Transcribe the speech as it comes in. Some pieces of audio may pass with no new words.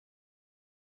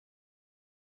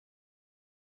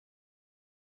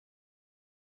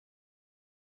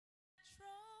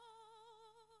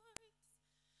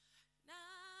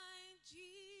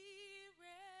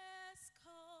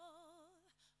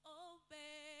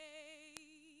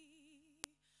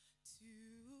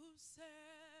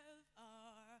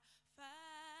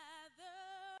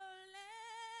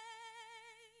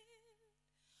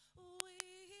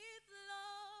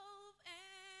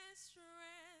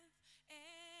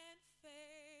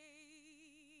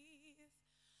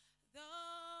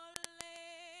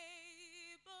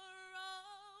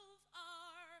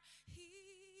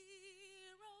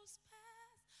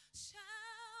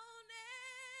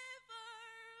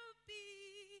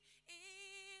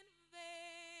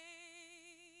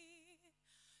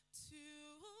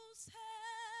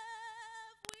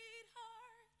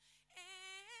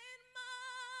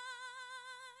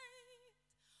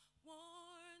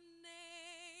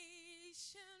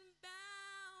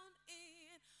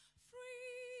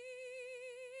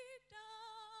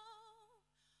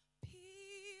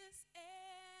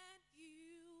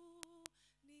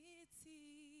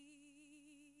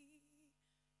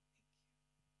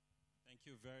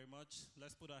Thank you very much.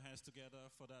 Let's put our hands together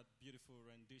for that beautiful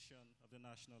rendition of the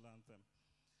national anthem.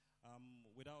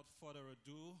 Without further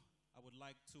ado, I would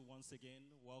like to once again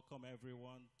welcome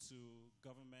everyone to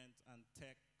Government and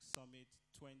Tech Summit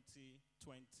 2022.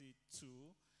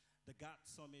 The GAT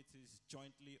Summit is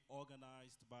jointly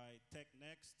organized by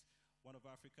TechNext, one of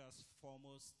Africa's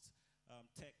foremost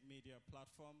tech media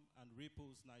platform, and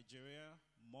Ripples Nigeria,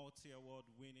 multi-award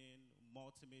winning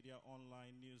multimedia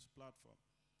online news platform.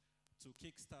 To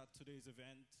kickstart today's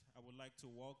event, I would like to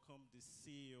welcome the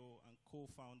CEO and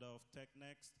co-founder of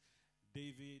TechNext,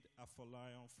 David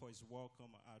Afolayan, for his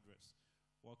welcome address.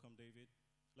 Welcome, David.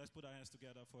 Let's put our hands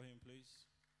together for him, please.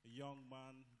 A young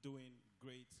man doing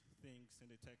great things in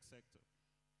the tech sector.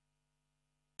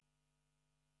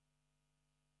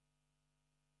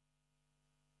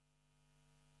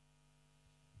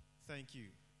 Thank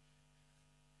you.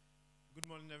 Good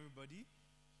morning, everybody.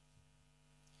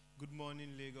 Good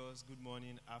morning, Lagos. Good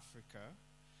morning, Africa.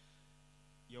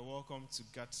 You're welcome to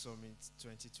GAT Summit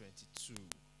 2022.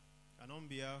 And on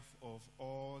behalf of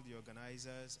all the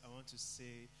organizers, I want to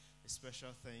say a special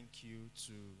thank you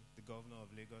to the Governor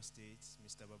of Lagos State,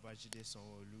 Mr. Babajide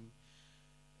Sanwo-Olu,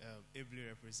 ably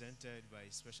represented by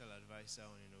Special Advisor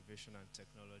on Innovation and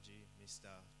Technology,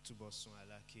 Mr. Tubosun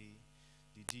Alake,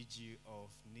 the DG of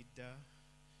NIDA,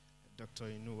 Dr.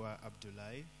 Inuwa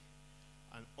Abdullahi,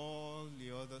 and all the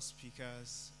other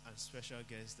speakers and special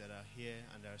guests that are here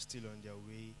and are still on their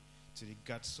way to the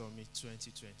GAT Summit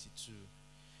 2022.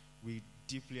 We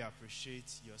deeply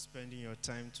appreciate your spending your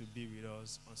time to be with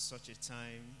us on such a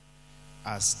time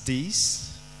as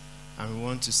this, and we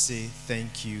want to say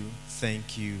thank you,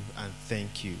 and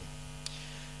thank you.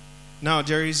 Now,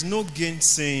 there is no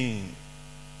gainsaying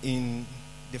in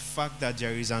the fact that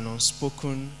there is an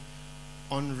unspoken,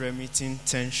 unremitting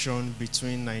tension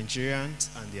between Nigerians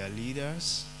and their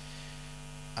leaders,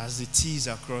 as it is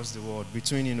across the world,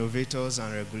 between innovators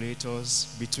and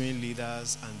regulators, between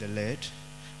leaders and the led,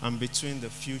 and between the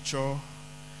future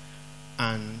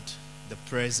and the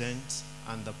present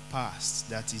and the past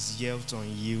that is yet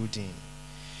unyielding.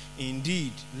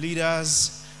 Indeed,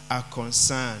 leaders are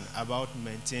concerned about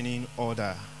maintaining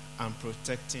order and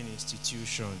protecting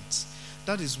institutions.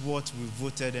 That is what we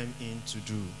voted them in to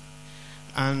do.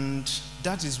 And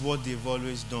that is what they've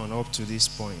always done up to this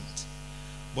point.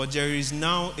 But there is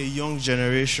now a young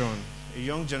generation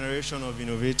of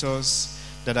innovators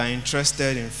that are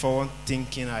interested in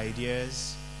forward-thinking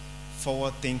ideas,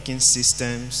 forward-thinking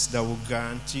systems that will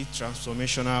guarantee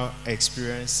transformational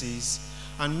experiences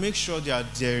and make sure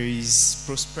that there is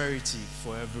prosperity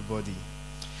for everybody.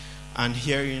 And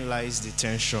herein lies the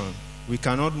tension. We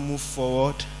cannot move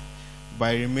forward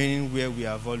by remaining where we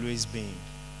have always been.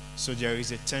 So there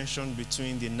is a tension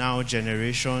between the now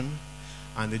generation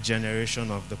and the generation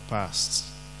of the past.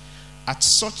 At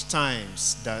such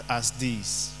times as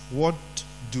these, what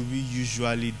do we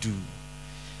usually do?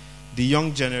 The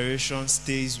young generation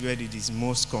stays where it is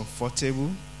most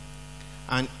comfortable,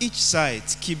 and each side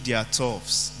keep their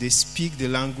turfs. They speak the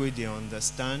language they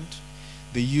understand,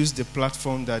 they use the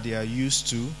platform that they are used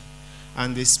to,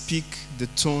 and they speak the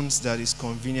tones that is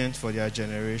convenient for their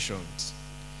generations.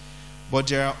 But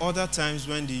there are other times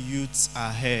when the youths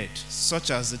are heard,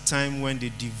 such as the time when they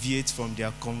deviate from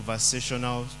their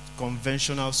conventional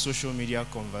social media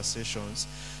conversations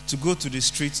to go to the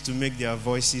streets to make their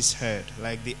voices heard,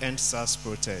 like the End SARS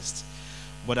protest.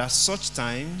 But at such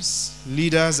times,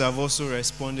 leaders have also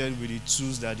responded with the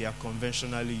tools that they are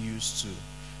conventionally used to,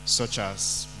 such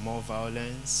as more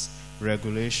violence,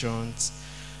 regulations,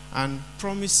 and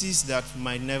promises that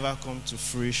might never come to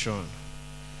fruition.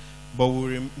 But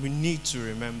we need to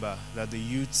remember that the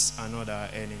youths are not our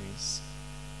enemies,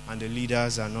 and the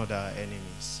leaders are not our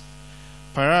enemies.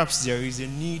 Perhaps there is a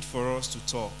need for us to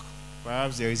talk.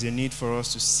 Perhaps there is a need for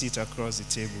us to sit across the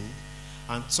table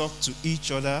and talk to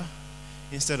each other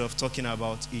instead of talking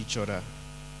about each other.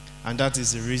 And that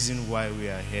is the reason why we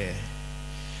are here.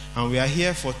 And we are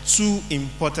here for two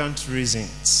important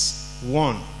reasons.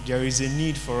 One, there is a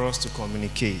need for us to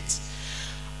communicate.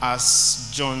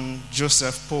 As John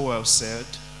Joseph Powell said,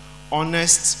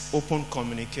 honest, open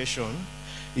communication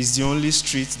is the only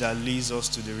street that leads us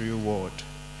to the real world.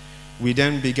 We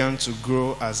then began to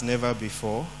grow as never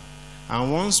before,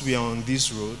 and once we are on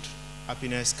this road,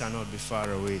 happiness cannot be far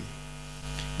away.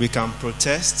 We can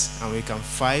protest, and we can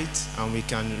fight, and we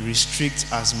can restrict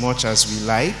as much as we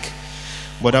like,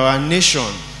 but our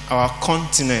nation, our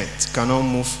continent cannot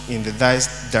move in that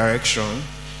direction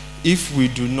if we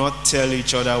do not tell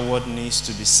each other what needs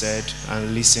to be said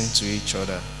and listen to each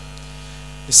other.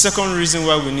 The second reason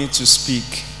why we need to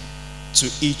speak to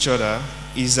each other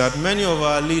is that many of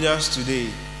our leaders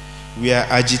today We are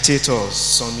agitators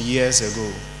some years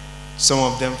ago. Some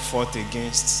of them fought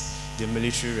against the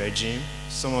military regime.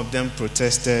 Some of them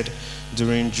protested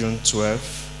during June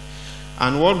 12th.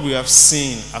 And what we have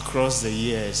seen across the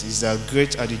years is that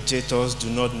great agitators do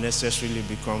not necessarily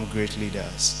become great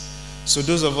leaders. So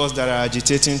those of us that are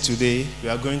agitating today, we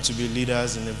are going to be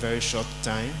leaders in a very short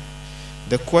time.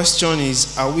 The question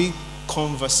is, are we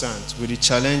conversant with the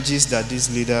challenges that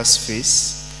these leaders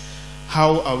face?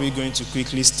 How are we going to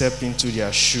quickly step into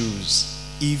their shoes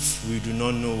if we do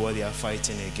not know what they are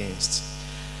fighting against?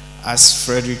 As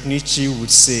Friedrich Nietzsche would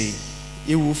say,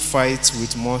 he who fights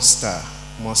with monster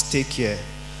must take care,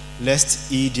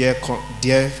 lest he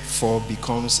therefore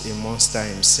becomes a monster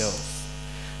himself.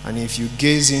 And if you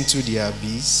gaze into the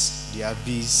abyss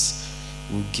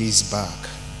will gaze back.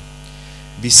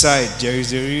 Besides, there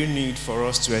is a real need for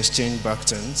us to exchange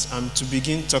batons and to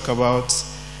begin to talk about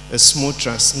a smooth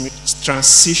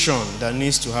transition that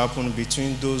needs to happen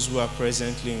between those who are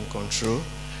presently in control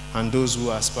and those who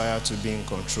aspire to be in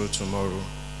control tomorrow.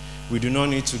 We do not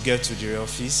need to get to the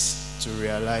office to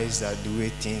realize that the way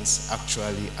things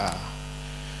actually are.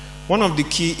 One of the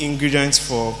key ingredients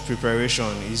for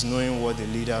preparation is knowing what the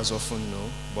leaders often know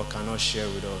but cannot share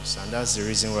with us, and that's the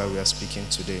reason why we are speaking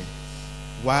today.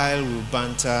 While we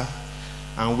banter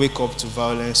and wake up to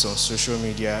violence on social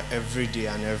media every day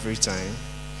and every time,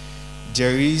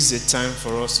 there is a time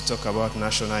for us to talk about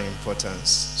national importance,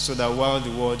 so that while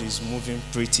the world is moving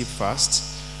pretty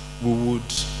fast, we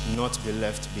would not be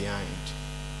left behind.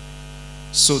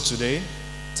 So today,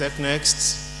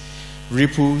 TechNext,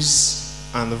 Ripples,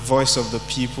 and the Voice of the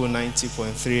People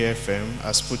 90.3 FM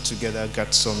has put together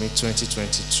GAT Summit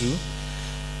 2022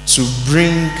 to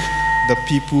bring the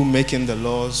people making the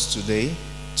laws today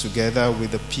together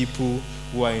with the people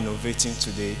who are innovating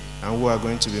today and who are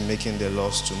going to be making the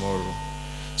laws tomorrow,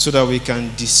 so that we can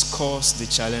discuss the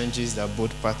challenges that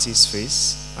both parties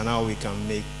face and how we can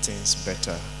make things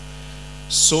better.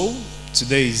 So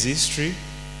today is history,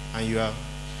 and you are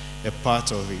a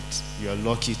part of it. You are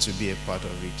lucky to be a part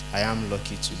of it. I am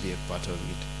lucky to be a part of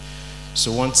it.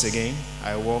 So once again,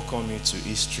 I welcome you to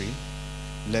history.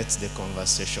 Let the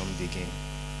conversation begin.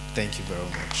 Thank you very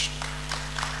much.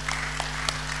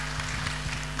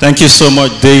 Thank you so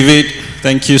much, David.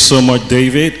 Thank you so much,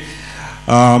 David.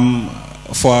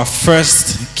 For our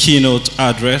first keynote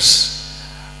address,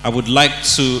 I would like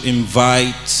to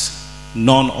invite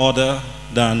none other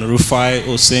than Rufai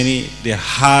Oseni, the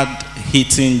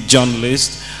hard-hitting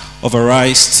journalist of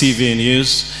Arise TV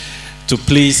News, to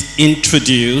please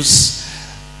introduce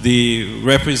the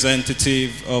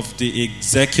representative of the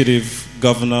executive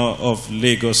governor of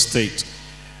Lagos State.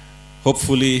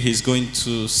 Hopefully, he's going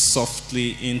to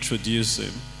softly introduce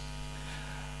him.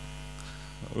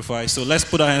 Rufai, so let's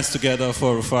put our hands together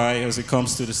for Rufai as he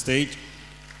comes to the stage.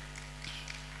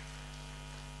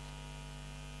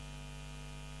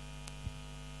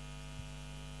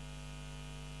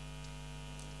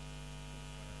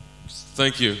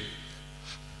 Thank you.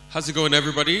 How's it going,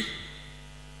 everybody?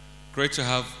 Great to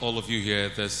have all of you here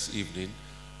this evening.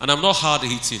 And I'm not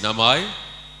hard-hitting, am I?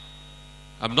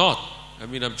 I'm not. I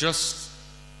mean, I'm just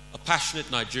a passionate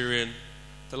Nigerian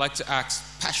that like to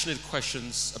ask passionate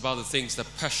questions about the things that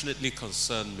passionately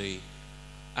concern me,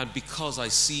 and because I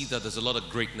see that there's a lot of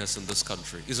greatness in this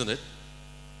country, isn't it?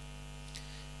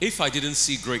 If I didn't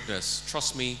see greatness,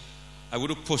 trust me, I would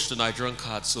have pushed the Nigerian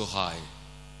card so high.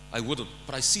 I wouldn't.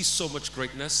 But I see so much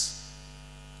greatness,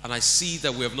 and I see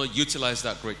that we have not utilized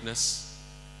that greatness,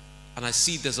 and I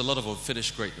see there's a lot of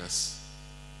unfinished greatness.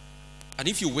 And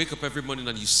if you wake up every morning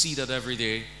and you see that every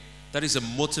day, that is a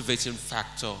motivating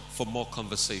factor for more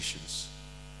conversations.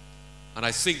 And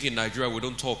I think in Nigeria we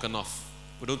don't talk enough.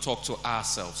 We don't talk to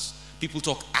ourselves. People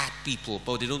talk at people,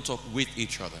 but they don't talk with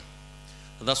each other.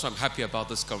 And that's why I'm happy about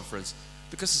this conference,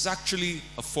 because it's actually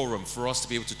a forum for us to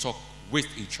be able to talk with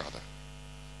each other.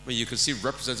 I mean, you can see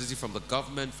representatives from the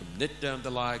government, from NITDA and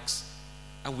the likes,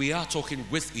 and we are talking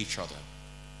with each other.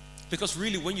 Because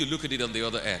really, when you look at it on the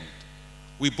other end,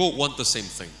 we both want the same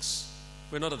things.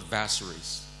 We're not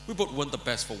adversaries. We both want the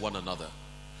best for one another.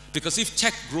 Because if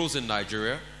tech grows in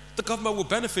Nigeria, the government will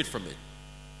benefit from it,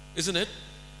 isn't it?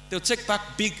 They'll take back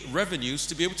big revenues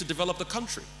to be able to develop the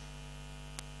country.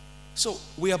 So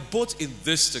we are both in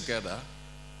this together,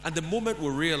 and the moment we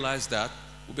realize that,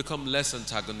 we become less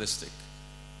antagonistic.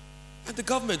 And the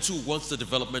government too wants the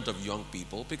development of young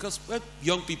people, because when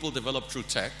young people develop through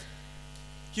tech,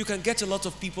 you can get a lot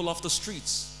of people off the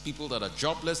streets, people that are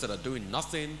jobless, that are doing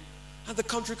nothing, and the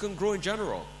country can grow in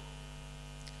general.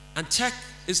 And tech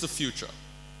is the future.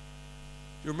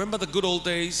 You remember the good old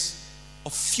days? A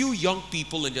few young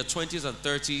people in their 20s and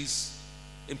 30s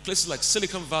in places like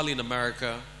Silicon Valley in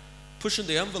America, pushing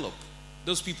the envelope.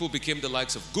 Those people became the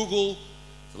likes of Google,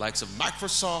 the likes of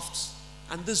Microsoft,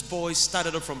 and these boys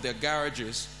started up from their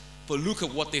garages, but look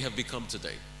at what they have become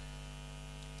today.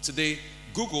 Today,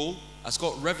 Google has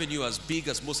got revenue as big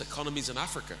as most economies in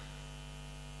Africa.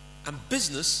 And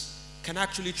business can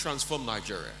actually transform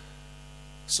Nigeria.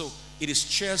 So it is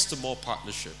cheers to more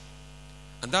partnership.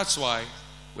 And that's why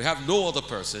we have no other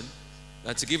person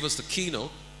than to give us the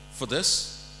keynote for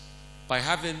this by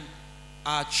having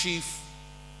our chief,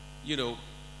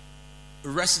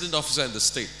 resident officer in the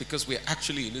state, because we're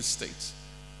actually in his state.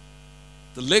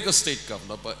 The Lagos State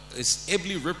Governor, but is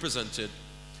ably represented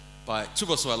by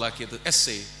Tuboso Alake, the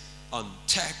essay on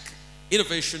tech,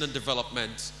 innovation and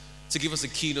development, to give us a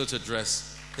keynote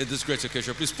address in this great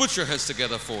occasion. Please put your hands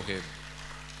together for him.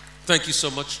 Thank you so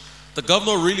much. The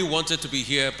governor really wanted to be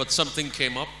here, but something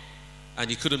came up and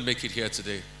he couldn't make it here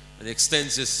today. And he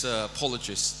extends his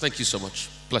apologies. Thank you so much.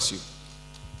 Bless you.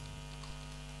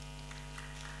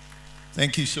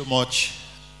 Thank you so much,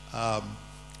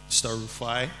 Mr.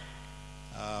 Rufai.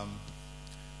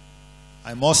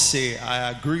 I must say,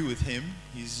 I agree with him.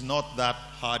 He's not that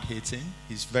hard-hitting.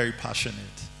 He's very passionate,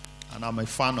 and I'm a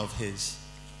fan of his.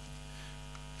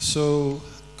 So,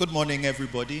 good morning,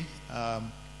 everybody.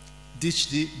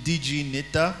 DG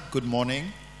Nita, good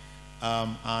morning.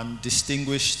 And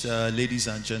distinguished ladies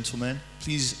and gentlemen,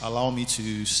 please allow me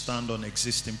to stand on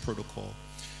existing protocol.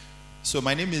 So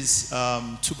my name is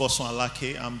Tuboso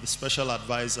Alake. I'm the special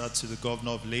advisor to the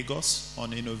Governor of Lagos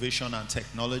on innovation and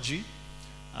technology.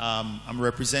 I'm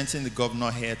representing the governor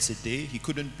here today. He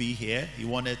couldn't be here. He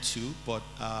wanted to, but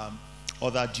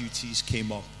other duties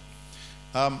came up.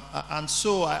 And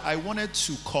so I wanted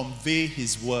to convey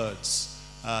his words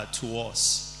to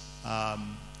us.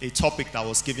 A topic that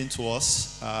was given to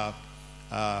us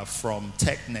from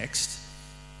TechNext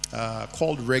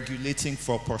called Regulating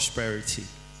for Prosperity,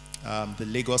 the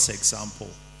Lagos example.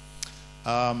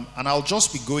 And I'll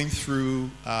just be going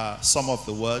through some of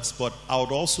the words, but I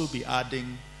would also be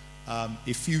adding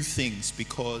a few things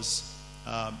because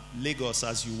Lagos,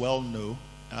 as you well know,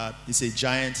 is a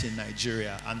giant in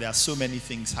Nigeria, and there are so many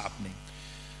things happening.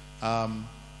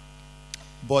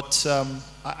 But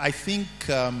I think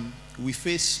we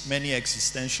face many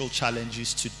existential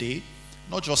challenges today,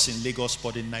 not just in Lagos,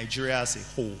 but in Nigeria as a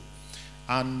whole.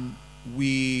 And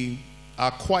we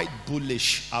are quite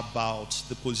bullish about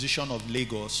the position of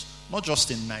Lagos, not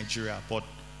just in Nigeria, but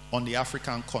on the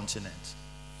African continent.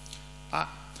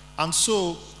 And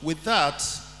so with that,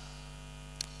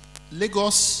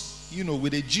 Lagos,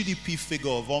 with a GDP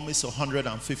figure of almost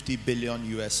 150 billion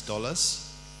US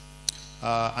dollars,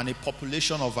 and a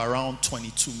population of around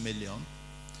 22 million,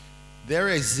 there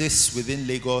exists within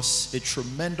Lagos a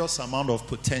tremendous amount of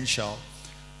potential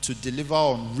to deliver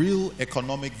on real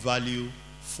economic value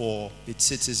for its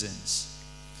citizens.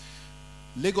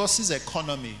 Lagos's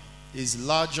economy is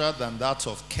larger than that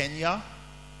of Kenya,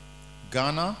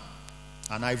 Ghana,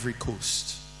 and Ivory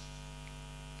Coast.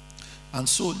 And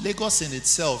so Lagos in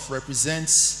itself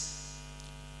represents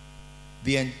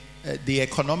the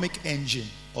economic engine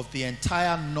of the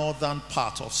entire northern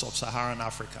part of sub-Saharan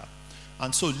Africa.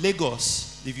 And so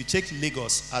Lagos, if you take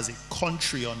Lagos as a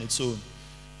country on its own,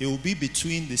 it will be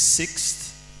between the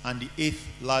 6th and the 8th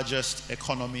largest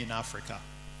economy in Africa,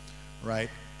 right?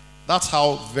 That's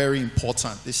how very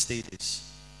important this state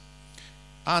is.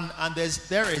 And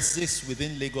there exists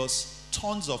within Lagos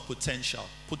tons of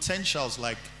potentials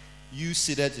like you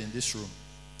seated in this room.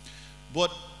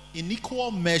 But in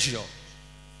equal measure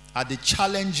are the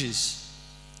challenges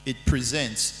it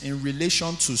presents in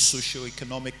relation to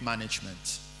socioeconomic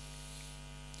management,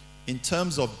 in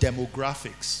terms of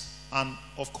demographics, and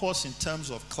of course in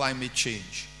terms of climate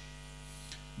change.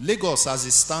 Lagos, as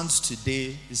it stands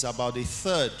today, is about a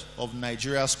third of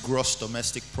Nigeria's gross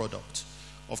domestic product.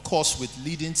 Of course, with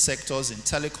leading sectors in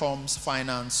telecoms,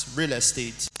 finance, real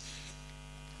estate,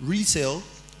 retail,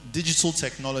 digital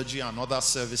technology, and other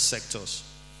service sectors.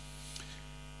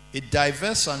 A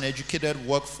diverse and educated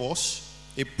workforce,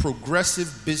 a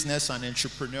progressive business and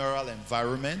entrepreneurial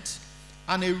environment,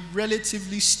 and a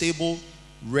relatively stable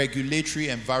regulatory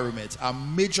environment are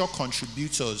major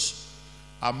contributory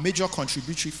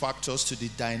factors to the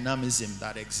dynamism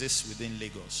that exists within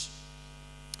Lagos.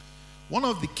 One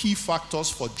of the key factors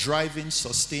for driving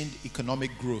sustained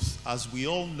economic growth, as we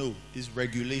all know, is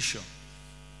regulation.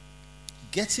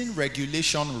 Getting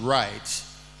regulation right,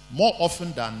 more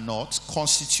often than not,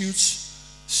 constitutes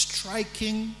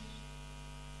striking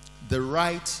the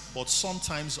right but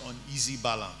sometimes uneasy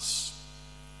balance.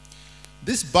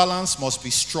 This balance must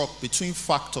be struck between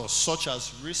factors such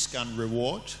as risk and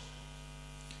reward,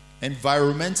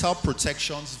 environmental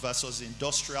protections versus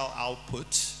industrial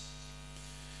output,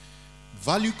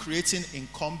 value creating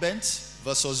incumbents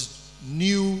versus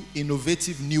new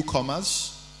innovative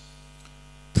newcomers,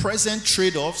 present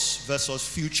trade-offs versus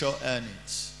future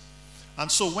earnings.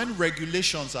 And so when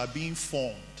regulations are being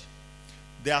formed,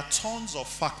 there are tons of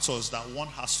factors that one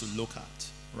has to look at,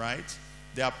 right?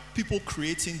 There are people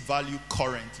creating value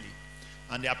currently,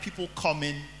 and there are people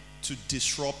coming to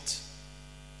disrupt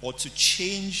or to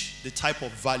change the type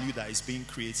of value that is being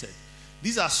created.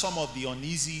 These are some of the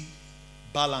uneasy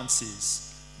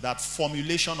balances that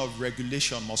formulation of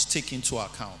regulation must take into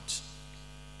account.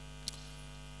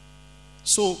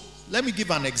 So let me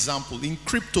give an example. In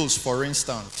cryptos, for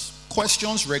instance,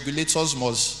 questions regulators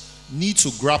must need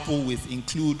to grapple with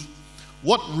include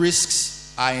what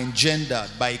risks are engendered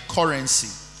by a currency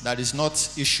that is not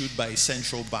issued by a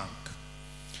central bank.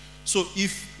 So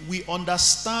if we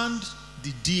understand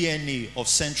the DNA of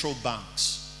central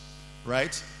banks,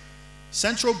 right?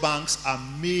 Central banks are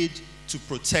made to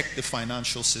protect the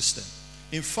financial system.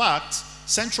 In fact,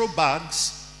 central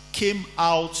banks came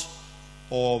out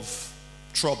of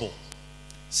trouble.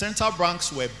 Central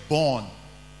banks were born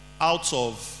out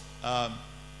of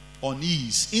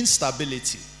unease,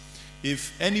 instability.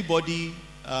 If anybody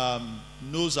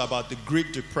knows about the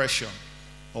Great Depression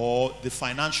or the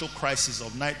financial crisis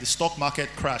of the stock market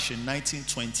crash in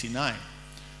 1929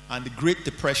 and the Great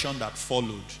Depression that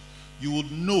followed, you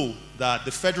would know that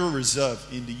the Federal Reserve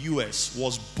in the US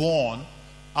was born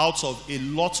out of a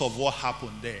lot of what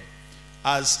happened there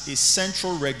as a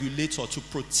central regulator to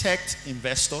protect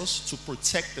investors, to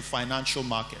protect the financial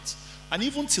markets. And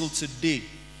even till today,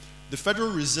 the Federal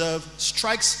Reserve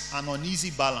strikes an uneasy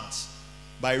balance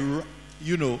by,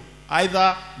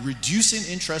 either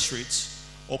reducing interest rates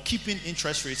or keeping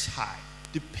interest rates high,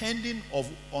 depending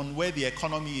on where the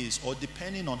economy is or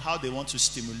depending on how they want to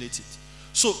stimulate it.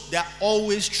 So they're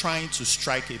always trying to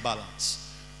strike a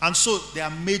balance. And so there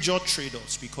are major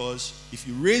trade-offs, because if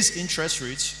you raise interest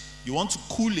rates, you want to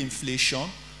cool inflation,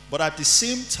 but at the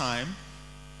same time,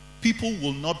 people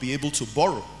will not be able to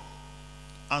borrow.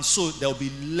 And so there'll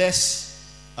be less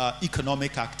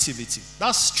economic activity.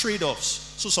 That's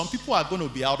trade-offs. So some people are going to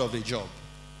be out of a job.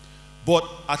 But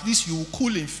at least you will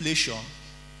cool inflation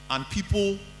and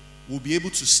people will be able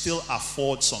to still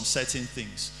afford some certain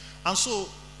things. And so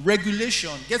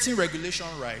regulation, getting regulation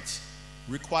right,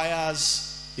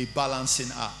 requires a balancing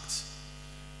act.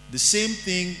 The same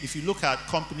thing, if you look at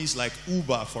companies like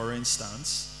Uber, for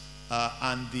instance,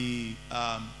 and the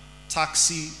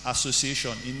Taxi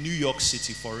Association in New York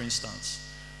City, for instance,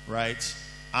 right?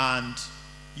 And,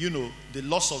 the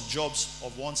loss of jobs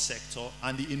of one sector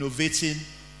and the innovating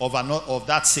of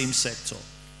that same sector.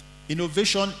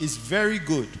 Innovation is very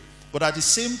good, but at the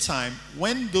same time,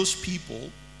 when those people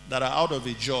that are out of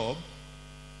a job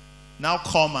now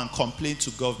come and complain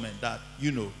to government that,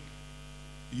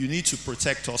 you need to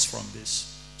protect us from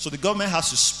this. So the government has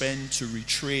to spend to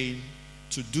retrain,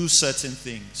 to do certain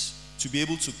things, to be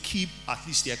able to keep at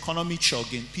least the economy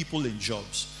chugging, people in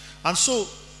jobs. And so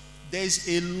there's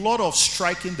a lot of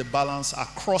striking the balance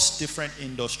across different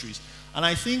industries. And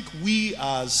I think we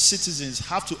as citizens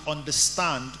have to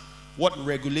understand what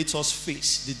regulators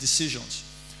face, the decisions.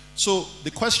 So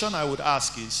the question I would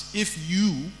ask is, if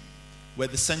you were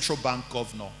the central bank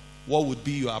governor, what would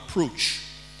be your approach?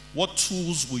 What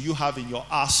tools will you have in your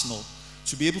arsenal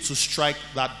to be able to strike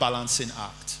that balancing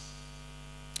act?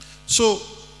 So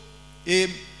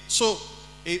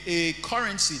a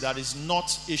currency that is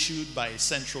not issued by a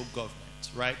central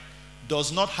government, right,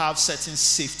 does not have certain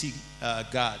safety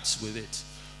guards with it.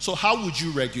 So how would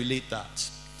you regulate that?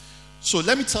 So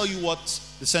let me tell you what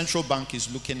the central bank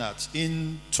is looking at.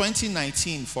 In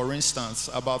 2019, for instance,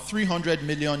 about $300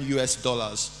 million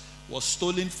was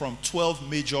stolen from 12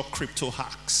 major crypto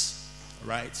hacks,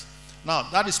 right? Now,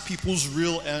 that is people's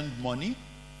real earned money,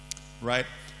 right?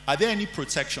 Are there any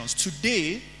protections?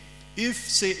 Today, if,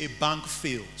 say, a bank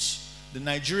fails, the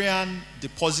Nigerian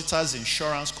Depositors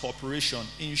Insurance Corporation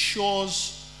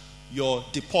insures your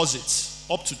deposits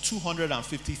up to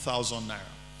 250,000 naira.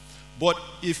 But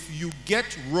if you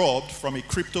get robbed from a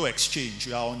crypto exchange,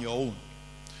 you are on your own.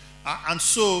 And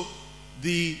so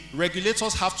the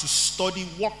regulators have to study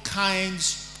what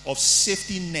kinds of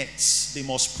safety nets they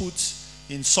must put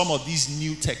in some of these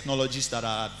new technologies that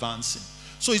are advancing.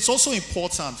 So it's also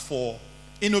important for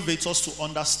innovators to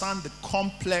understand the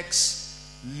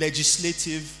complex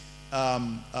legislative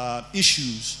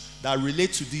issues that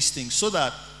relate to these things, so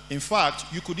that, in fact,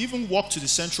 you could even walk to the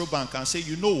central bank and say,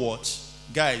 you know what,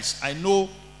 guys, I know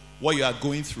what you are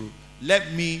going through.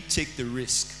 Let me take the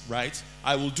risk, right?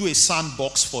 I will do a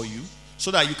sandbox for you so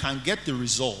that you can get the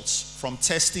results from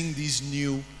testing these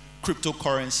new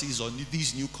cryptocurrencies or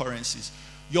these new currencies.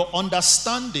 Your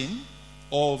understanding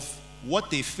of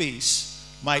what they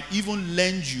face might even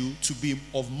lend you to be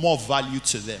of more value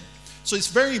to them. So it's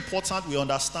very important we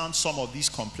understand some of these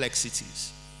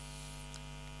complexities,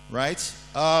 right?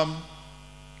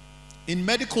 In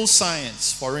medical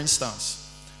science, for instance,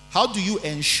 how do you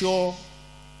ensure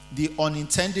the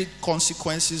unintended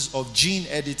consequences of gene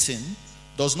editing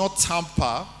does not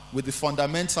tamper with the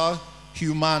fundamental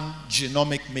human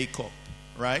genomic makeup,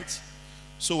 right?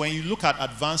 So when you look at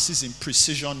advances in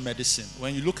precision medicine,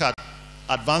 when you look at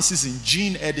advances in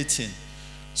gene editing,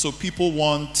 so people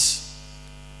want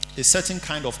a certain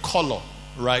kind of color,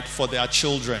 right, for their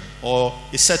children, or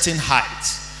a certain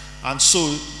height. And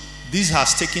so this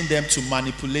has taken them to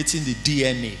manipulating the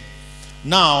DNA.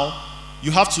 Now,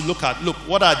 you have to look at,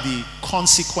 what are the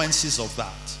consequences of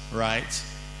that, right?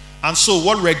 And so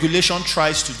what regulation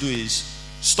tries to do is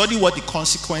study what the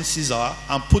consequences are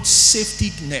and put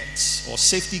safety nets or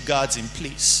safety guards in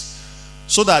place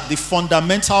so that the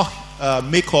fundamental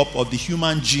makeup of the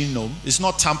human genome is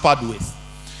not tampered with.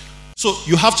 So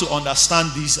you have to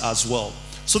understand these as well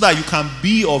so that you can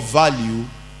be of value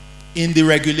in the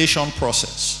regulation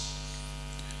process.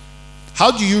 How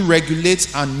do you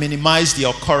regulate and minimize the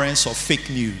occurrence of fake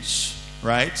news,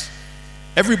 right?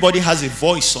 Everybody has a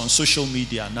voice on social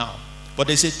media now, but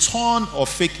there's a ton of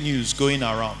fake news going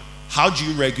around. How do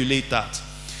you regulate that?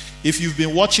 If you've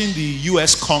been watching the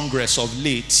US Congress of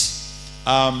late,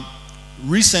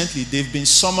 recently they've been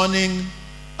summoning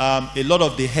a lot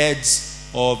of the heads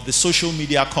of the social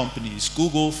media companies,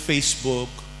 Google, Facebook,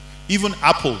 even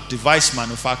Apple device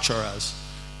manufacturers,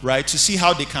 right, to see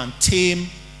how they can tame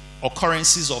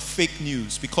occurrences of fake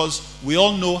news, because we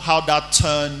all know how that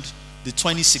turned the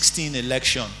 2016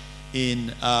 election in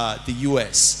the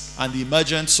US and the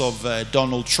emergence of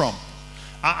Donald Trump.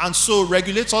 And so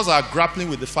regulators are grappling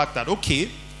with the fact that, okay,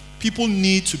 people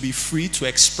need to be free to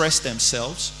express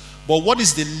themselves, but what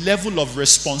is the level of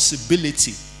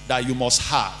responsibility that you must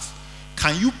have?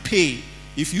 Can you pay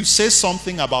if you say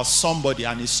something about somebody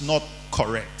and it's not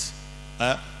correct?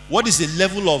 What is the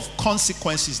level of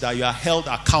consequences that you are held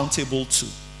accountable to?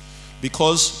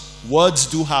 Because words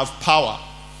do have power.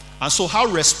 And so how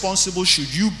responsible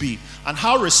should you be? And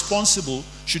how responsible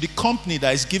should the company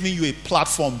that is giving you a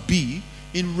platform be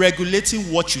in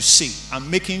regulating what you say and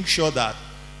making sure that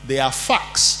they are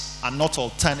facts and not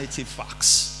alternative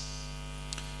facts?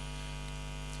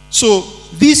 So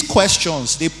these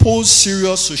questions, they pose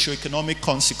serious socioeconomic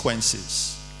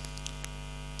consequences.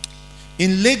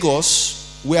 In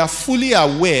Lagos, we are fully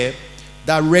aware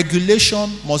that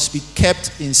regulation must be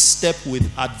kept in step with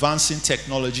advancing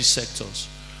technology sectors.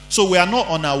 So we are not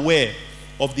unaware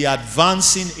of the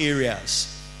advancing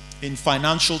areas in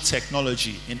financial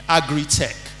technology, in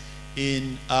agri-tech,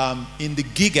 in the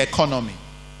gig economy.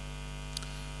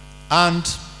 And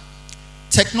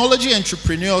technology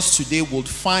entrepreneurs today would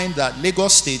find that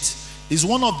Lagos State is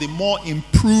one of the more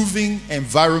improving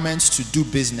environments to do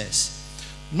business,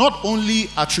 not only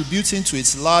attributing to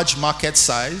its large market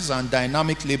size and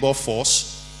dynamic labor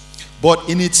force, but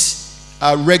in its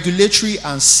regulatory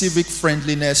and civic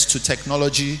friendliness to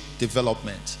technology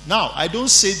development. Now, I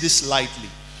don't say this lightly,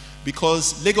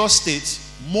 because Lagos State,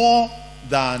 more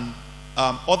than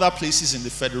other places in the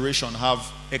Federation,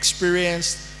 have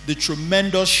experienced the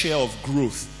tremendous share of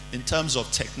growth in terms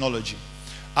of technology.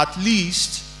 At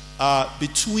least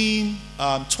between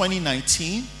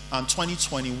 2019 and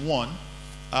 2021,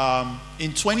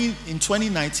 in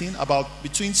 2019, about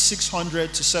between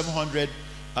 $600 to $700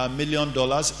 million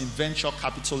in venture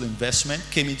capital investment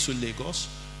came into Lagos.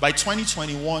 By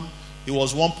 2021, it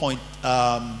was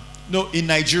in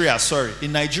Nigeria,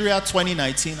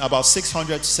 2019, about $600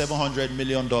 to $700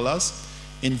 million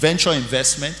in venture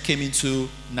investment came into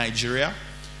Nigeria.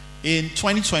 In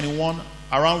 2021,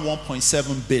 around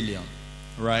 1.7 billion,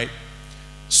 right?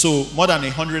 So more than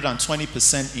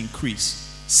 120% increase.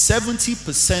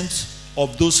 70%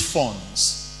 of those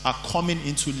funds are coming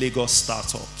into Lagos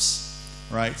startups,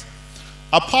 right?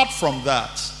 Apart from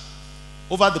that,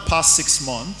 over the past 6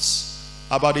 months,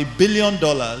 about $1 billion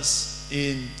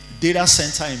in data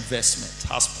center investment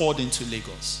has poured into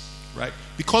Lagos, right?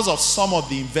 Because of some of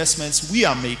the investments we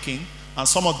are making and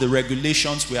some of the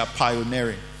regulations we are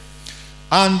pioneering.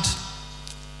 And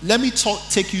let me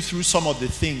take you through some of the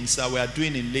things that we are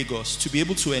doing in Lagos to be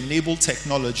able to enable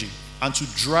technology and to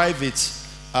drive it,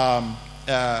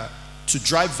 to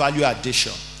drive value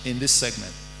addition in this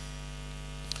segment.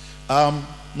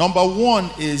 Number one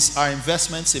is our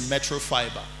investments in metro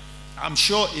fiber. I'm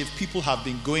sure if people have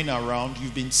been going around,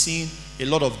 you've been seeing a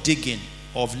lot of digging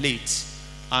of late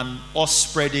and us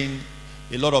spreading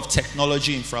a lot of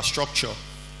technology infrastructure,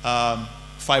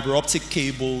 fiber optic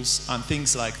cables and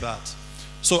things like that.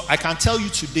 So I can tell you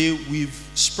today we've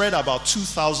spread about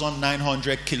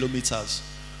 2,900 kilometers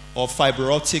of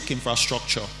fiber optic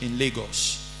infrastructure in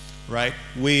Lagos, right?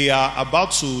 We are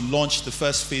about to launch the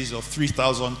first phase of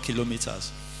 3,000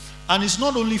 kilometers. And it's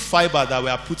not only fiber that we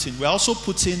are putting, we're also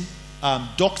putting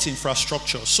duct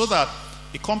infrastructure so that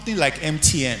a company like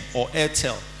MTN or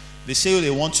Airtel, they say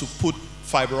they want to put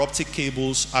fiber optic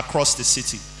cables across the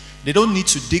city. They don't need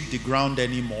to dig the ground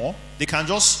anymore. They can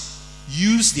just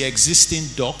use the existing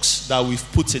ducts that we've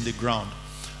put in the ground.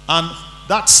 And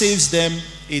that saves them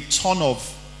a ton of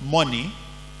money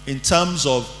in terms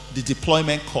of the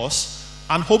deployment costs,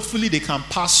 and hopefully they can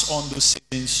pass on those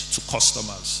savings to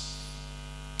customers.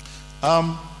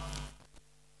 Over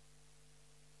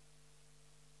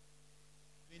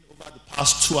the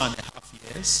past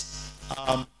 2.5 years,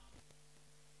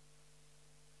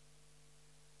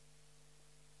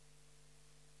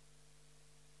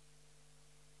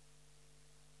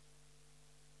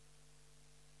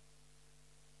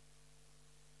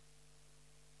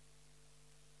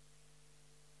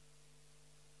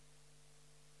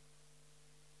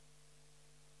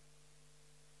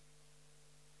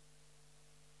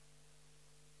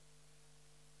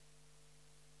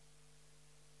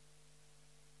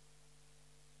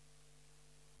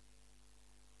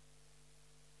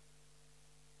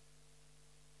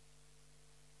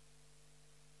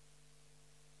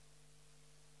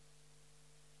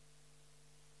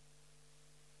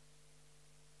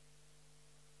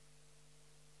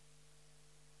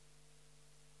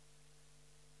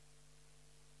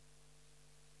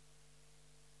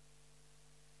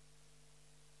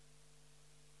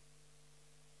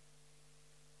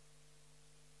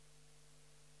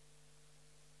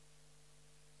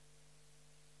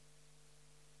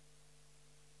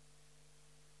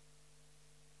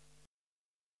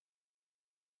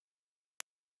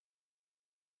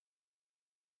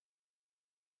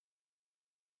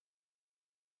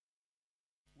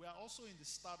 we are also in the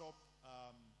startup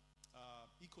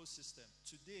ecosystem.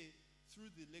 Today, through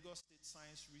the Lagos State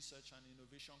Science Research and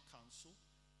Innovation Council,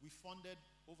 we funded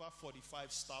over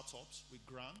 45 startups with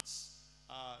grants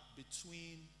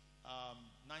between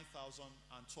 $9,000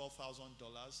 and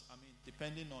 $12,000. I mean,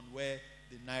 depending on where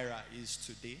the Naira is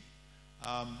today.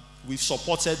 We've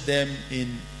supported them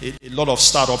in a lot of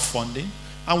startup funding.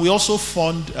 And we also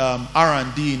fund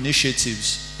R&D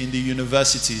initiatives in the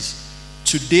universities.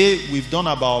 Today, we've done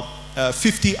about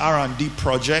 50 R&D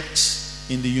projects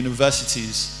in the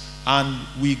universities, and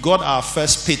we got our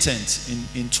first patent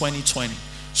in 2020.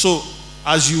 So,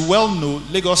 as you well know,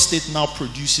 Lagos State now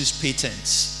produces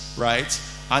patents, right?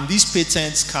 And these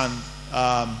patents can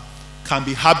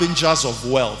be harbingers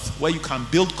of wealth, where you can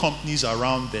build companies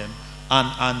around them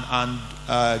and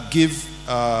give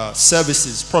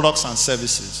services, products and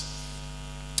services.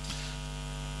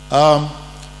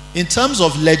 In terms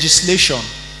of legislation,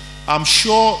 I'm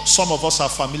sure some of us are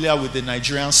familiar with the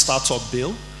Nigerian Startup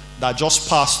Bill that just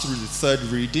passed through the third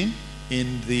reading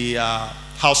in the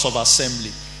House of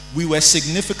Assembly. We were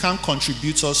significant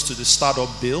contributors to the Startup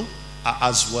Bill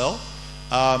as well.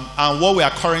 And what we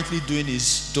are currently doing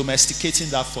is domesticating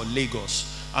that for Lagos.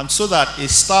 And so that a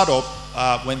startup,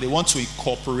 when they want to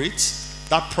incorporate,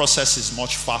 that process is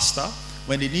much faster.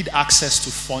 When they need access to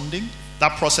funding,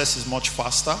 that process is much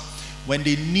faster. When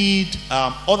they need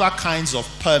other kinds of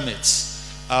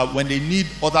permits, when they need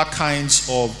other kinds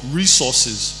of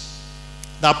resources,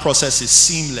 that process is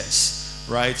seamless,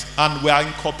 right? And we are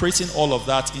incorporating all of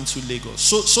that into Lagos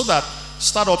so that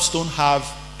startups don't have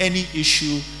any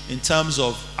issue in terms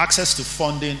of access to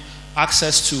funding,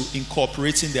 access to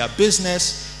incorporating their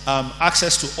business,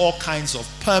 access to all kinds of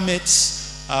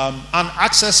permits, and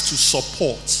access to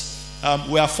support.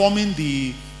 We are forming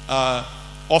the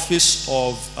Office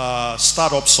of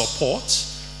Startup Support,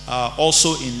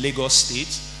 also in Lagos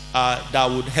State, that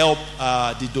would help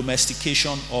the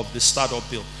domestication of the Startup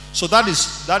Bill. So that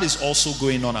is also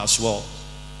going on as well.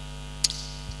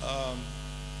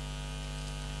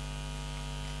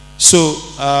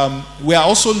 We are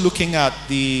also looking at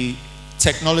the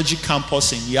technology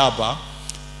campus in Yaba.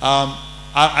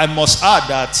 I must add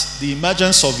that the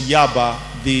emergence of Yaba,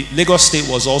 the Lagos State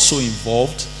was also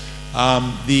involved.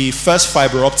 The first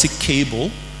fiber optic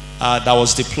cable that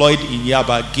was deployed in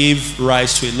Yaba gave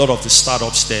rise to a lot of the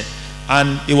startups there.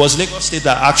 And it was Lagos State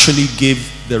that actually gave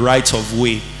the right of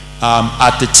way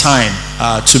at the time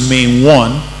to Main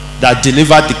 1 that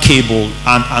delivered the cable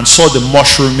and saw the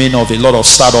mushrooming of a lot of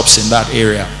startups in that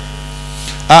area.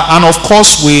 And of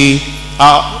course, we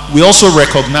also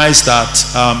recognize that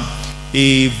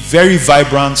a very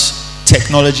vibrant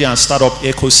technology and startup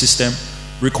ecosystem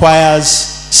requires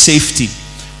safety.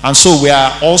 And so we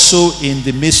are also in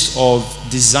the midst of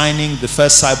designing the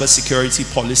first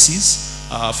cybersecurity policies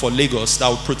for Lagos that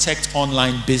will protect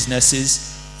online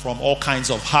businesses from all kinds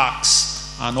of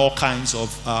hacks and all kinds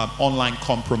of online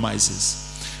compromises.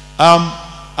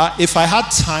 If I had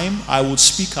time, I would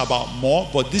speak about more,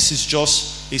 but this is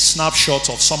just a snapshot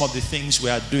of some of the things we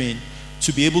are doing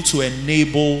to be able to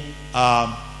enable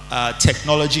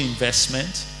technology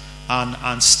investment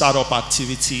and startup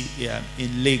activity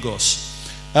in Lagos.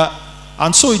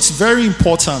 And so it's very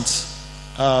important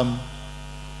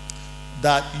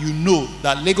that you know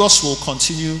that Lagos will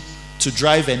continue to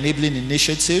drive enabling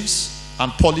initiatives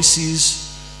and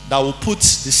policies that will put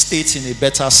the state in a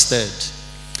better stead.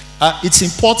 It's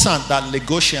important that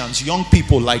Lagosians, young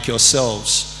people like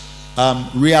yourselves,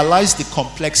 realize the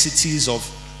complexities of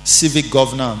civic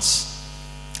governance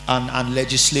and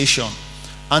legislation,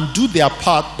 and do their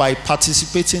part by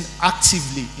participating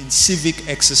actively in civic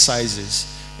exercises,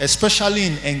 especially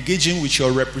in engaging with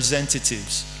your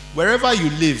representatives. Wherever you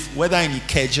live, whether in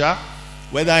Ikeja,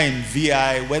 whether in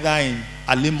VI, whether in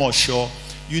Alimosho,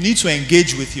 you need to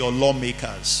engage with your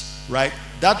lawmakers, right?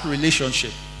 That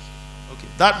relationship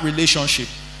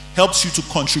helps you to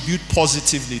contribute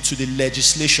positively to the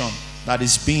legislation that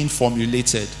is being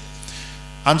formulated.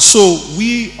 And so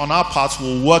we, on our part,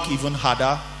 will work even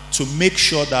harder to make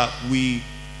sure that we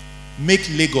make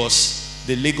Lagos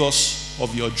the Lagos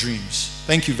of your dreams.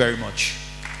 Thank you very much.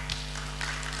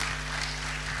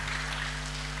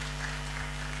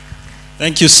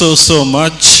 Thank you so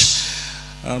much.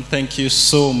 Thank you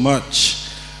so much.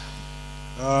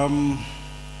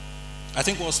 I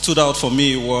think what stood out for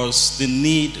me was the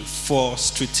need for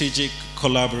strategic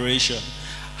collaboration.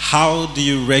 How do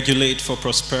you regulate for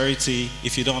prosperity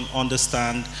if you don't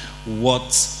understand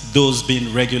what those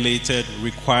being regulated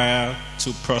require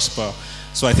to prosper?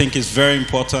 So I think it's very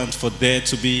important for there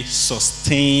to be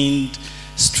sustained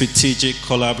strategic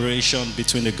collaboration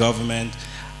between the government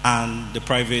and the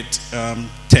private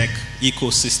tech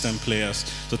ecosystem players.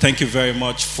 So thank you very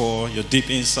much for your deep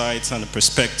insights and the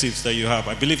perspectives that you have.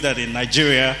 I believe that in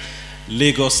Nigeria,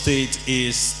 Lagos State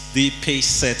is the pace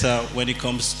setter when it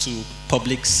comes to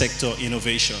public sector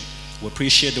innovation. We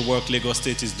appreciate the work Lagos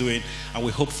State is doing, and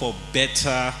we hope for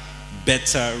better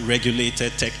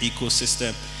regulated tech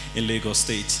ecosystem in Lagos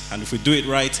State. And if we do it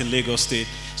right in Lagos State,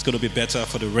 it's going to be better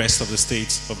for the rest of the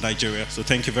states of Nigeria. So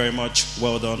thank you very much.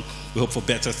 Well done. We hope for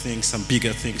better things and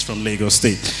bigger things from Lagos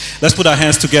State. Let's put our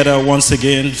hands together once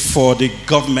again for the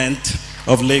government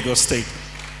of Lagos State.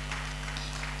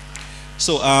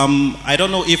 So I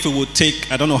don't know if it would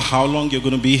take, I don't know how long you're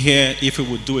going to be here, if we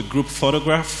would do a group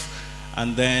photograph,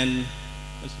 and then,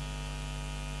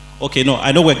 okay, no,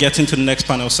 I know we're getting to the next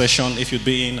panel session, if you'd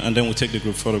be in, and then we'll take the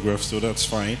group photograph, so that's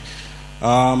fine.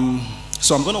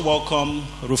 So I'm going to welcome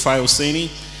Rufai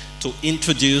Hosseini to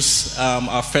introduce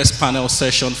our first panel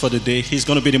session for the day. He's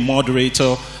going to be the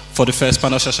moderator for the first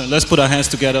panel session. Let's put our hands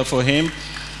together for him.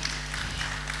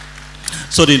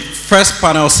 So the first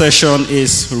panel session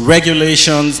is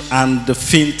regulations and the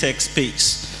fintech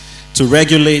space. To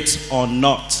regulate or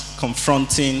not,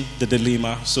 confronting the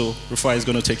dilemma. So Rufai is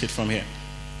going to take it from here.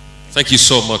 Thank you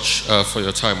so much for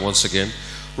your time once again.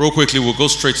 Real quickly, we'll go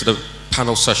straight to the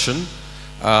panel session.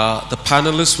 The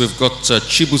panelists, we've got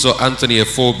Chibuzo Anthony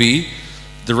Afobi,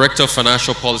 Director of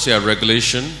Financial Policy and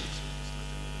Regulation,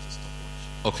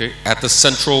 okay, at the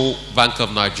Central Bank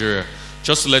of Nigeria.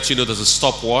 Just to let you know, there's a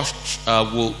stopwatch.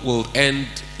 Will end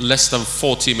less than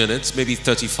 40 minutes, maybe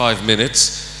 35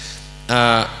 minutes.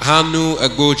 Hanu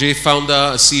Agboje, founder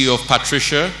and CEO of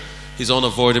Patricia. He's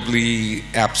unavoidably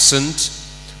absent.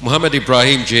 Muhammad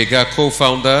Ibrahim Jega,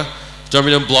 co-founder,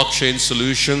 Dominant Blockchain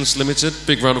Solutions Limited.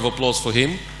 Big round of applause for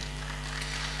him.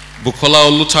 Bukola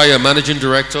Olutaya, Managing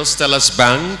Director, Stellas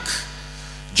Bank.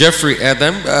 Jeffrey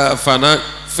Adam,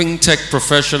 fintech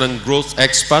professional and growth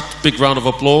expert. Big round of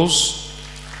applause.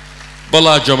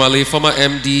 Bola Jomali, former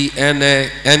MD,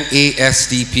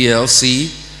 NASD PLC.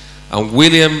 And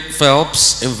William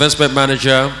Phelps, investment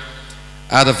manager,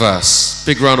 Adavas.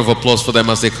 Big round of applause for them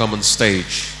as they come on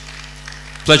stage.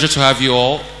 Pleasure to have you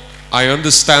all. I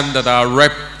understand that our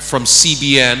rep from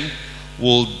CBN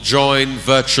will join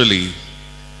virtually.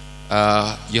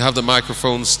 You have the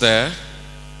microphones there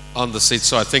on the seat,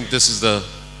 so I think this is the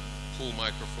full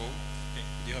microphone. Okay.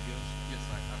 Do you have yours? Yes,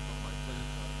 I have mine.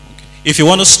 Okay. If you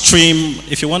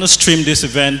want to stream this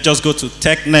event, just go to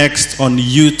TechNext on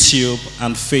YouTube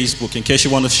and Facebook in case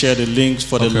you want to share the links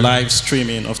for the live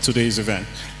streaming of today's event.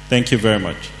 Thank you very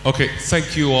much. Okay,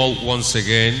 thank you all once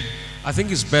again. I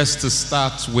think it's best to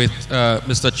start with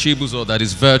Mr. Chibuzo, that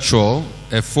is virtual,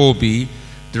 FOB,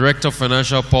 Director of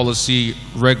Financial Policy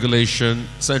Regulation,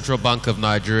 Central Bank of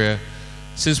Nigeria,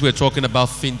 since we're talking about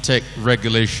fintech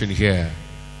regulation here.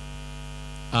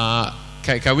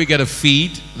 Can we get a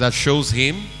feed that shows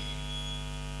him?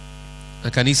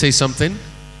 And can he say something?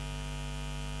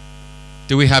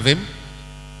 Do we have him?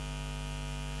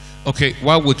 Okay,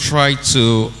 while we try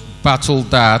to battle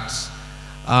that,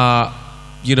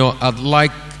 I'd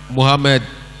like Mohammed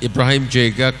Ibrahim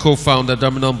Jega, co-founder,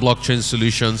 Dominant Blockchain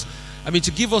Solutions,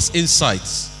 to give us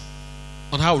insights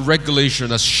on how regulation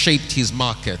has shaped his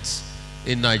markets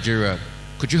in Nigeria.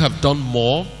 Could you have done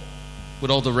more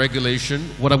with all the regulation?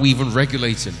 What are we even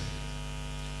regulating?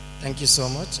 Thank you so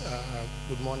much.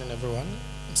 Good morning, everyone.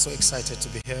 I'm so excited to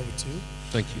be here with you.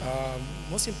 Thank you.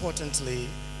 Most importantly,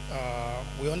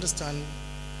 we understand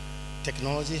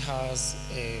technology has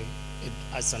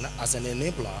as an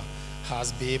enabler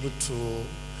has been able to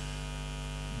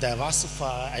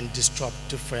diversify and disrupt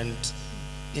different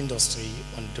industry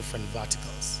on different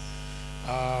verticals.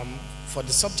 For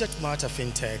the subject matter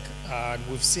fintech,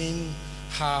 we've seen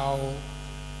how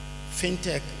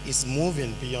fintech is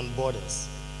moving beyond borders,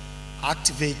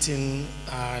 activating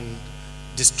and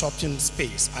disrupting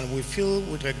space, and we feel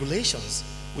with regulations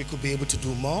we could be able to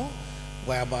do more,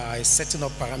 whereby setting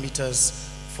up parameters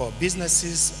for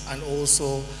businesses and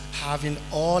also having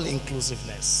all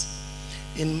inclusiveness.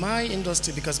 In my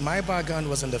industry, because my background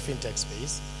was in the fintech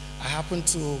space, I happened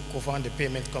to co-found a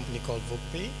payment company called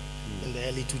VookPay in the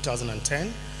early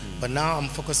 2010, but now I'm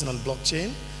focusing on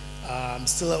blockchain. I'm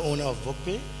still an owner of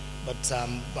VookPay, but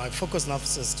my focus now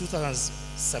since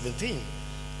 2017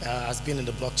 has been in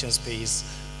the blockchain space.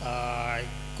 I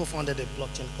co-founded a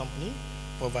blockchain company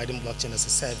providing blockchain as a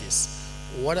service.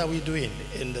 What are we doing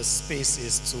in the space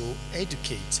is to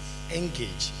educate,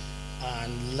 engage,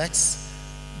 and let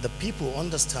the people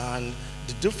understand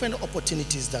the different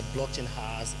opportunities that blockchain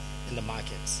has in the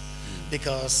markets.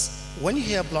 Because when you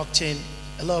hear blockchain,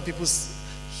 a lot of people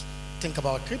think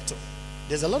about crypto.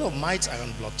 There's a lot of myths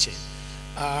around blockchain.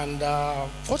 And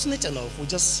fortunate enough, we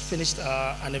just finished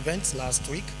an event last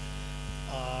week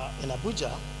in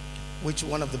Abuja, which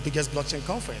one of the biggest blockchain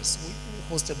conference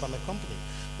hosted by my company.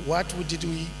 What did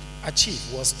we achieve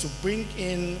was to bring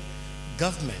in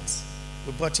governments,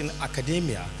 we brought in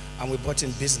academia, and we brought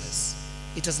in business.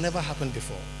 It has never happened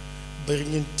before.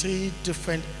 Bringing 3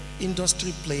 different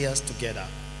industry players together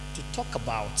to talk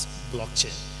about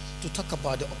blockchain, to talk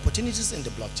about the opportunities in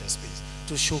the blockchain space,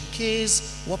 to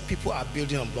showcase what people are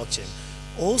building on blockchain.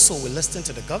 Also, we listen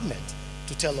to the government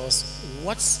to tell us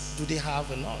what do they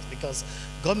have in us, because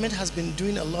government has been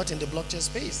doing a lot in the blockchain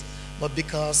space, but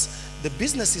because the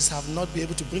businesses have not been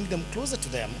able to bring them closer to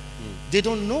them, they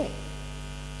don't know.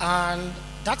 And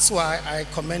that's why I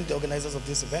commend the organizers of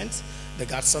this event, the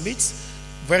GAT Summit,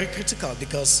 very critical,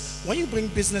 because when you bring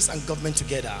business and government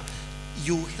together,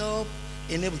 you help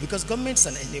enable, because government is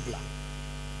an enabler.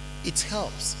 It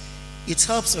helps. It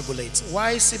helps regulate.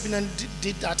 Why CBN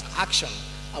did that action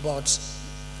about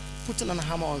putting on a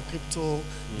hammer on crypto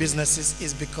businesses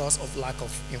is because of lack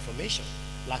of information,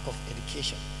 lack of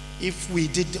education. If we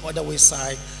did the other way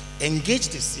side, engage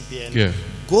the CBN,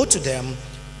 go to them,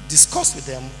 discuss with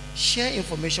them, share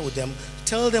information with them,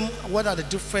 tell them what are the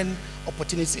different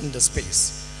opportunities in the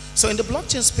space. So in the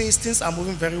blockchain space, things are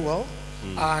moving very well.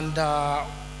 And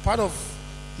part of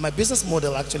my business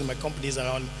model, actually, my company is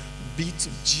around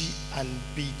B2G and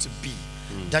B2B.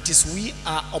 That is, we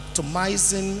are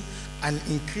optimizing and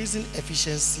increasing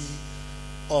efficiency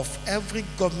of every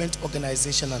government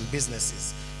organization and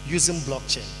businesses using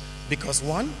blockchain. Because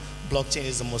one, blockchain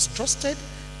is the most trusted,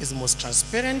 is the most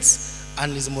transparent,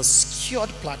 and is the most secured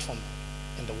platform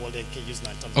in the world that can use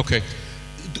now. Okay.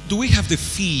 Do we have the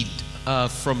feed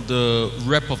from the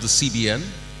rep of the CBN?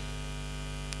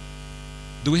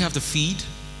 Do we have the feed?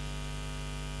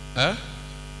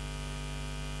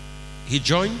 He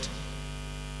joined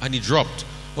and he dropped.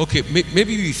 Okay,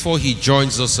 maybe before he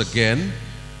joins us again,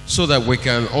 so that we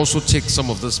can also take some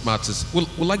of these matters, we'll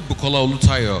like Bukola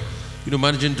Olutayo,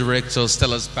 Managing Director,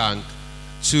 Stellar's Bank,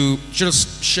 to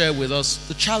just share with us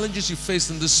the challenges you face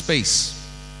in this space,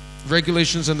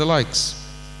 regulations and the likes.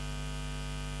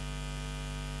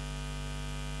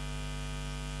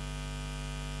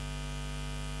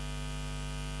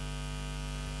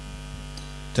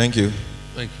 Thank you.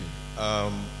 Thank you.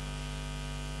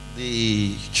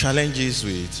 The challenges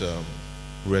with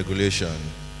regulation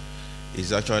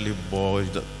is actually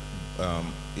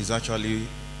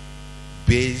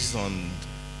based on,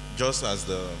 just as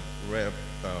the rep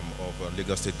of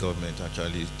Lagos State government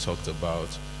actually talked about,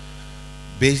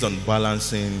 based on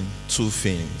balancing 2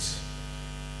 things.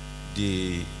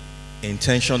 the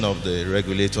intention of the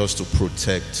regulators to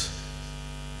protect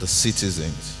the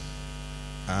citizens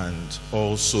and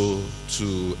also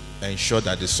to ensure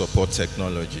that they support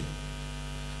technology.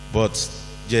 But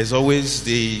there's always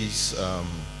this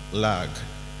lag.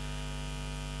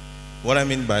 What I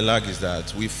mean by lag is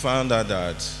that we found out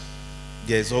that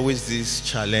there's always this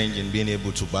challenge in being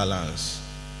able to balance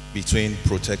between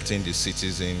protecting the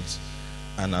citizens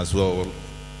and as well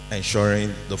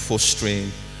ensuring the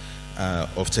fostering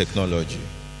of technology.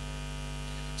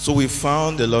 So we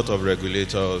found a lot of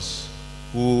regulators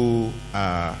who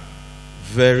are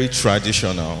very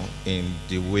traditional in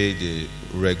the way they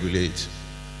regulate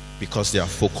because they are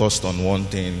focused on one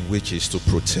thing, which is to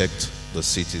protect the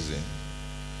citizen.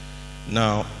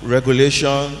 Now,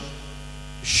 regulation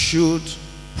should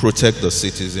protect the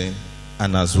citizen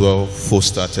and as well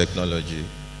foster technology,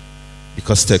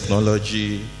 because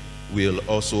technology will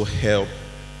also help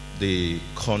the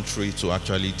country to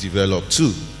actually develop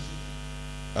too.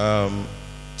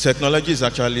 Technology is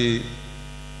actually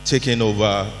taking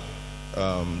over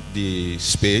the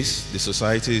space. The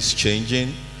society is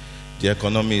changing. The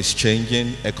economy is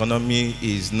changing. Economy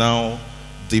is now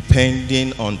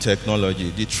depending on technology.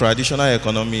 The traditional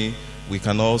economy, we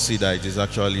can all see that it is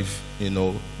actually,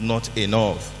 not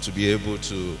enough to be able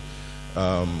to,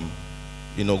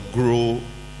 grow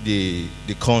the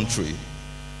country.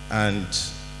 And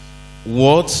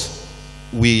what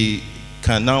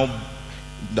can now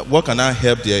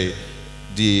help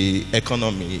the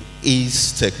economy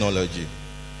is technology.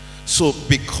 So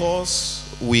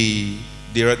because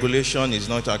the regulation is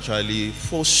not actually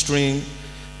fostering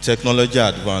technology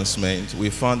advancement, we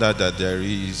found out that there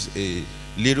is a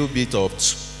little bit of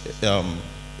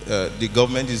the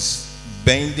government is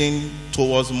bending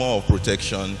towards more of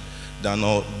protection than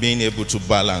being able to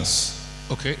balance.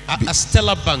 Okay. As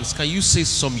Stellar Banks, can you say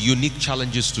some unique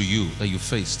challenges to you that you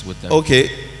faced with them? Okay.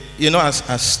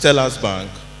 As Stellar's Bank,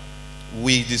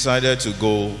 we decided to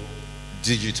go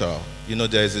digital.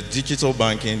 There is a digital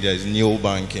banking, there is neo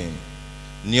banking.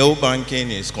 Neo banking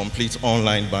is complete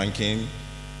online banking.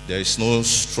 There is no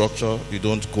structure. You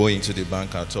don't go into the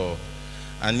bank at all.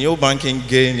 And neo banking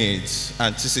gained its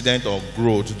antecedent of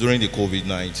growth during the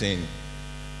COVID-19,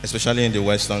 especially in the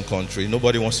Western country.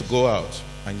 Nobody wants to go out,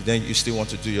 and then you still want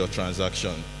to do your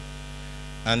transaction.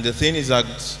 And the thing is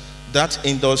that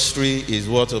industry is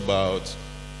what about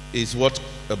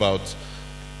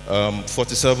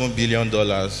 $47 billion,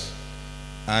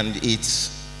 and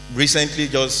it's recently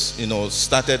just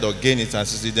started or gained its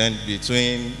antecedent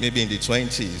between maybe in the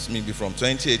 20s, maybe from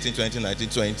 2018, 2019,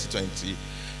 2020.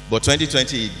 But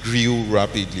 2020 it grew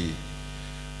rapidly.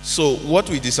 So what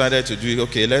we decided to do,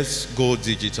 okay, let's go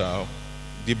digital.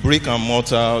 The brick and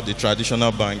mortar, the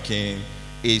traditional banking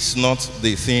is not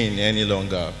the thing any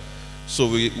longer. So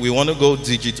we want to go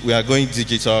digital. We are going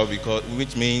digital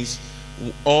which means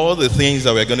all the things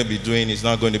that we're going to be doing is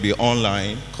now going to be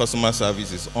online. Customer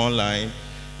service is online.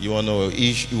 You want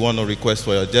to request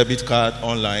for your debit card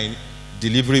online.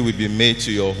 Delivery will be made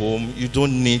to your home. You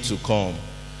don't need to come.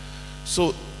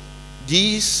 So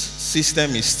this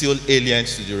system is still alien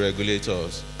to the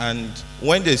regulators. And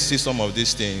when they see some of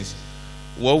these things,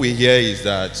 what we hear is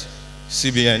that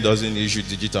CBN doesn't issue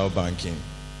digital banking.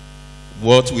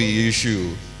 What we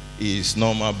issue is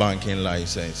normal banking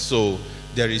license. So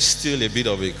there is still a bit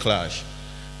of a clash.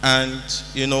 And,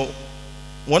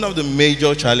 one of the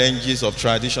major challenges of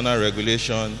traditional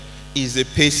regulation is the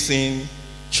pacing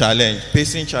challenge.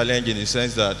 Pacing challenge in the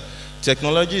sense that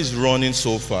technology is running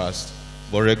so fast,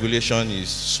 but regulation is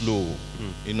slow,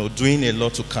 doing a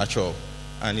lot to catch up,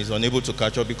 and is unable to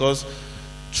catch up because,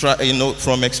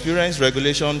 from experience,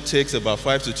 regulation takes about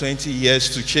 5 to 20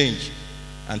 years to change,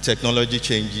 and technology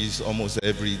changes almost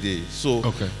every day. So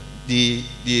the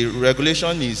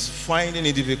regulation is finding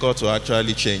it difficult to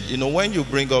actually change. When you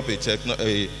bring up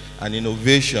an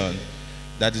innovation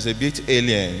that is a bit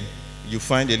alien, you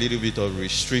find a little bit of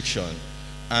restriction.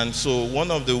 And so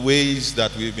one of the ways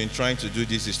that we've been trying to do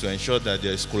this is to ensure that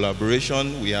there's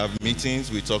collaboration. We have meetings,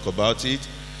 we talk about it.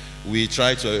 We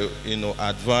try to,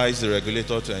 advise the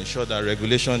regulator to ensure that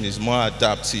regulation is more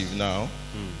adaptive now,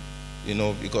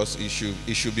 because it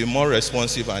should be more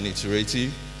responsive and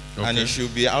iterative, and it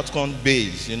should be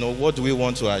outcome-based. What do we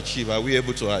want to achieve? Are we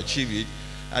able to achieve it?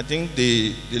 I think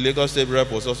the Lagos State Rep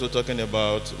was also talking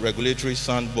about regulatory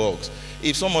sandbox.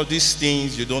 If some of these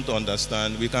things you don't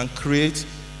understand, we can create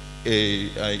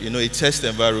a test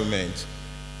environment.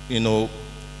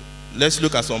 Let's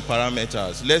look at some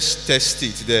parameters. Let's test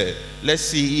it there. Let's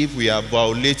see if we are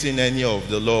violating any of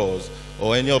the laws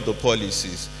or any of the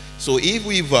policies. So if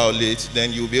we violate,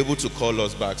 then you'll be able to call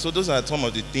us back. So those are some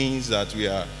of the things that we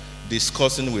are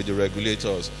discussing with the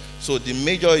regulators. So the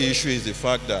major issue is the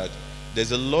fact that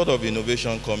there's a lot of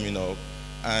innovation coming up,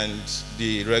 and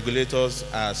the regulators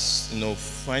are,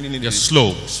 finding it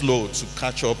slow to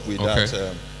catch up with that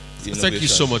innovation. Thank you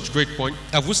so much. Great point.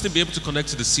 I will still be able to connect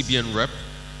to the CBN rep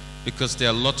because there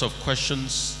are a lot of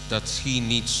questions that he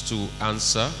needs to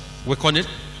answer. Work on it.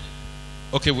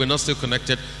 Okay, we're not still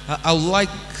connected. I'd like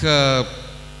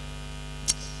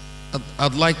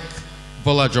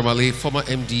Bola Jomale, former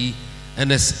MD,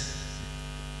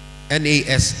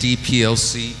 NASD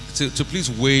PLC, to please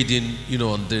wade in,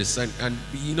 on this. And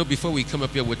before we come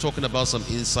up here, we're talking about some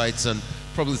insights and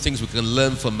probably things we can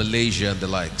learn from Malaysia and the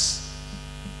likes.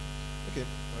 Okay.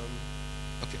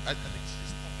 Okay. I think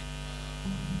she's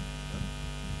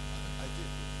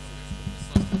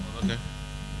coming. Okay.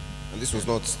 And this was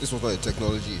not a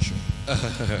technology issue.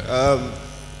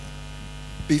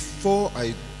 Before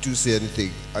I do say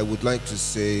anything, I would like to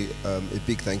say a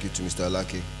big thank you to Mr.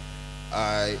 Alake.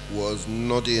 I was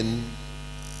nodding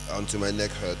until my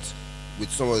neck hurt with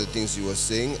some of the things you were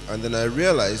saying, and then I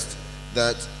realized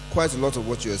that quite a lot of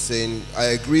what you were saying, I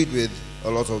agreed with a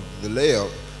lot of the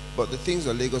layout, but the things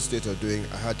that Lagos State are doing,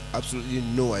 I had absolutely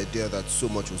no idea that so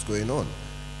much was going on.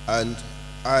 And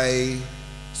I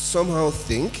somehow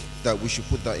think that we should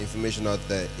put that information out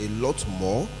there a lot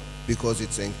more, because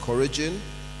it's encouraging,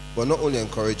 but not only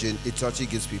encouraging, it actually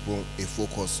gives people a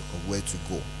focus of where to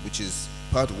go, which is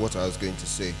part of what I was going to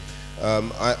say.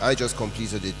 I just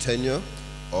completed a tenure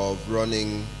of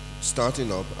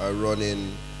starting up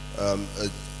running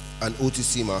an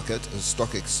OTC market, a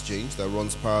stock exchange that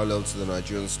runs parallel to the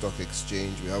Nigerian Stock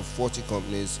Exchange. We have 40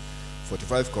 companies,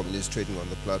 45 companies trading on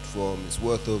the platform. It's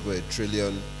worth over $1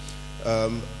 trillion.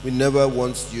 We never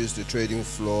once used the trading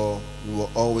floor. We were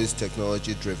always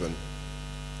technology driven.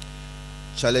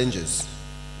 Challenges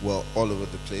were all over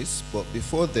the place, but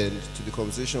before then, to the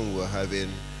conversation we were having,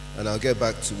 and I'll get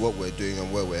back to what we're doing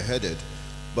and where we're headed,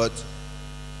 but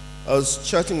I was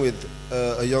chatting with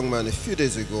a young man a few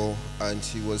days ago, and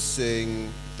he was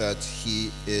saying that he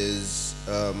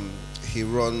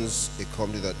runs a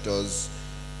company that does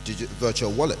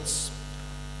virtual wallets,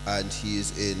 and he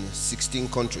is in 16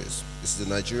 countries. This is a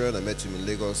Nigerian. I met him in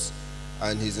Lagos,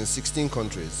 and he's in 16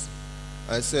 countries.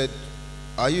 I said,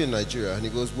 "Are you in Nigeria?" And he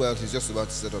goes, "Well, he's just about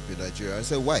to set up in Nigeria." I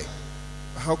said, "Why?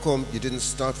 How come you didn't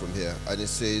start from here?" And he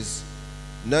says,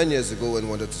 9 years ago when he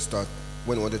wanted to start,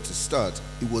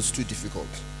 it was too difficult.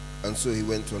 And so he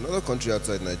went to another country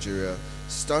outside Nigeria,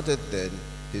 started then.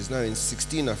 He's now in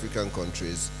 16 African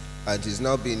countries, and he's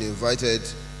now being invited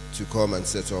to come and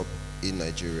set up in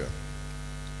Nigeria.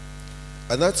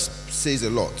 And that says a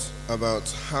lot about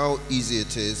how easy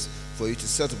it is for you to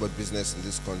set up a business in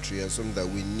this country, and something that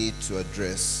we need to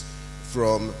address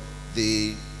from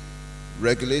the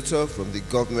regulator, from the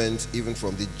government, even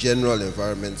from the general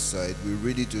environment side. We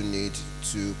really do need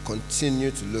to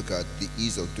continue to look at the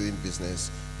ease of doing business,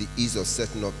 the ease of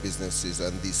setting up businesses,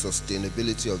 and the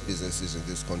sustainability of businesses in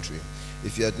this country.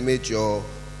 If you had made your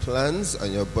plans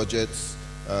and your budgets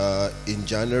in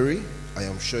January, I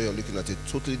am sure you're looking at a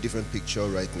totally different picture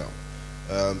right now.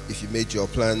 If you made your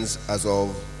plans as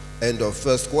of end of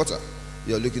first quarter,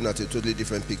 you're looking at a totally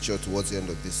different picture towards the end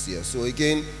of this year. So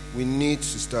again, we need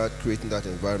to start creating that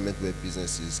environment where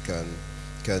businesses can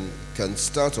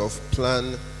start off,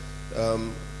 plan,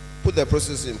 put their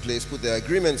processes in place, put their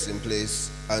agreements in place,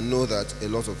 and know that a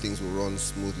lot of things will run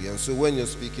smoothly. And so when you're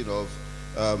speaking of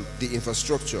the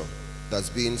infrastructure that's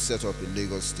being set up in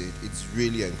Lagos State, it's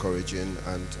really encouraging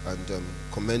and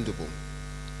commendable.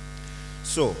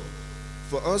 So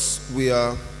for us, we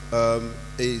are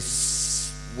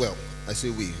I say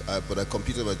we, but I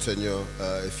completed my tenure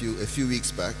a few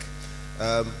weeks back.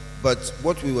 But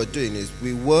what we were doing is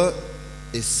we were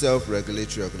a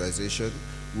self-regulatory organization.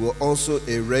 We were also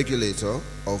a regulator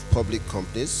of public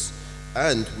companies,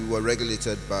 and we were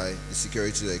regulated by the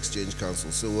Securities and Exchange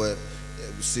Council. So we're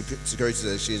Securities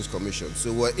and Exchange Commission.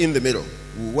 So we're in the middle.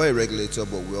 We were a regulator,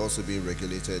 but we're also being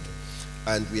regulated.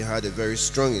 And we had a very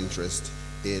strong interest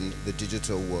in the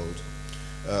digital world.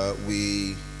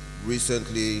 We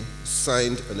recently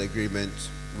signed an agreement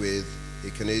with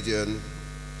a Canadian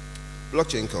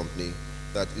blockchain company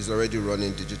that is already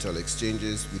running digital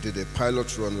exchanges. We did a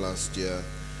pilot run last year.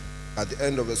 At the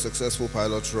end of a successful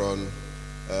pilot run,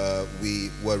 we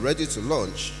were ready to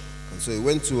launch. And so we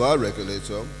went to our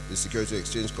regulator, the Securities and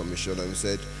Exchange Commission, and we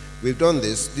said, "We've done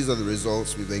this, these are the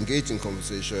results, we've engaged in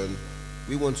conversation,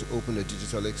 we want to open a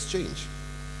digital exchange."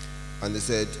 And they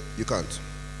said, "You can't.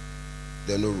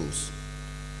 There are no rules."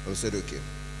 And we said, "Okay."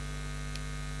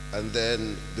 And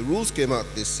then the rules came out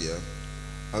this year,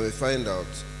 and we find out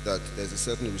that there's a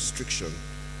certain restriction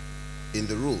in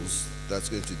the rules that's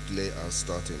going to delay our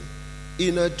starting.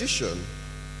 In addition,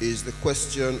 is the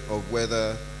question of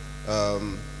whether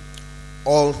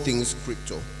all things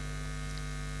crypto,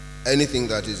 anything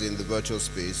that is in the virtual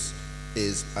space,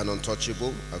 is an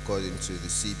untouchable according to the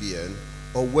CBN,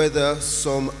 or whether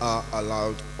some are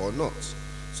allowed or not.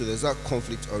 So there's that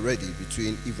conflict already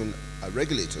between even our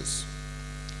regulators.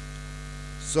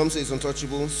 Some say it's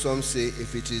untouchable, some say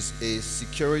if it is a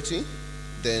security,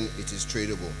 then it is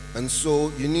tradable. And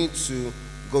so you need to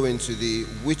go into the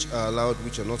which are allowed,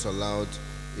 which are not allowed.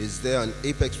 Is there an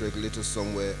apex regulator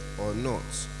somewhere or not?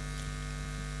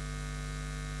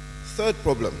 Third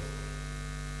problem.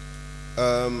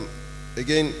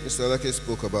 Again, Mr. Alake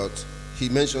spoke about, he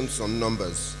mentioned some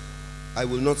numbers. I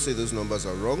will not say those numbers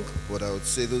are wrong, but I would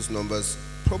say those numbers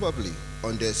probably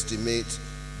underestimate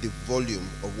the volume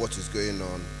of what is going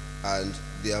on and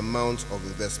the amount of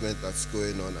investment that's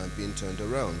going on and being turned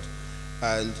around.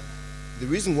 And the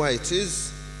reason why it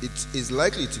is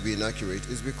likely to be inaccurate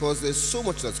is because there's so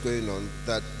much that's going on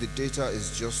that the data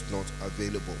is just not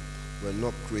available. We're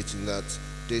not creating that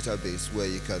database where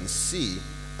you can see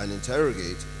and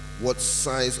interrogate what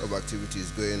size of activity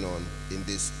is going on in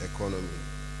this economy.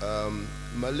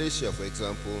 Malaysia, for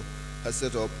example, has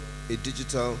set up a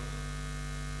digital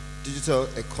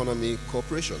economy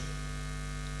corporation.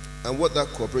 And what that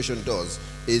corporation does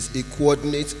is it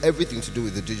coordinates everything to do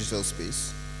with the digital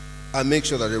space and make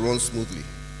sure that it runs smoothly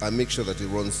and make sure that it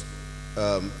runs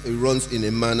in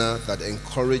a manner that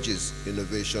encourages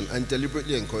innovation and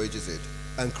deliberately encourages it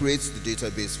and creates the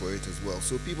database for it as well.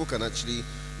 So people can actually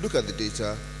look at the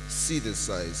data, see the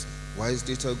size. Why is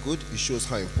data good? It shows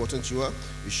how important you are.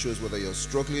 It shows whether you're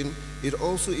struggling. It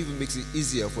also even makes it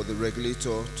easier for the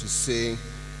regulator to say,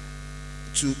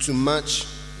 to match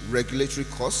regulatory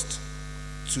cost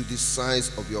to the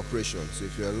size of your operation. So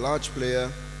if you're a large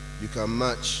player, you can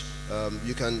match,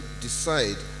 you can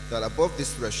decide that above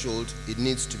this threshold, it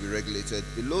needs to be regulated.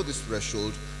 Below this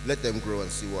threshold, let them grow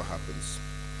and see what happens.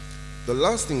 The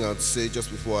last thing I'd say just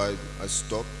before I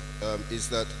stop is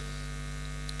that,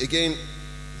 again,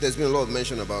 there's been a lot of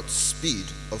mention about speed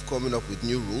of coming up with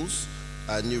new rules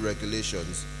and new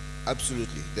regulations.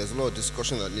 Absolutely. There's a lot of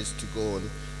discussion that needs to go on.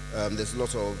 There's a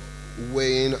lot of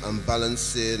weighing and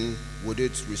balancing. Would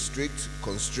it restrict,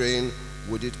 constrain?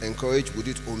 Would it encourage? Would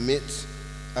it omit?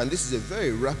 And this is a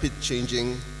very rapid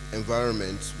changing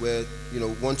environment where,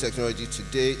 one technology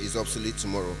today is obsolete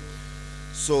tomorrow.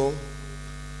 So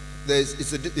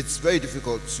it's very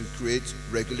difficult to create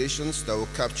regulations that will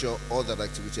capture all that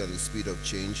activity and the speed of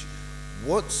change.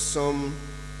 What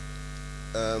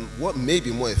may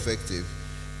be more effective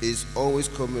is always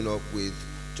coming up with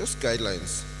just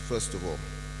guidelines, first of all.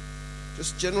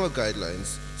 Just general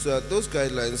guidelines, so that those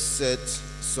guidelines set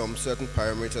some certain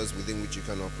parameters within which you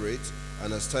can operate,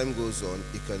 and as time goes on,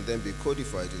 it can then be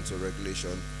codified into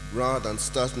regulation, rather than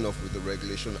starting off with the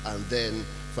regulation and then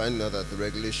finding out that the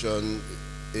regulation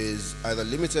is either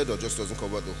limited or just doesn't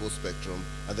cover the whole spectrum,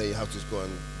 and then you have to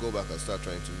go back and start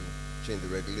trying to change the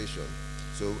regulation.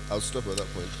 So I'll stop at that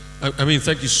point. I mean,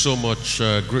 thank you so much.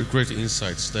 Great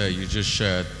insights there you just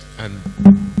shared. And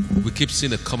we keep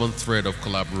seeing a common thread of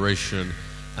collaboration.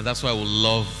 And that's why I would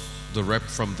love the rep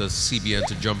from the CBN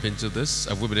to jump into this.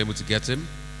 Have we been able to get him?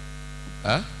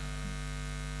 Huh?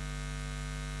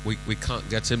 We can't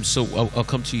get him. So I'll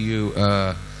come to you,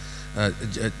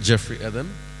 Jeffrey Adam.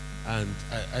 And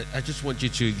I just want you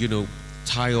to,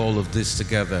 tie all of this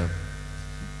together.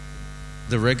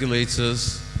 The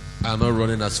regulators are not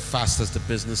running as fast as the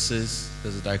businesses.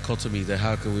 There's a dichotomy there.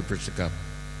 How can we bridge the gap?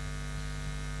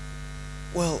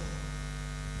 Well,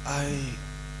 I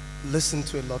listened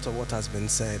to a lot of what has been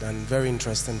said, and very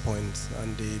interesting points,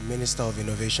 and the Minister of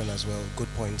Innovation as well,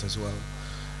 good point as well.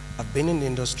 I've been in the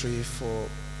industry for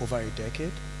over a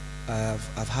decade.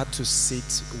 I've had to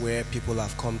sit where people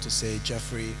have come to say,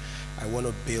 Jeffrey, I want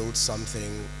to build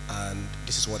something and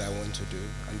this is what I want to do.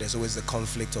 And there's always the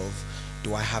conflict of,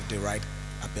 do I have the right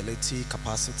ability,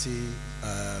 capacity,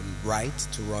 right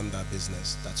to run that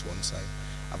business? That's one side.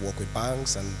 I've worked with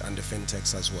banks and the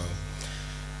fintechs as well.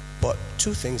 But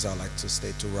two things I'd like to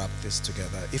state to wrap this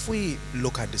together. If we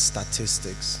look at the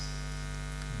statistics,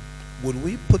 would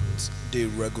we put the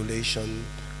regulation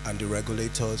and the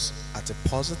regulators at a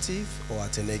positive or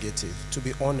at a negative? To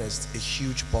be honest, a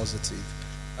huge positive.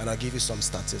 And I'll give you some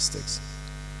statistics.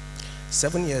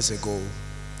 7 years ago,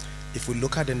 if we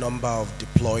look at the number of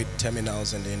deployed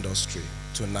terminals in the industry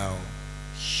to now,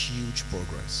 huge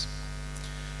progress.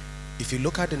 If you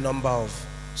look at the number of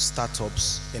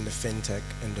startups in the fintech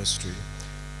industry,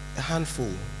 a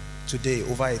handful. Today,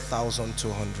 over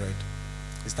 1,200.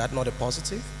 Is that not a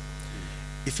positive?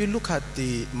 if you look at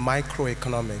the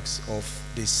microeconomics of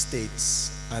the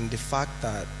states and the fact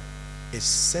that a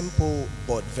simple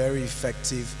but very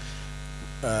effective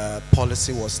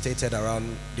policy was stated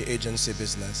around the agency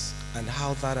business and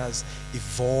how that has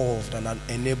evolved and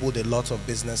enabled a lot of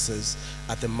businesses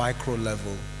at the micro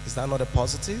level, is that not a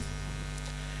positive?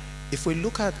 If we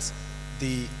look at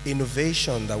the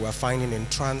innovation that we're finding in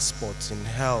transport, in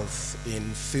health, in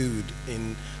food,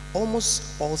 in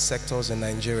almost all sectors in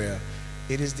Nigeria,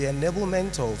 it is the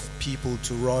enablement of people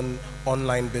to run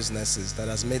online businesses that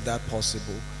has made that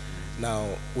possible. Now,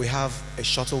 we have a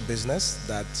shuttle business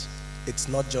that it's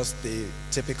not just the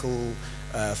typical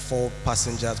 4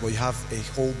 passengers, but you have a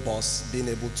whole bus being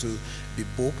able to be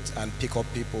booked and pick up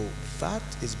people. That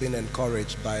is being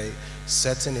encouraged by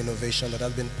certain innovation that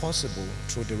has been possible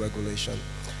through the regulation.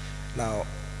 Now,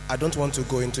 I don't want to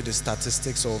go into the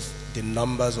statistics of the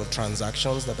numbers of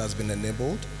transactions that has been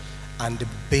enabled and the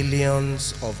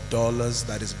billions of dollars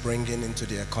that is bringing into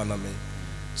the economy.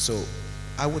 So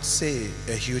I would say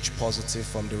a huge positive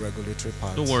from the regulatory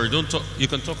part. Don't worry, don't talk. You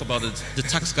can talk about it. The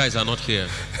tax guys are not here.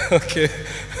 Okay.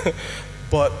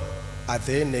 But are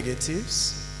there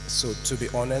negatives? So to be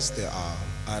honest, there are.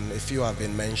 And a few have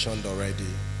been mentioned already.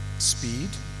 Speed.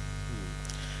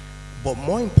 But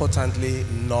more importantly,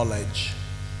 knowledge.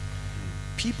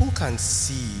 People can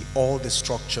see all the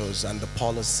structures and the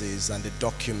policies and the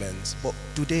documents, but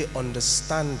do they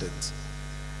understand it?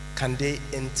 Can they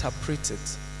interpret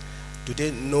it? Do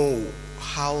they know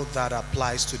how that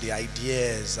applies to the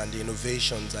ideas and the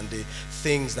innovations and the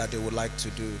things that they would like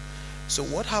to do? So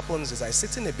what happens is I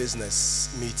sit in a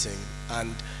business meeting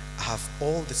and have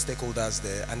all the stakeholders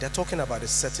there, and they're talking about a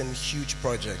certain huge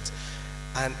project.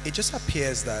 And it just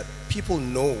appears that people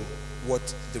know what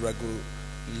the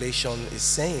regulation is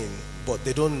saying, but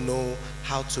they don't know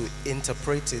how to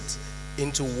interpret it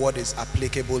into what is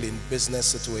applicable in business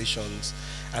situations.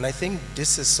 And I think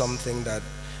this is something that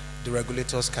the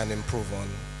regulators can improve on.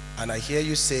 And I hear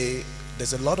you say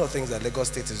there's a lot of things that Lagos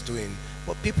State is doing,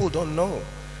 but people don't know.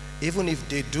 Even if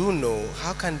they do know,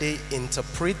 how can they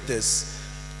interpret this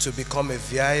to become a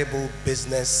viable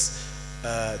business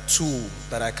tool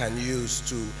that I can use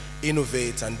to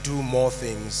innovate and do more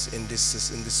things in this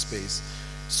space?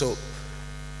 So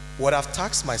what I've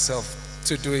tasked myself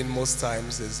to do in most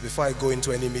times is before I go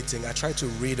into any meeting, I try to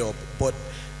read up, but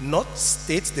not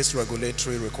state this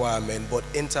regulatory requirement, but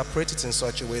interpret it in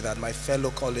such a way that my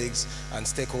fellow colleagues and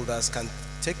stakeholders can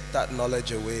take that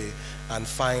knowledge away and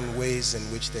find ways in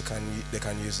which they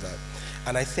can use that.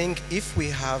 And I think if we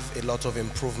have a lot of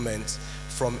improvement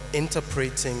from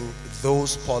interpreting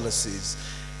those policies,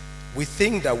 we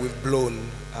think that we've blown,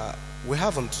 we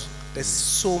haven't. There's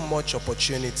so much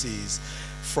opportunities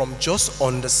from just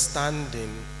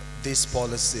understanding these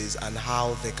policies and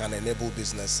how they can enable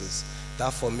businesses.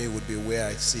 That for me would be where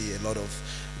I see a lot of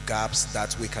gaps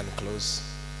that we can close.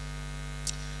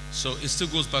 So it still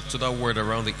goes back to that word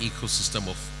around the ecosystem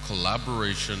of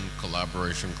collaboration.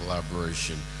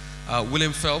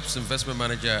 William Phelps, investment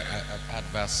manager at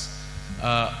VAS,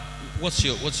 what's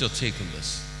your take on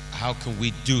this? How can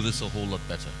we do this a whole lot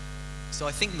better? So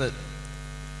I think that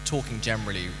talking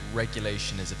generally,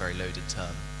 regulation is a very loaded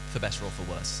term, for better or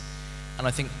for worse. And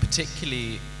I think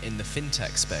particularly in the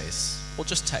fintech space, or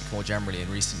just tech more generally in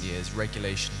recent years,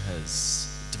 regulation has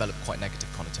developed quite negative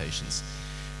connotations.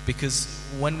 Because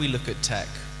when we look at tech,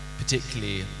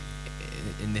 particularly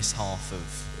in this half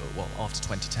of, well, after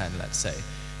 2010, let's say,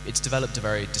 it's developed a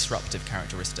very disruptive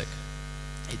characteristic.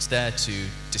 It's there to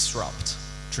disrupt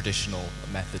traditional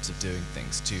methods of doing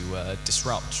things, to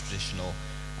disrupt traditional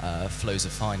flows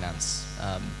of finance,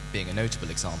 being a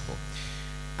notable example.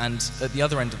 And at the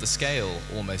other end of the scale,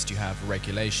 almost, you have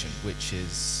regulation, which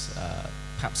is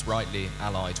perhaps rightly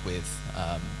allied with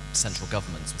central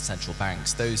governments, with central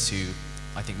banks, those who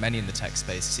I think many in the tech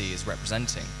space see as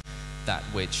representing that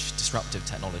which disruptive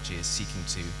technology is seeking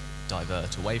to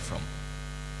divert away from.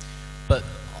 But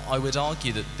I would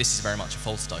argue that this is very much a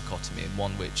false dichotomy, and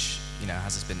one which, you know,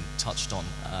 as has been touched on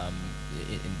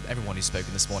in everyone who's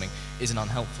spoken this morning, is an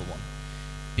unhelpful one.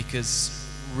 Because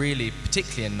really,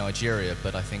 particularly in Nigeria,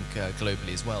 but I think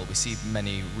globally as well, we see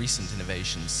many recent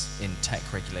innovations in tech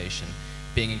regulation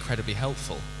being incredibly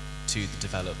helpful to the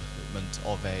development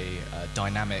of a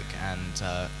dynamic and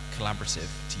collaborative,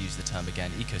 to use the term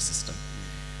again, ecosystem.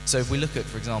 So if we look at,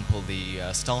 for example,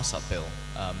 the startup bill,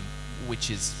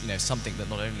 which is, you know, something that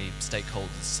not only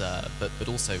stakeholders but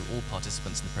also all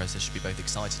participants in the process should be both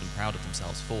excited and proud of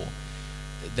themselves for,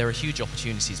 there are huge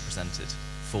opportunities presented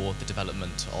for the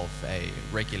development of a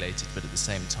regulated but at the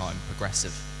same time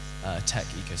progressive tech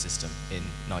ecosystem in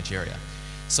Nigeria.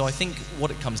 So I think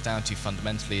what it comes down to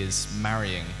fundamentally is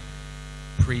marrying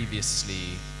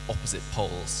previously opposite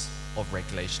poles of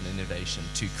regulation and innovation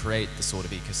to create the sort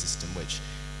of ecosystem which,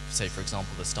 say for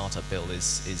example, the startup bill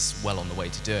is well on the way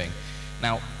to doing.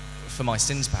 Now, for my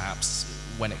sins perhaps,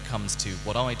 when it comes to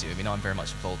what I do, I mean, I'm very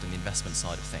much involved in the investment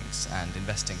side of things and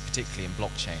investing particularly in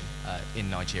blockchain in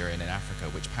Nigeria and in Africa,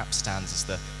 which perhaps stands as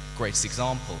the greatest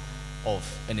example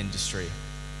of an industry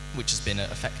which has been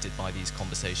affected by these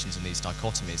conversations and these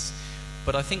dichotomies.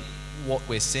 But I think what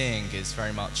we're seeing is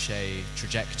very much a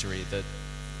trajectory that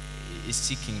is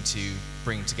seeking to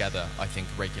bring together, I think,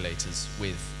 regulators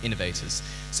with innovators.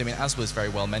 So, I mean, as was very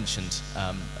well mentioned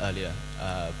earlier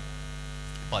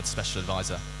by the special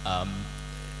advisor,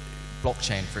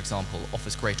 blockchain, for example,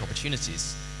 offers great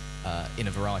opportunities in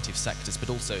a variety of sectors, but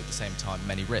also at the same time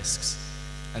many risks.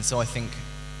 And so I think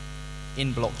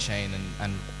in blockchain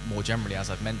and more generally, as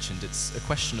I've mentioned, it's a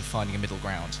question of finding a middle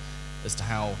ground as to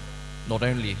how not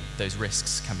only those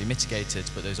risks can be mitigated,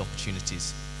 but those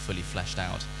opportunities fully fleshed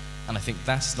out. And I think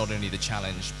that's not only the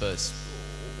challenge, but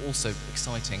also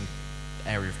exciting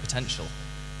area of potential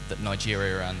that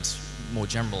Nigeria and more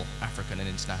general African and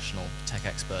international tech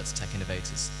experts, tech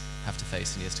innovators have to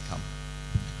face in years to come.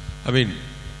 I mean,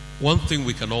 one thing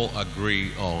we can all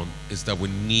agree on is that we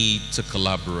need to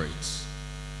collaborate.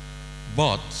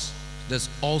 But there's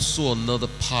also another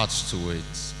part to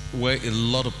it where a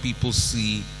lot of people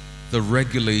see the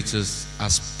regulators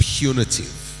as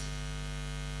punitive.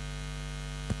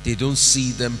 They don't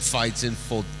see them fighting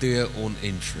for their own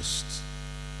interests.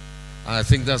 And I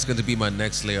think that's going to be my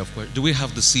next layer of question. Do we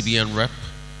have the CBN rep?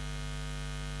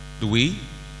 Do we?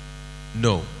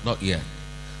 No, not yet.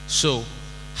 So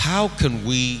how can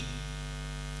we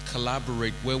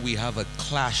collaborate where we have a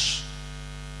clash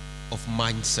of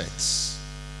mindsets,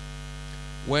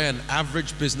 where an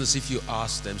average business, if you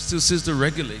ask them, still sees the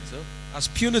regulator as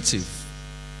punitive?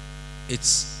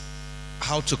 It's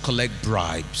how to collect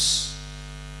bribes,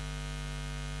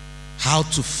 how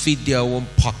to feed their own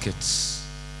pockets,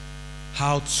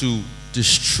 how to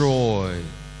destroy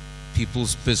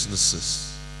people's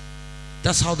businesses.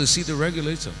 That's how they see the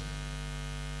regulator.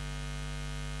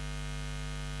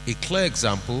 A clear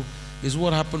example is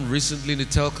what happened recently in the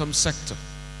telecom sector.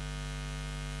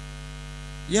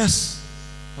 Yes,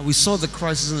 and we saw the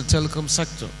crisis in the telecom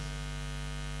sector.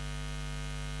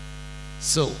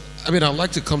 So, I mean, I'd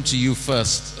like to come to you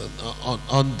first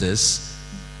on this,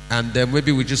 and then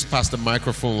maybe we just pass the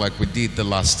microphone like we did the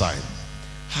last time.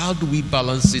 How do we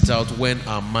balance it out when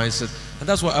our mindset, and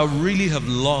that's why I really have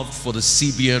loved for the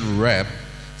CBN rep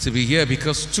to be here,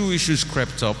 because two issues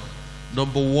crept up.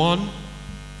 Number one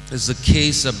is the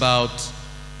case about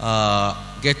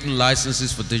getting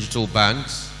licenses for digital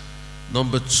banks.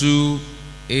 Number two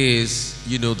is,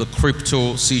 the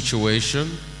crypto situation.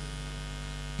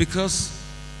 Because,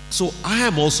 so I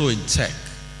am also in tech,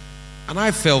 and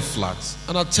I fell flat.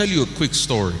 And I'll tell you a quick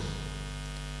story.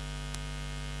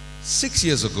 6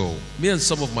 years ago, me and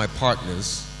some of my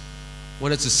partners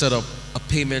wanted to set up a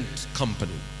payment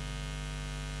company.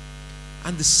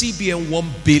 And the CBN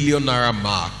 1 billion naira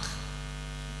mark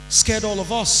scared all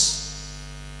of us.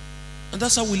 And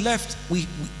that's how we left.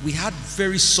 We had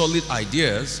very solid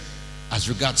ideas as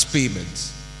regards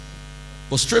payments.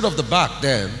 But straight off the back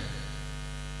then,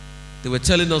 they were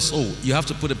telling us, oh, you have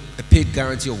to put a paid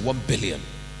guarantee of 1 billion.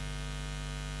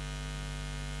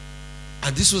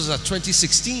 And this was at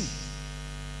 2016.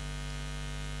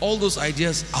 All those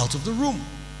ideas out of the room.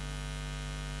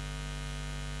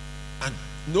 And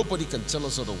nobody can tell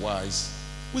us otherwise.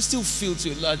 We still feel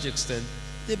to a large extent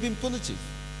they've been punitive.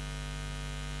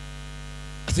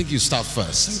 I think you start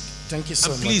first. Thank you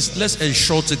so much. Please, let's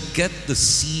ensure to get the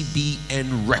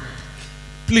CBN rep.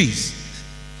 Please.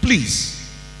 Please.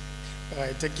 All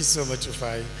right, thank you so much,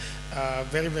 Rufai.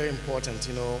 Very, very important.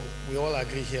 We all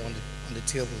agree here on the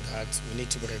table that we need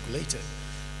to be regulated.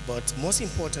 But most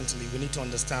importantly, we need to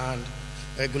understand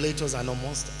regulators are not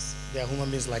monsters. They are human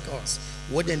beings like us.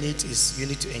 What they need is you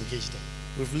need to engage them.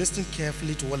 We've listened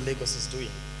carefully to what Lagos is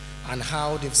doing and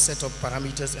how they've set up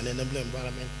parameters and enabling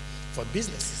environment for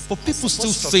businesses. But people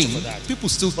still think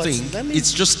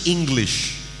it's just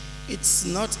English. It's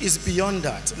not, it's beyond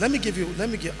that.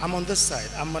 I'm on this side.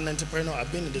 I'm an entrepreneur.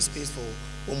 I've been in this space for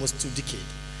almost 2 decades.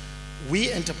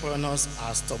 We entrepreneurs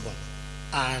are stubborn.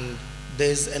 And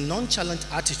there's a nonchalant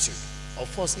attitude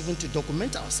of us even to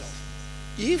document ourselves.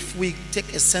 If we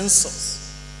take a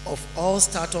census of all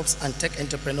startups and tech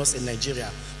entrepreneurs in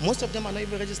Nigeria, most of them are not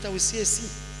even registered with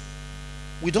CAC.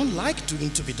 We don't like to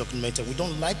be documented. We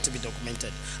don't like to be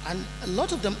documented. And a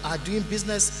lot of them are doing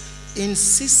business in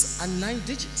 6 and 9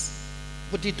 digits.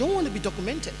 but they don't want to be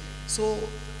documented. So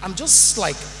I'm just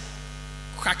like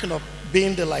cracking up,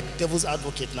 being the like devil's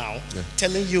advocate now,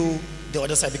 telling you the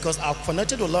other side, because I've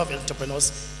connected with a lot of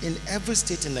entrepreneurs in every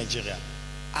state in Nigeria.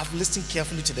 I've listened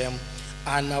carefully to them,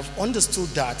 and I've understood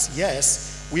that,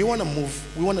 yes, we want to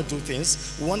move, we want to do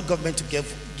things, we want government to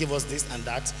give us this and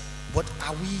that, but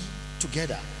are we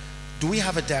together? Do we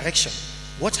have a direction?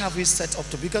 What have we set up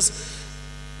to? Because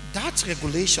that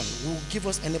regulation will give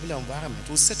us an enabling environment,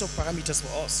 will set up parameters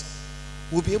for us.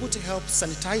 We'll be able to help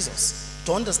sanitize us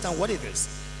to understand what it is.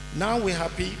 Now we're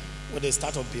happy with the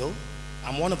startup bill.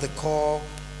 I'm one of the core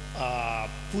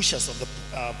pushers of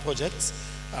the project,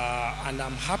 and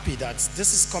I'm happy that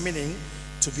this is coming in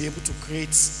to be able to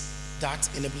create that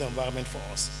enabling environment for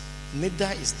us.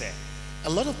 NIDA is there. A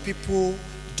lot of people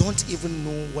don't even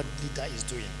know what NIDA is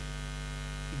doing.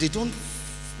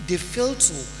 They fail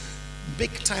to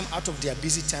make time out of their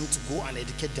busy time to go and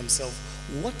educate themselves.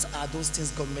 What are those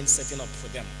things government setting up for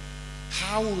them?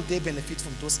 How will they benefit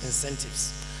from those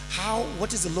incentives?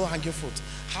 What is the low-hanging fruit?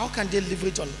 How can they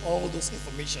leverage on all those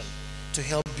information to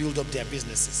help build up their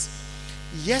businesses?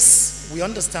 Yes, we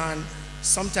understand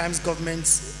sometimes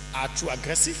governments are too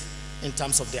aggressive in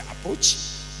terms of their approach,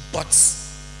 but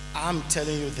I'm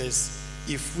telling you this,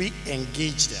 if we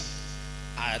engage them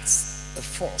as a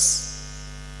force,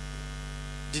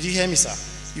 did you hear me, sir?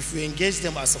 If we engage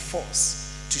them as a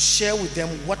force to share with them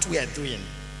what we are doing,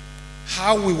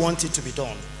 how we want it to be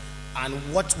done, and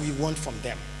what we want from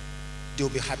them, they'll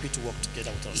be happy to work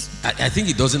together with us. I think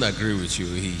he doesn't agree with you.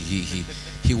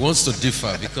 He wants to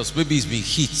differ because maybe he's been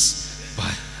hit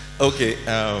by. Okay,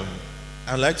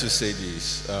 I'd like to say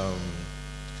this.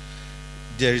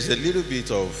 There is a little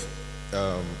bit of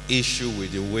issue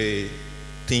with the way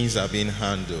things are being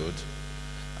handled.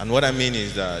 And what I mean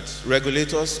is that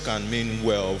regulators can mean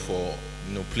well for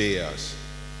players.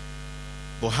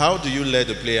 But how do you let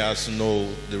the players know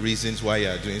the reasons why you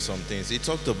are doing some things? He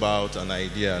talked about an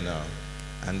idea now,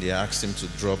 and they asked him to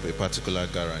drop a particular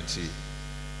guarantee.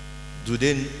 Do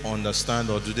they understand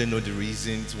or do they know the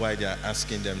reasons why they are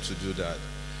asking them to do that?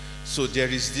 So there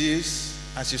is this,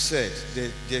 as you said,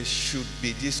 there should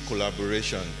be this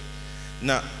collaboration.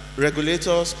 Now,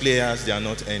 regulators, players, they are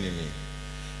not enemy.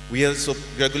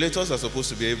 Regulators are supposed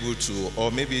to be able to, or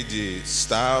maybe the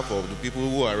staff or the people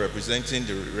who are representing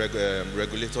the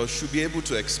regulators should be able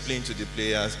to explain to the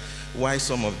players why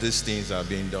some of these things are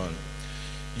being done.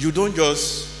 You don't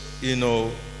just,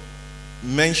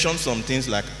 mention some things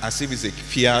like as if it's a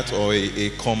fiat or a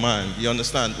command. You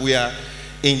understand? We are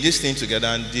in this thing together,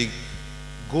 and the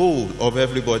goal of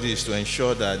everybody is to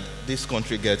ensure that this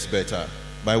country gets better.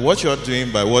 By what you're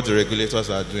doing, by what the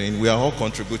regulators are doing, we are all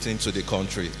contributing to the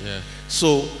country. Yeah.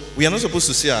 So we are not supposed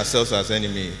to see ourselves as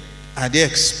enemy. Are they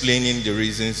explaining the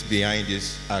reasons behind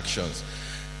these actions?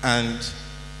 And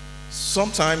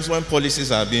sometimes when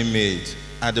policies are being made,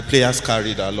 are the players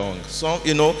carried along? So,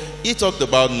 he talked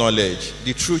about knowledge.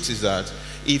 The truth is that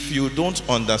if you don't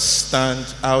understand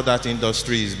how that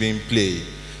industry is being played,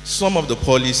 some of the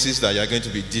policies that you're going to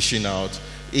be dishing out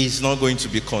is not going to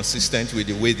be consistent with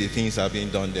the way the things are being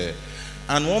done there.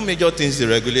 And one major thing the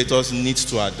regulators need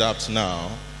to adapt now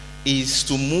is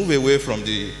to move away from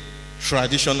the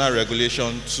traditional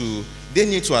regulation to, they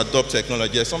need to adopt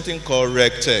technology. There's something called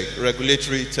RegTech,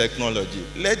 regulatory technology.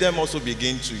 Let them also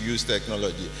begin to use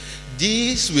technology.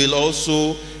 This will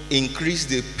also increase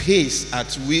the pace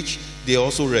at which they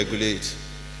also regulate.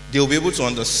 They will be able to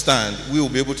understand, we will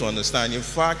be able to understand. In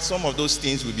fact, some of those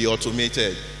things will be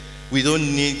automated. I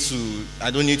don't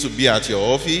need to be at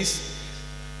your office.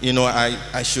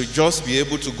 I should just be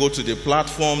able to go to the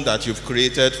platform that you've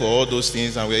created for all those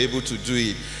things, and we're able to do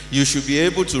it. You should be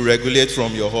able to regulate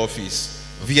from your office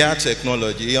via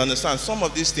technology. You understand? Some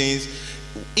of these things,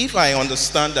 if I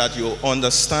understand that you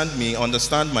understand me,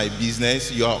 understand my business,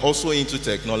 you are also into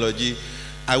technology,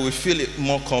 I will feel it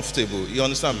more comfortable. You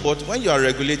understand? But when you are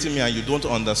regulating me and you don't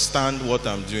understand what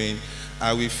I'm doing,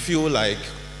 I will feel like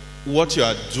what you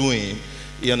are doing,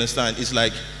 you understand, it's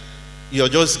like you're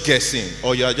just guessing,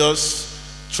 or you're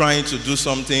just trying to do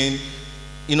something.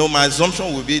 My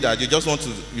assumption would be that you just want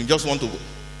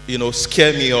to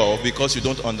scare me off because you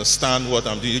don't understand what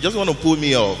I'm doing. You just want to pull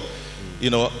me off.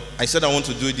 I said I want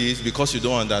to do this because you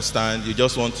don't understand. You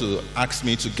just want to ask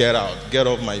me to get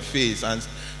off my face. And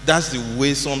that's the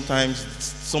way sometimes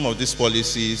some of these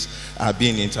policies are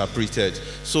being interpreted.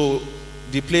 So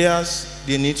the players,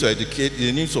 they need to educate,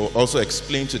 they need to also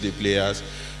explain to the players.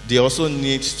 They also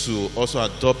need to also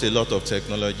adopt a lot of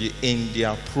technology in the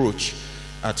approach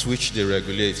at which they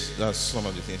regulate. That's some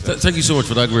of the things. Thank you so much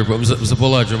for that, great. Mr.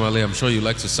 Bola Jamale, I'm sure you'd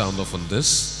like to sound off on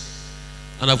this.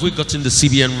 And have we gotten the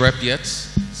CBN rep yet?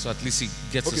 So at least he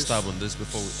gets a stab on this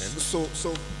before we end.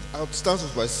 So I'll start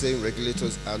off by saying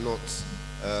regulators are not,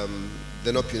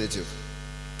 they're not punitive.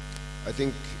 I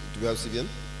think, do we have CBN?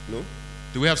 No?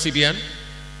 Do we have CBN?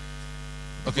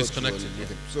 Okay, it's connected. Yeah.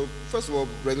 Okay. So first of all,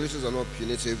 regulators are not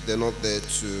punitive. They're not there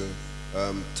to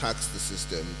tax the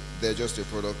system. They're just a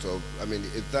product of, I mean,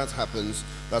 if that happens,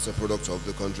 that's a product of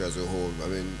the country as a whole. I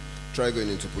mean, try going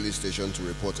into police station to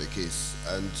report a case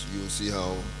and you'll see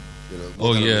how, you know,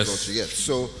 what kind of results you get.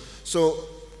 So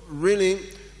really,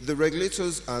 the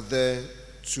regulators are there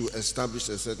to establish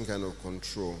a certain kind of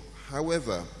control.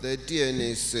 However, their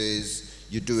DNA says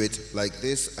you do it like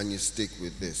this and you stick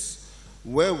with this.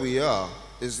 Where we are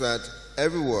is that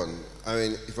everyone, I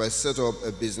mean, if I set up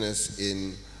a business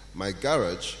in my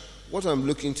garage, what I'm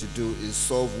looking to do is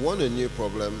solve, one, a new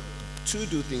problem, two,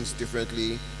 do things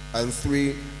differently, and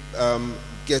three,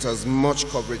 get as much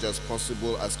coverage as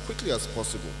possible, as quickly as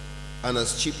possible, and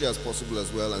as cheaply as possible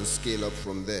as well, and scale up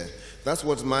from there. That's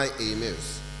what my aim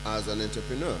is as an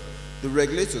entrepreneur. The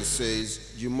regulator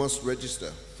says you must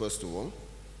register, first of all,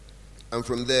 and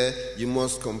from there you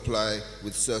must comply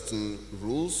with certain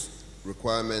rules,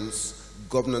 requirements,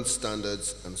 governance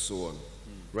standards, and so on.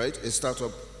 Right? A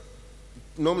startup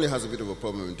normally has a bit of a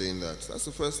problem in doing that. That's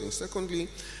the first thing. Secondly,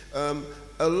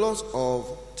 a lot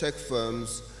of tech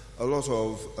firms, a lot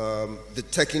of the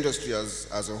tech industry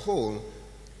as a whole,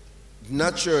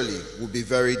 naturally will be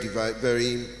very,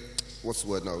 what's the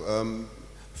word now,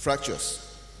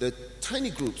 fractious. There are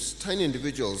tiny groups, tiny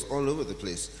individuals all over the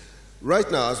place.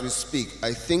 Right now, as we speak,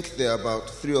 I think there are about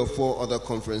 3 or 4 other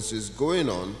conferences going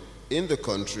on in the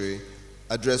country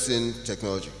addressing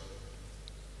technology.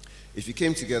 If you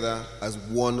came together as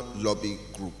one lobby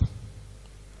group,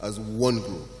 as one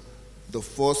group, the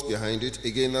force behind it,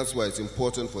 again, that's why it's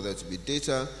important for there to be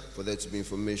data, for there to be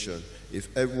information.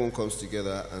 If everyone comes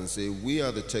together and say, we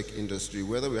are the tech industry,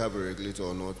 whether we have a regulator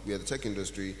or not, we are the tech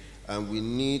industry, and we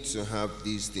need to have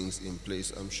these things in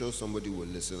place, I'm sure somebody will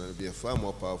listen, and it'll be a far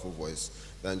more powerful voice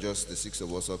than just the 6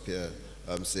 of us up here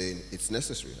saying it's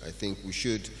necessary. I think we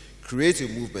should create a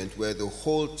movement where the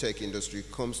whole tech industry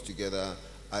comes together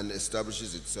and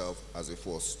establishes itself as a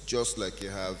force, just like you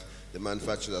have the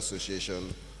Manufacturers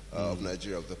Association of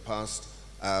Nigeria of the past,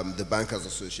 the bankers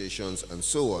associations, and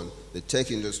so on. The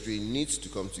tech industry needs to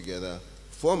come together,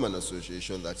 form an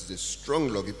association that is a strong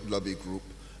lobby group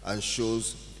and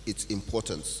shows its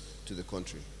importance to the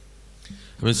country.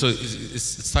 I mean, so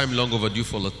it's time long overdue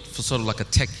for sort of like a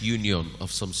tech union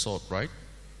of some sort, right?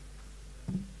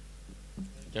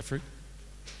 Jeffrey?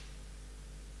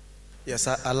 Yes,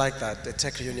 I like that, the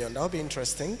tech union. That would be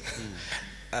interesting.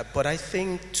 But I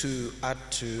think to add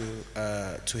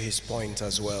to his point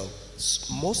as well,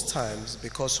 most times,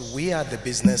 because we are the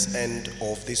business end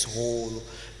of this whole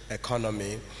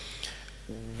economy,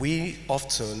 we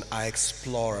often are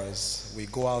explorers. We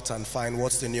go out and find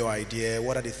what's the new idea,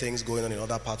 what are the things going on in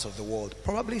other parts of the world,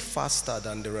 probably faster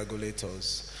than the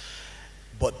regulators.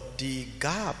 But the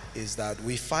gap is that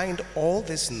we find all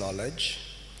this knowledge,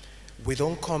 we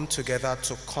don't come together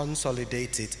to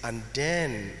consolidate it and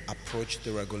then approach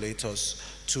the regulators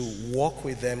to work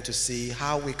with them to see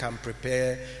how we can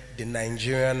prepare the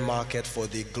Nigerian market for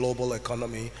the global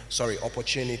economy,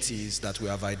 opportunities that we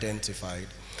have identified.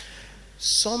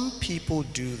 Some people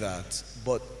do that,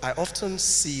 but I often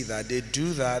see that they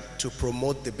do that to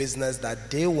promote the business that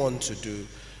they want to do,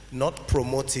 not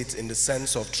promote it in the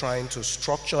sense of trying to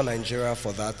structure Nigeria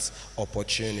for that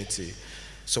opportunity.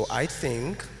 So I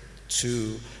think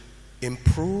to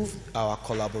improve our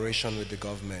collaboration with the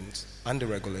government and the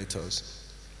regulators,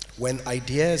 when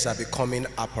ideas are becoming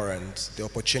apparent, the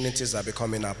opportunities are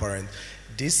becoming apparent,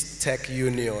 this tech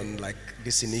union, like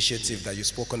this initiative that you've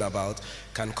spoken about,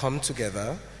 can come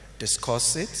together,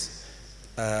 discuss it,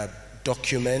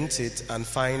 document it, and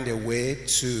find a way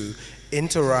to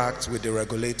interact with the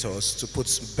regulators to put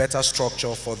better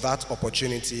structure for that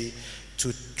opportunity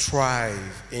to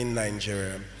thrive in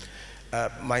Nigeria.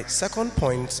 My second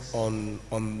point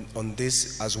on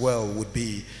this as well would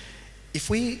be, if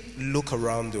we look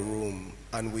around the room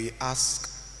and we ask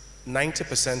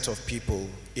 90% of people,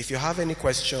 if you have any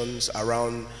questions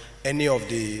around any of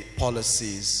the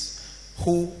policies,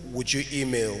 who would you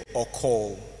email or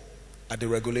call at the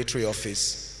regulatory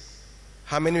office?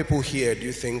 How many people here do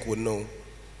you think would know?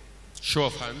 Show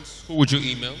of hands. Who would you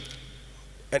email?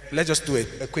 And let's just do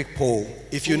a quick poll.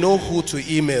 If you know who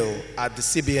to email at the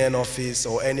CBN office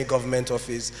or any government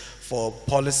office for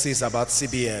policies about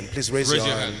CBN, please raise your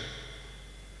hand.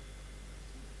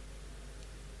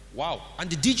 Wow. And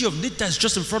the DG of NITA is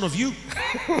just in front of you.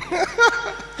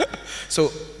 So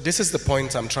this is the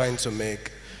point I'm trying to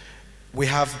make. we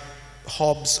have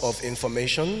hubs of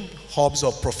information, hubs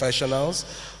of professionals,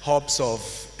 hubs of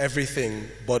everything,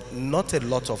 but not a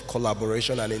lot of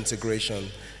collaboration and integration.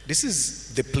 This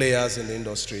is the players in the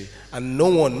industry, and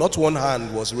not one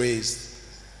hand was raised.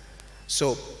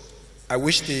 So I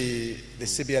wish the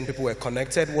CBN people were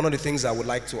connected. One of the things I would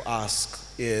like to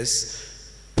ask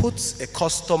is put a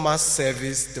customer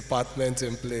service department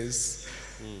in place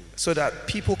so that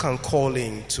people can call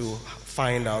in to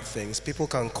find out things. People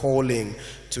can call in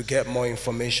to get more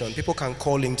information. People can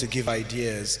call in to give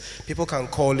ideas. People can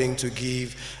call in to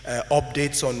give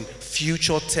updates on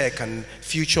future tech and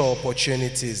future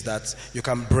opportunities that you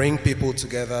can bring people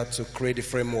together to create a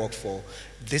framework for.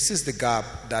 This is the gap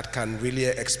that can really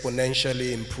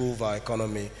exponentially improve our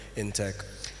economy in tech.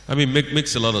 I mean,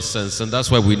 makes a lot of sense, and that's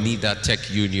why we need that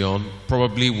tech union.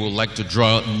 Probably we'll like to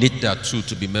knit that too,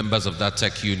 to be members of that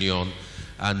tech union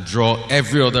and draw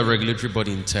every other regulatory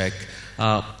body in tech.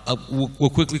 We'll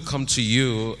quickly come to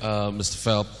you, Mr.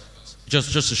 Phelps,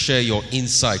 just to share your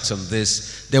insights on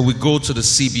this. Then we go to the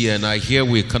CBN. I hear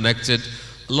we're connected.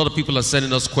 A lot of people are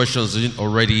sending us questions in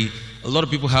already. A lot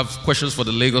of people have questions for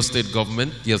the Lagos State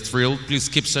government. You're thrilled. Please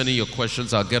keep sending your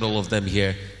questions. I'll get all of them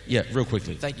here. Yeah, real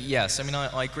quickly. Thank you. Yes, I mean,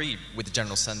 I agree with the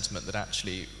general sentiment that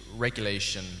actually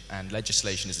regulation and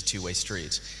legislation is a two-way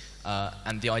street.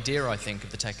 And the idea, I think,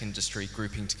 of the tech industry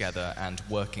grouping together and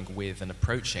working with and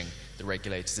approaching the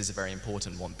regulators is a very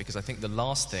important one, because I think the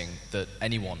last thing that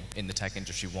anyone in the tech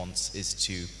industry wants is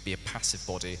to be a passive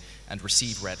body and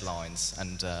receive red lines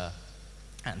and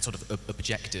sort of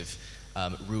objective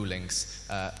rulings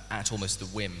at almost the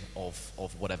whim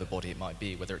of whatever body it might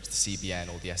be, whether it's the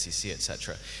CBN or the SEC,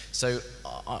 etc. So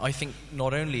I think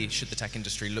not only should the tech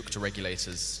industry look to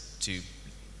regulators to,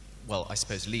 well, I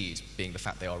suppose lead, being the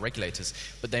fact they are regulators,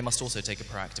 but they must also take a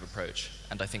proactive approach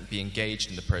and I think be engaged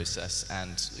in the process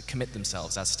and commit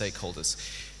themselves as stakeholders.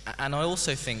 And I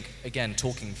also think, again,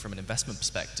 talking from an investment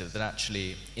perspective, that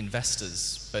actually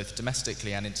investors, both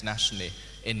domestically and internationally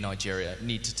in Nigeria,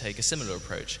 need to take a similar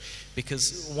approach.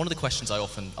 Because one of the questions I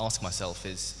often ask myself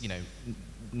is, you know,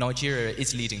 Nigeria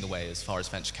is leading the way as far as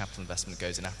venture capital investment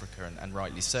goes in Africa, and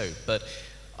rightly so. But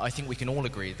I think we can all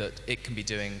agree that it can be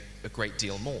doing a great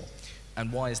deal more.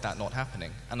 And why is that not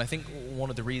happening? And I think one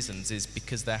of the reasons is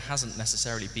because there hasn't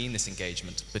necessarily been this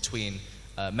engagement between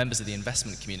members of the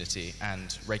investment community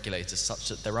and regulators, such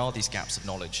that there are these gaps of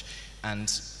knowledge.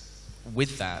 And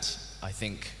with that, I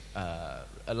think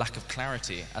a lack of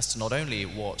clarity as to not only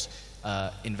what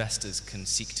investors can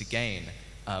seek to gain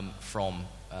from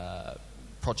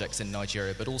projects in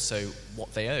Nigeria, but also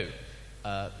what they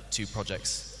owe to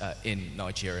projects in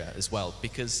Nigeria as well.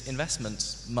 Because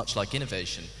investment, much like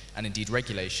innovation and indeed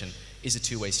regulation, is a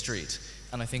two-way street.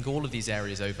 And I think all of these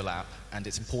areas overlap, and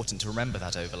it's important to remember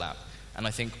that overlap. And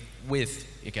I think with,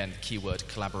 again, keyword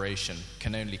collaboration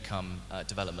can only come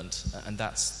development, and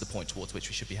that's the point towards which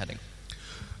we should be heading.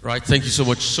 Right, thank you so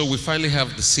much. So we finally have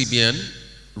the CBN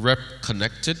rep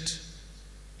connected.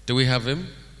 Do we have him?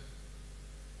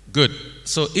 Good.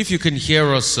 So if you can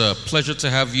hear us, pleasure to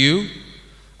have you.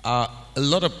 A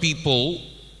lot of people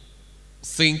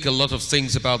think a lot of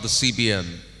things about the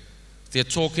CBN. They're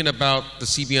talking about the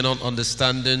CBN on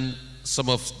understanding some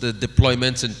of the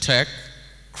deployments in tech,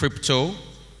 crypto.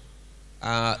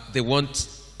 They want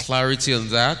clarity on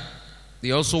that.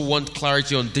 They also want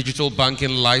clarity on digital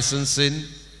banking licensing.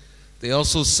 They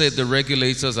also said the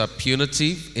regulators are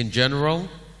punitive in general.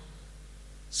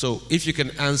 So if you can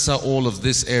answer all of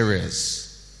these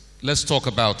areas, let's talk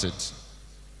about it.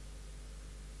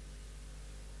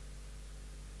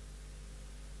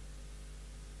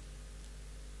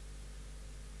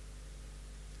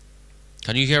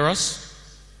 Can you hear us?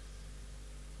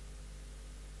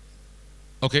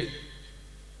 Okay.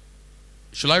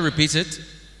 Shall I repeat it?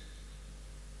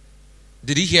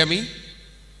 Did he hear me?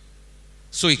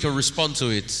 So he can respond to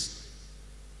it.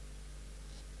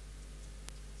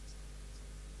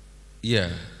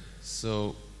 Yeah.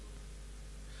 So,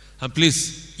 and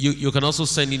please, you can also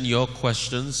send in your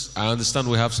questions. I understand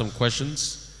we have some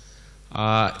questions.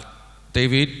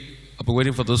 David, I'll be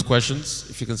waiting for those questions.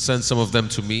 If you can send some of them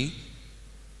to me.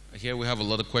 Here we have a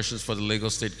lot of questions for the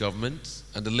Lagos State government.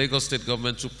 And the Lagos State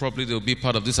government too, probably they'll be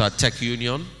part of this, our tech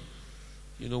union.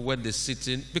 You know, when they sit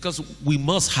in, because we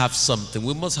must have something.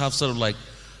 We must have sort of like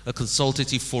a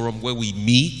consultative forum where we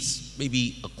meet,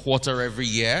 maybe a quarter every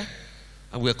year,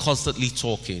 and we're constantly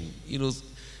talking. You know,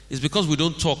 it's because we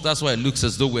don't talk, that's why it looks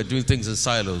as though we're doing things in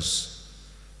silos.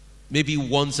 Maybe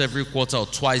once every quarter or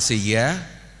twice a year,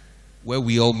 where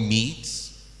we all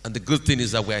meet. And the good thing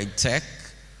is that we're in tech.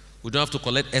 We don't have to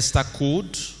collect ESTA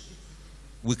code.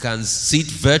 We can sit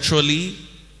virtually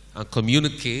and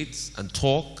communicate and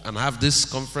talk and have these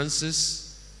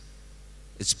conferences.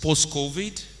 It's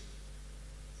post-COVID.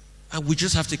 And we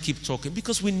just have to keep talking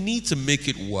because we need to make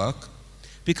it work.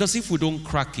 Because if we don't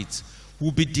crack it,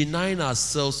 we'll be denying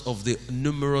ourselves of the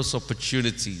numerous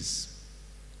opportunities.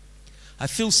 I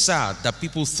feel sad that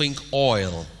people think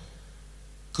oil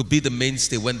could be the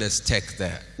mainstay when there's tech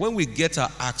there. When we get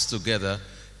our acts together,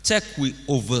 tech will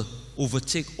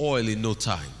overtake oil in no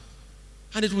time.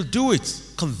 And it will do it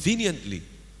conveniently.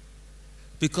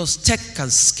 Because tech can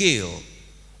scale,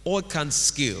 oil can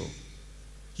scale.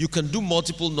 You can do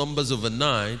multiple numbers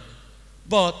overnight,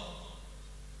 but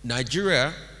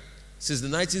Nigeria, since the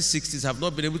 1960s, have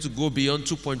not been able to go beyond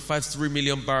 2.53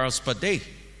 million barrels per day.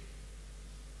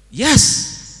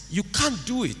 Yes, you can't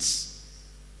do it.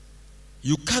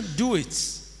 You can't do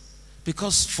it.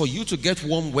 Because for you to get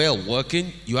one well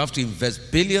working, you have to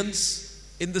invest billions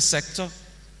in the sector.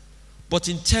 But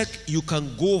in tech, you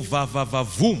can go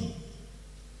va-va-va-voom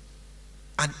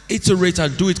and iterate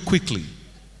and do it quickly.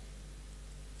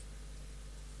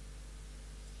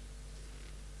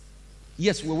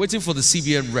 Yes, we're waiting for the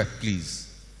CBN rep, please.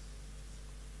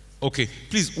 Okay,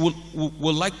 please,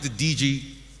 we'll like the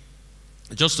DG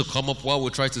just to come up while we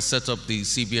try to set up the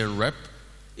CBN rep.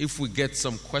 If we get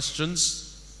some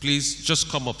questions, please just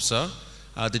come up, sir.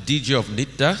 The DG of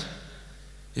NITDA,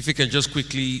 if you can just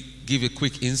quickly give a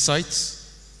quick insight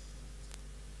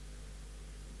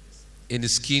in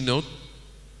his keynote.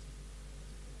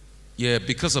 Yeah,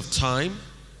 because of time.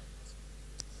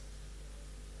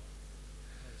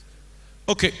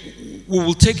 Okay, we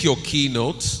will take your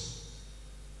keynote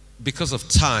because of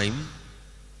time.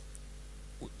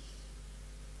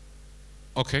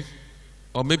 Okay,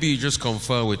 or maybe you just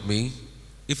confer with me.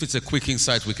 If it's a quick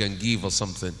insight we can give or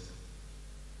something.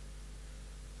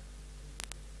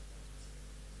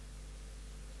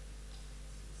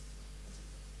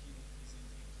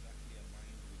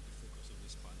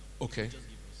 Okay.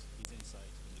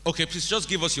 Okay, please just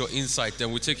give us your insight,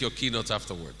 then we'll take your keynote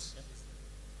afterwards.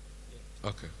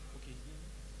 Okay.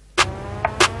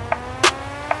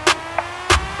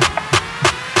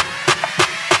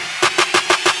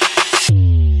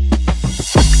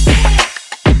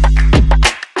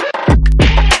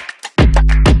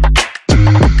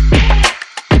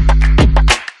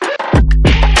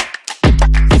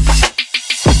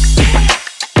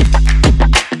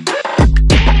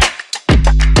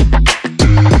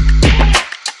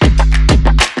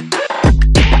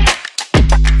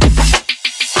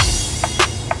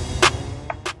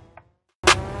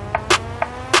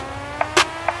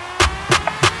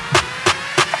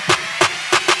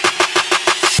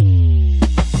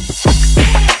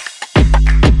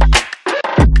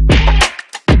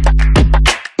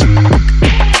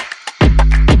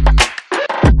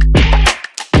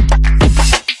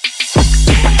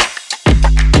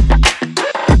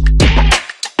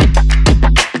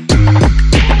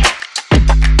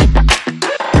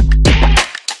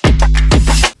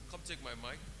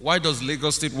 Why does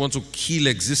Lagos State want to kill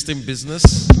existing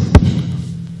business?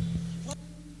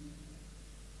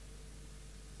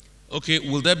 Okay,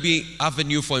 will there be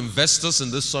avenue for investors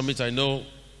in this summit? I know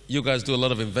you guys do a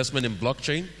lot of investment in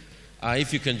blockchain.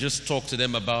 If you can just talk to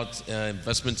them about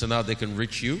investments and how they can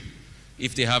reach you,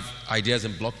 if they have ideas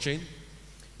in blockchain.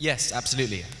 Yes,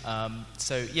 absolutely.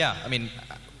 So yeah, I mean,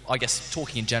 I guess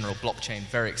talking in general, blockchain,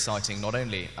 very exciting, not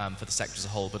only for the sector as a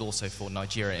whole, but also for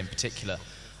Nigeria in particular.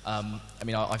 I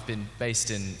mean, I've been based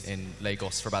in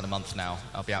Lagos for about a month now.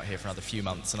 I'll be out here for another few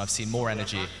months, and I've seen more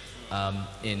energy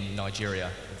in Nigeria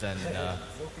than,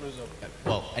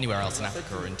 well, anywhere else in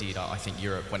Africa, or indeed, I think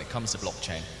Europe, when it comes to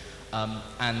blockchain.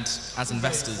 And as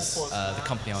investors, the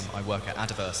company I work at,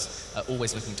 Adiverse, are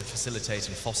always looking to facilitate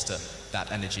and foster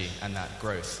that energy and that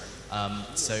growth.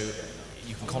 So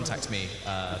you can contact me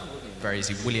very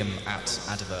easily, William at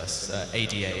Adiverse,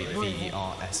 ADAVERSE.co,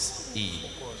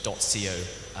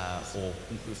 or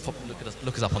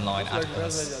look us up online,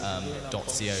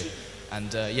 adiverse.co,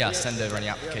 and yeah, send over any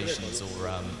applications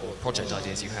or project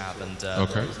ideas you have, and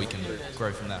we can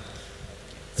grow from there.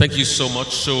 Thank you so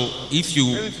much. So if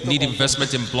you need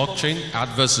investment in blockchain,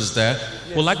 Adverse is there.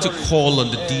 We'd like to call on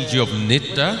the DG of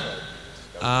NITDA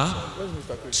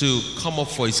to come up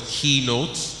for his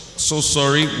keynote. So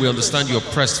sorry, we understand you're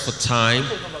pressed for time.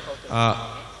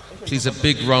 Please, a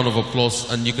big round of applause,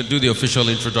 and you can do the official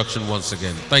introduction once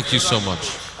again. Thank you so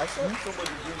much.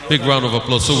 Big round of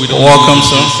applause so we don't welcome,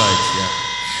 sir. Yeah.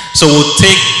 So we'll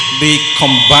take the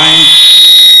combined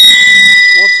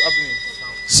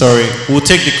Sorry, we'll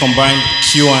take the combined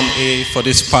Q&A for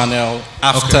this panel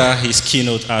after his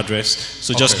keynote address.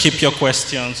 So just keep your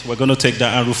questions. We're going to take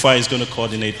that, and Rufai is going to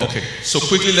coordinate that. Okay, so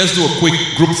quickly, let's do a quick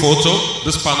group photo,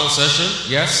 this panel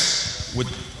session, yes,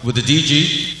 with the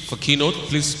DG for keynote,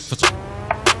 please.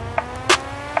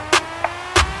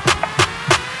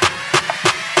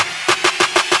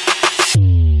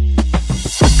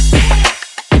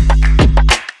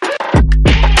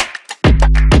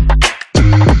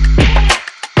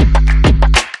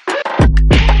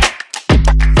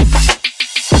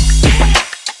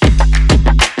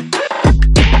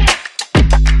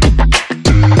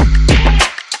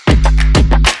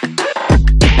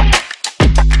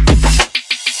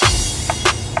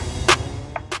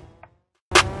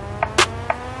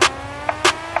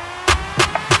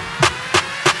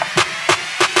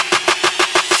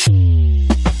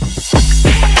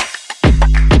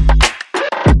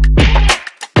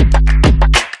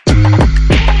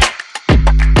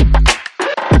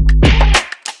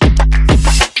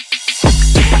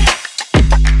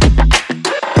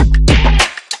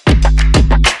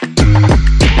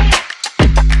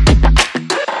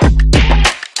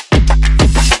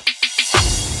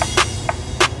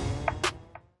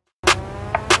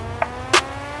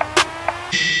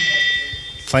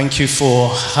 Thank you for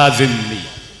having me.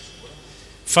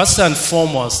 First and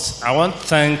foremost, I want to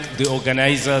thank the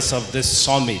organizers of this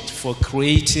summit for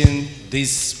creating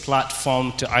this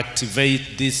platform to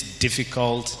activate this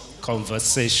difficult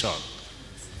conversation.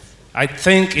 I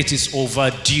think it is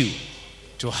overdue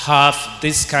to have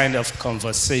this kind of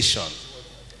conversation.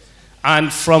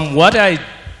 And from what I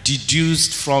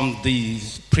deduced from the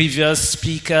previous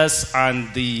speakers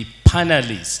and the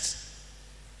panelists,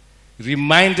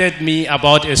 reminded me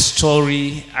about a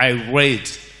story I read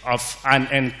of an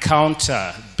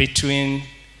encounter between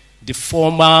the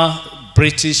former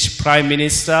British Prime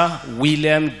Minister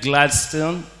William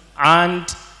Gladstone and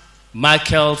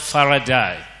Michael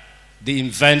Faraday, the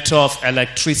inventor of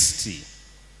electricity.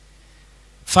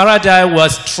 Faraday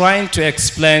was trying to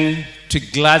explain to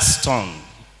Gladstone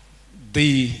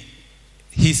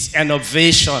his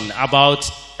innovation about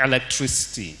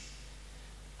electricity.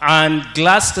 And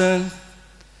Gladstone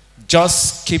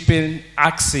just keeping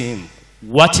asking him,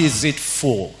 what is it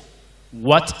for?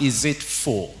 What is it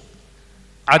for?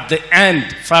 At the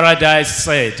end, Faraday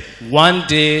said, one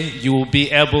day you will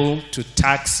be able to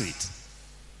tax it.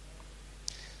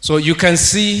 So you can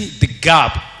see the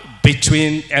gap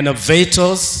between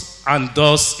innovators and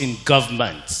those in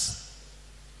government.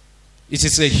 It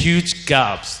is a huge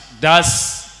gap.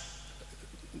 That's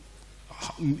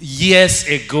years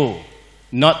ago.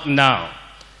 Not now.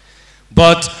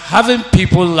 But having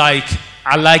people like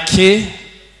Alake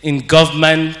in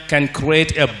government can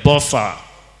create a buffer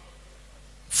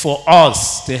for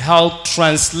us to help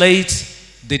translate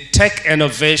the tech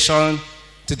innovation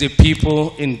to the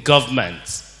people in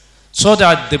government so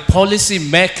that the policy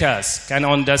makers can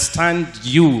understand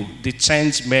you, the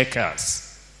change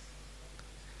makers.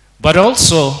 But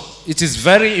also, it is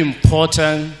very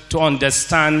important to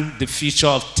understand the future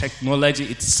of technology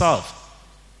itself.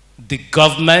 The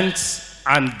government,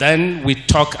 and then we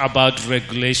talk about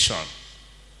regulation.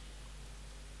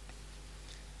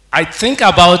 I think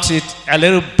about it a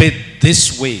little bit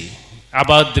this way,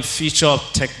 about the future of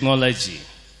technology.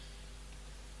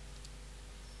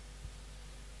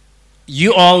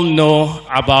 You all know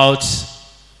about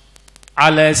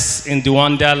Alice in the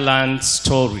Wonderland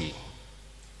story.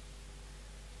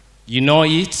 You know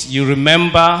it? You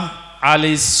remember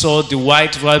Alice saw the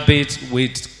white rabbit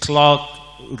with clock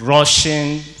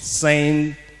rushing,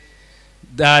 saying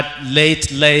that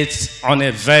late on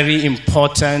a very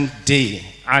important day.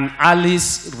 And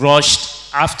Alice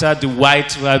rushed after the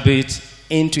white rabbit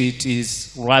into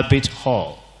its rabbit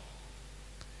hole.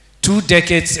 2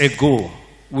 decades ago,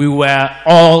 we were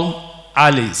all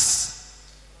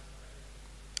Alice.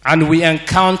 And we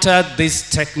encountered this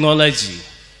technology,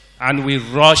 and we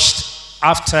rushed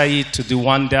after it to the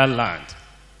Wonderland.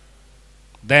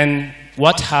 Then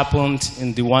what happened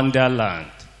in the Wonderland?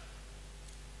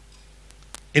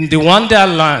 In the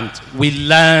Wonderland, we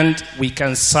learned we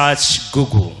can search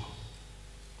Google.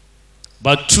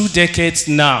 But 2 decades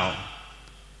now,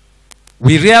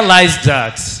 we realized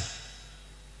that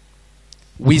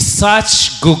we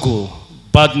search Google,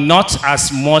 but not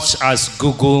as much as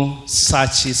Google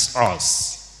searches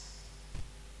us.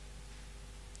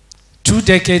 2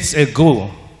 decades ago,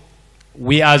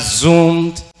 we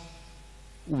assumed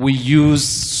we use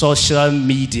social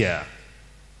media.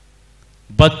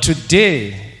 But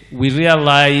today, we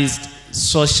realized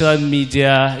social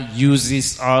media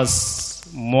uses us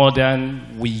more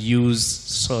than we use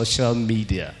social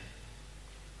media.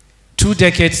 2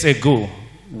 decades ago,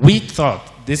 we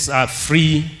thought these are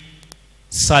free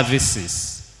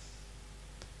services.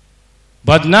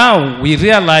 But now we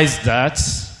realize that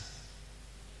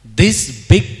these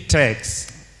big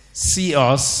techs see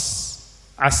us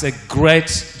as a great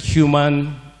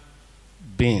human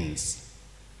beings,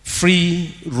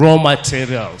 free raw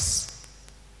materials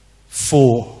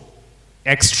for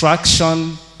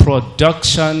extraction,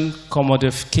 production,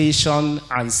 commodification,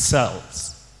 and sales.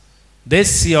 They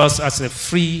see us as a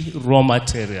free raw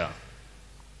material.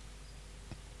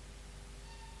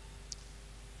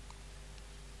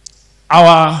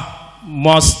 Our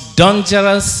most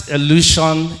dangerous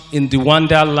illusion in the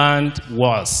wonderland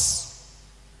was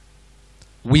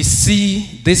we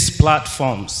see these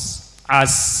platforms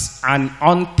as an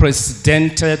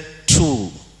unprecedented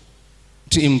tool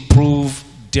to improve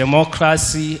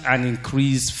democracy and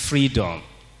increase freedom.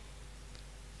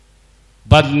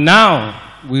 But now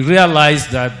we realize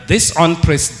that these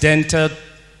unprecedented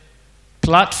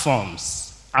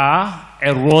platforms are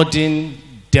eroding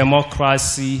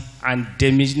democracy and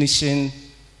diminishing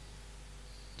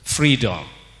freedom.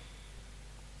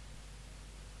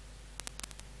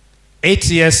 8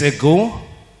 years ago,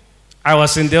 I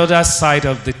was on the other side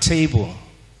of the table,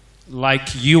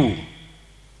 like you.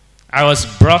 I was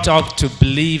brought up to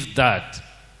believe that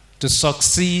to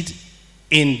succeed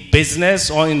in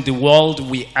business or in the world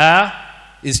we are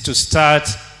is to start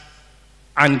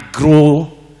and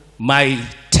grow my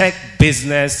tech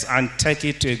business and take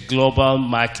it to a global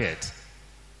market.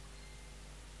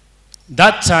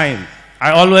 That time,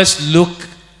 I always look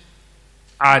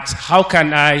at how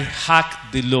can I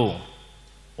hack the law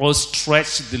or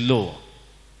stretch the law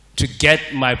to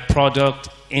get my product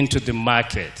into the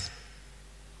market.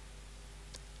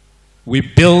 We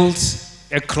built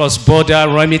a cross-border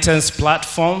remittance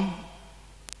platform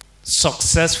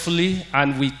successfully,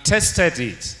 and we tested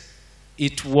it.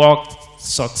 It worked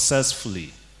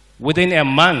successfully. Within a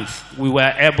month, we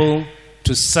were able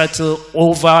to settle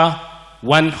over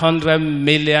 100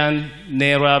 million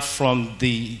naira from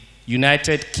the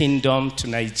United Kingdom to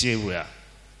Nigeria.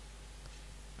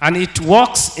 And it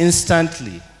works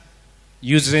instantly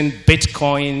using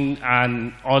Bitcoin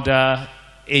and other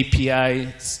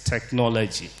API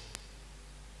technology.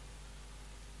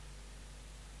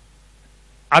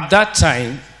 At that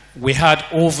time, we had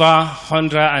over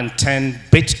 110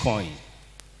 Bitcoin.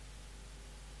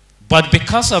 But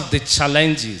because of the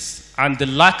challenges and the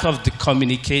lack of the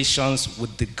communications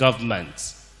with the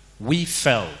government, we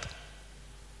failed.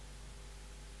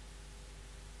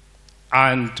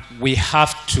 And we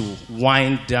have to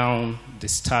wind down the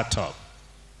startup.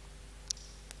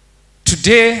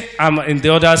 Today, I'm on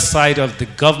the other side of the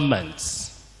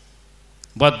government,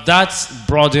 but that's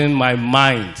broadened my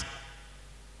mind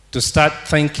to start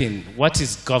thinking, what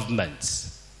is government?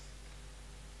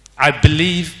 I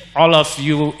believe all of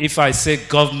you, if I say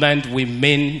government, we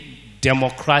mean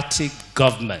democratic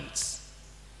government.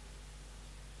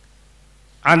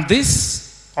 And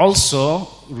this also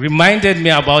reminded me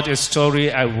about a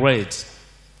story I read.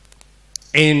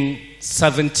 In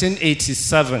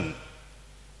 1787,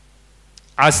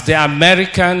 as the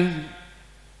American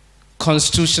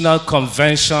Constitutional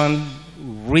Convention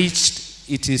reached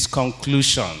its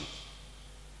conclusion,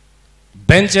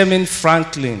 Benjamin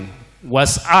Franklin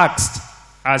was asked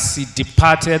as he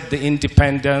departed the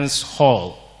Independence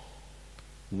Hall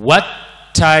what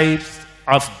type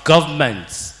of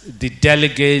government the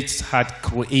delegates had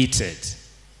created.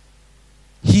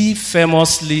 He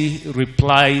famously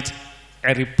replied,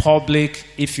 "A republic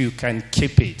if you can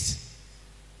keep it."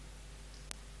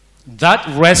 That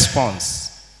response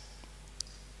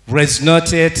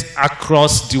resonated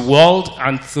across the world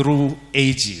and through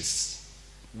ages.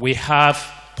 We have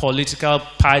political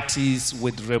parties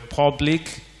with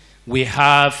republic. We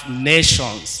have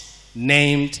nations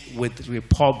named with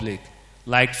republic,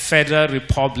 like Federal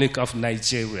Republic of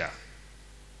Nigeria.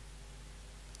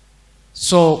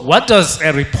 So what does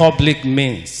a republic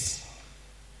mean?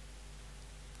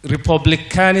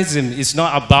 Republicanism is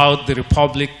not about the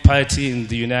Republic Party in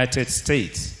the United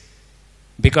States,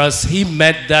 because he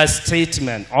made that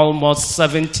statement almost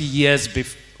 70 years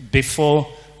before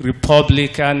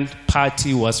Republican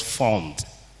Party was formed.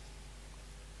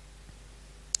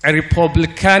 A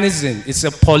republicanism is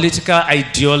a political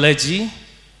ideology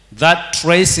that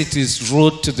traces its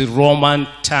root to the Roman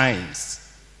times.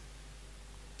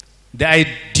 The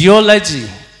ideology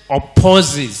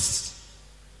opposes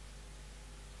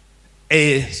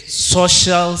a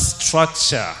social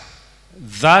structure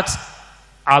that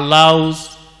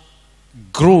allows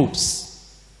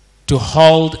groups to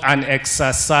hold and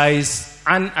exercise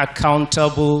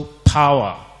unaccountable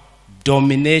power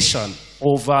domination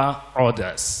over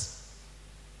others.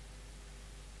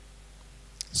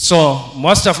 So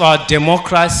most of our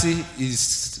democracy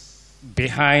is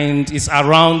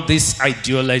around this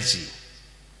ideology.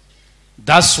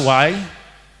 That's why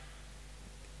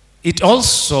it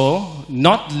also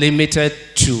not limited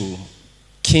to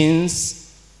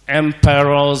kings,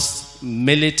 emperors,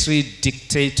 military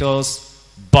dictators,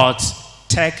 but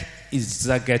tech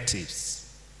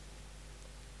executives.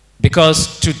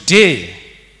 Because today,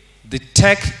 the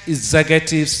tech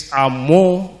executives are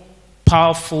more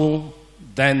powerful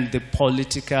than the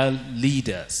political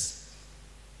leaders.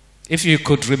 If you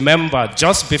could remember,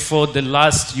 just before the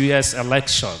last US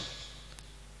election,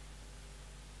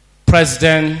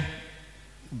 President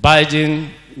Biden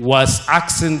was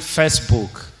asking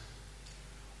Facebook,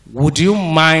 would you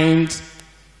mind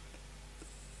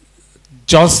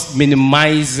just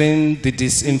minimizing the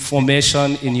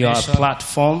disinformation in your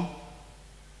platform?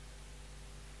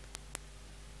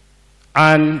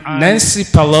 And Nancy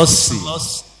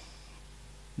Pelosi,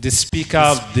 the Speaker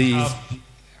of the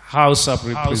House of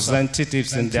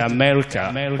Representatives in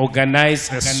America,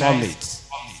 organized a summit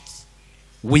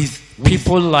with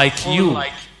people like you,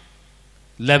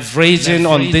 leveraging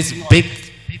on these big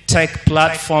tech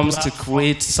platforms to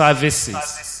create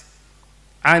services.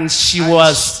 And she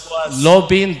was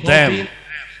lobbying them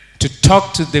to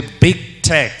talk to the big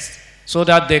tech so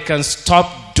that they can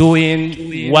stop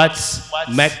doing what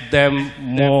makes them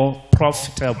more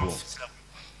profitable.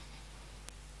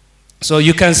 So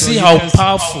you can see how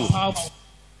powerful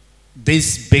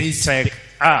these big tech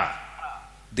are.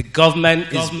 The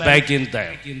government is begging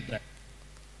them.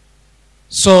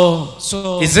 So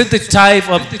is it the type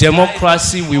of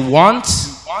democracy we want?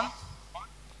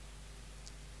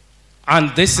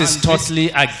 And this is totally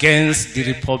against the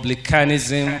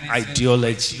republicanism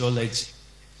ideology.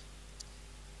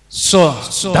 So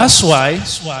that's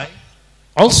why,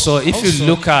 also, if you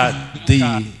look at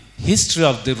the history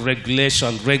of the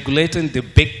regulating the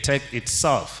big tech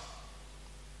itself,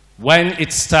 when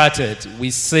it started,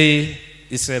 we say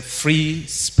it's a free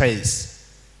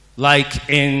space. Like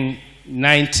in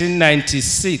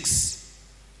 1996,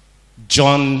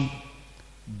 John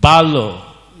Barlow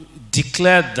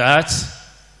declared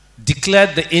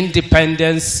the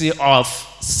independence of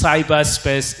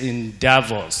cyberspace in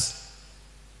Davos,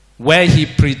 where he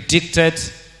predicted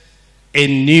a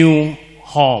new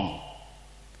home,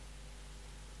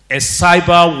 a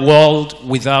cyber world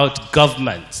without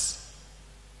governments.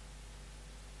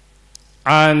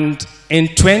 And in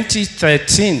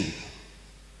 2013,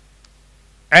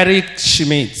 Eric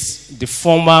Schmidt, the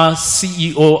former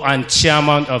CEO and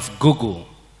chairman of Google,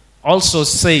 also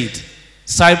said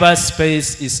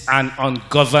cyberspace is an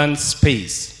ungoverned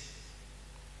space.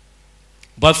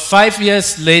 But 5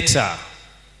 years later,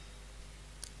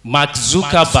 Mark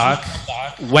Zuckerberg,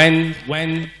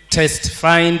 when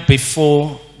testifying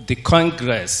before the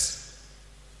Congress,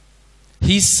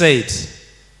 he said,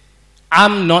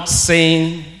 I'm not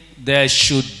saying there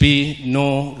should be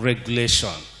no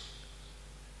regulation.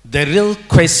 The real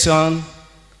question,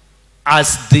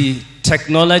 as the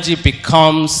technology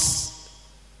becomes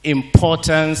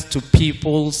important to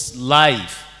people's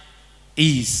life,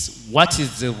 is what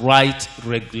is the right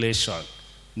regulation,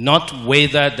 not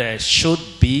whether there should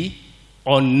be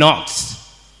or not.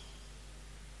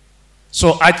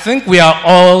 So I think we are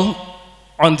all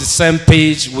on the same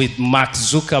page with Mark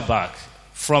Zuckerberg.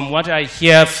 From what I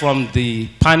hear from the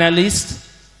panelists,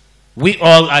 we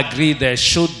all agree there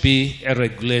should be a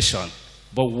regulation.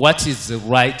 But what is the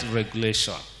right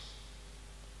regulation?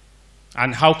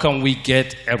 And how can we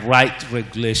get a right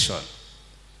regulation?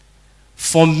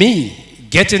 For me,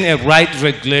 getting a right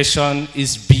regulation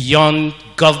is beyond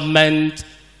government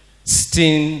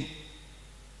staying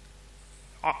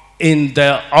in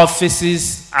the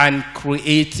offices and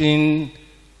creating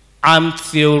arm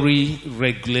theory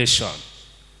regulation.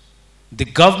 The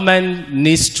government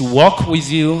needs to work with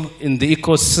you in the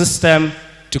ecosystem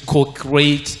to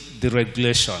co-create the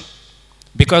regulation.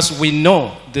 Because we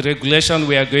know the regulation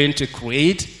we are going to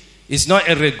create is not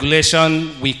a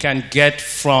regulation we can get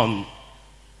from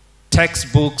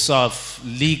textbooks of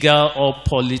legal or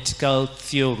political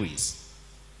theories.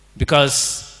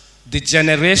 Because the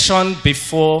generation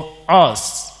before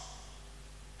us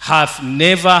have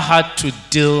never had to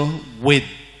deal with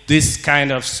this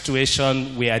kind of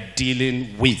situation we are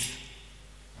dealing with.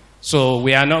 So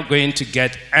we are not going to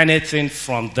get anything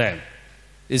from them.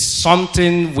 It's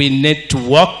something we need to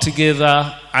work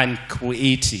together and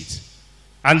create it.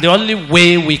 And the only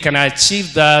way we can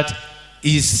achieve that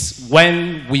is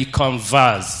when we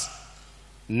converse.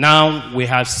 Now we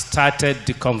have started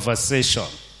the conversation.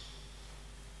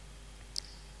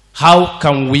 how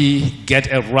can we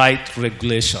get a right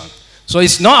regulation? So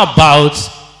it's not about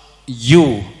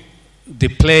you, the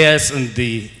players in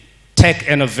the tech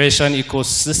innovation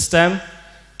ecosystem,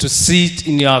 to sit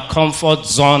in your comfort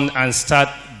zone and start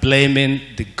blaming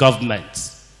the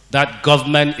government. That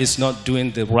government is not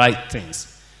doing the right things.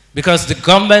 Because the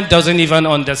government doesn't even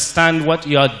understand what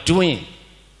you are doing.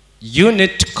 You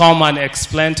need to come and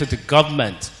explain to the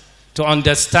government to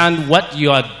understand what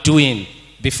you are doing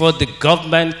before the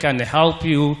government can help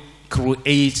you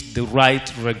create the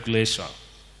right regulation.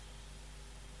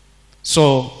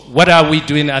 So what are we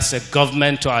doing as a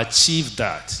government to achieve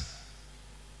that?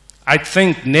 I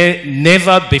think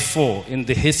never before in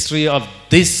the history of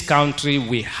this country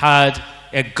we had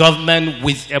a government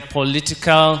with a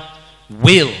political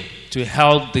will to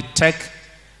help the tech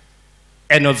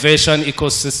innovation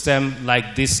ecosystem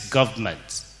like this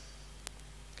government.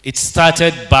 It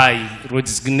started by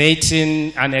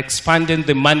redesignating and expanding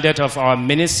the mandate of our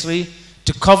ministry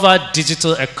to cover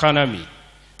digital economy.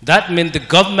 That means the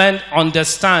government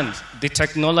understands the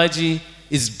technology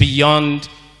is beyond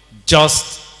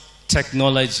just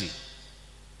technology.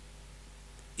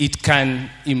 It can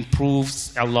improve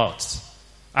a lot.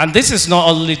 And this is not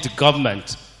only the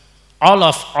government. All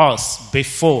of us,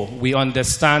 before we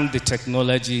understand the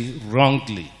technology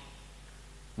wrongly,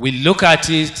 we look at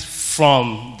it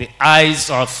from the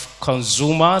eyes of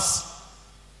consumers.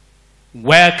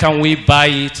 Where can we buy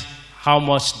it? How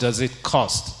much does it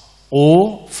cost?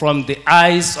 Or from the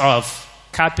eyes of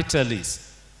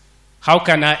capitalists, how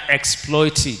can I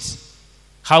exploit it?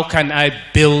 How can I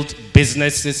build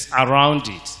businesses around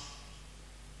it?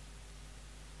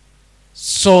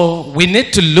 So we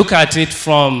need to look at it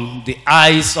from the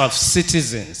eyes of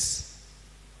citizens.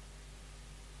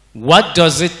 What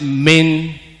does it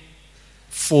mean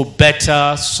for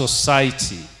better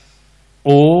society?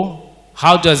 Or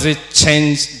how does it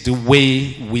change the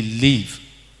way we live?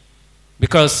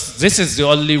 Because this is the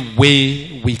only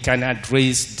way we can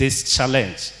address this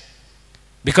challenge.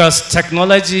 Because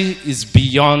technology is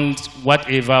beyond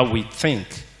whatever we think.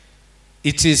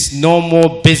 It is no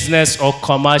more business or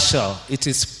commercial. It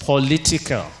is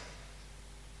political.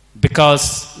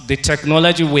 Because the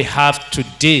technology we have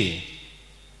today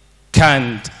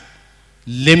can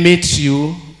limit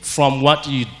you from what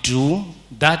you do.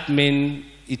 That means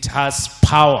it has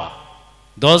power.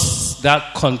 Those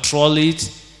that control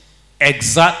it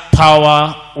exert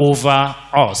power over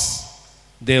us.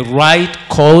 They write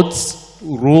codes,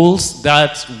 rules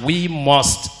that we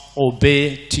must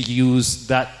obey to use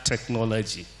that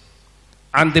technology.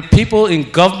 And the people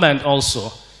in government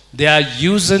also, they are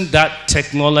using that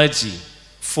technology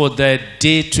for their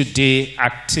day-to-day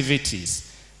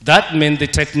activities. That means the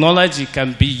technology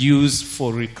can be used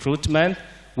for recruitment.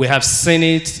 We have seen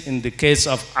it in the case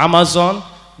of Amazon,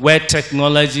 where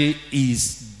technology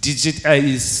is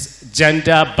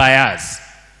gender biased.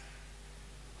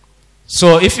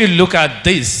 So if you look at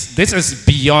this, this is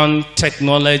beyond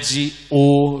technology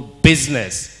or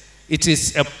business. It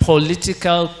is a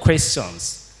political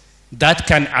questions that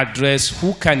can address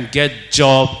who can get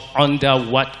job under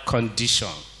what condition.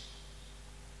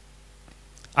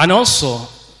 And also,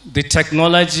 the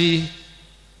technology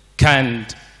can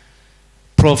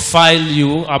profile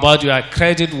you about your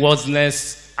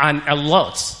creditworthiness and a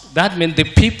lot. That means the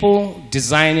people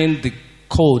designing the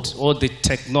code or the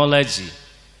technology,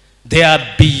 they are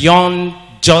beyond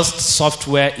just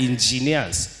software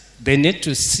engineers. They need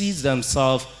to see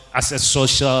themselves as a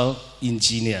social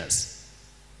engineers.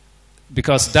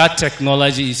 Because that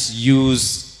technology is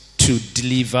used to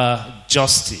deliver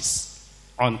justice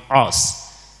on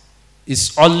us.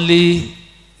 It's only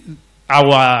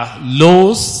our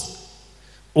laws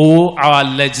or our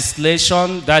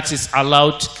legislation that is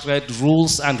allowed to create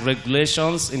rules and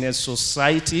regulations in a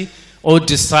society or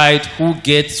decide who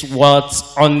gets what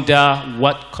under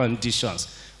what conditions.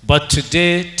 But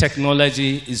today,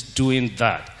 technology is doing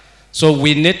that. So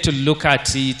we need to look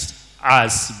at it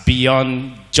as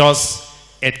beyond just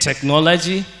a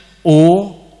technology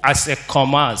or as a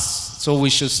commerce. So we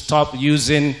should stop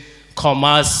using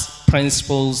commerce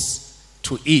principles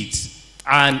to it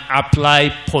and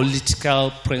apply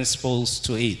political principles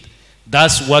to it.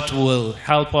 That's what will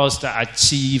help us to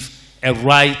achieve a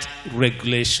right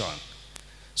regulation.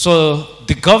 So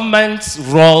the government's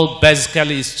role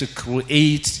basically is to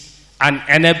create an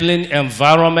enabling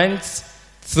environment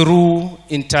through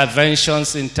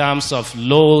interventions in terms of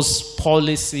laws,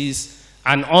 policies,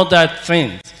 and other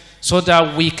things, so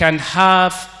that we can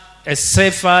have a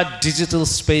safer digital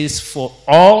space for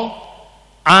all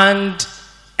and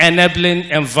enabling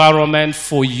environment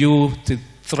for you to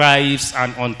thrive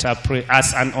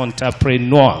as an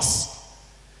entrepreneur.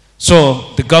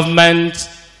 So the government,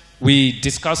 we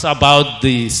discussed about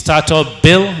the startup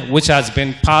bill, which has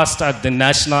been passed at the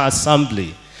National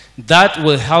Assembly. That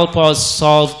will help us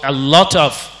solve a lot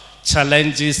of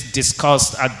challenges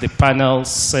discussed at the panel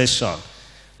session.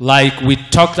 Like we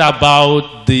talked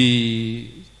about the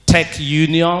tech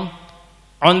union.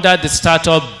 Under the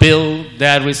startup bill,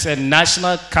 there is a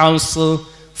National Council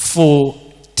for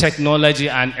Technology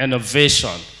and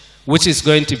Innovation, which is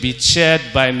going to be chaired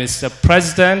by Mr.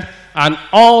 President, and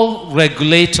all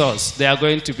regulators, they are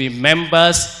going to be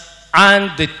members,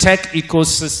 and the tech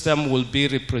ecosystem will be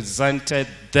represented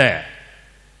there.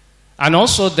 And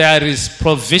also there is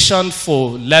provision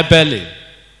for labeling.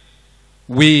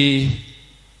 We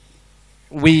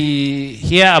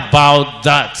hear about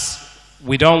that.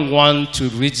 We don't want to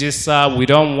register, we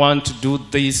don't want to do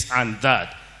this and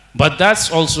that. But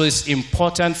that's also is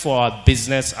important for our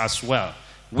business as well.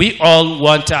 We all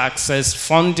want to access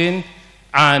funding,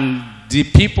 and the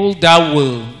people that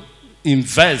will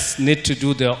invest need to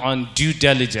do their own due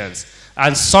diligence.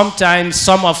 And sometimes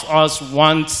some of us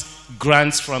want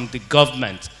grants from the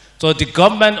government. So the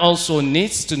government also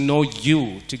needs to know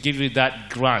you to give you that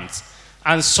grant.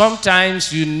 And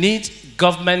sometimes you need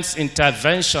government's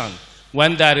intervention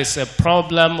when there is a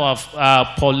problem of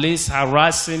police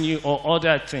harassing you or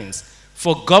other things.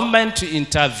 For government to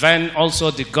intervene,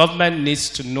 also the government needs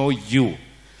to know you.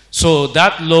 So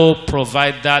that law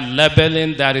provides that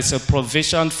labeling. There is a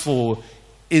provision for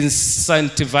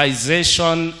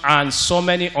incentivization and so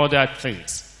many other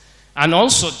things. And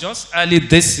also just early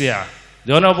this year,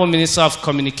 the Honorable Minister of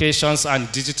Communications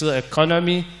and Digital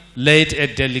Economy led a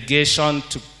delegation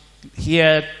to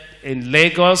here in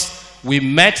Lagos. We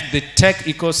met the tech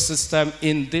ecosystem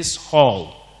in this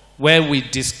hall where we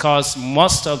discussed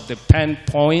most of the pain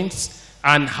points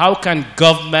and how can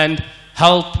government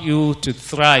help you to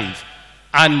thrive.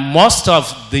 And most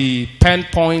of the pain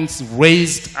points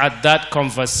raised at that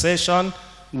conversation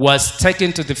was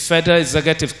taken to the Federal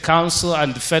Executive Council,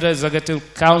 and the Federal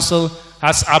Executive Council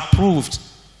has approved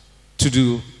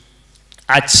to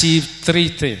achieve three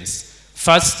things.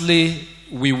 Firstly,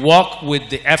 we work with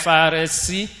the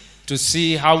FRSC to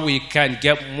see how we can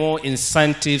get more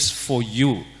incentives for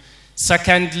you.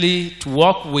 Secondly, to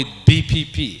work with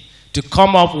BPP to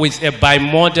come up with a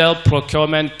bimodal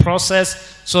procurement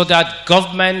process so that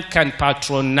government can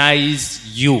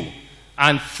patronize you.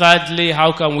 And thirdly,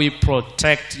 how can we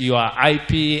protect your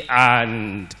IP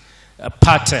and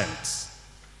patents?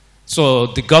 So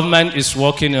the government is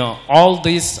working on all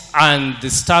this, and the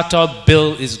startup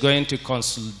bill is going to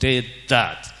consolidate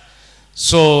that.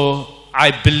 So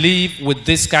I believe with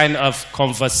this kind of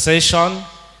conversation,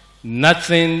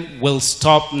 nothing will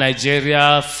stop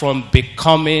Nigeria from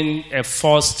becoming a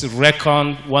force to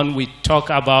reckon when we talk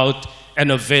about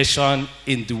innovation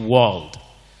in the world.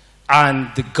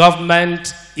 And the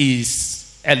government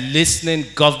is a listening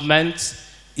government,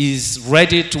 is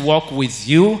ready to work with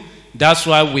you. That's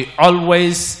why we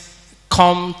always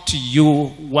come to you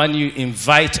when you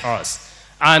invite us.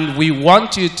 And we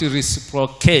want you to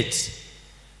reciprocate.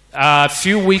 A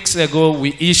few weeks ago,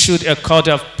 we issued a code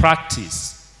of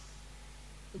practice.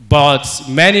 But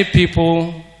many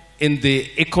people in the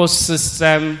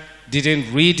ecosystem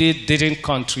didn't read it, didn't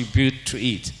contribute to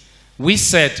it. We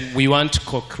said we want to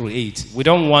co-create. We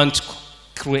don't want to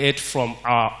create from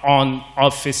our own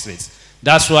offices.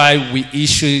 That's why we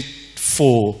issued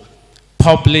for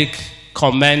public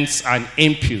comments and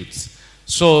inputs.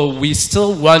 So we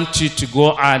still want you to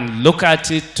go and look at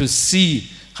it to see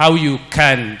how you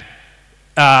can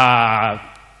add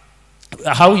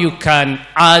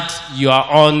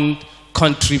your own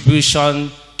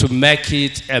contribution to make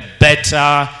it a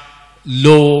better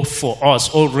law for us,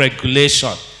 or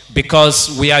regulation,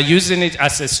 because we are using it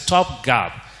as a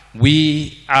stopgap.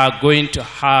 We are going to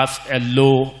have a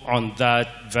law on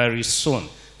that very soon,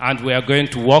 and we are going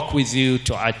to work with you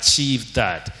to achieve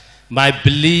that. My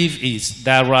belief is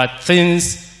there are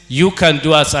things you can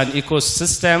do as an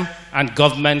ecosystem and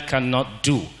government cannot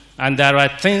do. And there are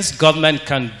things government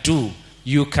can do,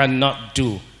 you cannot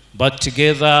do. But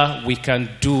together we can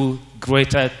do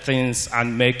greater things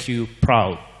and make you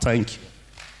proud. Thank you.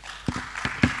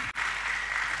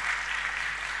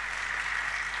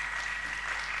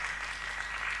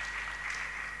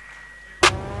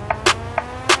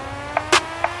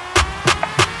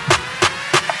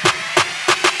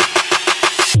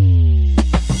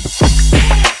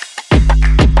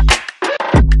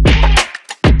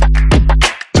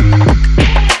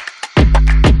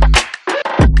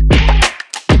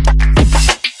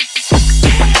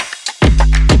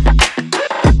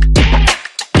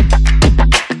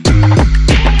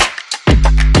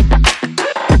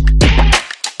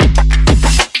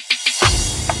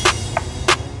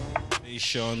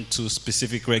 legislation to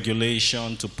specific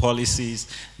regulation to policies,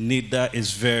 NIDA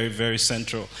is very, very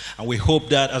central. And we hope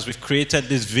that as we've created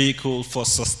this vehicle for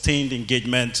sustained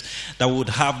engagement, that we would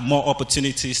have more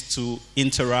opportunities to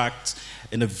interact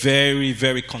in a very,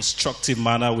 very constructive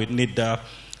manner with NIDA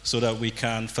so that we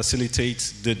can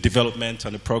facilitate the development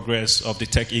and the progress of the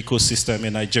tech ecosystem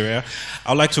in Nigeria.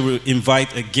 I'd like to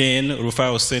invite again Rufai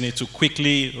Oseni to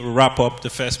quickly wrap up the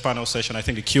first panel session. I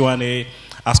think the Q&A,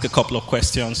 ask a couple of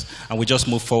questions, and we just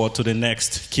move forward to the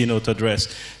next keynote address.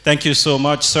 Thank you so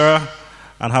much, sir,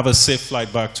 and have a safe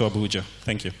flight back to Abuja.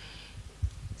 Thank you.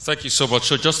 Thank you so much.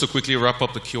 So just to quickly wrap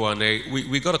up the Q&A,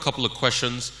 we got a couple of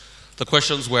questions. The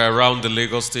questions were around the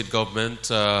Lagos state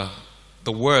government.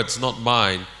 The words, not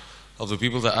mine, of the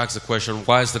people that asked the question,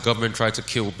 why is the government trying to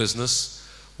kill business?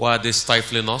 Why are they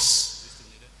stifling us?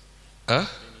 Huh?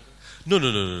 No,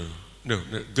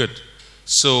 good.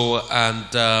 So,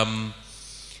 and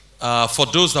for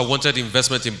those that wanted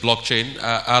investment in blockchain,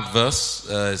 Adverse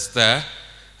is there,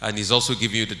 and he's also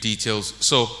giving you the details.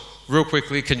 So, real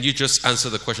quickly, can you just answer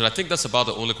the question? I think that's about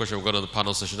the only question we've got on the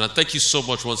panel session. And thank you so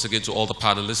much once again to all the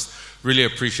panelists. Really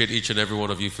appreciate each and every one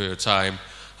of you for your time.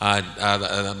 And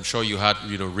I'm sure you had,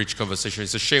 rich conversation.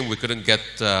 It's a shame we couldn't get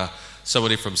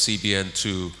somebody from CBN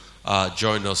to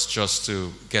join us just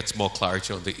to get more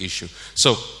clarity on the issue.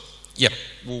 So, yeah,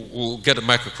 we'll get the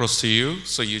mic across to you.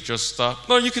 So you just,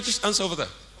 no, you could just answer over there.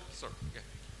 Sorry.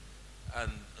 Yeah.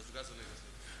 And as regards to Lagos.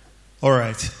 All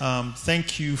right.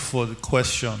 Thank you for the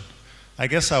question. I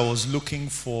guess I was looking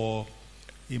for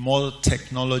a more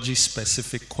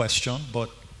technology-specific question,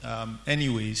 but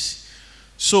anyways.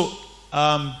 So,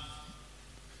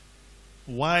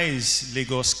 why is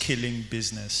Lagos killing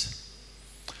business?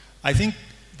 I think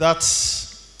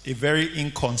that's a very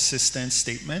inconsistent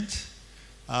statement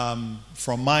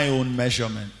from my own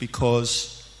measurement,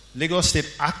 because Lagos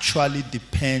State actually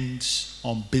depends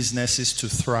on businesses to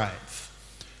thrive,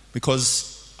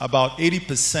 because about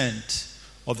 80%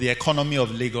 of the economy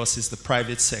of Lagos is the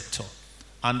private sector,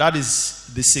 and that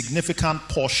is the significant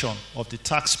portion of the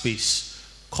tax base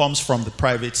comes from the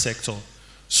private sector.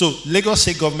 So Lagos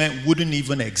State government wouldn't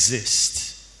even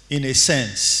exist, in a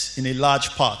sense, in a large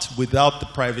part, without the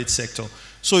private sector.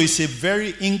 So it's a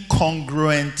very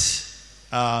incongruent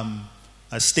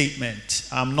statement.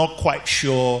 I'm not quite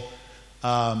sure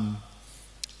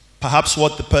perhaps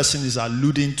what the person is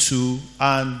alluding to,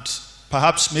 and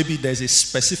perhaps maybe there's a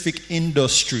specific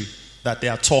industry that they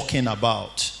are talking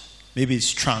about. Maybe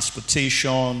it's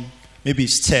transportation, maybe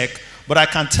it's tech. But I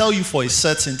can tell you for a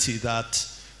certainty that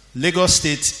Lagos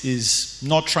State is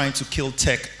not trying to kill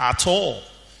tech at all.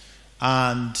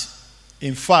 And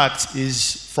in fact,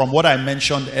 is, from what I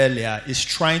mentioned earlier, is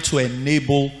trying to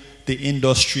enable the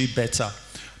industry better.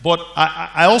 But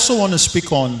I also want to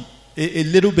speak on a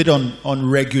little bit on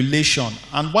regulation,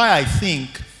 and why I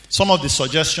think some of the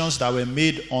suggestions that were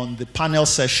made on the panel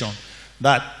session,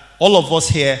 that all of us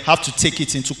here have to take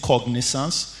it into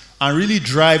cognizance and really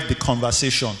drive the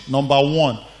conversation. Number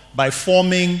one, by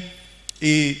forming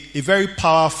a very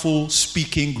powerful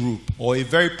speaking group or a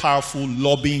very powerful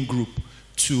lobbying group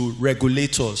to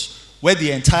regulators, where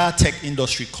the entire tech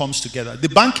industry comes together. The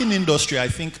banking industry, I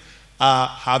think,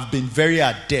 have been very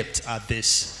adept at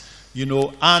this,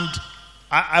 and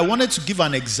I wanted to give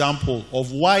an example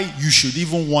of why you should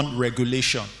even want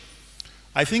regulation.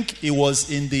 I think it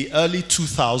was in the early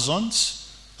 2000s,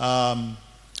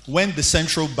 when the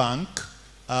central bank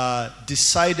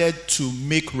decided to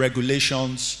make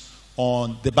regulations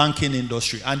on the banking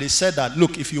industry. And they said that,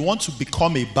 look, if you want to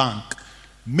become a bank,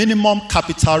 minimum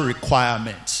capital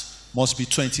requirements must be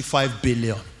 25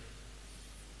 billion.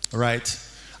 Right?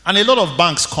 And a lot of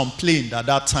banks complained at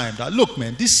that time that, look,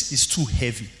 man, this is too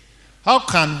heavy. How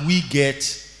can we get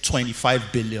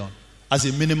 25 billion as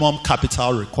a minimum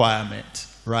capital requirement?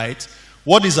 Right?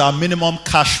 What is our minimum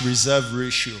cash reserve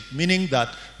ratio? Meaning that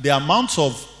the amount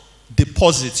of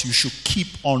deposits you should keep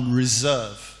on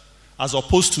reserve as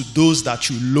opposed to those that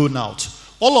you loan out.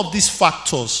 All of these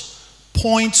factors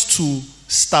point to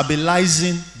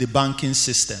stabilizing the banking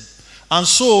system. And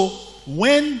so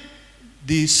when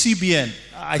the CBN,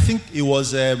 I think it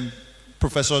was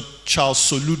Professor Charles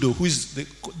Soludo, who is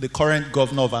the current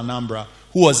governor of Anambra,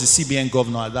 who was the CBN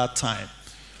governor at that time,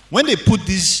 when they put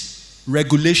these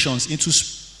regulations into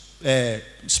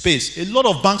space, a lot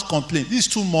of banks complained, this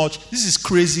is too much, this is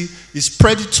crazy, it's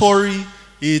predatory,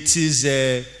 it is,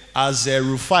 as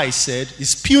Rufai said,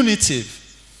 it's punitive.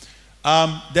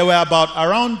 There were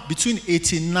around between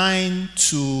 89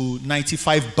 to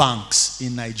 95 banks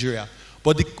in Nigeria.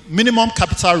 But the minimum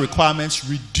capital requirements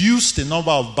reduced the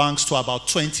number of banks to about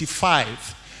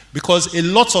 25, because a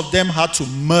lot of them had to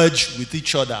merge with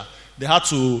each other. they had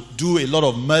to do a lot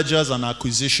of mergers and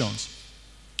acquisitions.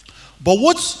 But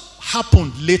what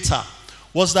happened later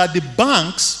was that the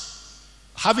banks,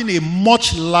 having a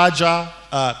much larger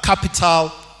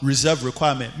capital reserve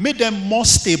requirement, made them more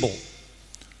stable,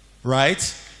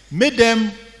 right? Made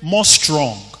them more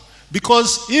strong.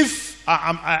 Because if,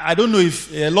 I don't know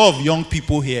if a lot of young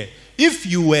people here, if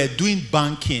you were doing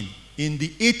banking in the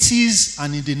 80s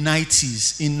and in the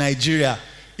 90s in Nigeria,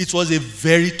 it was a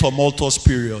very tumultuous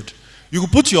period. You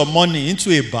could put your money into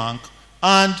a bank,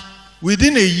 and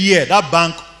within a year, that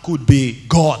bank could be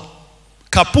gone.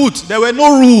 Kaput. There were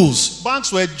no rules.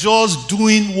 Banks were just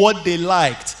doing what they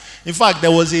liked. In fact,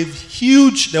 there was a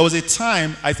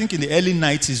time, I think in the early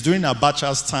 90s, during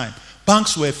Abacha's time,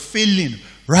 banks were failing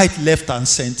right, left, and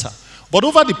center. But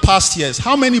over the past years,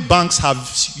 how many banks have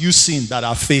you seen that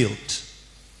have failed?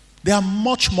 They are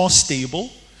much more stable.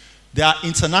 They are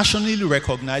internationally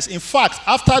recognized. In fact,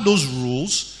 after those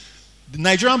rules, the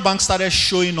Nigerian banks started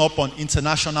showing up on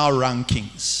international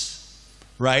rankings,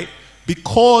 right?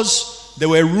 Because there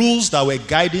were rules that were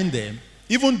guiding them,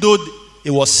 even though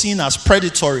it was seen as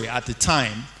predatory at the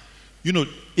time. You know,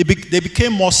 they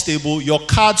became more stable. Your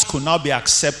cards could now be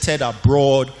accepted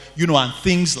abroad, you know, and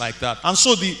things like that. And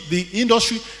so the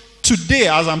industry, today,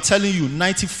 as I'm telling you,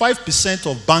 95%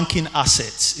 of banking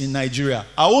assets in Nigeria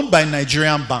are owned by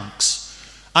Nigerian banks.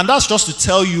 And that's just to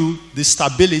tell you the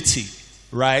stability,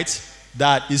 right,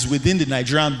 that is within the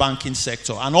Nigerian banking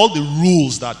sector and all the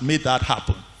rules that made that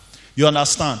happen. You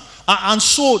understand? And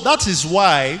so that is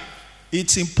why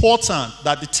it's important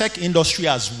that the tech industry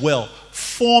as well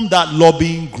form that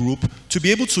lobbying group to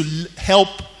be able to help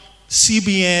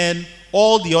CBN,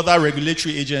 all the other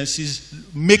regulatory agencies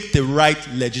make the right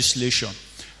legislation.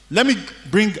 Let me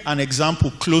bring an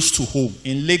example close to home.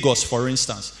 In Lagos, for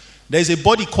instance, there's a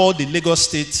body called the Lagos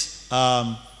State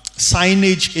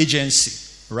Signage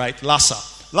Agency, right?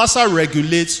 LASA. LASA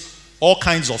regulates all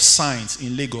kinds of signs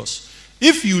in Lagos.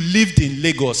 If you lived in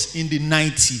Lagos in the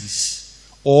 90s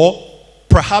or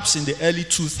perhaps in the early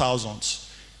 2000s,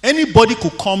 anybody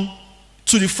could come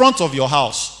to the front of your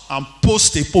house and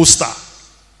post a poster.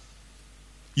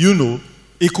 You know,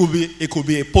 it could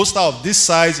be a poster of this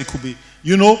size, it could be,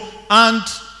 you know, and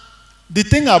the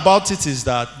thing about it is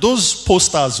that those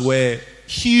posters were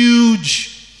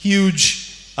huge, you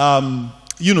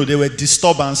know, they were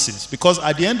disturbances, because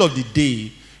at the end of the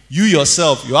day, you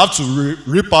yourself, you have to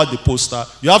rip out the poster,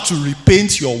 you have to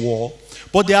repaint your wall,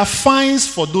 but there are fines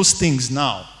for those things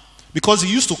now, because it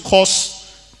used to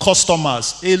cost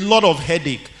customers a lot of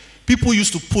headache. People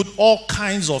used to put all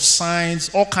kinds of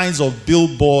signs, all kinds of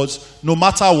billboards, no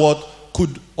matter what,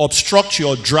 could obstruct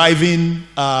your driving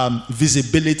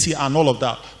visibility and all of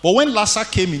that. But when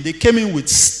LASA came in, they came in with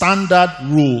standard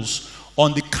rules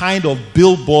on the kind of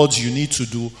billboards you need to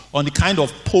do, on the kind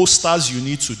of posters you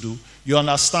need to do. You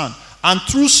understand? And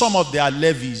through some of their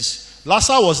levies,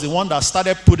 LASA was the one that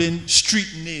started putting street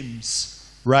names,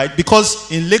 right? Because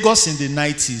in Lagos in the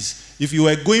 90s, if you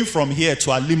were going from here to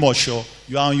Alimosho,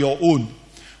 you are on your own.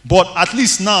 But at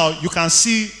least now, you can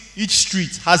see each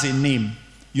street has a name.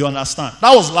 You understand?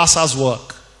 That was LASA's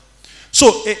work.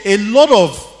 So a lot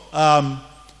of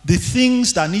the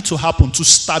things that need to happen to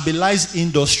stabilize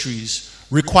industries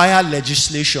require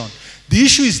legislation. The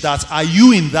issue is that, are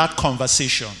you in that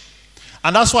conversation?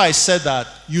 And that's why I said that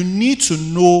you need to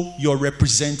know your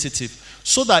representative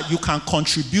so that you can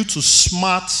contribute to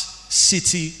smart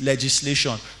city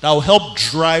legislation that will help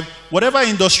drive whatever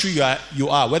industry you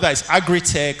are, whether it's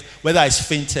agri-tech, whether it's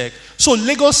fintech. So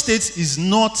Lagos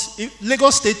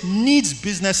State needs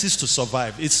businesses to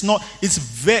survive. It's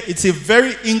a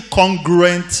very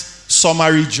incongruent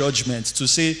summary judgment to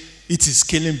say it is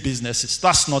killing businesses.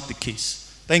 That's not the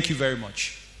case. Thank you very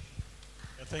much.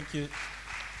 Thank you.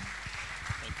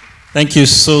 Thank you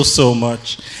so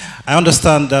much. I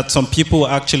understand that some people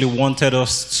actually wanted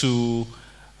us to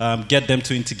get them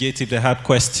to indicate if they had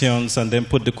questions and then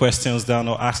put the questions down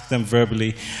or ask them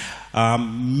verbally.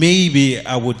 Maybe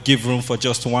I would give room for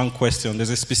just one question. There's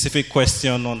a specific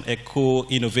question on Eco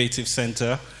Innovative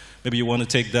Center. Maybe you want to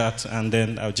take that, and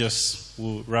then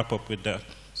we'll wrap up with that.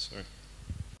 Sorry.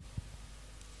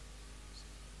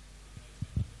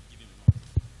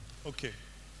 Okay.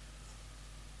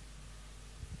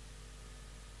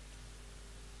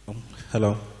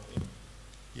 Hello.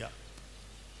 Yeah.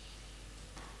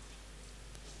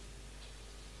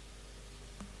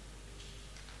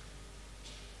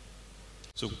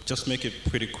 So just make it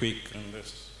pretty quick on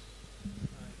this.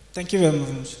 Thank you very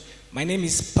much. My name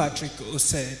is Patrick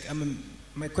Osek.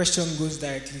 My question goes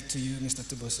directly to you, Mr.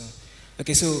 Tuboso.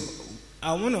 Okay, so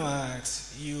I want to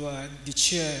ask, you are the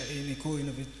chair in Eco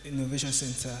Innovation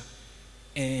Center.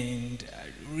 And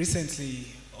recently,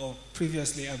 or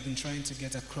previously, I've been trying to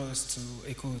get across to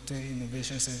Eco-Hotel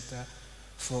Innovation Center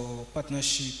for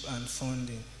partnership and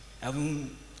funding. I've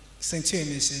sent you a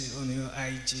message on your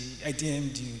IG, I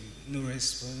DM'd you, no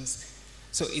response.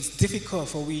 So it's difficult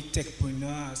for we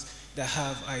techpreneurs that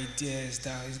have ideas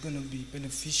that is going to be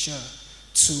beneficial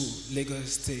to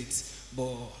Lagos State,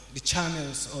 but the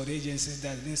channels or the agencies that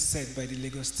have been set by the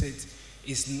Lagos State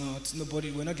is not,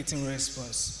 we're not getting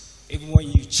response. Even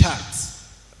when you chat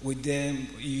with them,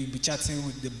 you'll be chatting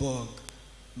with the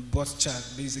bot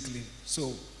chat basically.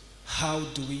 So how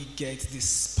do we get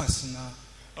this personal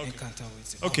encounter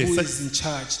with it? Okay. Who is in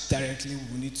charge directly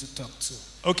we need to talk to?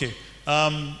 Okay.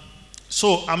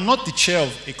 So I'm not the chair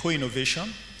of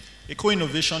Eco-Innovation.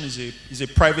 Eco-Innovation is a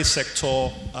private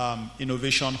sector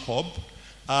innovation hub.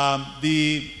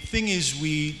 The thing is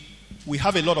we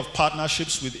have a lot of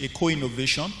partnerships with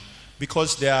Eco-Innovation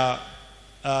because their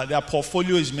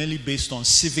portfolio is mainly based on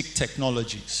civic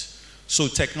technologies. So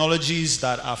technologies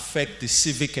that affect the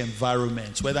civic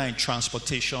environment, whether in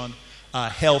transportation,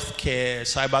 healthcare,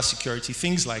 cybersecurity,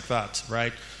 things like that,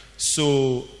 right?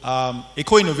 So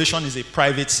Eco-Innovation is a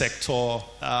private sector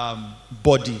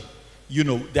body. You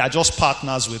know, they are just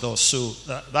partners with us. So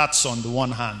that's on the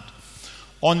one hand.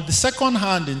 On the second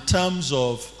hand, in terms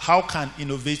of how can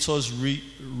innovators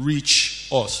reach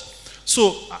us?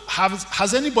 So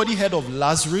has anybody heard of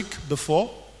LASRIC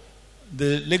before?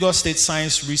 The Lagos State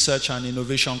Science Research and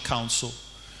Innovation Council.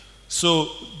 So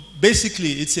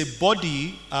basically, it's a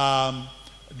body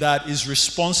that is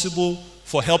responsible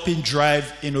for helping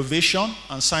drive innovation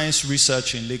and science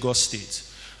research in Lagos State.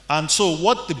 And so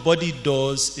what the body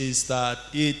does is that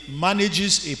it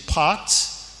manages a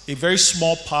very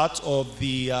small part of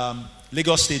the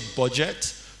Lagos State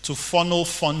budget to funnel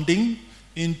funding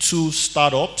into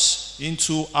startups,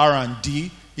 into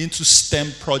R&D, into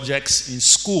STEM projects in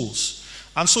schools.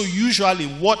 And so usually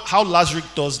how LASRIC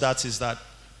does that is that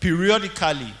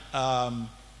periodically,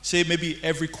 say maybe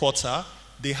every quarter,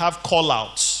 they have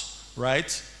call-outs,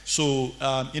 right? So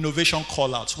innovation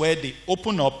call-outs where they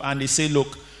open up and they say,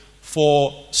 look,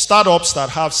 for startups that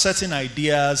have certain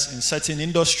ideas in certain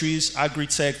industries,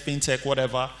 agri-tech, fintech,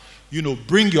 whatever, you know,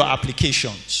 bring your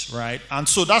applications, right? And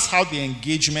so that's how the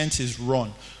engagement is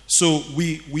run. So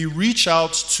we reach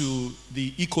out to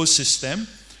the ecosystem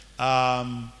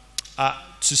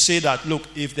to say that, look,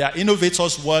 if there are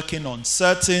innovators working on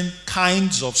certain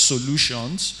kinds of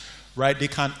solutions, right, they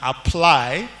can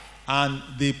apply, and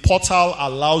the portal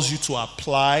allows you to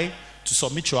apply, to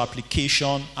submit your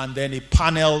application, and then a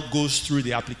panel goes through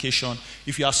the application.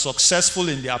 If you are successful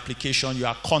in the application, you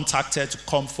are contacted to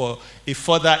come for a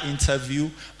further interview.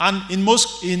 And in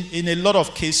a lot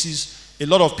of cases, a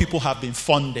lot of people have been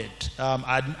funded.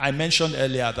 I mentioned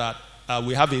earlier that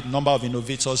we have a number of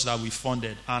innovators that we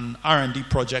funded, and R&D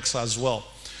projects as well.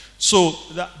 So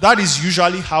that is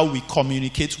usually how we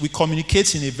communicate. We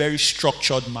communicate in a very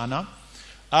structured manner.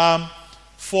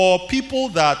 For people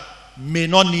that may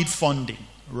not need funding,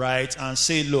 right, and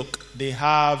say, look, they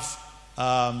have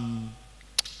an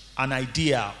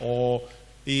idea or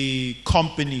a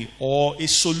company or a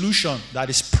solution that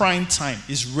is prime time,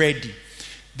 is ready.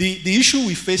 The issue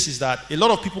we face is that a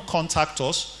lot of people contact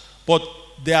us, but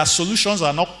their solutions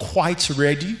are not quite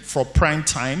ready for prime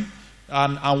time.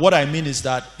 And what I mean is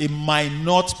that it might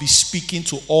not be speaking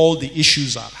to all the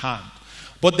issues at hand.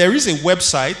 But there is a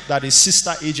website that a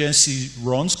sister agency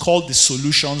runs called the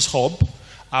Solutions Hub.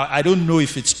 I don't know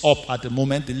if it's up at the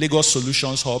moment, the Lagos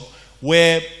Solutions Hub,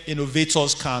 where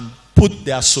innovators can put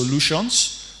their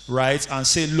solutions, right, and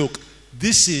say, look,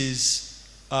 this is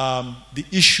the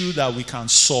issue that we can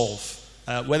solve,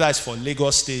 whether it's for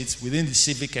Lagos State, within the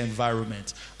civic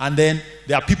environment. And then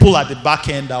there are people at the back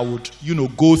end that would, you know,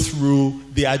 go through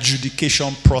the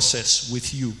adjudication process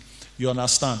with you. You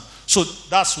understand? So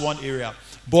that's one area.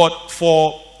 But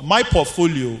for my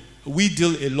portfolio, we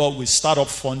deal a lot with startup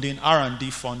funding, R&D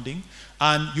funding,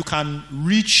 and you can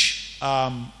reach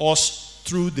us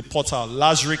through the portal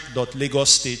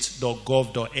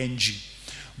lasric.lagosstate.gov.ng.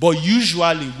 But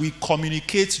usually we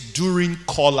communicate during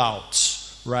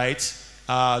call-outs, right,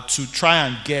 to try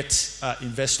and get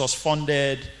investors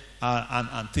funded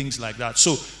and things like that.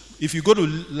 So if you go to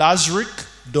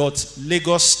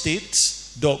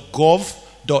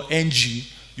lasric.lagosstate.gov.ng,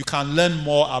 you can learn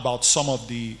more about some of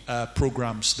the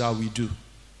programs that we do.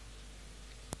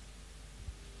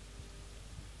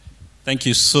 Thank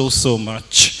you so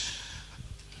much.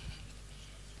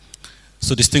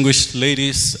 So distinguished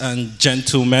ladies and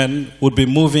gentlemen, we'll be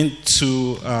moving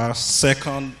to our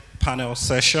second panel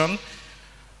session.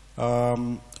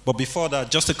 But before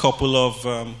that, just a couple of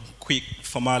quick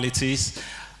formalities.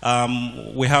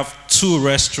 We have 2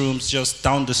 restrooms just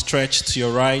down the stretch to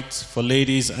your right for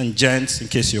ladies and gents in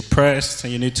case you're pressed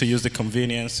and you need to use the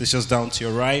convenience. It's just down to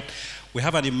your right. We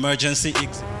have an emergency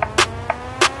exit.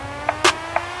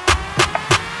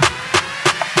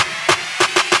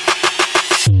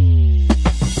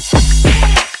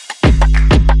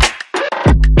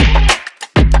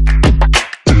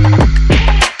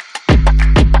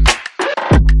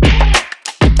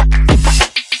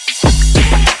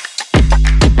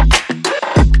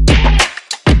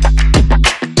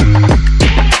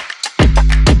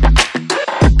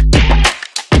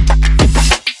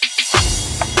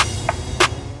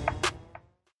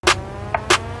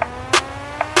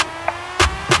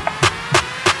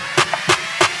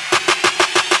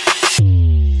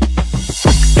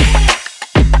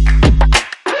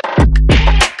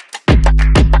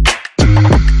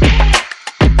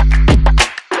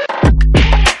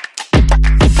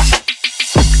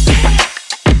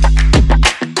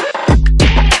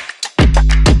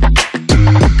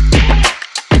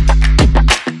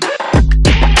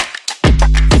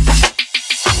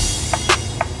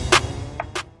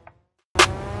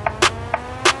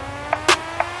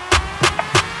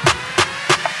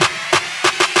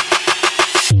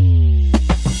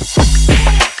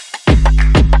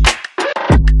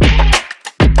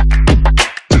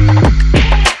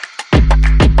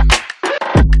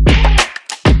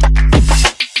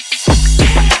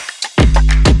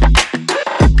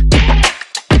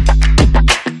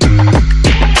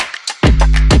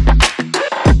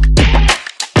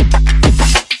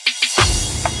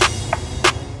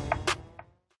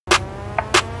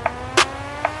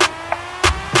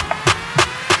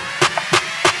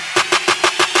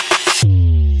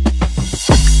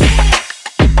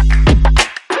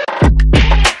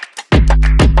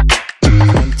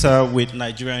 With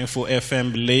Nigeria Info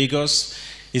FM Lagos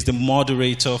is the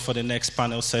moderator for the next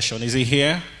panel session. Is he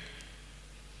here?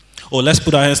 Oh, let's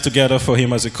put our hands together for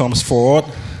him as he comes forward.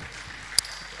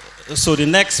 So the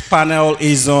next panel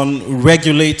is on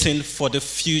regulating for the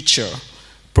future,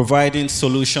 providing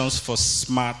solutions for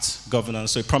smart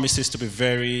governance. So it promises to be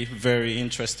very, very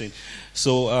interesting.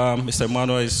 So Mr.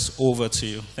 Emmanuel, is over to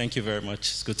you. Thank you very much.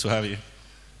 It's good to have you.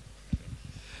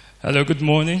 Hello, good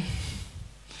morning.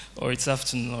 Or it's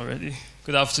afternoon already.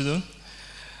 Good afternoon.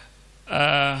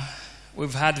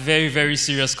 We've had very, very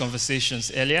serious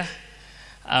conversations earlier.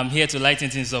 I'm here to lighten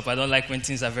things up. I don't like when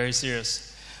things are very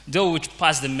serious. Though we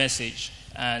pass the message,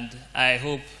 and I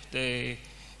hope the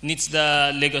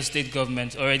Lagos State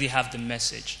government already have the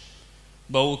message.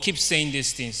 But we'll keep saying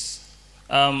these things.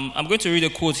 I'm going to read a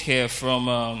quote here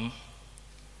from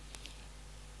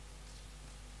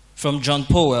John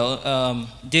Powell.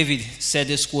 David said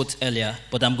this quote earlier,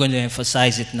 but I'm going to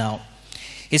emphasize it now.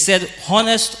 He said,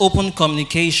 honest, open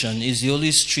communication is the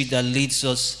only street that leads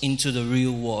us into the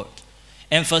real world.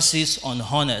 Emphasis on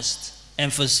honest,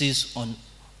 emphasis on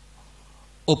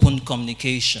open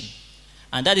communication.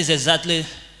 And that is exactly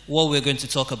what we're going to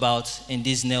talk about in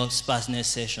this next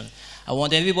session. I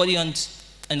want everybody in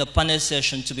the panel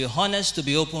session to be honest, to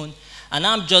be open, and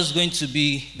I'm just going to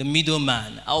be the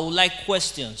middleman. I would like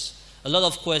questions, a lot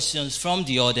of questions from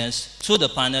the audience to the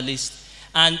panelists,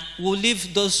 and we'll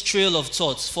leave those trail of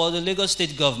thoughts for the Lagos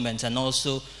State government and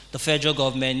also the federal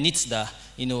government, NITSDA,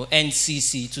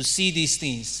 NCC, to see these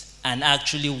things and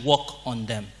actually work on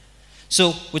them.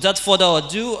 So without further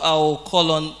ado, I'll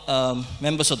call on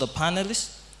members of the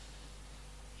panelists.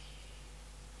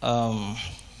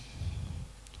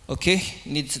 Okay,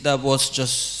 NITSDA was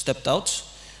just stepped out.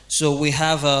 So we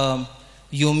have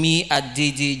Yomi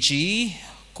Adedeji,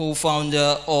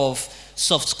 co-founder of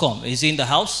Softcom. Is he in the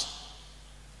house?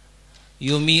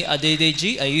 Yomi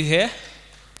Adedeji, are you here?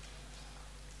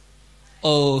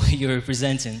 Oh, you're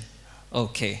representing.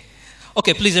 Okay.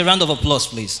 Okay, please, a round of applause,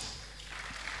 please.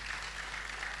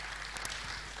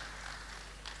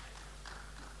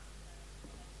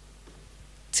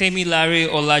 Temi Larry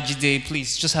Olajide,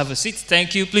 please, just have a seat.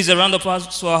 Thank you. Please, a round of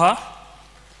applause for her.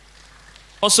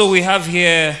 Also, we have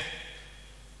here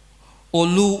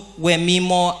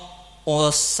Oluwemimo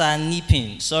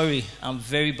Osanipin. Sorry, I'm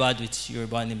very bad with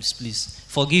Yoruba names, please.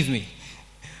 Forgive me.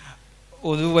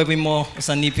 Oluwemimo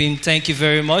Osanipin, thank you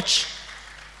very much.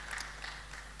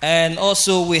 And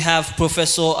also we have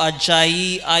Professor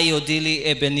Ajayi Ayodele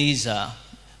Ebenezer.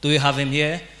 Do we have him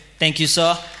here? Thank you,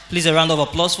 sir. Please, a round of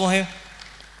applause for him.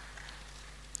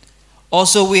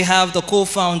 Also, we have the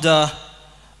co-founder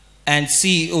and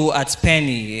CEO at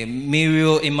Penny,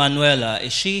 Muriel Emanuela.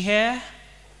 Is she here?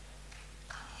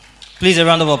 Please, a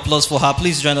round of applause for her.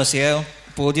 Please join us here,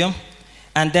 podium.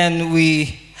 And then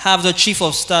we have the Chief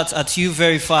of Staff at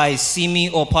YouVerify, Simi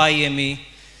Opayemi.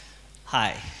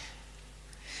 Hi.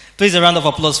 Please, a round of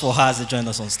applause for her as they join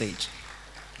us on stage.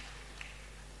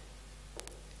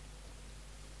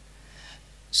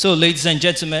 So, ladies and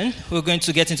gentlemen, we're going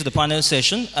to get into the panel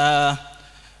session. The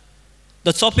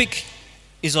topic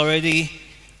is already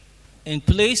in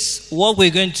place. What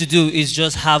we're going to do is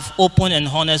just have open and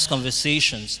honest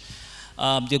conversations.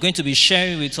 They're going to be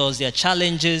sharing with us their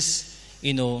challenges,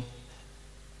 in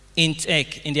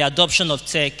tech, in the adoption of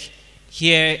tech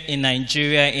here in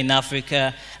Nigeria, in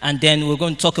Africa, and then we're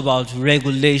going to talk about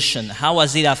regulation. How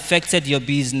has it affected your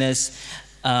business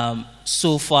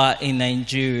so far in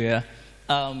Nigeria?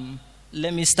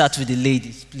 Let me start with the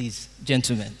ladies, please,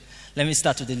 gentlemen. Let me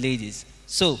start with the ladies.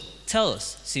 So, tell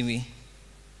us, Simi.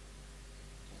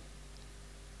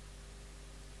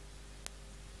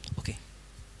 Okay.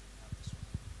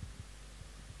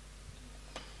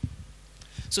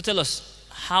 So tell us,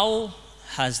 how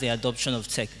has the adoption of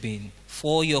tech been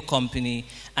for your company?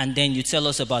 And then you tell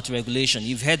us about regulation.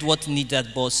 You've heard what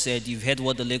NIDAT boss said. You've heard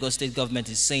what the Lagos State government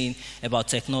is saying about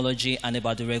technology and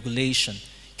about the regulation.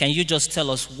 Can you just tell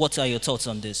us what are your thoughts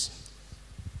on this?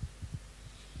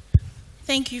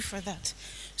 Thank you for that.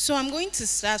 So I'm going to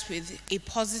start with a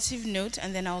positive note,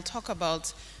 and then I'll talk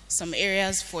about some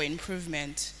areas for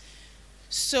improvement.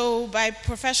 So by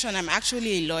profession, I'm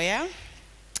actually a lawyer,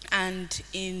 and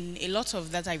in a lot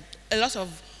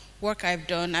of work I've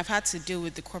done, I've had to deal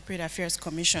with the Corporate Affairs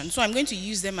Commission. So I'm going to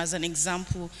use them as an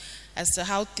example as to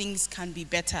how things can be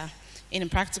better in a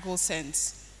practical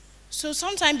sense. So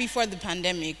sometime before the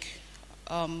pandemic,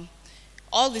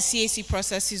 all the CAC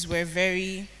processes were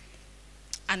very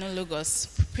analogous.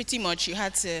 Pretty much you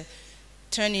had to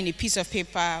turn in a piece of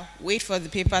paper, wait for the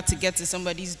paper to get to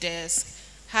somebody's desk,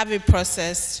 have it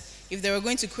processed. If they were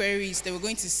going to queries, they were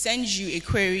going to send you a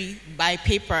query by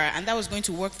paper, and that was going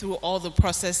to work through all the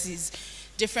processes,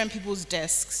 different people's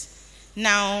desks.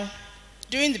 Now,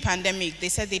 during the pandemic, they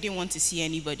said they didn't want to see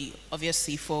anybody,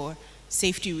 obviously for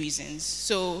safety reasons.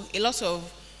 So a lot of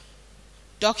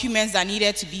documents that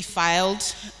needed to be filed,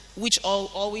 which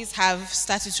always have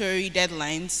statutory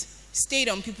deadlines, stayed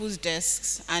on people's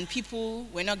desks, and people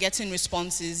were not getting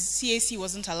responses. CAC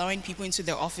wasn't allowing people into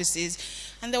their offices,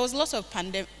 and there was lots of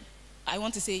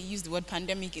use the word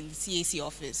pandemic in the CAC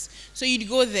office. So you'd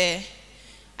go there,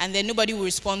 and then nobody would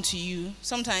respond to you.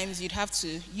 Sometimes you'd have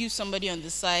to use somebody on the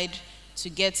side to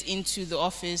get into the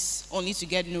office, only to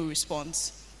get no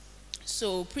response.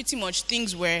 So pretty much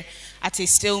things were at a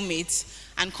stalemate,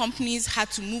 and companies had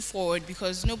to move forward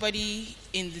because nobody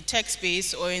in the tech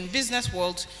space or in the business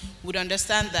world would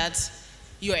understand that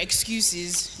your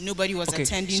excuses, nobody was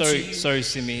attending to you. Sorry,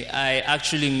 Simi. I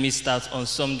actually missed out on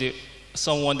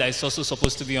someone that is also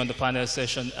supposed to be on the panel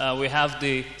session. We have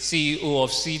the CEO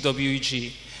of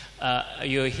CWG.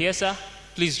 You're here, sir?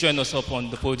 Please join us up on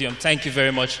the podium. Thank you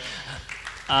very much.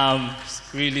 I'm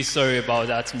really sorry about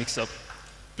that mix-up.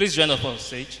 Please join us on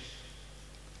stage.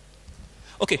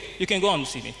 Okay, you can go on,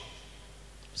 Simi.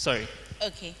 Sorry.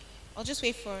 Okay, I'll just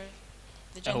wait for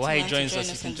the gentleman while he to joins join us,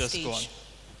 you us can on just stage. go on.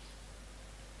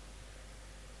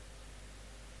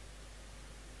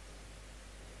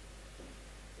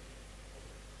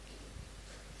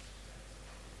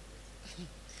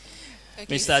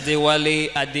 Okay. Mr. Adewale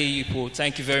Adeyipo,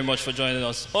 thank you very much for joining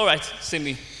us. All right,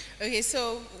 Simi. Okay,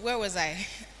 so where was I?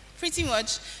 Pretty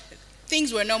much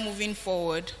things were not moving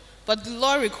forward, but the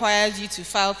law requires you to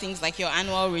file things like your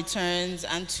annual returns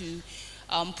and to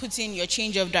put in your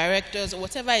change of directors or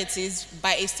whatever it is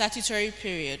by a statutory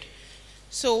period.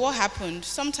 So what happened?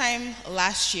 Sometime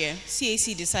last year,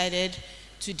 CAC decided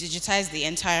to digitize the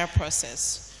entire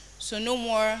process. So no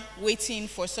more waiting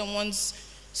for someone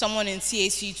in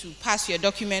CAC to pass your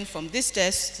document from this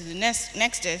desk to the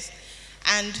next desk,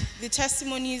 and the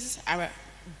testimonies are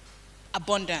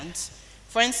abundant.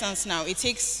 For instance, now it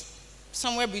takes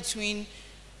somewhere between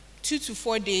 2 to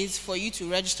 4 days for you to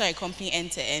register a company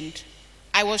end to end.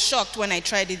 I was shocked when I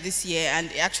tried it this year, and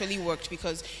it actually worked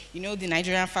because you know the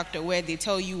Nigerian factor where they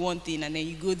tell you one thing and then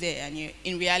you go there and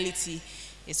in reality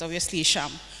it's obviously a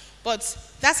sham. But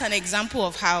that's an example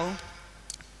of how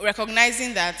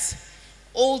recognizing that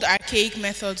old archaic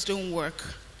methods don't work,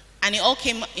 and it all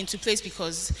came into place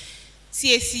because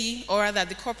CAC, or rather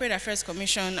the Corporate Affairs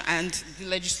Commission and the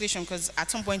legislation, because at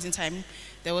some point in time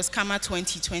there was CAMA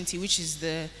 2020, which is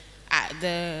the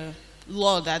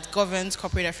law that governs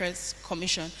Corporate Affairs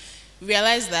Commission,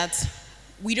 realized that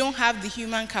we don't have the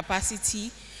human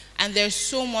capacity and there's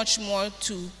so much more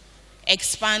to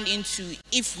expand into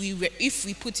if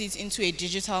we put it into a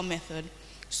digital method.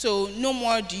 So no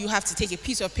more do you have to take a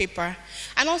piece of paper.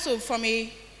 And also from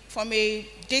a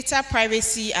data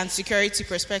privacy and security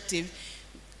perspective,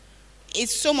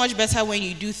 it's so much better when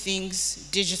you do things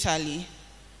digitally.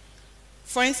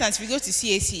 For instance, if you go to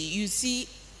CAC, you see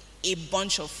a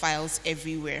bunch of files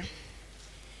everywhere.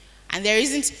 And there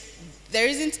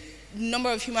isn't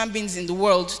number of human beings in the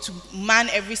world to man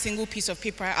every single piece of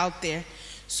paper out there.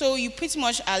 So you pretty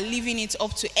much are leaving it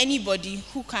up to anybody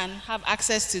who can have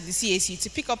access to the CAC to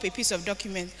pick up a piece of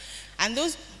document. And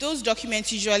those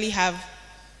documents usually have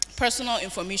personal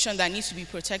information that needs to be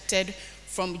protected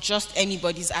from just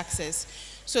anybody's access.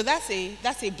 So that's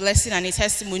a blessing and a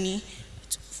testimony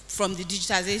from the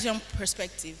digitization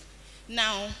perspective.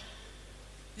 Now,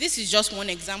 this is just one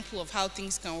example of how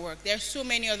things can work. There are so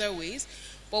many other ways,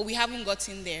 but we haven't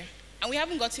gotten there. And we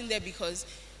haven't gotten there because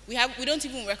we don't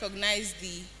even recognize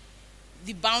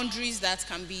the boundaries that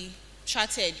can be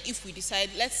charted if we decide,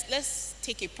 let's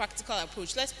take a practical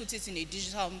approach. Let's put it in a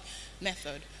digital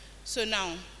method. So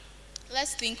now,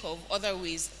 let's think of other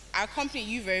ways. Our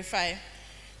company, YouVerify,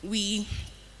 we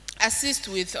assist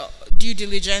with due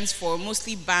diligence for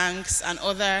mostly banks and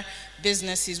other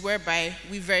businesses, whereby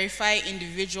we verify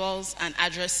individuals and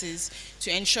addresses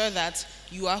to ensure that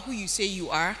you are who you say you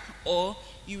are, or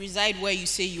you reside where you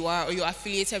say you are, or you're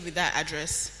affiliated with that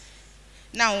address.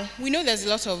 Now, we know there's a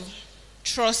lot of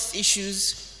trust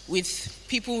issues with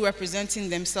people representing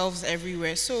themselves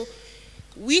everywhere. So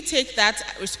we take that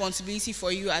responsibility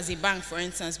for you as a bank, for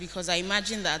instance, because I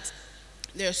imagine that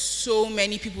there are so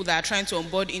many people that are trying to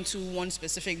onboard into one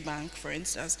specific bank, for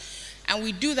instance. And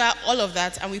we do that, all of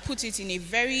that, and we put it in a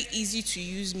very easy to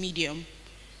use medium.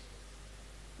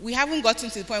 We haven't gotten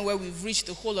to the point where we've reached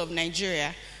the whole of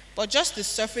Nigeria, but just the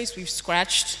surface we've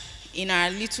scratched in our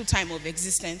little time of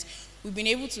existence, we've been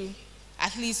able to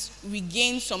at least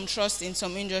regain some trust in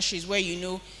some industries where, you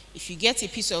know, if you get a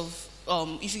piece of,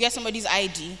 if you get somebody's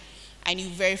ID and you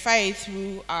verify it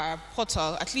through our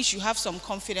portal, at least you have some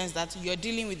confidence that you're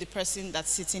dealing with the person that's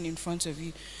sitting in front of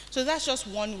you. So that's just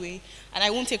one way, and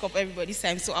I won't take up everybody's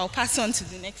time, so I'll pass on to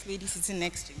the next lady sitting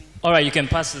next to me. All right, you can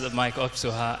pass the mic up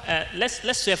to her.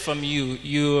 Let's hear from you.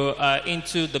 You are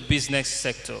into the business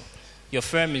sector. Your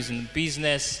firm is in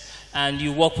business, and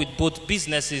you work with both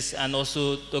businesses and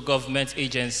also the government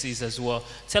agencies as well.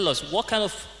 Tell us, what kind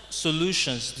of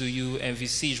solutions do you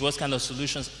envisage? What kind of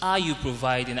solutions are you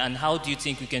providing, and how do you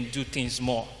think we can do things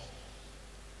more?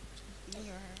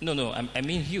 No, I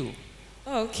mean you.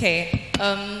 Okay,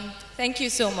 thank you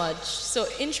so much. So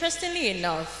interestingly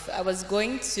enough, I was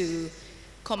going to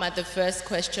come at the first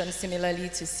question similarly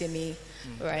to Simi,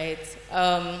 right?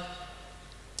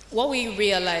 What we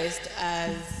realized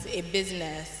as a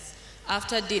business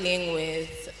after dealing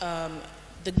with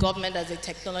the government as a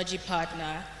technology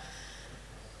partner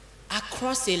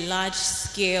across a large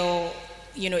scale,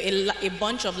 you know, a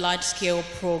bunch of large scale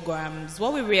programs,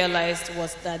 what we realized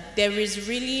was that there is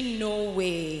really no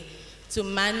way to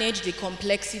manage the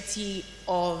complexity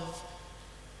of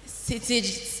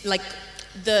cities, like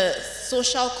the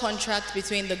social contract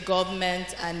between the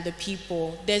government and the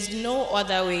people. There's no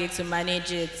other way to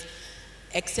manage it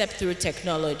except through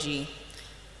technology.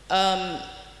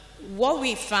 What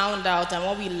we found out and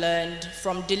what we learned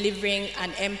from delivering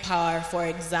an Empower, for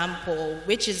example,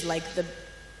 which is like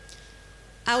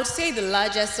I would say the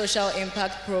largest social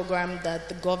impact program that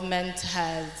the government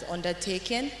has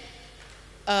undertaken,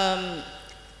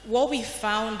 what we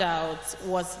found out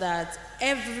was that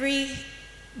every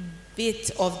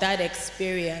bit of that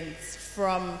experience,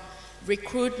 from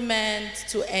recruitment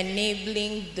to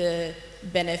enabling the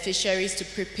beneficiaries to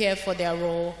prepare for their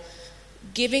role,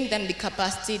 giving them the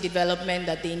capacity development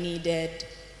that they needed,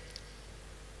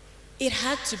 it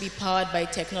had to be powered by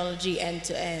technology end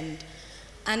to end.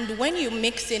 And when you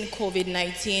mix in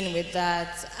COVID-19 with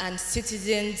that and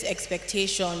citizens'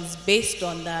 expectations based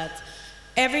on that,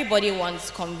 everybody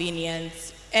wants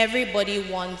convenience.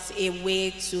 Everybody wants a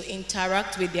way to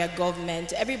interact with their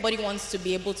government. Everybody wants to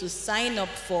be able to sign up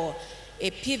for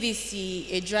a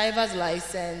PVC, a driver's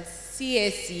license,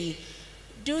 CAC,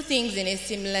 do things in a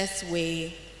seamless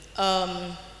way.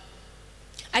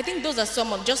 I think those are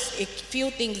some of just a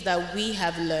few things that we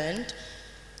have learned.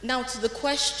 Now to the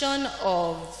question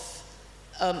of,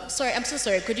 sorry, I'm so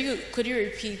sorry. Could you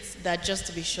repeat that just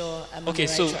to be sure I'm on the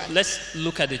right track? Let's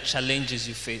look at the challenges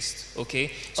you faced.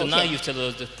 Okay. So now you've told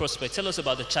us the prospect. Tell us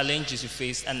about the challenges you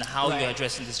faced and how you're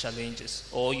addressing these challenges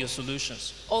or your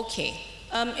solutions. Okay.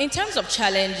 In terms of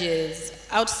challenges,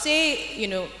 I would say, you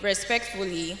know,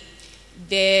 respectfully,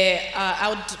 I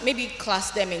would maybe class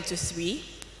them into 3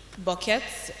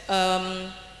 buckets.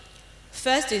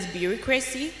 First is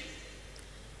bureaucracy.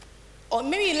 Or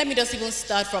maybe let me just even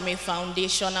start from a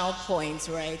foundational point,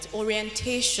 right?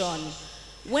 Orientation.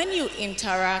 When you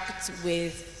interact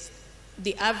with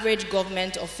the average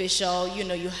government official,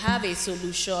 you have a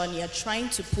solution, you're trying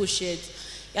to push it,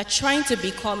 you're trying to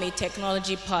become a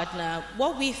technology partner,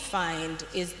 what we find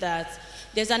is that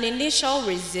there's an initial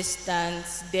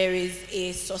resistance, there is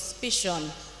a suspicion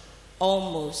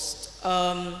almost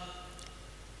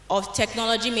of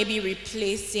technology maybe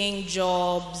replacing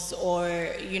jobs, or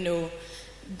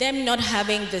them not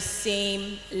having the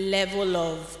same level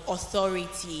of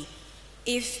authority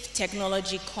if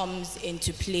technology comes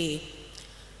into play.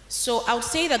 So I would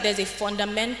say that there's a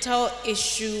fundamental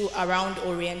issue around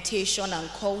orientation and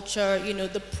culture.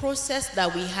 The process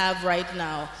that we have right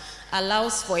now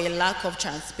allows for a lack of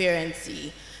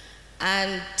transparency,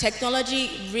 and technology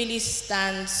really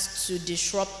stands to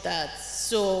disrupt that.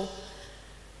 So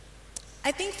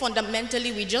I think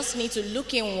fundamentally we just need to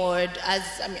look inward,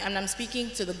 and I'm speaking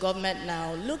to the government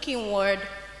now, look inward,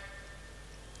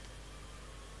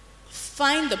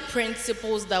 find the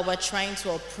principles that we're trying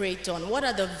to operate on. What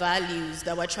are the values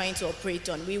that we're trying to operate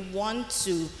on? We want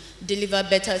to deliver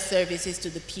better services to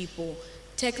the people.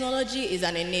 Technology is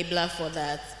an enabler for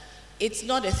that. It's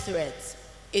not a threat,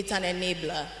 it's an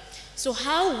enabler. So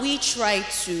how we try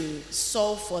to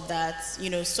solve for that,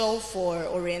 solve for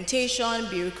orientation,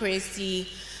 bureaucracy,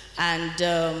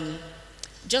 and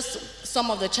just some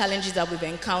of the challenges that we've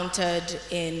encountered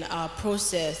in our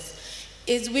process,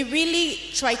 is we really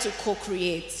try to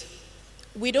co-create.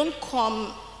 We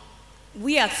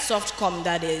at Softcom,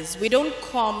 that is, we don't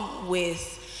come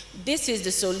with, this is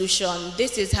the solution,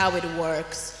 this is how it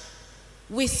works.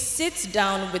 We sit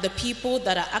down with the people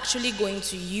that are actually going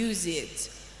to use it.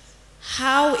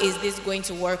 How is this going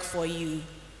to work for you?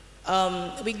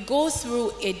 We go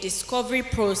through a discovery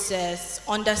process,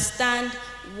 understand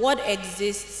what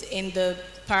exists in the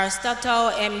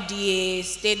parastatal MDA,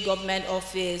 state government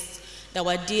office that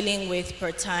we're dealing with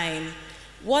per time.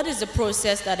 What is the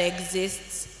process that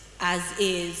exists as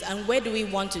is, and where do we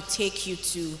want to take you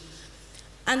to?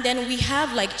 And then we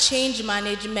have like change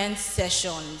management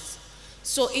sessions.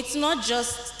 So it's not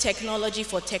just technology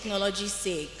for technology's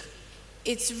sake.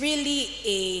 It's really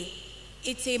a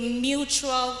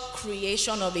mutual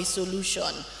creation of a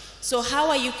solution. So how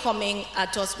are you coming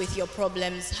at us with your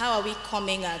problems? How are we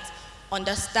coming at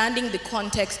understanding the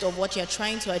context of what you're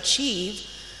trying to achieve?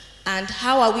 And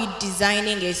how are we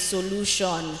designing a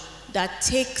solution that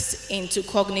takes into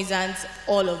cognizance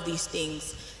all of these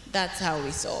things? That's how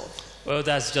we solve. Well,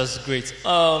 that's just great.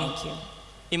 Thank you.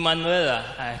 Emanuela,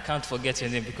 I can't forget your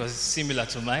name because it's similar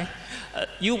to mine.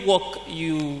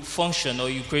 You function, or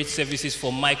you create services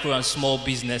for micro and small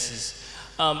businesses.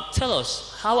 Tell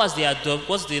us, what's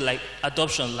the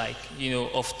adoption like,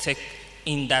 of tech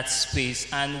in that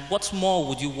space, and what more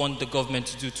would you want the government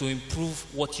to do to improve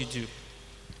what you do?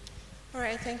 All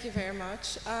right, thank you very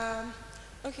much.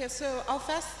 Okay, so I'll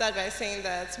first start by saying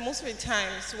that most of the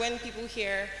times when people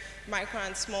hear micro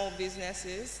and small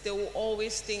businesses, they will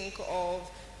always think of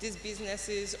these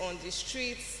businesses on the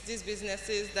streets, these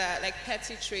businesses that like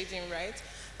petty trading, right?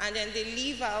 And then they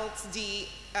leave out the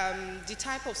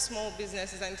type of small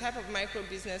businesses and type of micro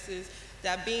businesses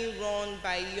that are being run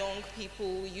by young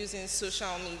people using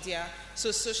social media.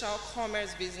 So social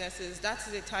commerce businesses,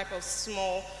 that's the type of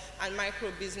small and micro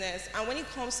business. And when it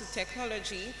comes to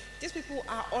technology, these people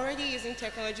are already using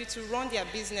technology to run their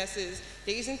businesses.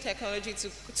 They're using technology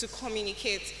to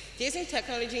communicate. They're using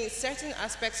technology in certain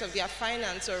aspects of their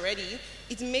finance already.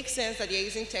 It makes sense that they're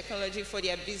using technology for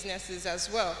their businesses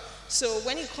as well. So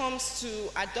when it comes to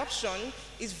adoption,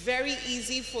 it's very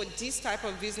easy for this type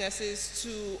of businesses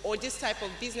or this type of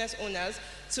business owners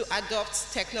to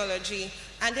adopt technology.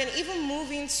 And then even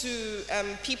moving to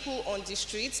people on the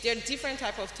streets, there are different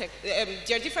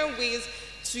there are different ways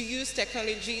to use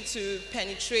technology to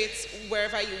penetrate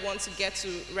wherever you want to get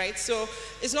to, right? So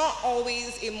it's not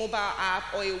always a mobile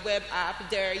app or a web app.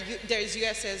 There's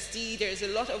USSD. There's a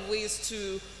lot of ways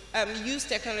to use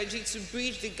technology to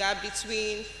bridge the gap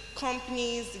between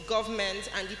companies, the government,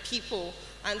 and the people.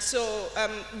 And so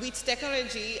with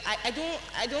technology, I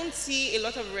don't see a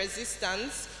lot of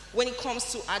resistance when it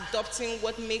comes to adopting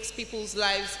what makes people's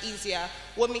lives easier,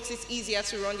 what makes it easier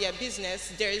to run their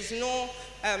business. There is no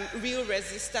real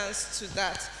resistance to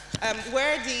that.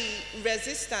 Where the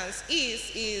resistance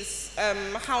is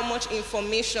how much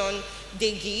information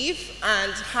they give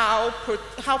and how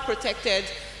protected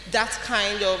that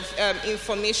kind of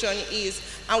information is.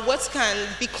 And what can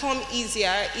become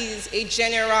easier is a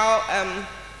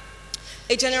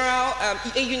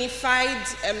unified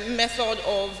method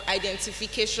of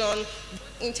identification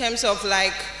in terms of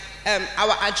like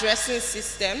our addressing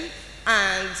system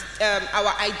and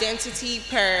our identity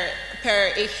per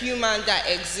a human that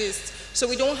exists. So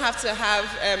we don't have to have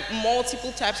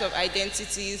multiple types of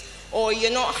identities, or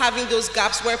you're not having those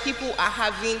gaps where people are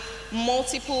having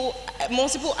multiple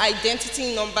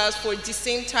identity numbers for the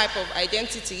same type of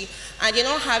identity, and you're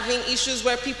not having issues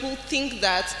where people think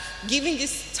that giving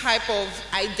this type of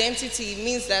identity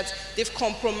means that they've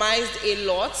compromised a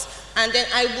lot. And then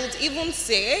I would even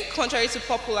say, contrary to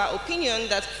popular opinion,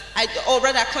 that or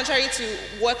rather contrary to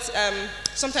what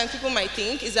sometimes people might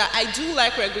think, is that I do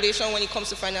like regulation when it comes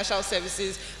to financial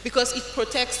services because it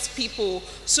protects people.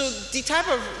 So the type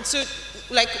of,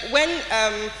 like when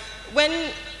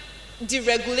the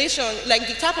regulation, like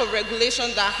the type of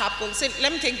regulation that happens, say,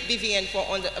 let me take BVN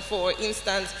for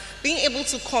instance, being able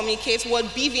to communicate what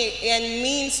BVN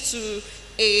means to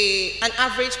an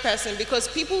average person, because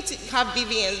people have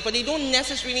BVNs, but they don't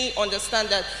necessarily understand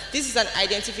that this is an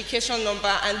identification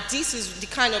number and this is the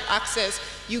kind of access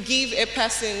you give a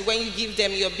person when you give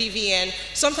them your BVN.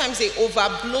 Sometimes they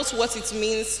overbloat what it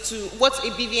means to, what a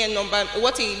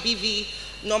BV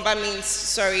number means,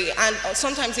 sorry, and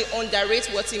sometimes they underrate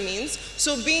what it means.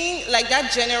 So being like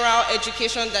that general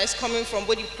education that is coming from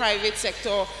both the private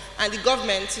sector and the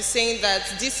government to saying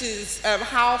that this is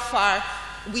how far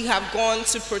we have gone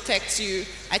to protect you,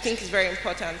 I think is very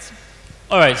important.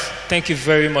 All right, thank you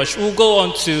very much. We'll go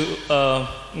on to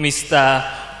Mr.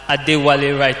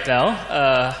 Adewale right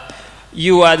now.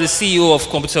 You are the CEO of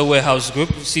Computer Warehouse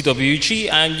Group, CWG,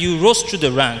 and you rose through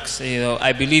the ranks. You know,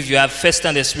 I believe you have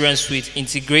first-hand experience with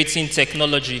integrating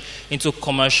technology into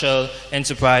commercial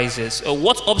enterprises.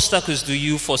 What obstacles do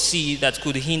you foresee that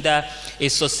could hinder a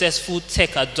successful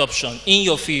tech adoption in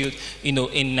your field, you know,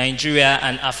 in Nigeria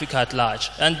and Africa at large?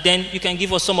 And then you can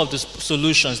give us some of the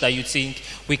solutions that you think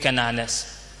we can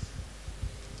harness.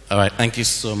 All right, thank you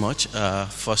so much.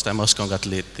 First, I must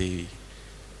congratulate the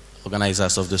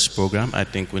organizers of this program. I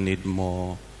think we need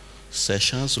more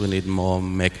sessions, we need more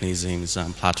mechanisms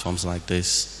and platforms like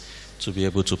this to be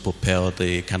able to propel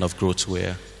the kind of growth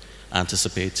we're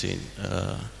anticipating,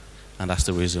 and that's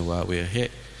the reason why we're here.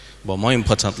 But more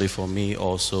importantly for me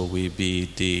also will be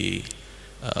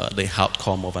the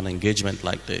outcome of an engagement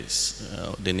like this,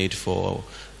 the need for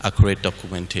accurate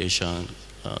documentation,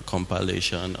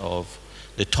 compilation of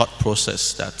the thought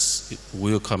process that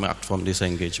will come out from this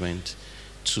engagement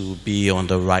to be on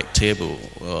the right table,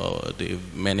 the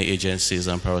many agencies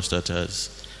and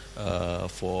parastatals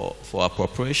for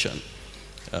appropriation,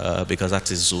 because that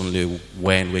is only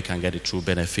when we can get the true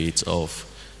benefits of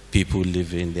people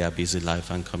living their busy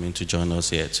life and coming to join us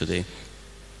here today.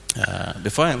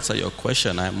 Before I answer your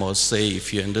question, I must say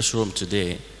if you're in this room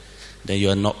today, then you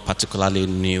are not particularly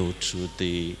new to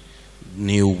the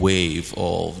new wave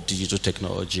of digital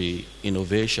technology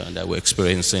innovation that we're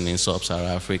experiencing in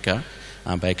sub-Saharan Africa,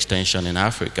 and by extension in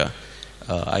Africa.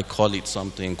 I call it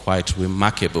something quite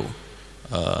remarkable,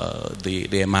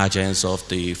 the emergence of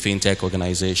the fintech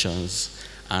organizations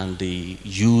and the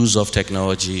use of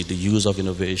technology, the use of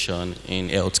innovation in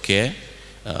healthcare,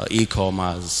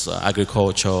 e-commerce,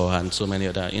 agriculture, and so many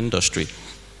other industries.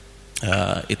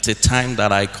 It's a time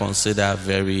that I consider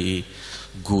very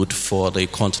good for the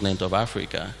continent of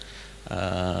Africa.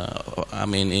 I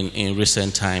mean, in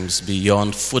recent times,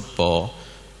 beyond football,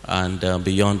 and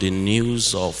beyond the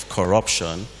news of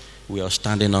corruption, we are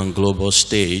standing on global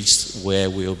stage where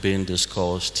we are being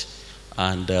discussed,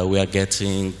 and we are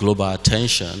getting global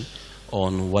attention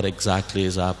on what exactly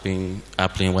is happening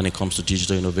when it comes to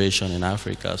digital innovation in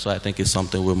Africa. So I think it's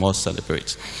something we must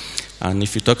celebrate. And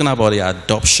if you're talking about the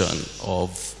adoption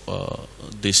of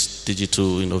this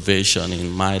digital innovation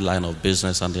in my line of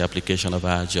business and the application of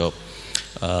our job,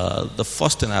 the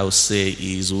first thing I would say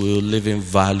is we're leaving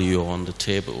value on the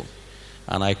table.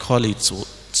 And I call it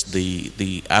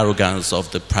the arrogance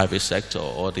of the private sector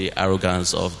or the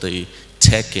arrogance of the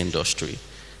tech industry.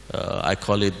 I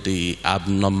call it the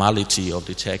abnormality of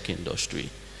the tech industry,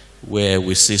 where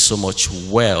we see so much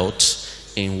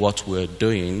wealth in what we're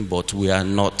doing, but we are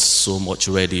not so much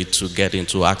ready to get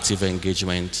into active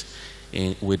engagement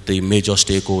with the major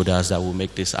stakeholders that will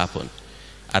make this happen.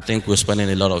 I think we're spending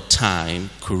a lot of time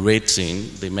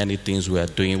curating the many things we are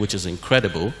doing, which is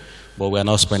incredible, but we're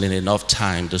not spending enough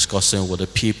time discussing with the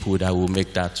people that will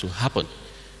make that to happen.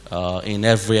 In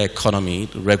every economy,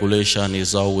 regulation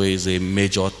is always a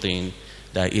major thing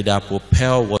that either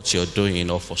propel what you're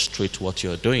doing or frustrate what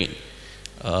you're doing.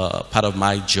 Part of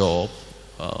my job,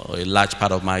 a large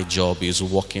part of my job is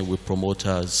working with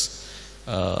promoters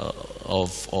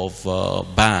of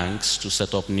banks to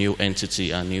set up new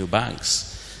entity and new banks.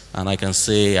 And I can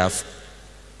say in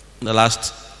the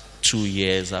last 2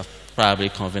 years, I've probably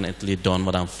conveniently done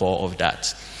more than 4 of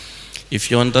that. If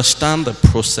you understand the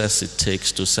process it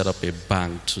takes to set up a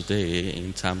bank today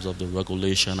in terms of the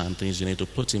regulation and things you need to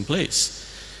put in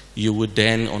place, you would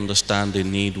then understand the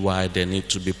need why there need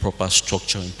to be proper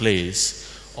structure in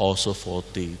place also for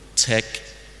the tech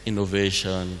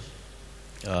innovation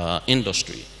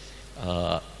industry.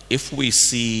 If we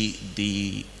see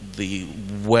the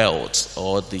wealth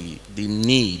or the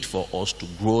need for us to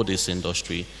grow this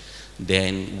industry,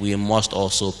 then we must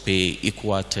also pay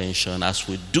equal attention, as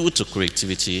we do to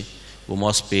creativity, we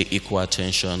must pay equal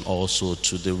attention also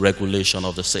to the regulation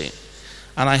of the same.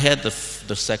 And I heard the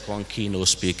second keynote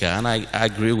speaker, and I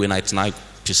agree with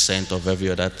 99% of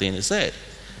every other thing he said.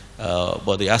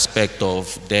 But the aspect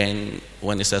of then,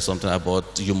 when he said something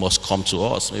about you must come to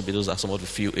us, maybe those are some of the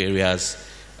few areas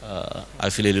I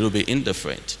feel a little bit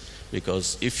indifferent.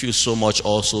 Because if you so much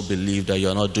also believe that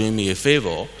you're not doing me a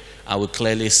favor, I would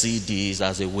clearly see these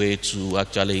as a way to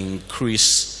actually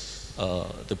increase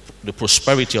the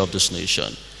prosperity of this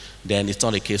nation. Then it's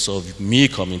not a case of me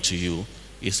coming to you.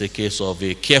 It's a case of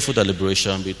a careful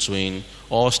deliberation between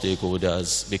all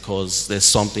stakeholders, because there's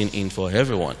something in for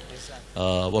everyone.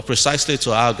 But precisely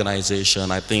to our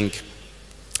organization, I think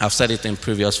I've said it in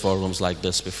previous forums like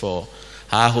this before,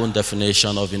 our own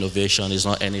definition of innovation is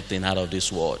not anything out of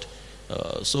this world.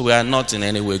 So we are not in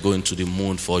any way going to the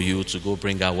moon for you to go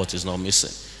bring out what is not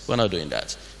missing. We're not doing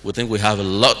that. We think we have a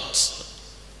lot,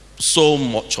 so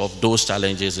much of those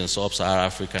challenges in sub-Saharan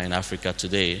Africa and Africa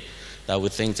today, that we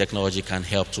think technology can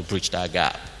help to bridge that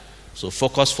gap. So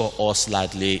focus for us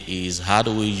slightly is, how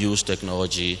do we use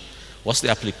technology? What's the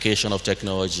application of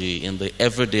technology in the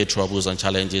everyday troubles and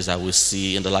challenges that we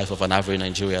see in the life of an average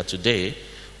Nigerian today?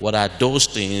 What are those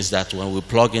things that when we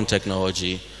plug in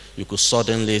technology, you could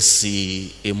suddenly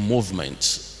see a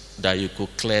movement that you could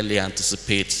clearly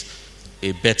anticipate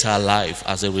a better life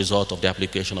as a result of the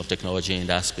application of technology in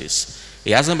that space?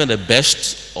 It hasn't been the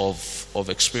best of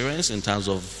experience in terms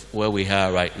of where we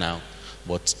are right now,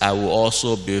 but I will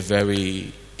also be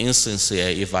very insincere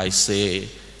if I say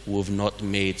we've not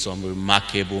made some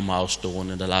remarkable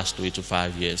milestone in the last 3 to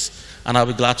 5 years. And I'll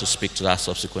be glad to speak to that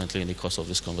subsequently in the course of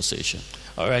this conversation.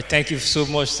 All right, thank you so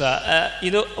much, sir.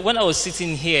 You know, when I was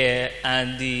sitting here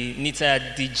and the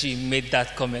NITA DG made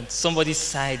that comment, somebody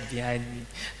sighed behind me,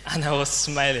 and I was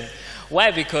smiling.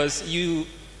 Why? Because you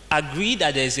agree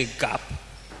that there's a gap,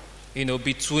 you know,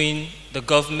 between the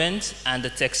government and the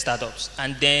tech startups.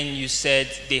 And then you said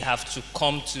they have to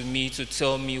come to me to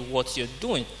tell me what you're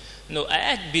doing. No,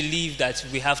 I believe that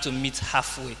we have to meet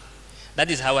halfway. That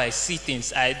is how I see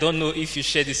things. I don't know if you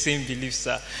share the same belief,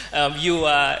 sir. You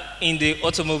are in the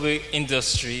automobile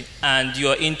industry and you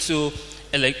are into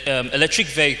electric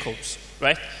vehicles,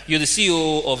 right? You're the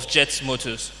CEO of GAT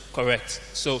Motors, correct?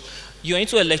 So you're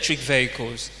into electric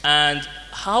vehicles, and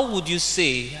how would you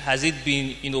say has it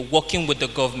been, you know, working with the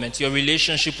government, your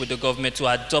relationship with the government to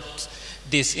adopt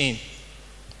this in?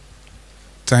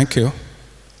 Thank you.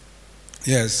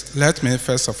 Yes, let me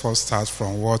first of all start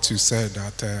from what you said,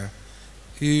 that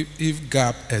if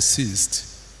gap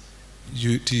exists,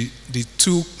 the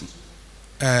two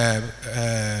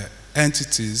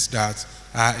entities that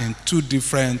are in two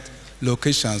different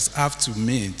locations have to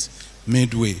meet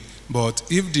midway. But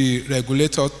if the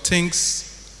regulator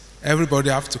thinks everybody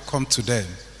have to come to them,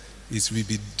 it will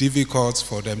be difficult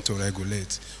for them to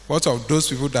regulate. What of those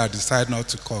people that decide not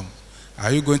to come?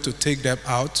 Are you going to take them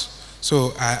out?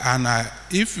 So,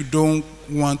 if you don't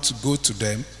want to go to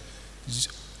them,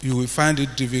 you will find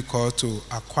it difficult to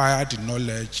acquire the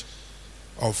knowledge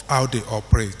of how they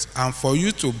operate. And for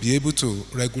you to be able to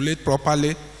regulate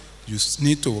properly, you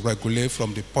need to regulate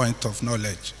from the point of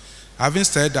knowledge. Having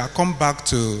said that, come back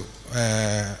to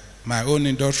my own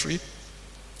industry.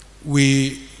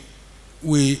 We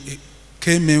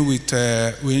came in with,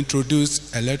 we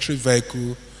introduced electric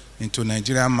vehicle into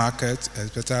Nigerian market,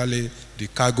 especially the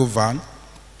cargo van.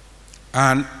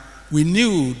 And we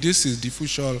knew this is the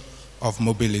future of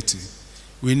mobility.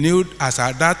 We knew as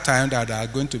at that time that there are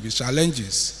going to be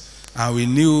challenges, and we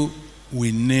knew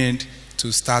we need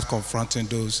to start confronting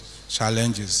those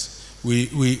challenges.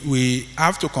 We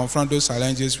have to confront those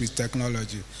challenges with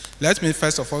technology. Let me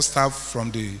first of all start from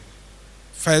the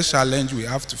first challenge we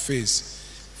have to face.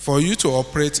 For you to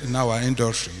operate in our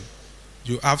industry,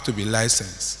 you have to be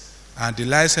licensed. And the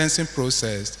licensing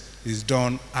process is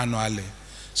done annually.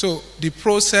 So the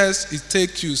process, it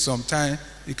takes you some time.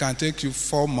 It can take you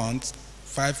 4 months,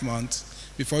 5 months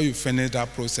before you finish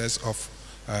that process of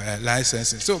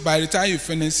licensing. So by the time you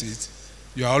finish it,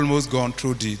 you're almost gone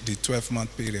through the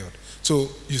 12-month period. So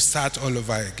you start all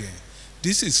over again.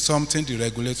 This is something the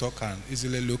regulator can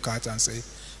easily look at and say,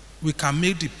 we can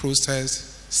make the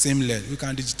process seamless. We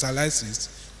can digitalize it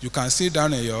You can sit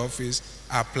down in your office,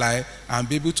 apply, and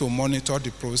be able to monitor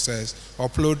the process,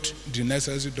 upload the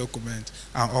necessary document,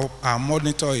 and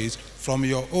monitor it from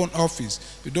your own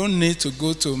office. You don't need to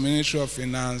go to Ministry of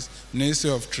Finance,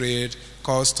 Ministry of Trade,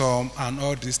 Custom, and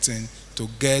all these things to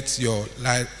get your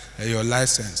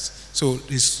license. So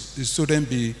it shouldn't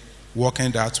be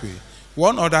working that way.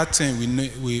 One other thing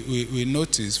we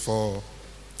notice for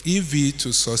EV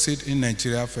to succeed in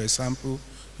Nigeria, for example,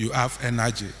 you have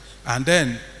energy. And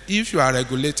then if you are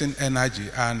regulating energy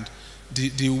and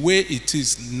the way it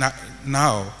is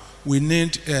now, we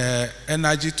need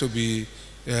energy to be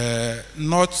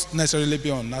not necessarily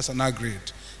be on national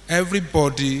grid.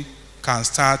 Everybody can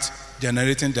start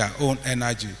generating their own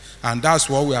energy. And that's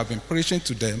what we have been preaching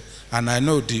to them. And I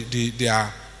know they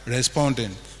are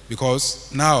responding,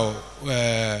 because now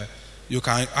you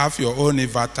can have your own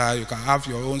inverter, you can have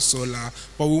your own solar,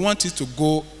 but we want it to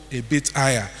go a bit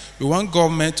higher. We want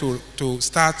government to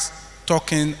start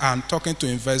talking to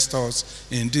investors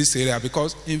in this area,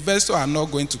 because investors are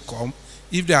not going to come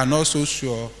if they are not so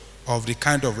sure of the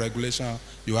kind of regulation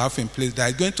you have in place. They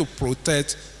are going to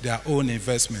protect their own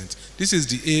investment. This is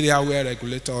the area where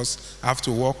regulators have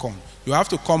to work on. You have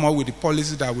to come up with the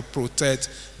policy that will protect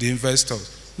the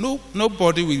investors.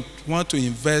 Nobody will want to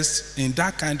invest in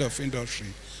that kind of industry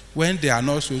when they are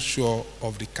not so sure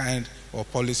of the kind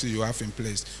of policy you have in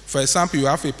place. For example, you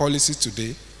have a policy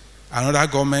today,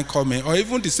 another government coming, or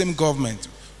even the same government,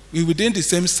 within the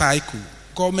same cycle,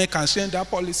 government can change that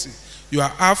policy. You are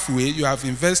halfway, you have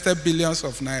invested billions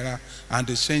of naira, and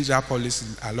they change that policy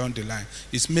along the line.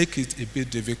 It makes it a bit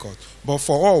difficult. But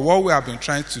for all, what we have been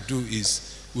trying to do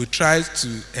is we try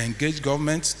to engage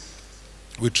government,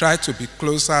 we try to be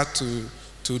closer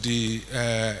to the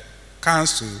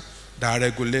council that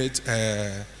regulate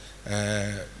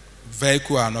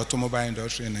vehicle and automobile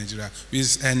industry in Nigeria, which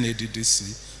is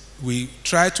NADDC. We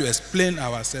try to explain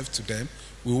ourselves to them.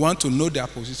 We want to know their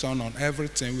position on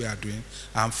everything we are doing,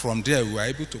 and from there we are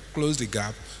able to close the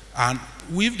gap. And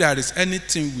if there is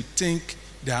anything we think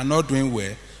they are not doing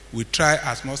well, we try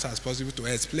as much as possible to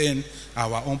explain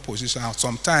our own position. And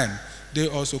sometimes they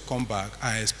also come back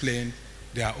and explain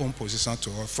their own position to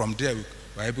us. From there, we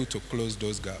are able to close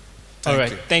those gaps. All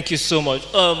right, thank you so much.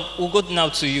 We'll go now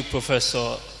to you,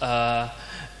 Professor.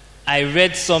 I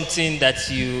read something that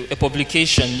a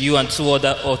publication you and two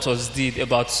other authors did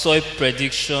about soil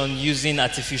prediction using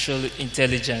artificial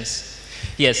intelligence.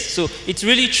 Yes, so it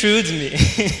really thrilled me.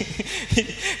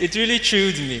 It really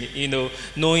thrilled me,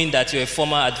 knowing that you're a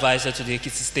former advisor to the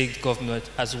Ekiti State government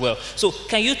as well. So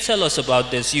can you tell us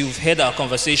about this? You've heard our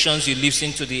conversations, you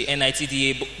listened to the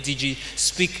NITDA DG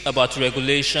speak about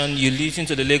regulation, you listened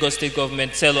to the Lagos State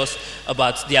government tell us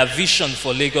about their vision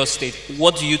for Lagos State.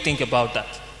 What do you think about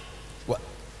that? Well,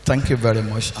 thank you very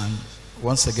much. And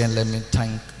once again, let me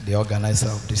thank the organizer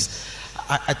of this.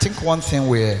 I think one thing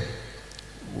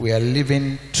we are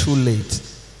living too late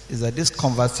is that this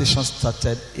conversation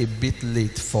started a bit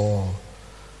late for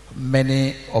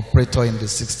many operators in the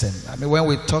system. I mean, when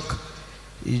we talk,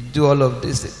 you do all of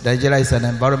this, Nigeria is an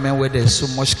environment where there's so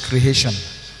much creation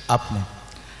happening.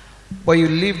 But you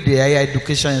leave the higher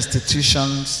education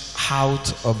institutions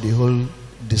out of the whole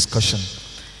discussion.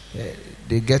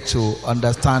 They get to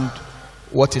understand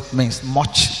what it means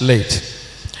much late.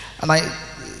 And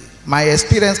my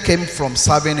experience came from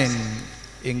serving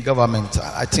in government.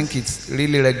 I think it's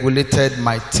really regulated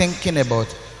my thinking about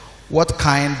what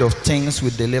kind of things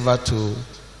we deliver to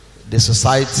the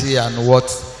society and what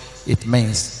it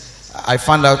means. I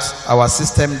found out our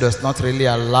system does not really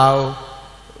allow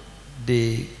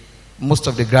most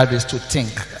of the graduates to think,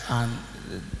 and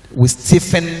we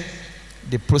stiffen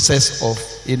the process of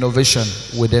innovation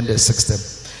within the system.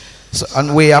 So,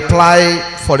 and we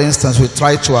apply, for instance, we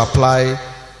try to apply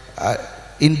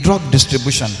in drug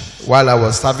distribution. While I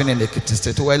was serving in the Ekiti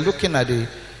State, we were looking at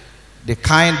the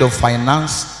kind of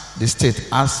finance the state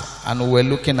has, and we were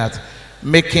looking at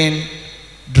making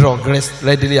drug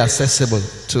readily accessible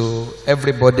to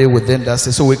everybody within that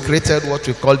state. So we created what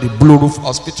we call the Blue Roof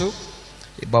Hospital,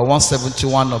 about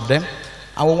 171 of them,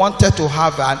 and we wanted to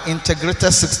have an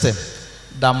integrated system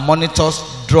that monitors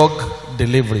drug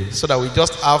delivery, so that we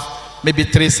just have maybe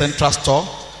 3 central stores,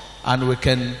 and we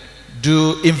can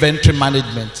do inventory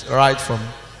management right from.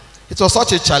 It was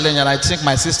such a challenge, and I think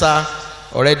my sister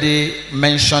already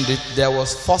mentioned it. There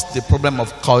was first the problem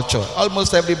of culture.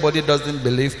 Almost everybody doesn't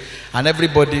believe, and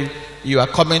everybody, you are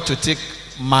coming to take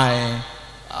my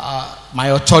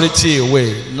authority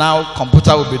away. Now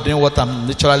computer will be doing what I'm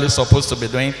literally supposed to be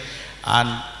doing.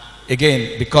 And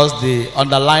again, because the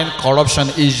underlying corruption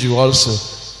issue also,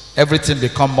 everything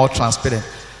become more transparent.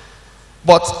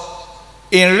 But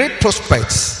in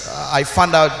retrospect, I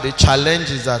found out the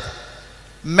challenge is that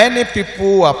many people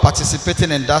who are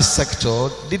participating in that sector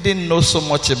didn't know so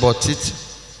much about it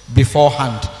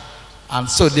beforehand. And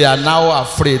so they are now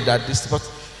afraid that this.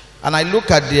 And I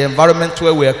look at the environment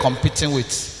where we are competing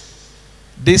with.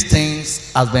 These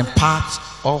things have been part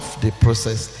of the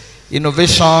process.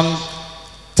 Innovation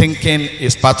thinking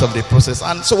is part of the process.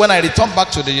 And so when I returned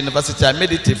back to the university, I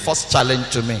made it a first challenge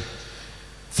to me.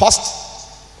 First,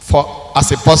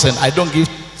 as a person, I don't give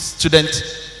student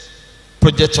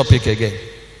project topic again.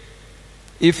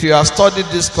 If you have studied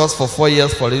this course for 4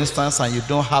 years, for instance, and you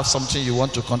don't have something you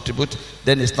want to contribute,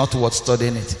 then it's not worth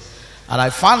studying it. And I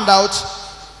found out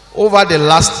over the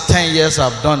last 10 years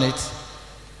I've done it,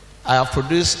 I have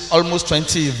produced almost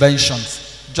 20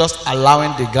 inventions, just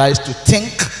allowing the guys to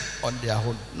think on their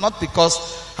own. Not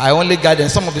because I only guide them.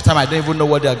 Some of the time I don't even know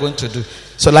what they are going to do.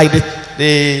 So like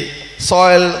the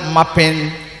soil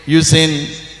mapping using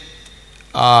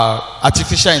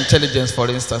artificial intelligence, for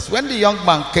instance. When the young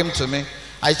man came to me,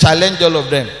 I challenged all of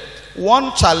them.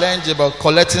 One challenge about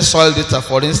collecting soil data,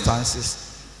 for instance,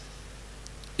 is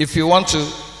if you want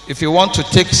to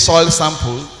take soil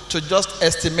sample to just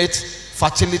estimate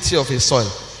fertility of a soil,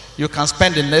 you can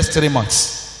spend the next 3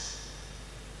 months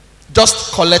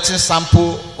just collecting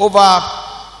sample over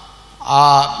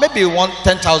maybe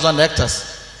 10,000 hectares.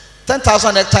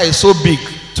 10,000 hectares is so big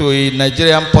to a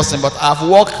Nigerian person, but I've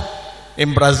worked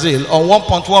in Brazil on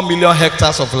 1.1 million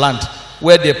hectares of land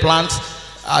where they plant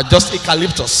just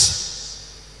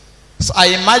eucalyptus. So I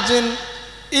imagine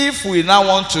if we now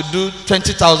want to do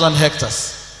 20,000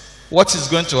 hectares, what is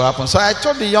going to happen? So I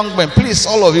told the young men, please,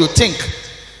 all of you, think,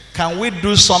 can we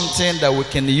do something that we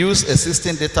can use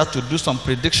existing data to do some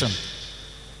prediction?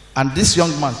 And this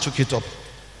young man took it up.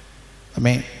 I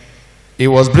mean, he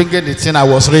was bringing the thing I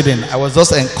was reading. I was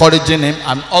just encouraging him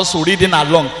and also reading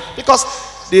along. Because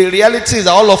the reality is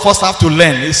that all of us have to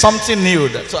learn. It's something new.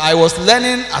 So I was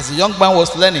learning as a young man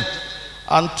was learning.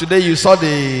 And today you saw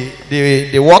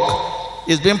the work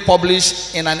is being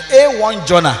published in an A1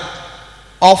 journal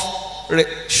of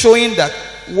showing that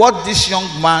what this young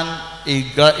man,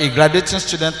 a graduating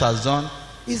student, has done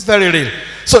is very real.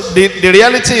 So the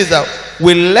reality is that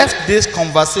we left this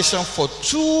conversation for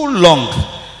too long.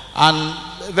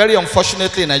 And very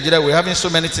unfortunately in Nigeria, we're having so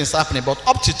many things happening. But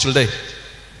up to today,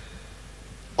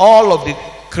 all of the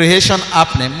creation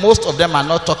happening, most of them are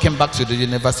not talking back to the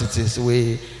universities.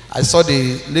 I saw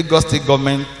the Lagos State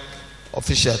government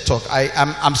official talk.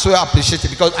 I'm so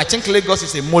appreciative because I think Lagos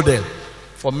is a model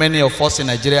for many of us in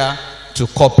Nigeria to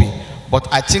copy. But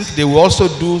I think they will also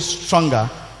do stronger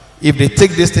if they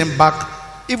take this thing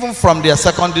back, even from their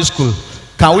secondary school.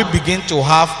 Can we begin to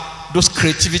have those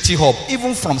creativity hub,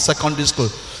 even from secondary school,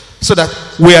 so that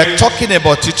we are talking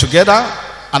about it together,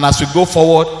 and as we go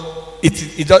forward,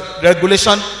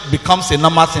 regulation becomes a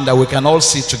normal thing that we can all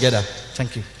see together.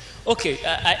 Thank you. Okay,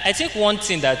 I think one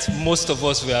thing that most of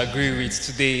us will agree with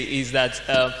today is that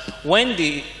when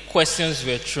the questions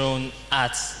were thrown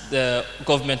at the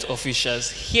government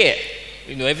officials here,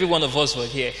 every one of us were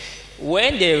here,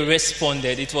 when they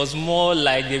responded, it was more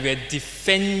like they were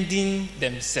defending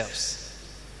themselves.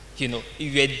 They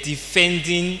were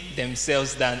defending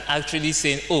themselves than actually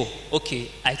saying, oh, okay,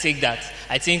 I take that.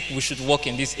 I think we should work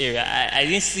in this area. I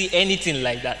didn't see anything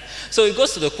like that. So it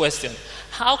goes to the question,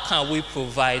 how can we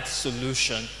provide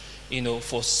solution,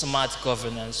 for smart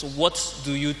governance? What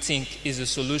do you think is the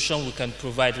solution we can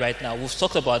provide right now? We've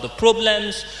talked about the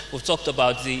problems. We've talked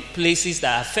about the places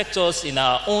that affect us in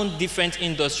our own different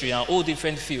industry, our own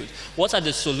different field. What are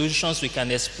the solutions we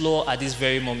can explore at this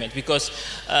very moment? Because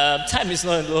time is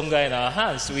no longer in our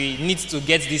hands. We need to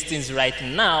get these things right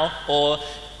now, or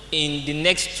in the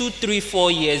next 2, 3,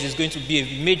 4 years is going to be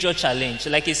a major challenge.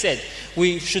 Like I said,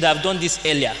 we should have done this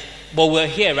earlier. But we're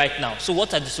here right now. So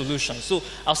what are the solutions? So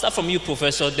I'll start from you,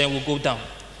 Professor, then we'll go down.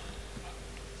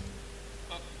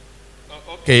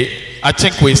 Okay, I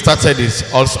think we started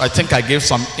this also. I think I gave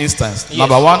some instance. Yes.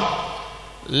 Number one,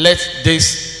 let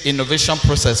this innovation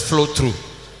process flow through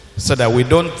so that we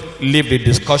don't leave the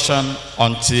discussion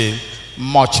until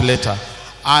much later.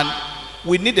 And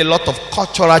we need a lot of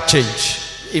cultural change.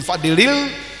 In fact, the real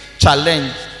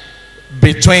challenge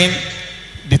between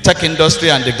the tech industry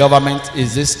and the government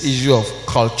is this issue of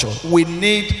culture. We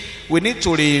need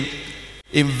to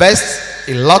invest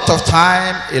a lot of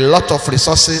time, a lot of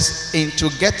resources into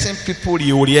getting people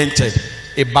reoriented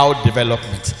about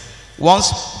development.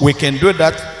 Once we can do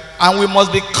that, and we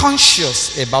must be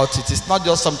conscious about it. It's not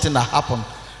just something that happened.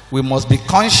 We must be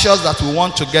conscious that we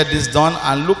want to get this done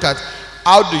and look at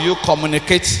how do you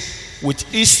communicate with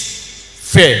each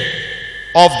sphere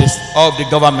of the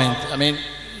government. I mean,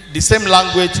 the same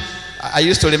language. I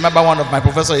used to remember one of my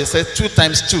professors, he said 2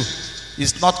 times 2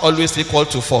 is not always equal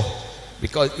to 4.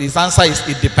 Because his answer is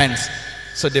it depends.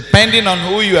 So depending on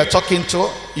who you are talking to,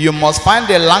 you must find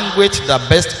a language that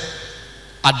best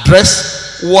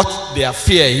address what their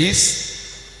fear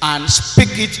is and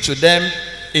speak it to them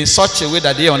in such a way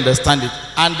that they understand it.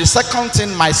 And the second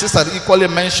thing, my sister equally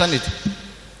mentioned it.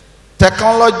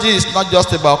 Technology is not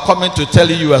just about coming to tell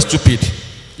you you are stupid.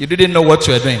 You didn't know what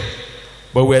you were doing.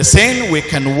 But we're saying we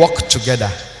can work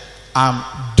together and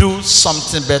do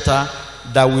something better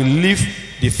that will leave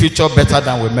the future better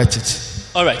than we met it.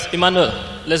 All right, Emmanuel,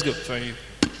 let's go for you.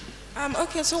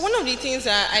 Okay, so one of the things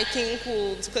that I think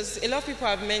would, because a lot of people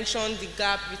have mentioned the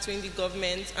gap between the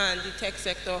government and the tech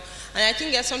sector, and I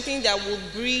think there's something that would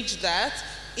bridge that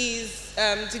is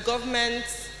the government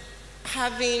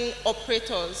having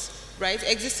operators, right?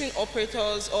 Existing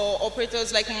operators or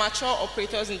operators like mature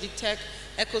operators in the tech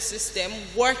ecosystem,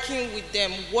 working with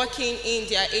them, working in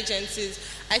their agencies.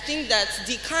 I think that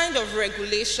the kind of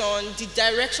regulation, the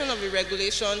direction of the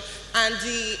regulation, and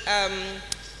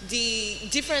the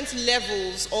different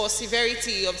levels or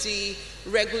severity of the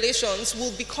regulations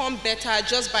will become better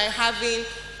just by having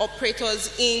operators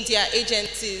in their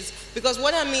agencies. Because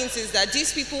what that means is that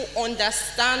these people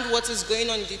understand what is going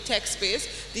on in the tech space,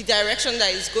 the direction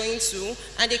that is going to,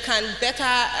 and they can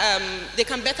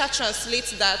better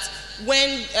translate that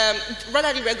when,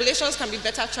 rather the regulations can be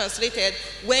better translated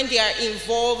when they are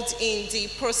involved in the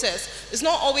process. It's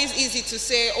not always easy to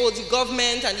say, oh, the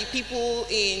government and the people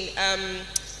in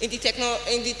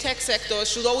the tech sector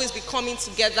should always be coming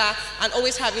together and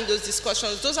always having those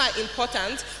discussions. Those are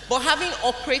important, but having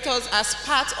operators as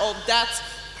part of that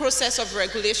process of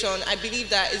regulation, I believe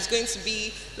that is going to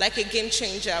be like a game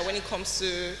changer when it comes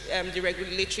to the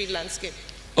regulatory landscape.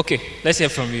 Okay, let's hear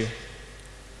from you.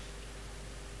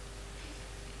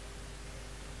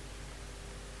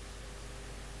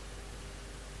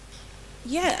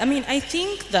 Yeah, I mean, I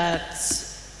think that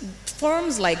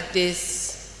forums like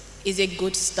this is a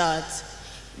good start,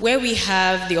 where we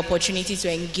have the opportunity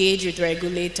to engage with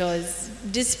regulators,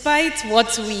 despite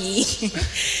what we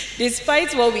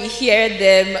hear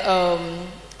them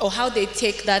or how they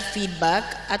take that feedback.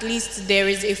 At least there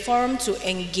is a forum to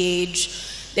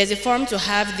engage. There's a forum to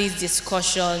have these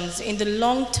discussions. In the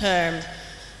long term,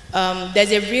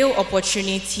 there's a real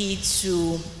opportunity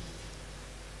to,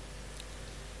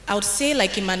 I would say,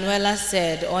 like Emanuela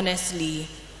said, honestly,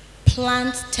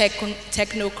 plant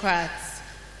technocrats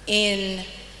in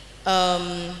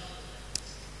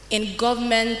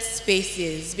government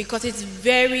spaces, because it's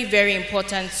very, very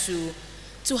important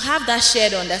to have that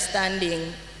shared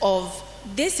understanding of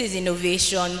this is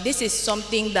innovation, this is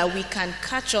something that we can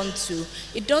catch on to.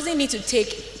 It doesn't need to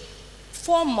take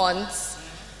 4 months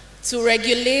to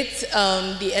regulate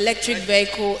the electric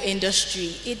vehicle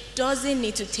industry. It doesn't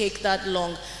need to take that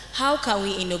long. How can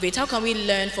we innovate? How can we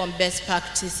learn from best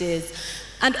practices?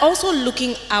 And also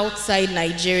looking outside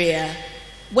Nigeria.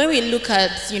 When we look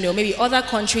at, maybe other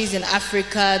countries in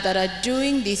Africa that are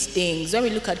doing these things, when we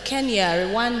look at Kenya,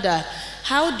 Rwanda,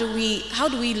 how do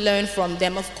we learn from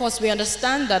them? Of course, we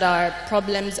understand that our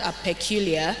problems are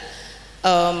peculiar.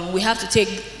 We have to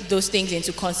take those things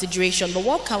into consideration. But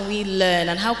what can we learn,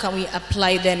 and how can we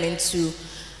apply them into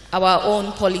our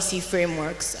own policy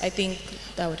frameworks? I think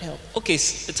that would help. Okay,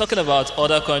 so talking about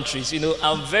other countries,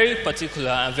 I'm very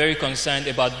particular and very concerned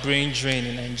about brain drain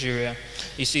in Nigeria.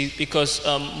 You see, because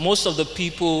most of the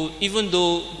people, even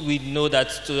though we know that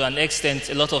to an extent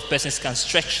a lot of persons can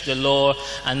stretch the law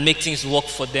and make things work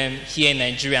for them here in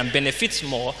Nigeria and benefit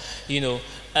more,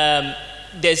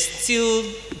 there's still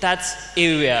that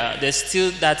area, there's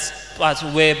still that part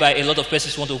whereby a lot of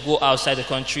persons want to go outside the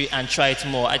country and try it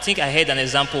more. I think I heard an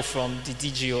example from the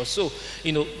DG also,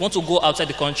 want to go outside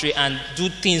the country and do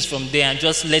things from there and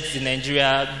just let the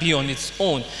Nigeria be on its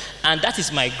own. And that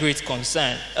is my great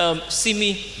concern.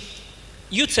 Simi,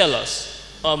 you tell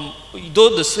us,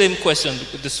 though the same question,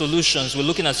 the solutions, we're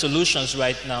looking at solutions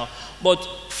right now, but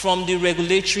from the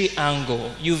regulatory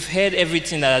angle, you've heard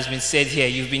everything that has been said here.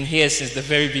 You've been here since the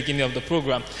very beginning of the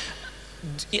program.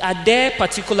 Are there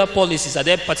particular policies, are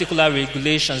there particular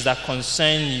regulations that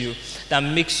concern you, that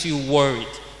makes you worried?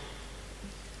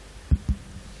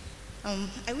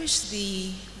 I wish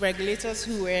the regulators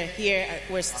who were here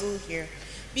were still here,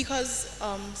 because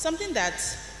something that,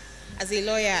 as a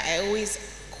lawyer, I always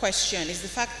question is the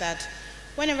fact that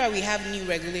whenever we have new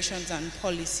regulations and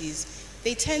policies,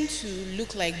 they tend to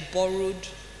look like borrowed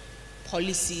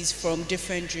policies from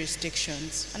different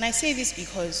jurisdictions. And I say this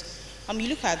because you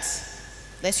look at,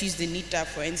 let's use the NITA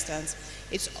for instance,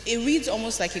 it reads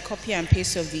almost like a copy and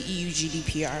paste of the EU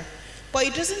GDPR. but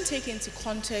it doesn't take into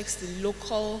context the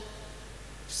local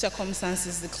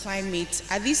circumstances, the climate.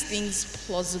 Are these things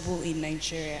plausible in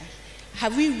Nigeria?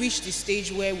 Have we reached the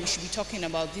stage where we should be talking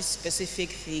about these specific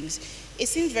things? It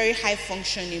seems very high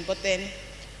functioning, but then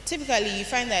typically you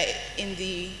find that in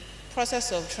the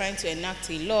process of trying to enact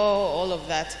a law, all of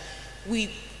that,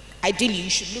 ideally you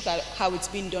should look at how it's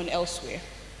been done elsewhere.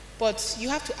 But you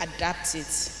have to adapt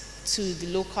it to the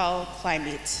local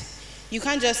climate. You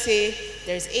can't just say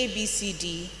there's A, B, C,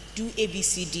 D, do A, B,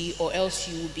 C, D, or else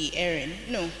you will be erring.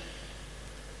 No.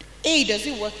 A, does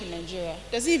it work in Nigeria?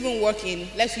 Does it even work in,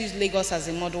 let's use Lagos as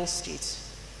a model state?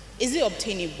 Is it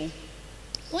obtainable?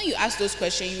 When you ask those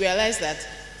questions, you realize that,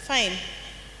 fine,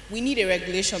 we need a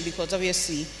regulation because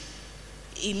obviously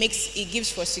it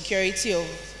gives for security of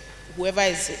whoever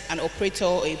is an operator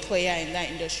or a player in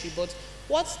that industry, but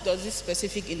what does this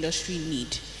specific industry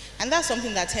need? And that's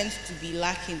something that tends to be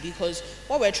lacking, because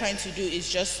what we're trying to do is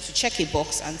just to check a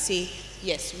box and say,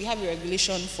 yes, we have a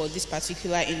regulation for this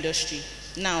particular industry.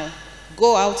 Now,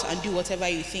 go out and do whatever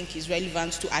you think is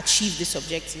relevant to achieve this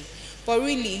objective. But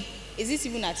really, is this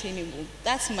even attainable?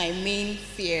 That's my main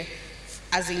fear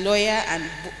as a lawyer and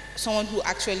someone who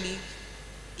actually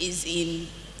is in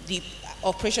the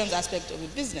operations aspect of a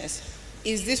business.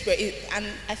 Is this where and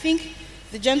I think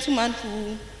the gentleman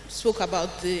who spoke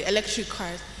about the electric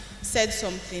cars said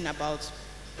something about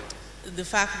the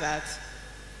fact that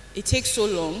it takes so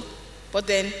long, but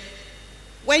then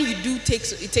when you do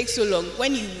it takes so long,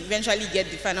 when you eventually get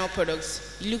the final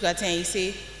products, you look at it and you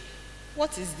say,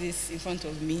 what is this in front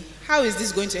of me? How is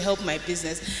this going to help my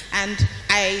business? And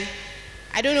I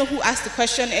don't know who asked the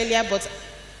question earlier, but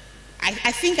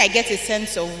I think I get a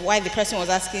sense of why the person was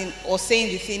asking or saying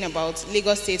the thing about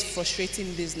Lagos State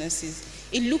frustrating businesses.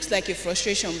 It looks like a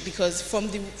frustration because from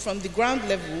the ground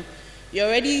level, it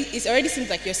already seems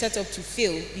like you're set up to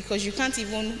fail because you can't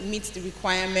even meet the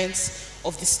requirements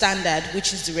of the standard,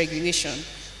 which is the regulation.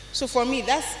 So for me,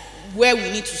 that's where we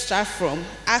need to start from.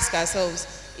 Ask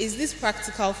ourselves, is this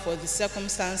practical for the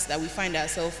circumstance that we find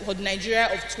ourselves, for Nigeria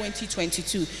of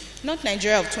 2022, not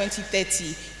Nigeria of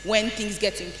 2030, when things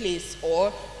get in place,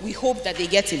 or we hope that they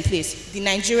get in place, the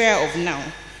Nigeria of now.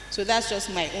 So that's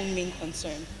just my own main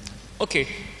concern. Okay,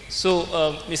 so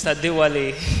Mr.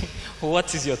 Dewale,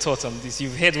 what is your thought on this?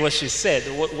 You've heard what she said.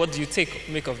 What do you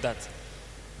make of that?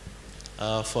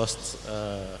 First,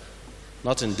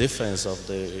 not in defense of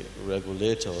the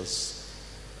regulators,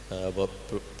 but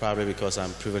probably because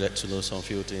I'm privileged to know some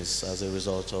few things as a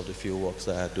result of the few works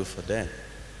that I do for them.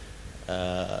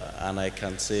 And I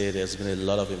can say there's been a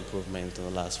lot of improvement in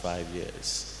the last 5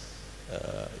 years.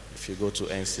 If you go to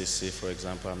NCC, for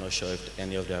example, I'm not sure if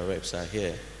any of their reps are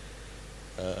here.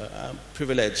 I'm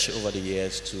privileged over the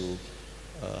years to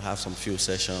have some few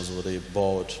sessions with the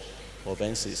board of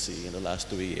NCC in the last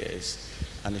 3 years.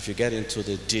 And if you get into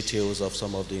the details of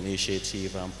some of the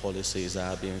initiatives and policies that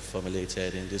have been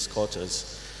formulated in these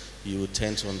quarters, you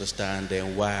tend to understand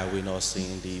then why are we not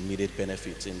seeing the immediate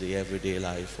benefits in the everyday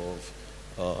life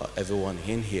of everyone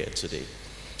in here today.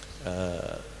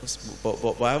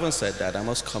 But having said that, I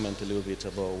must comment a little bit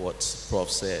about what Prof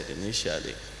said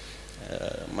initially.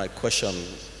 My question,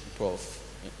 Prof,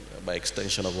 by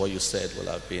extension of what you said,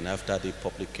 will have been after the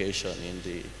publication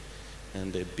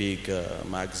in the big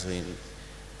magazine,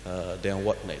 then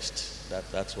what next?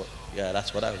 That's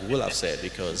what I will have said,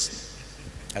 because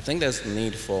I think there's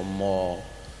need for more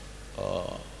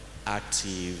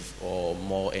active or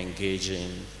more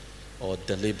engaging or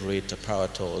deliberate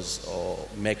apparatus or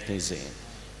mechanism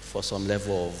for some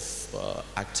level of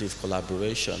active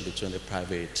collaboration between the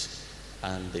private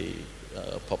and the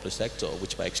public sector,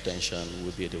 which by extension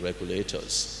would be the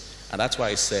regulators. And that's why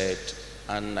I said,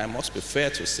 and I must be fair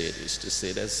to say this, to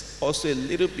say there's also a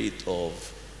little bit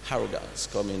of arrogance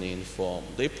coming in from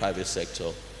the private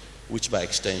sector, which by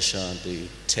extension the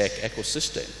tech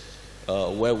ecosystem,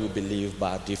 where we believe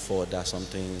by default that some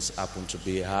things happen to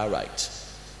be our right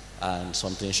and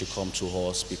something should come to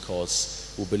us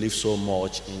because we believe so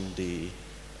much in the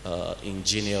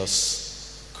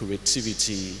ingenious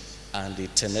creativity and the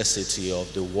tenacity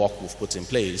of the work we've put in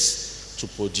place to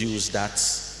produce that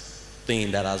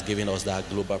thing that has given us that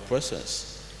global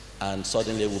presence. And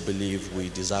suddenly we believe we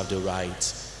deserve the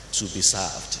right to be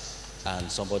served,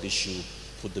 and somebody should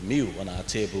put the meal on our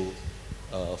table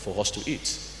for us to eat.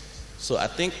 So I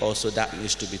think also that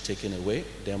needs to be taken away.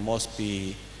 There must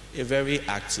be a very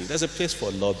active, there's a place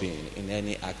for lobbying in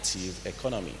any active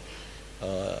economy.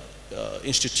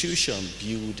 Institutions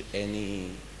build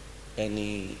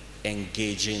any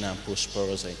engaging and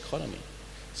prosperous economy.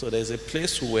 So there's a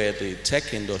place where the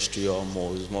tech industry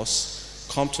almost must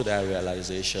come to that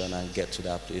realization and get to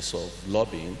that place of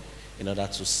lobbying in order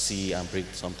to see and bring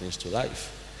some things to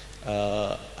life.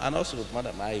 And also,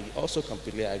 madam, I also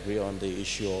completely agree on the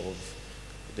issue of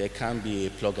there can be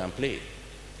a plug and play.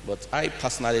 But I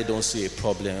personally don't see a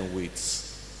problem with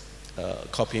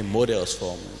copying models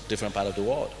from different parts of the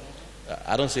world.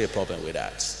 I don't see a problem with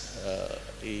that.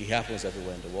 It happens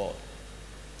everywhere in the world.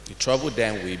 The trouble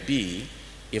then will be,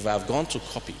 if I've gone to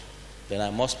copy, then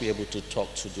I must be able to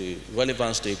talk to the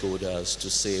relevant stakeholders to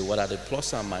say what are the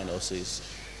plus and minuses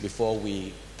before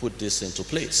we put this into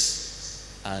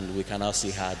place. And we can now see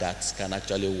how that can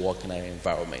actually work in our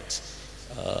environment.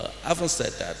 Having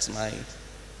said that,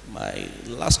 my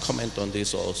last comment on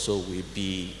this also will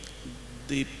be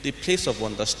the place of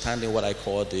understanding what I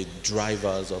call the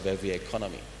drivers of every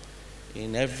economy.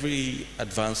 In every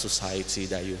advanced society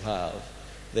that you have,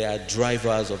 there are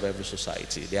drivers of every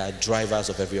society. There are drivers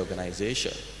of every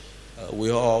organization. We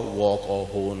all work or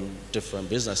own different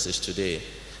businesses today.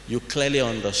 You clearly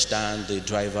understand the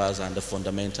drivers and the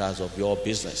fundamentals of your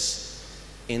business.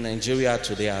 In Nigeria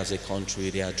today as a country,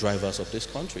 there are drivers of this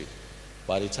country.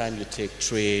 By the time you take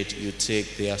trade, you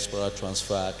take diaspora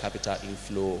transfer, capital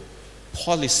inflow,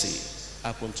 policy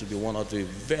happen to be one of the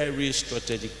very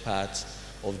strategic parts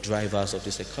of drivers of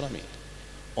this economy.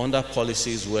 Under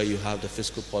policies where you have the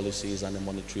fiscal policies and the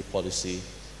monetary policy,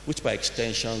 which by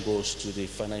extension goes to the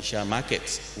financial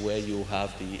markets, where you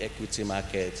have the equity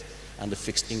market and the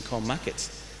fixed income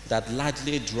market, that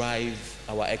largely drive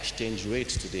our exchange rate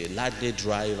today, largely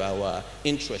drive our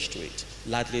interest rate,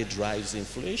 largely drives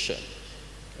inflation.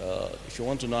 If you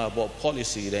want to know about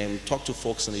policy, then talk to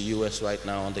folks in the US right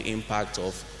now on the impact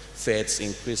of Fed's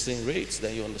increasing rates.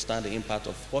 Then you understand the impact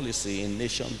of policy in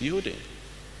nation building.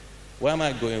 Where am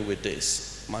I going with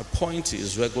this? My point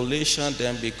is regulation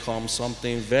then becomes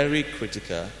something very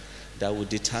critical that will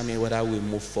determine whether we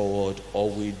move forward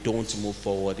or we don't move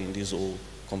forward in this whole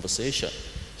conversation.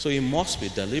 So it must be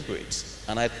deliberate.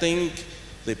 And I think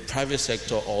the private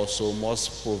sector also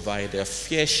must provide their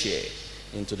fair share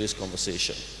into this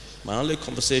conversation. My only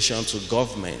conversation to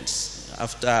governments,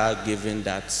 after giving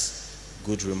that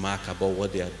good remark about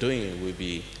what they are doing, will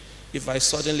be, if I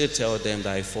suddenly tell them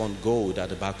that I found gold at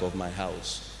the back of my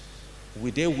house,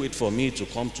 will they wait for me to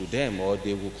come to them, or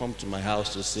they will come to my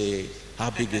house to say, how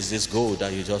big is this gold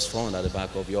that you just found at the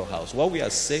back of your house? What we are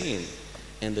saying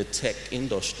in the tech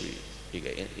industry,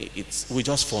 we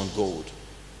just found gold.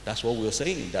 That's what we're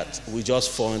saying, that we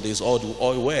just found this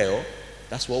oil well.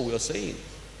 That's what we're saying.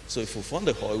 So if we found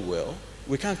the oil well,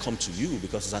 we can't come to you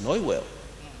because it's an oil well.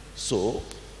 So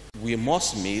we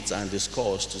must meet and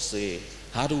discuss to say,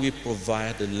 how do we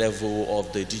provide the level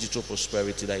of the digital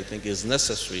prosperity that I think is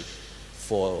necessary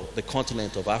for the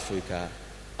continent of Africa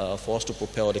for us to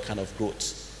propel the kind of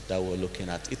growth that we're looking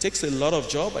at. It takes a lot of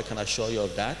job, I can assure you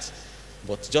of that,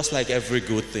 but just like every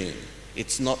good thing,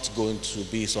 it's not going to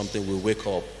be something we wake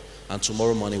up and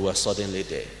tomorrow morning we're suddenly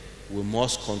there. We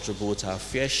must contribute our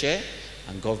fair share,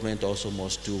 and government also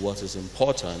must do what is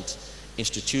important.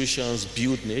 Institutions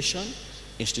build nation.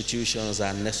 Institutions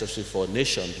are necessary for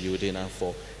nation building and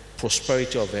for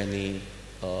prosperity of any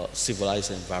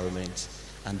civilized environment.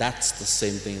 And that's the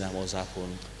same thing that must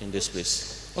happen in this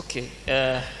place. Okay,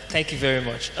 thank you very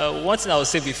much. One thing I will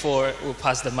say before we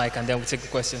pass the mic and then we'll take the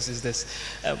questions is this.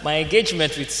 My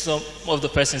engagement with some of the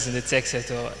persons in the tech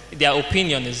sector, their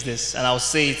opinion is this, and I'll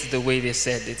say it the way they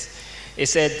said it. They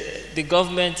said, the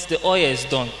government, the oil is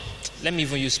done. Let me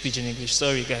even use pidgin English.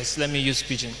 Sorry guys, let me use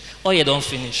pidgin. Oil don't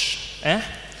finish.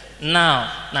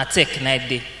 Now, na tech, night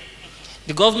day.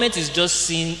 The government is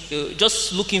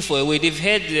just looking for a way. They've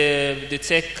heard the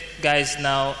tech guys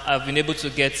now have been able to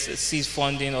get seed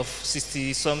funding of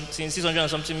 $600 and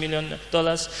something million,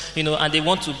 and they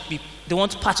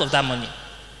want part of that money.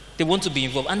 They want to be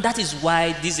involved, and that is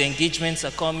why these engagements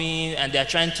are coming, and they are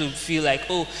trying to feel like,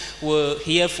 oh, we're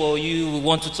here for you. We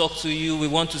want to talk to you. We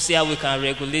want to see how we can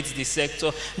regulate the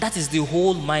sector. That is the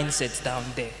whole mindset down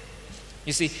there.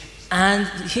 You see. And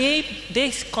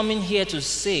they're coming here to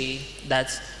say that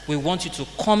we want you to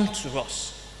come to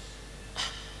us.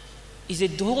 It's a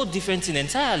whole different thing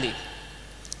entirely.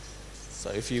 So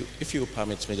if you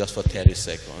permit me just for 30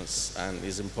 seconds, and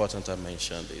it's important I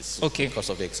mention this because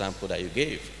of the example that you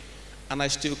gave. And I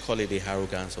still call it the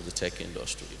arrogance of the tech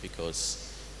industry,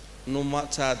 because no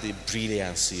matter the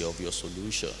brilliancy of your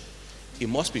solution, it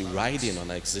must be riding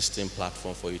on an existing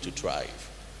platform for you to thrive.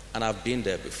 And I've been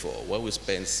there before, where we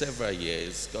spent several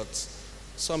years, got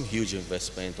some huge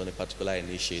investment on a particular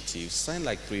initiative, signed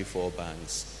like 3-4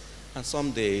 banks, and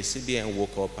someday CBN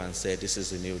woke up and said, this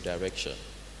is a new direction.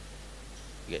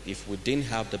 Yet if we didn't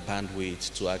have the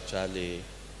bandwidth to actually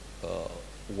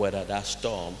weather that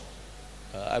storm,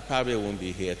 I probably won't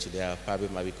be here today. I probably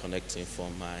might be connecting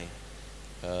from my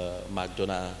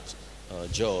McDonald's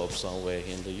job somewhere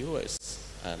in the US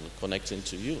and connecting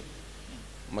to you.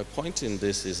 My point in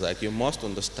this is that you must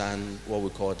understand what we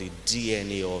call the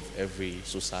DNA of every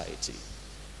society.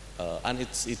 And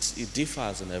it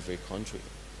differs in every country.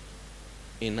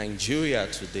 In Nigeria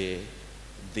today,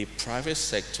 the private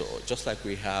sector, just like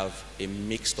we have a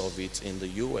mix of it in the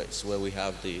US, where we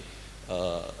have the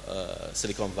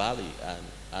Silicon Valley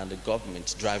and the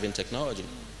government driving technology.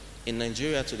 In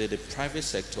Nigeria today, the private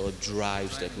sector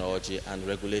drives technology and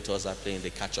regulators are playing the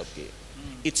catch-up game.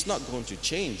 It's not going to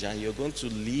change, and you're going to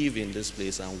live in this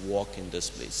place and work in this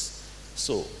place.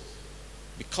 So,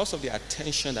 because of the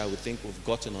attention that we think we've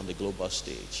gotten on the global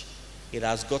stage, it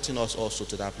has gotten us also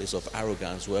to that place of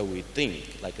arrogance where we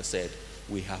think, like I said,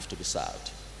 we have to be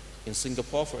served. In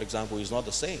Singapore, for example, it's not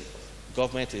the same.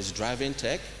 Government is driving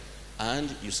tech,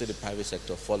 and you see the private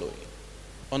sector following.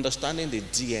 Understanding the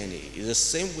DNA is the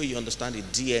same way you understand the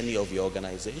DNA of your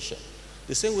organization.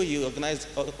 The same way you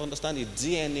understand the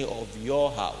DNA of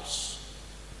your house.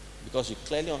 Because you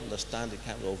clearly understand the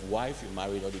kind of wife you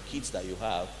married or the kids that you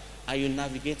have, and you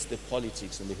navigate the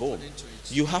politics in the home.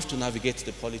 You have to navigate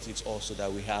the politics also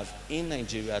that we have in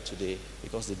Nigeria today,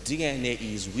 because the DNA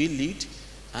is we lead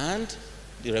and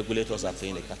the regulators are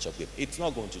playing a catch-up game. It's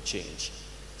not going to change.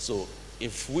 So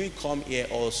if we come here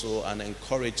also and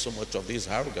encourage so much of this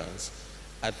arrogance,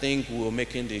 I think we're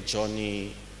making the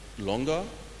journey longer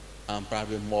and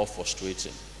probably more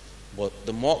frustrating. But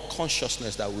the more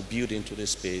consciousness that we build into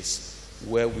this space,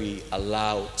 where we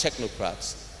allow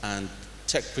technocrats and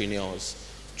techpreneurs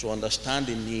to understand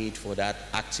the need for that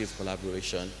active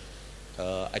collaboration,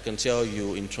 I can tell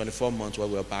you in 24 months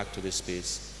when we're back to this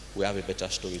space, we have a better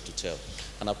story to tell.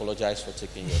 And I apologize for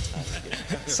taking your time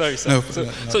again. Sorry, sir.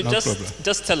 No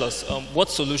just tell us, what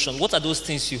solution, what are those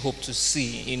things you hope to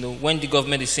see? You know, when the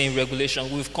government is saying regulation,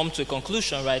 we've come to a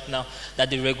conclusion right now that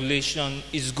the regulation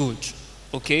is good,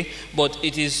 okay? But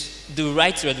it is the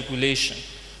right regulation.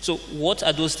 So what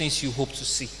are those things you hope to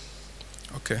see?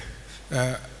 Okay.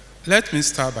 Let me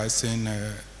start by saying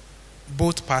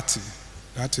both parties,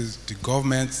 that is the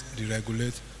government, the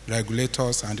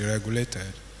regulators and the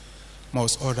regulated,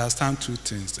 must understand two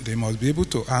things. They must be able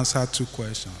to answer two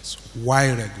questions. Why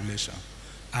regulation?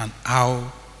 And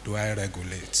how do I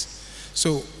regulate?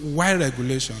 So why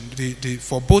regulation?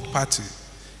 For both parties,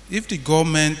 if the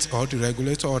government or the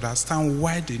regulator understand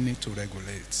why they need to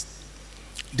regulate,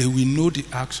 they will know the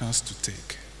actions to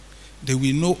take. They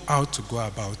will know how to go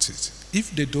about it.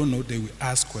 If they don't know, they will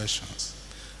ask questions.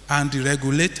 And the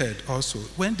regulated also,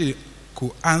 when they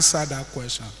could answer that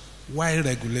question, why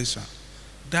regulation?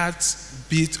 That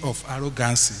bit of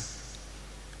arrogancy,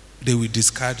 they will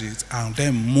discard it and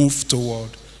then move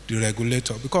toward the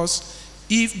regulator. Because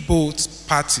if both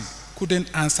parties couldn't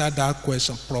answer that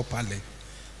question properly,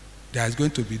 there is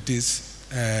going to be these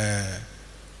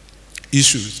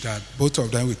issues that both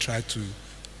of them will try to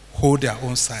hold their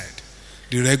own side.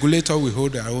 The regulator will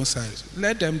hold their own side.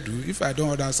 Let them do. If I don't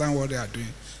understand what they are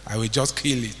doing, I will just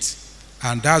kill it.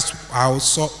 And that's how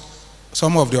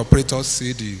some of the operators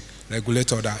see the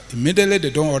regulator, that immediately they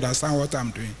don't understand what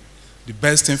I'm doing. The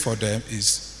best thing for them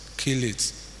is kill it.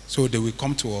 So they will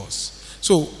come to us.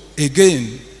 So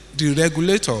again, the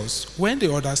regulators, when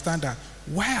they understand that,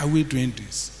 why are we doing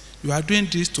this? You are doing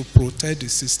this to protect the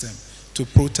system, to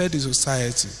protect the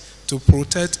society, to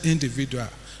protect individual,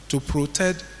 to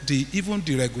protect even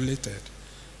the regulated.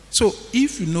 So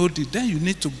if you know this, then you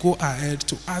need to go ahead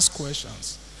to ask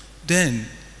questions. Then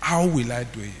how will I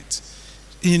do it?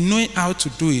 In knowing how to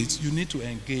do it, you need to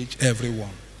engage everyone.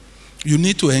 You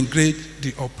need to engage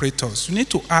the operators. You need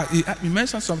to, you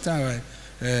mentioned something like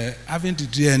having the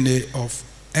DNA of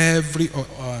every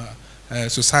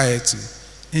society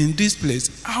in this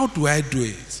place. How do I do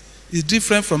it? It's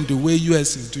different from the way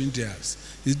US is doing theirs.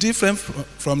 It's different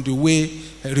from the way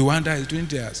Rwanda is doing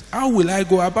theirs. How will I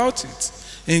go about it?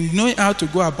 In knowing how to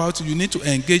go about it, you need to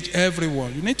engage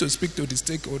everyone. You need to speak to the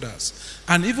stakeholders.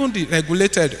 And even the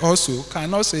regulated also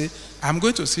cannot say, I'm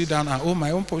going to sit down and hold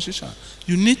my own position.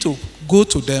 You need to go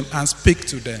to them and speak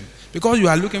to them. Because you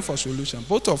are looking for solutions.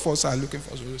 Both of us are looking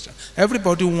for solutions.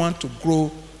 Everybody wants to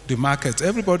grow the market.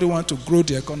 Everybody wants to grow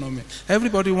the economy.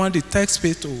 Everybody wants the tech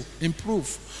space to improve.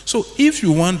 So if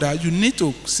you want that, you need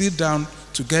to sit down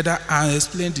together and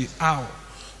explain the how.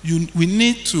 We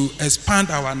need to expand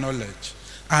our knowledge.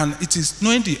 And it is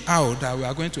knowing the how that we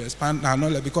are going to expand our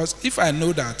knowledge. Because if I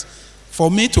know that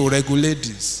for me to regulate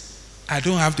this, I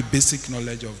don't have the basic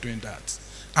knowledge of doing that.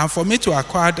 And for me to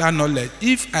acquire that knowledge,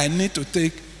 if I need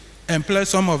to employ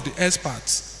some of the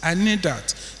experts, I need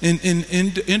that. In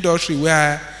the industry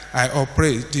where I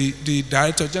operate, the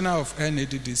Director General of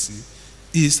NADDC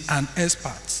is an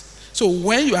expert. So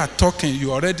when you are talking,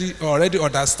 you already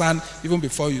understand even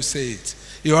before you say it.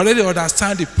 You already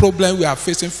understand the problem we are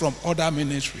facing from other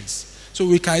ministries. So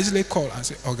we can easily call and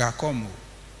say, Oga, come,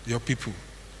 your people.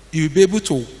 You will be able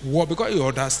to work because you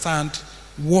understand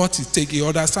what it takes. You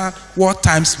understand what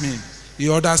times mean.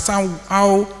 You understand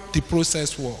how the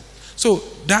process works. So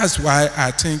that's why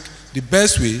I think the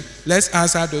best way, let's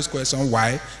answer those questions.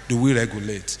 Why do we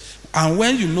regulate? And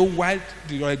when you know why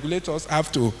the regulators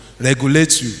have to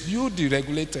regulate you, the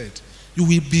regulated, you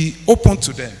will be open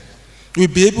to them. You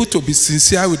will be able to be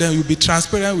sincere with them. You will be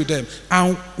transparent with them.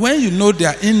 And when you know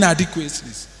their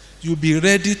inadequacies, you'll be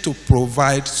ready to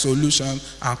provide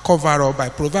solutions and cover up by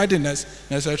providing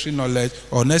necessary knowledge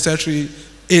or necessary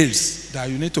aids that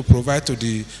you need to provide to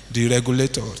the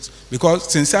regulators. Because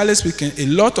sincerely speaking, a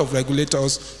lot of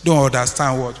regulators don't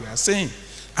understand what we are saying.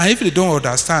 And if they don't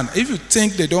understand, if you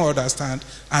think they don't understand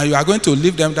and you are going to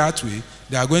leave them that way,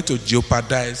 they are going to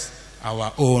jeopardize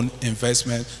our own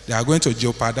investment. They are going to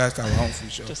jeopardize our own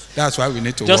future. That's why we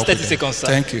need to work with them. Just 30 seconds, sir.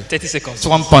 Thank you. 30 seconds. To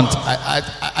one point,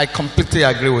 I completely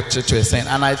agree with what you're saying.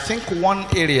 And I think one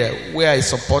area where I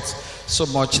support so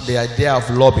much the idea of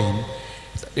lobbying,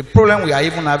 the problem we are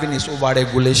even having is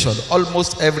over-regulation.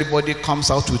 Almost everybody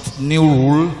comes out with new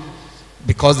rule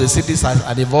because the cities are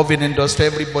an evolving industry.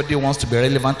 Everybody wants to be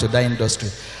relevant to that industry.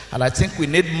 And I think we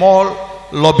need more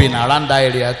lobbying around that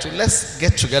area to let's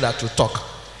get together to talk.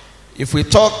 If we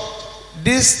talk,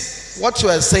 this, what you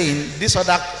are saying, this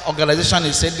other organization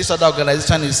is saying, this other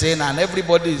organization is saying, and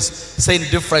everybody is saying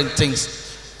different things.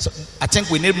 So I think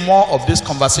we need more of this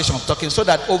conversation of talking so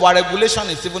that over-regulation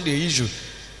is even the issue.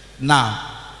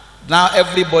 Now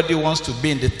everybody wants to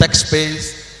be in the tech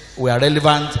space. We are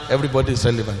relevant. Everybody is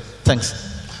relevant. Thanks.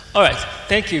 All right.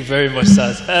 Thank you very much,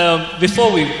 sir.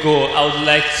 Before we go, I would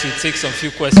like to take some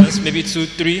few questions, maybe 2,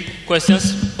 3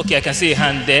 questions. Okay, I can see a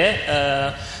hand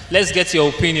there. Let's get your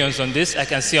opinions on this. I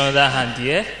can see another hand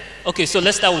here. Okay, so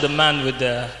let's start with the man with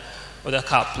the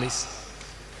cap, please.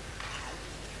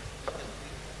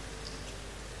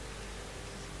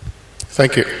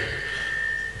 Thank you.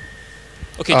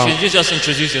 Okay, just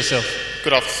introduce yourself.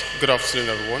 Good afternoon,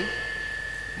 everyone.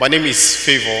 My name is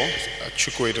Favor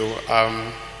Chukwedo.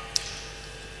 I'm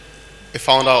a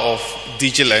founder of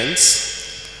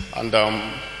DigiLens, and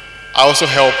I also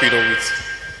help with.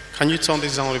 Can you turn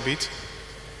this down a bit?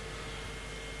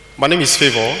 My name is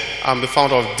Favor. I'm the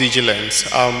founder of DigiLens.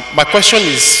 My question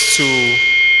is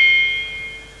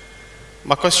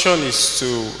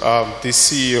to the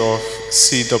CEO of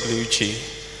CWG.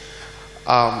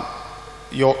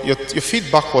 Your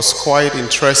feedback was quite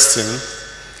interesting,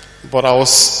 but I was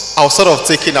sort of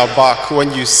taken aback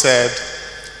when you said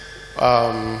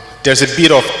there's a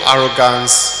bit of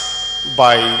arrogance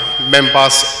by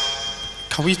members.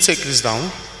 Can we take this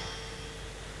down?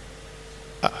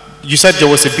 You said there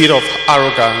was a bit of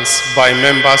arrogance by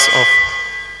members of.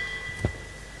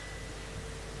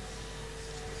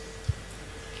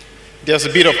 There's a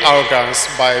bit of arrogance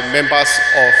by members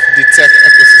of the tech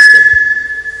ecosystem.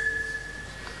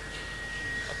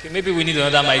 Okay, maybe we need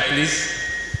another mic, please.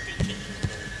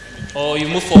 Or you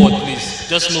move forward, please.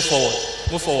 Just move forward.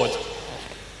 Move forward.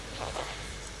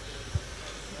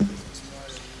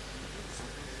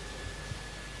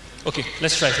 Okay,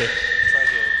 let's try here.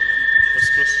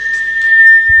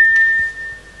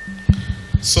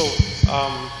 So,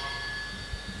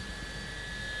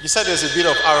 you said there's a bit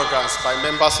of arrogance by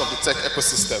members of the tech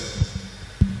ecosystem.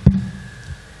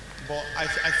 But I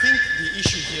think the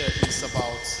issue here is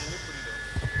about.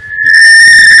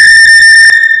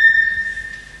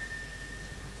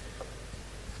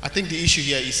 I think the issue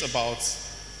here is about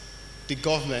the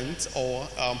government or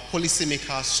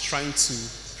policymakers trying to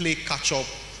play catch up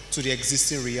to the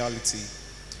existing reality.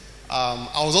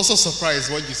 I was also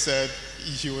surprised when you said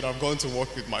you would have gone to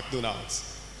work with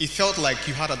McDonald's. It felt like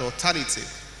you had an alternative.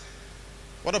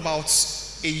 What about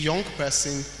a young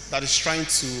person that is trying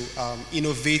to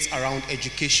innovate around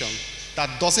education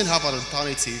that doesn't have an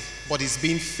alternative but is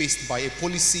being faced by a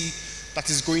policy that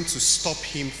is going to stop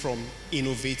him from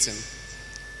innovating?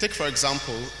 Take, for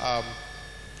example,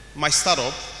 my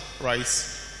startup, right,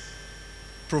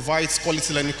 provides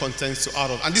quality learning content to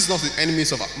and this is not the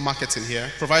enemies of marketing here,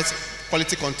 provides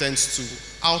quality content to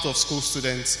out-of-school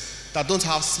students that don't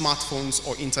have smartphones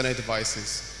or internet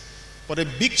devices. But a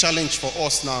big challenge for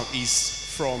us now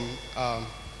is from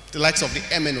the likes of the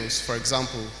MNOs, for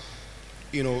example,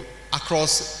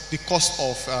 across the cost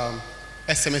of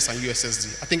SMS and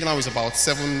USSD. I think now it's about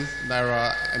 7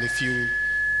 naira and a few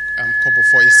kobo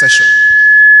for a session.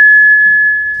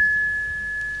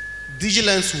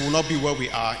 vigilance will not be where we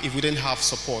are if we didn't have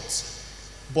support.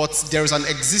 But there is an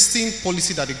existing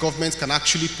policy that the government can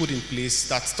actually put in place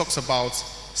that talks about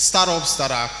startups that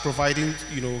are providing,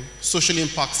 social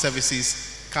impact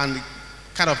services can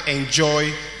kind of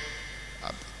enjoy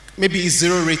maybe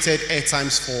zero-rated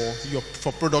airtimes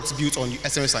for products built on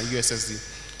SMS and USSD.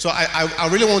 So I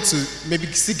really want to maybe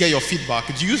still get your feedback.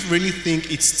 Do you really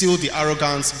think it's still the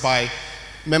arrogance by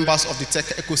members of the tech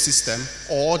ecosystem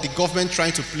or the government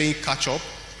trying to play catch-up?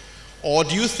 Or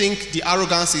do you think the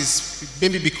arrogance is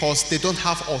maybe because they don't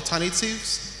have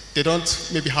alternatives? They don't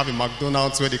maybe have a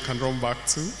McDonald's where they can run back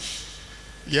to?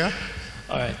 Yeah?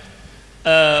 All right.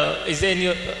 Is there any,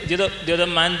 the other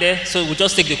man there? So we'll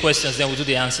just take the questions, then we'll do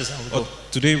the answers and we'll go.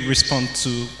 Do they respond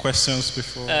to questions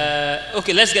before?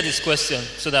 Okay, let's get this question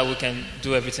so that we can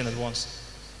do everything at once.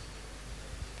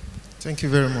 Thank you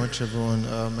very much, everyone.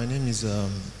 My name is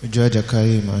George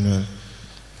Akai Emmanuel.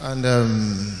 And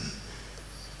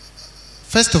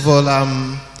first of all,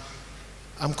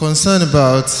 I'm concerned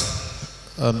about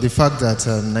the fact that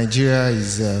Nigeria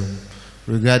is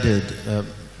regarded,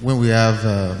 when we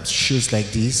have shows like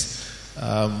this,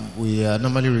 we are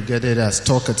normally regarded as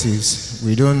talkatives.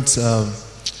 We don't,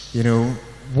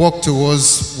 work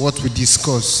towards what we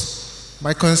discuss.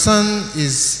 My concern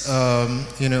is,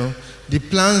 the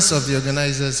plans of the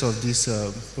organizers of this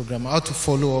program, how to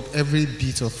follow up every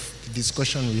bit of the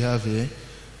discussion we have here.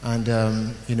 And,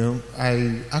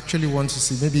 I actually want to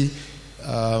see maybe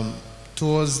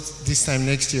towards this time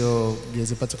next year,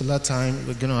 there's a particular time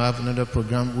we're going to have another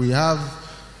program. We have,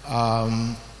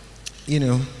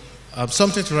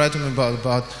 something to write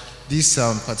about this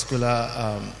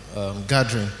particular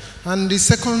gathering. And the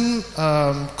second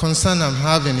concern I'm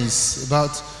having is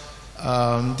about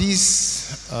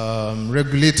this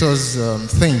regulators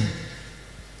thing.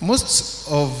 Most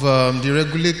of the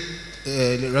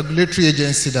regulatory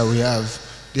agency that we have,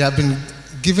 they have been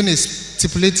given a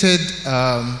stipulated,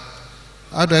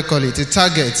 how do I call it, a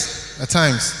target at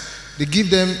times. They give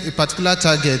them a particular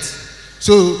target.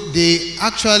 So they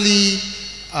actually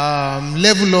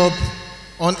level up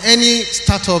on any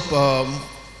startup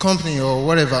company or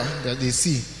whatever that they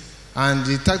see. And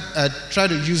they try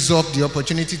to use up the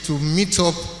opportunity to meet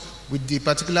up with the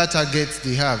particular target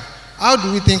they have. How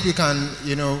do we think we can,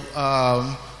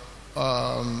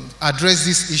 address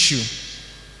this issue?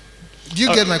 Do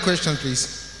you get my question,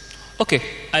 please? Okay,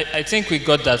 I think we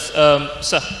got that.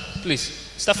 Sir, please,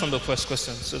 start from the first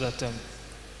question so that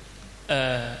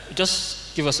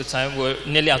just give us a time. We're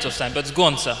nearly out of time, but go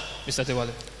on, sir, Mr.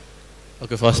 Tewale.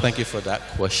 Okay, first, thank you for that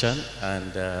question.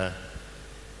 And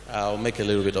I'll make a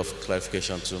little bit of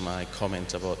clarification to my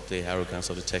comment about the arrogance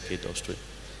of the tech industry.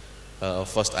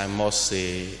 First, I must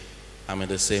say I'm in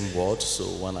the same word, so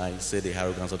when I say the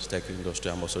arrogance of the tech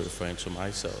industry, I'm also referring to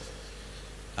myself.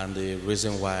 And the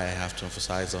reason why I have to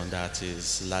emphasize on that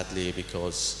is largely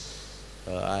because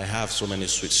I have so many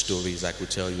sweet stories I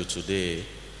could tell you today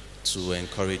to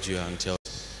encourage you and tell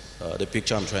you. The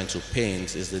picture I'm trying to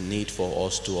paint is the need for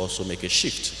us to also make a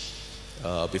shift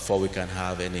before we can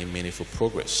have any meaningful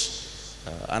progress.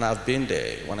 And I've been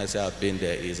there. When I say I've been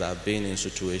there, is I've been in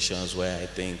situations where I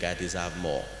think I deserve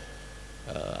more.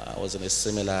 I was in a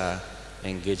similar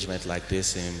engagement like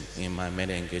this in my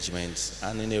many engagements,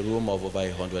 and in a room of over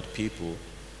 100 people,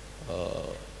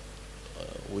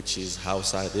 which is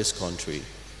outside this country,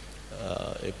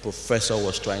 a professor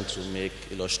was trying to make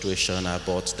illustration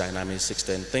about dynamic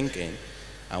system thinking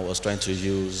and was trying to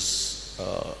use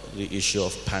the issue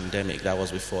of pandemic. That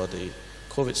was before the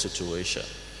COVID situation.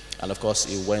 And of course,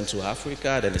 he went to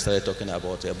Africa, then he started talking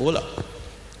about Ebola.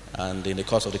 And in the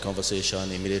course of the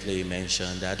conversation, immediately he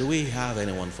mentioned that, do we have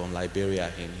anyone from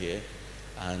Liberia in here?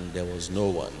 And there was no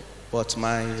one. But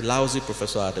my lousy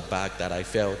professor at the back that I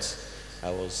felt I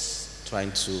was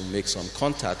trying to make some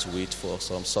contact with for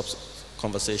some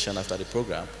conversation after the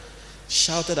program,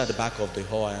 shouted at the back of the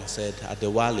hall and said,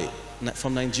 Adewale,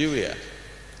 from Nigeria.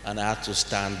 And I had to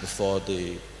stand before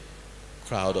the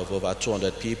crowd of over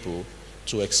 200 people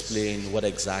to explain what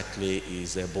exactly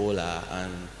is Ebola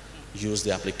and use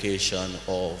the application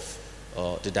of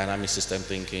the dynamic system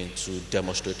thinking to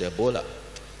demonstrate Ebola.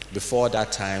 Before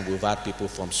that time, we've had people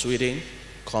from Sweden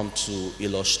come to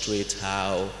illustrate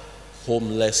how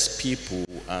homeless people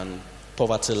and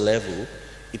poverty level,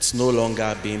 it's no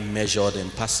longer being measured in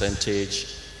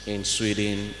percentage in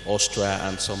Sweden, Austria,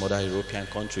 and some other European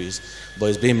countries, but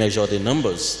it's being measured in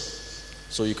numbers.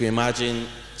 So you can imagine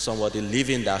somebody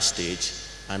leaving that stage,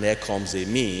 and there comes a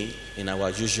me in our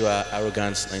usual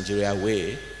arrogant Nigeria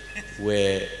way,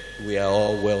 where we are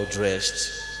all well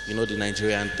dressed, you know, the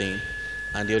Nigerian thing,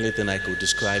 and the only thing I could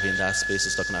describe in that space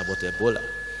is talking about Ebola.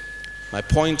 My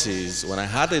point is, when I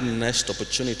had the next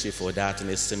opportunity for that in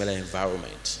a similar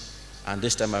environment, and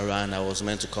this time around I was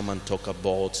meant to come and talk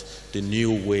about the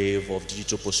new wave of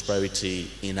digital prosperity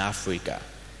in Africa,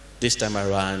 this time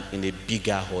around in a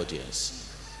bigger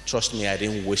audience. Trust me, I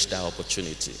didn't waste that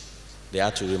opportunity. They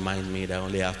had to remind me that I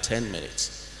only have 10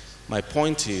 minutes. My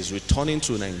point is, returning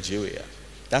to Nigeria,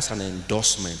 that's an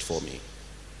endorsement for me,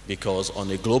 because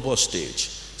on a global stage,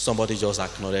 somebody just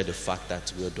acknowledged the fact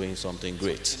that we're doing something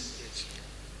great.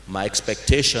 My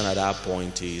expectation at that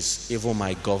point is even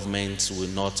my government will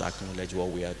not acknowledge what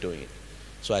we are doing.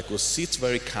 So I could sit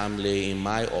very calmly in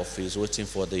my office waiting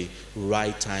for the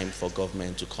right time for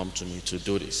government to come to me to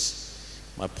do this.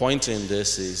 My point in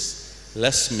this is,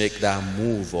 let's make that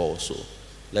move also.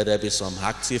 Let there be some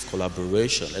active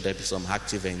collaboration. Let there be some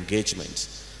active engagement.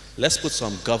 Let's put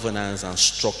some governance and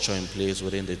structure in place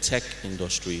within the tech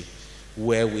industry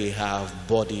where we have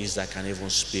bodies that can even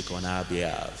speak on our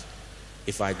behalf.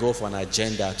 If I go for an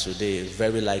agenda today,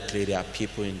 very likely there are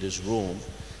people in this room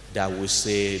that will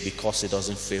say because it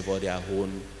doesn't favor their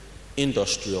own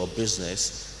industry or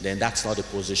business, then that's not the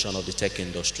position of the tech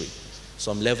industry.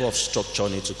 Some level of structure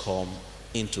needs to come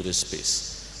into this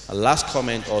space. A last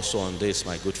comment also on this,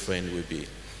 my good friend, will be,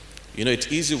 you know,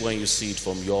 it's easy when you see it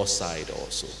from your side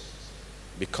also.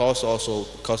 Because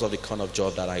of the kind of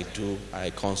job that I do,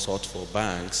 I consult for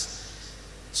banks.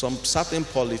 Some certain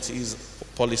policies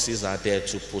are there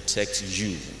to protect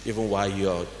you, even while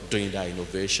you're doing that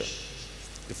innovation.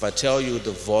 If I tell you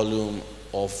the volume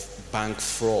of bank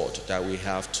fraud that we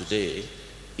have today,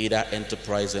 either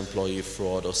enterprise employee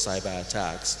fraud or cyber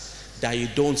attacks, that you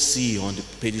don't see on the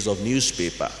pages of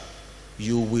newspaper,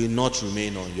 you will not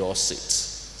remain on your seat.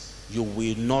 You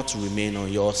will not remain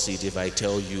on your seat if I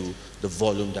tell you the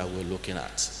volume that we're looking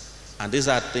at. And these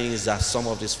are things that some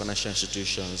of these financial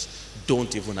institutions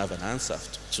don't even have an answer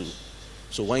to.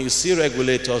 So when you see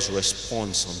regulators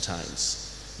respond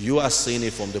sometimes, you are seeing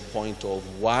it from the point of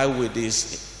why would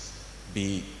this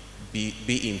be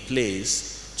in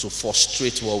place to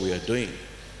frustrate what we are doing.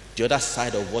 The other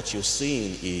side of what you're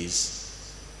seeing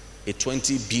is a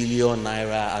 20 billion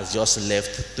naira has just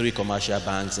left 3 commercial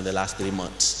banks in the last 3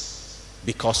 months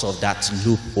because of that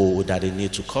loophole that they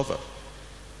need to cover.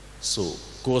 So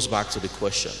goes back to the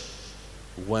question,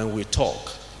 when we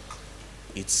talk,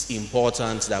 it's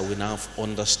important that we now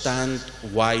understand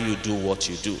why you do what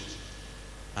you do.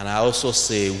 And I also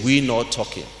say, we not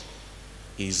talking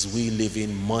is we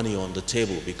leaving money on the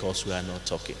table because we are not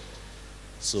talking.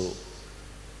 So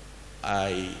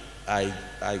I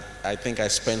think I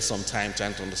spent some time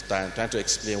trying to understand, trying to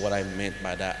explain what I meant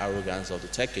by that arrogance of the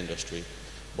tech industry,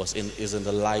 but is in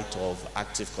the light of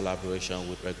active collaboration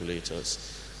with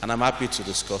regulators. And I'm happy to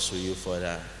discuss with you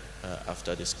further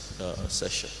after this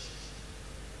session.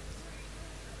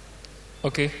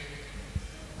 Okay.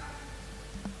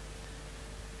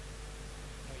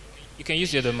 You can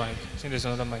use the other mic. I think there's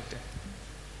another mic there.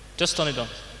 Just turn it on.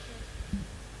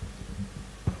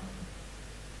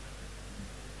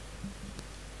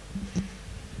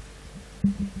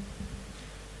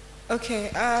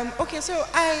 Okay.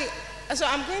 So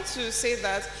I'm going to say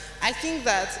that I think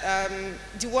that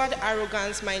the word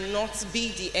arrogance might not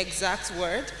be the exact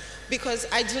word, because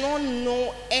I do not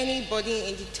know anybody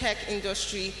in the tech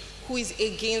industry who is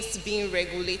against being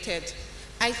regulated.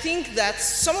 I think that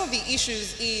some of the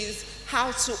issues is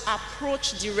how to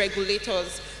approach the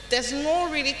regulators. There's no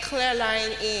really clear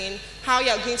line in how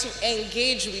you're going to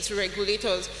engage with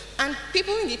regulators. And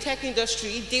people in the tech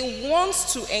industry, they want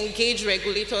to engage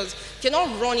regulators. They're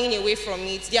not running away from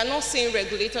it. They are not saying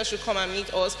regulators should come and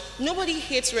meet us. Nobody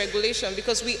hates regulation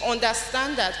because we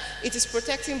understand that it is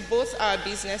protecting both our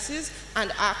businesses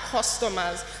and our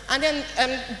customers. And then,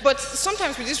 but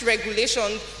sometimes with this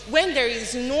regulation, when there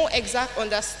is no exact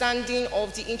understanding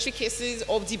of the intricacies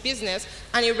of the business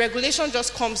and a regulation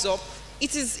just comes up,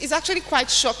 it's actually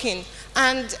quite shocking.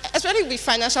 And especially with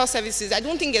financial services, I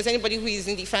don't think there's anybody who is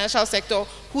in the financial sector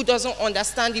who doesn't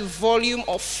understand the volume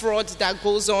of fraud that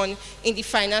goes on in the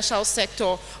financial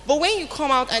sector. But when you come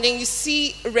out and then you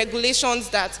see regulations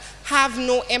that have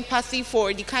no empathy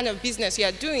for the kind of business you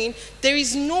are doing, there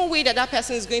is no way that that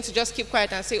person is going to just keep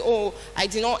quiet and say, oh, I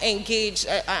did not engage,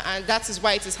 and that is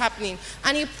why it is happening.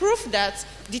 And a proof that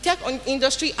the tech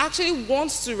industry actually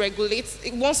wants to regulate,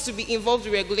 it wants to be involved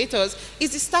with regulators,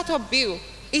 is the startup bill.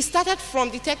 It started from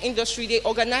the tech industry. They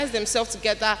organized themselves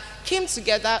together, came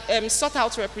together, sought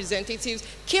out representatives,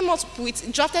 came up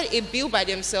with, drafted a bill by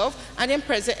themselves, and then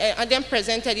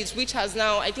presented it, which has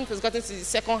now, I think, has gotten to the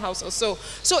second house or so.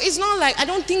 So it's not like, I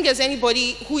don't think there's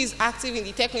anybody who is active in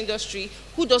the tech industry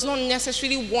who does not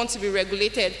necessarily want to be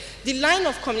regulated. The line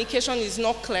of communication is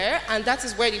not clear, and that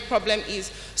is where the problem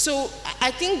is. So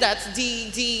I think that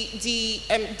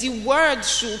the word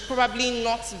should probably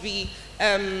not be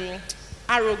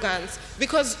arrogance,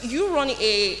 because you run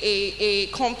a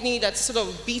company that's sort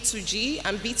of B2G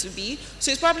and B2B,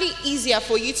 so it's probably easier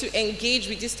for you to engage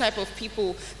with this type of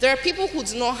people. There are people who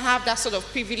do not have that sort of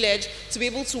privilege to be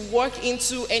able to work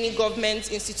into any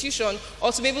government institution,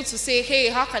 or to be able to say, hey,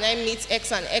 how can I meet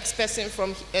X and X person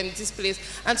from this place?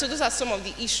 And so those are some of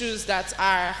the issues that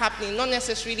are happening, not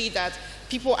necessarily that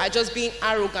people are just being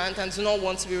arrogant and do not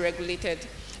want to be regulated.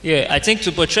 Yeah, I think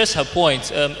to buttress her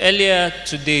point, earlier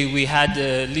today we had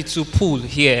a little pool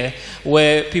here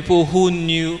where people who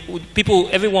knew,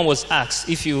 everyone was asked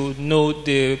if you know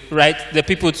the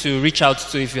people to reach out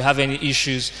to if you have any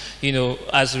issues,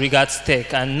 as regards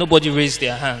tech, and nobody raised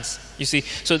their hands, you see.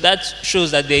 So that shows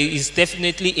that there is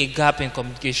definitely a gap in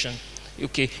communication,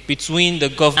 okay, between the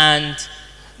government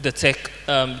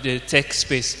and the tech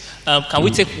space. Can we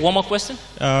take one more question?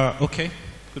 Okay.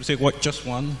 Could you take just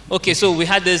one? Okay, so we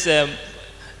had this,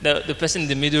 the person in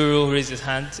the middle row raised his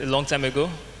hand a long time ago.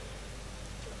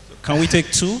 Can we take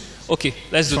two? Okay,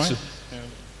 let's do two.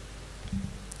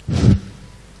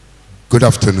 Good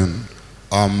afternoon.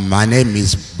 My name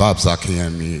is Bab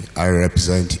Zakiyemi. I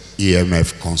represent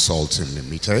EMF Consulting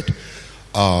Limited.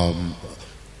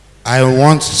 I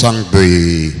want to thank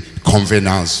the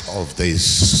conveners of this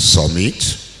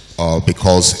summit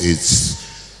because it's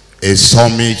a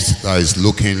summit that is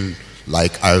looking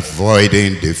like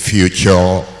avoiding the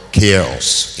future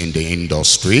chaos in the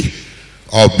industry.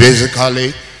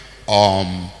 Basically,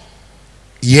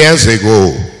 years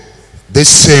ago, this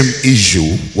same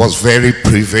issue was very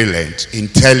prevalent in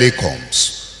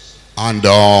telecoms. And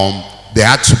there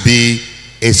had to be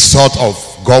a sort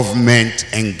of government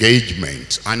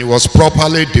engagement. And it was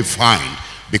properly defined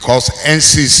because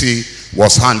NCC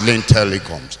was handling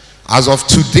telecoms. As of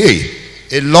today,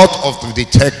 a lot of the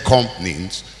tech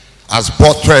companies, as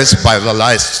buttressed by the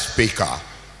last speaker,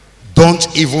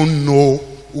 don't even know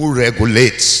who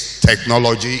regulates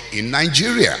technology in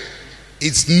Nigeria.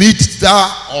 It's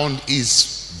NITDA on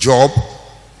its job.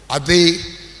 Are they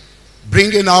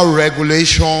bringing out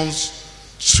regulations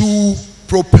to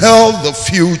propel the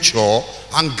future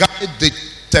and guide the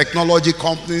technology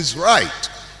companies right?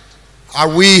 Are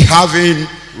we having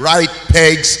right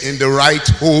pegs in the right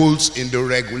holes in the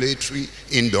regulatory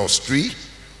industry?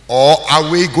 Or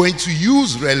are we going to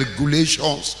use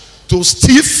regulations to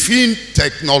stiffen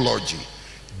technology?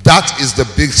 That is the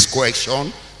big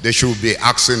question they should be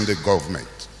asking the government.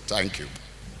 Thank you.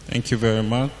 Thank you very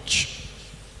much.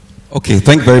 Okay,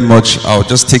 thank you very much. I'll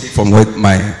just take from what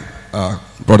my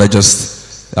brother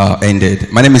just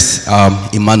ended. My name is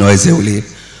Emmanuel Zeuli.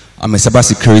 I'm a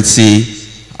cybersecurity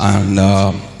and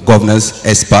governance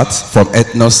expert from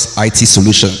Ethnos IT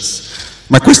Solutions.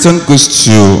 My question goes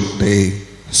to the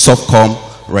Softcom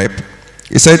rep.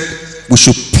 He said we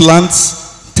should plant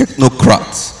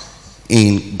technocrats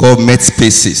in government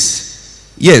spaces.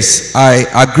 Yes, I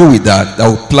agree with that. I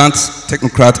will plant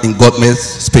technocrats in government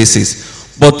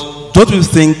spaces. But don't you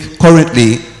think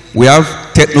currently we have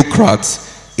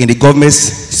technocrats in the government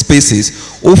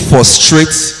spaces who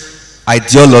frustrate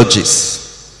ideologies?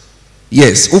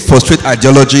 Yes, who frustrate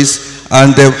ideologies,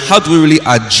 and how do we really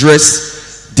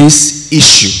address this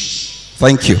issue?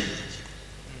 Thank you.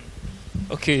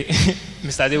 Okay,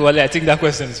 Mr. Adewale, I think that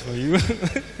question is for you.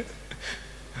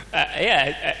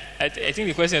 I think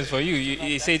the question is for you.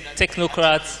 You said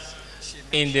technocrats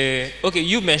in the... Okay,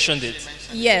 you mentioned it.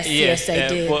 Yes, I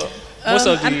did. Most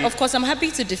of course, I'm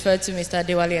happy to defer to Mr.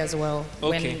 Adewale as well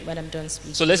when I'm done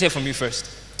speaking. So let's hear from you first.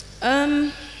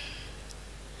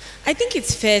 I think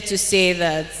it's fair to say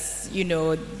that,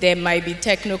 there might be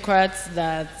technocrats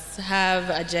that have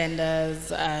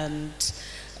agendas and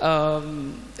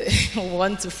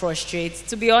want to frustrate.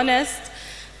 To be honest,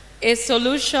 a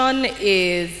solution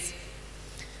is...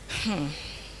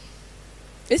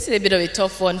 This is a bit of a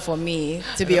tough one for me,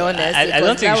 to be honest. I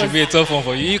don't think it should be a tough one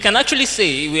for you. You can actually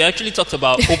say, we actually talked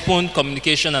about open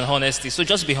communication and honesty, so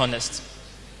just be honest.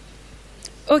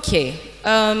 Okay.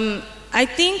 I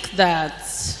think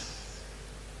that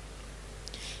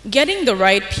getting the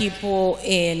right people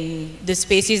in the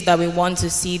spaces that we want to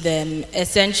see them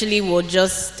essentially will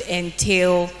just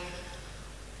entail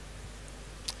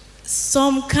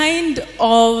some kind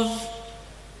of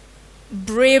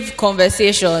brave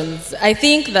conversations. I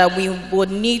think that we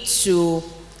would need to,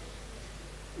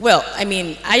 well, I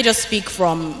mean, I just speak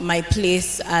from my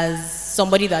place as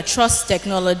somebody that trusts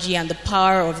technology and the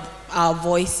power of our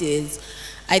voices.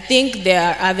 I think there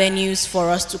are avenues for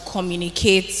us to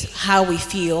communicate how we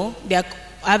feel. There are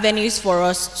avenues for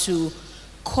us to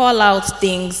call out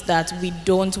things that we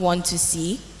don't want to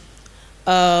see.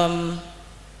 But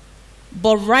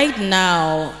right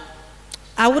now,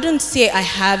 I wouldn't say I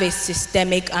have a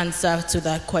systemic answer to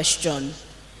that question.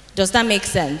 Does that make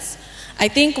sense? I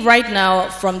think right now,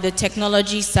 from the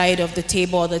technology side of the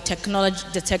table, the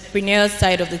techpreneur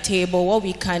side of the table, what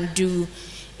we can do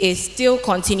is still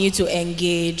continue to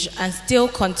engage and still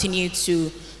continue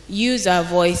to use our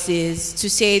voices to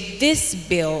say, this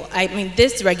bill, I mean,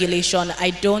 this regulation,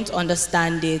 I don't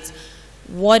understand it.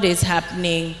 What is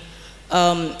happening?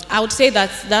 I would say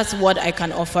that's what I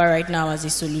can offer right now as a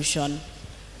solution.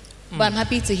 But I'm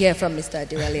happy to hear from Mr.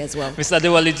 Adewale as well. Mr.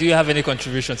 Adewale, do you have any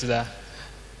contribution to that?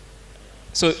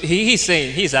 So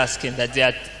he's asking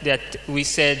that we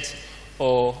said,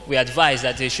 or we advised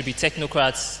that there should be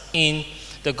technocrats in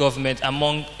the government,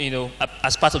 among,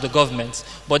 as part of the government.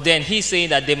 But then he's saying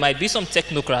that there might be some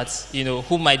technocrats,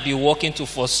 who might be working to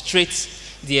frustrate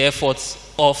the efforts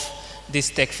of these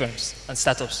tech firms and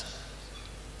startups.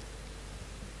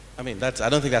 I mean, I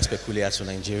don't think that's peculiar to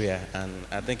Nigeria, and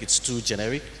I think it's too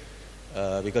generic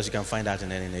because you can find that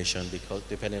in any nation, because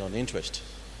depending on interest.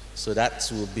 So that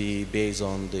will be based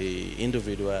on the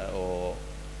individual or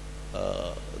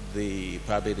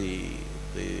probably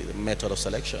the method of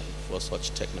selection for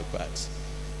such technocrats.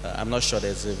 I'm not sure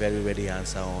there's a very ready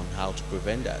answer on how to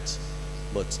prevent that,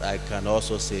 but I can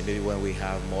also say maybe when we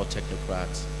have more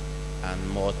technocrats and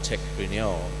more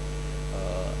techpreneur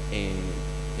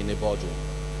in a boardroom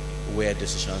where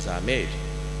decisions are made.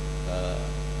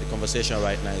 The conversation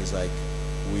right now is like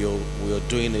we are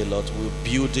doing a lot, we're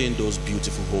building those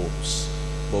beautiful homes,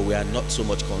 but we are not so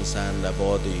much concerned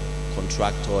about the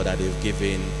contractor that they've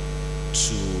given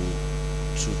to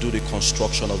do the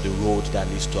construction of the road that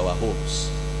leads to our homes.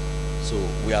 So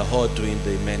we are all doing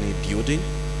the many building,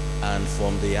 and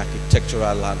from the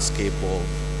architectural landscape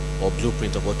or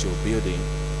blueprint of what you're building,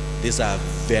 these are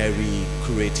very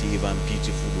creative and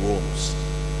beautiful homes.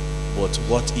 But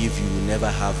what if you never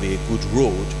have a good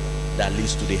road that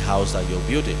leads to the house that you're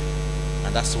building?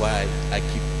 And that's why I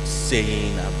keep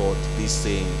saying about this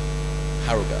saying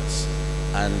arrogance.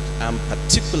 And I'm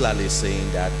particularly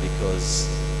saying that because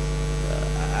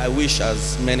I wish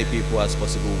as many people as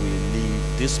possible will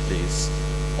leave this place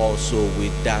also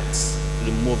with that,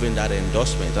 removing that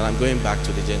endorsement. And I'm going back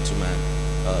to the gentleman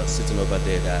sitting over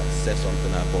there that said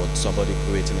something about somebody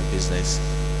creating a business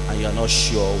and you're not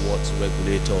sure what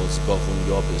regulators govern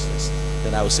your business.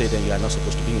 Then I would say then you are not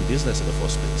supposed to be in business in the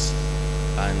first place.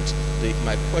 And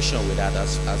my question with that,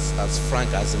 as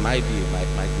frank as it might be,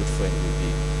 my good friend will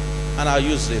be, and I'll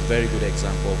use a very good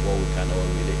example of what we can all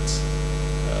relate.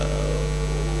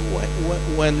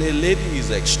 When a lady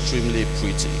is extremely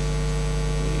pretty,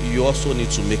 you also need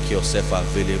to make yourself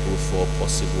available for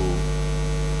possible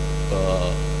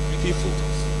people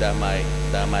that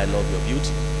might love your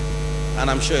beauty. And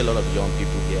I'm sure a lot of young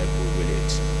people here could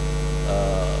relate.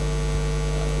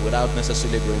 Without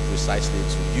necessarily going precisely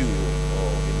to you or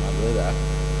Emmanuela,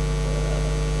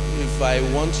 if I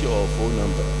want your phone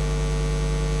number,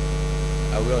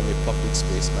 we're on a public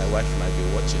space, my wife might be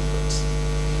watching, but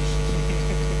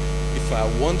if I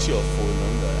want your phone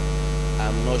number,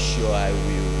 I'm not sure I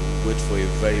will wait for a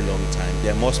very long time.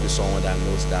 There must be someone that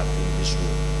knows that in this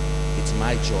room. It's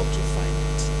my job to find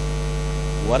it.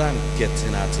 What I'm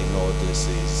getting at in all this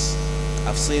is,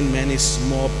 I've seen many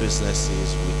small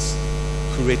businesses with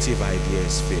creative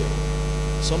ideas fail.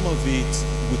 Some of it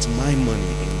with my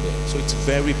money in there. So it's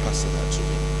very personal to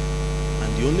me.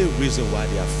 And the only reason why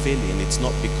they are failing, it's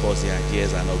not because the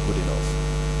ideas are not good enough.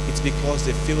 It's because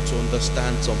they fail to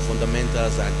understand some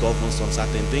fundamentals that govern some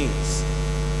certain things.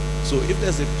 So if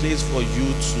there's a place for you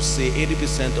to say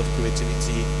 80% of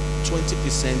creativity,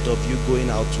 20% of you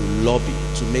going out to lobby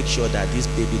to make sure that this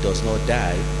baby does not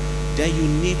die, then you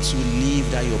need to leave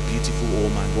that your beautiful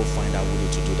home and go find out willing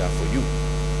to do that for you.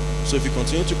 So if you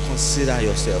continue to consider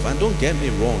yourself, and don't get me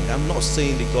wrong, I'm not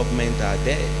saying the government are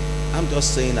there. I'm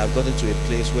just saying I've gotten to a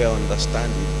place where I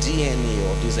understand the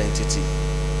DNA of this entity.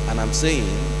 And I'm saying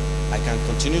I can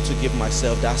continue to give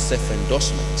myself that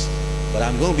self-endorsement. But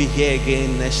I'm going to be here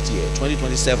again next year,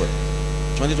 2027,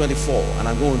 2024, and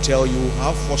I'm going to tell you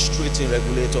how frustrating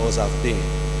regulators have been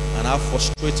and how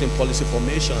frustrating policy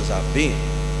formations have been.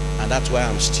 And that's why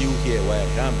I'm still here where I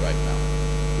am right now.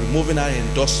 Removing that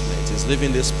endorsement is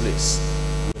leaving this place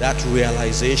with that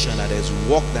realization that there's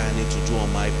work that I need to do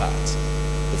on my part,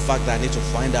 the fact that I need to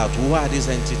find out who are these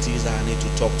entities that I need to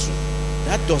talk to,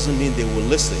 that doesn't mean they will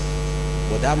listen,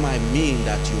 but that might mean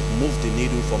that you've moved the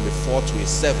needle from a 4 to a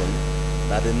 7,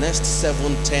 that the next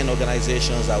 7, 10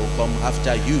 organizations that will come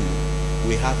after you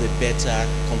will have a better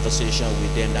conversation with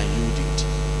them than you did.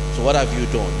 So what have you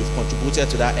done? You've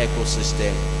contributed to that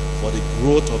ecosystem for the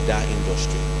growth of that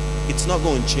industry. It's not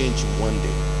going to change one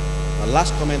day. My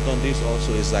last comment on this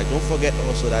also is like, don't forget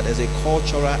also that there's a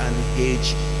cultural and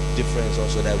age difference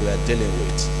also that we are dealing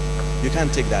with. You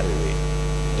can't take that away.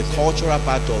 The cultural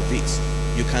part of it,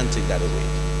 you can't take that away.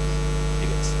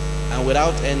 Yes. And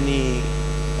without any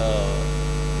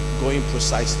going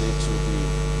precisely to the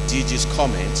DG's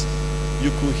comments, you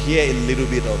could hear a little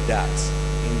bit of that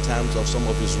in terms of some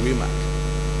of his remark.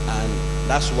 And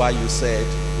that's why you said,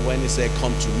 when he said,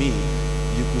 come to me,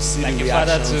 you could see the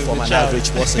reaction from an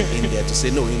average person in there to say,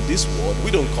 no, in this world,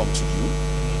 we don't come to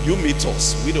you. You meet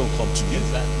us, we don't come to you.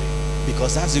 Exactly.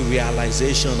 Because that's the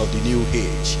realization of the new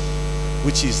age,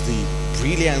 which is the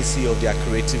brilliancy of their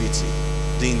creativity,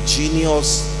 the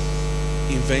ingenious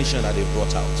invention that they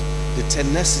brought out, the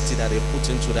tenacity that they put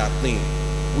into that thing,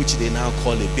 which they now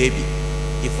call a baby.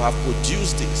 If I've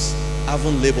produced this, I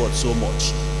haven't labored so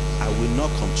much, I will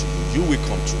not come to you, you will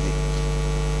come to me.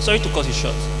 Sorry to cut it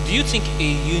short. Do you think a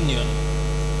union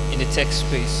in the tech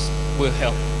space will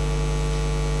help?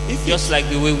 Just like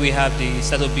the way we have the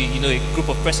startup, a group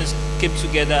of persons came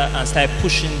together and started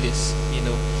pushing this,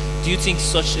 Do you think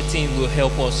such a thing will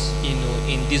help us,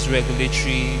 in this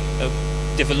regulatory,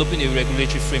 developing a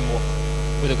regulatory framework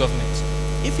with the government?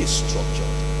 If it's structured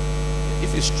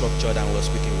and we're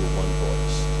speaking with one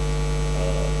voice,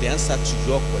 the answer to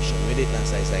your question, immediate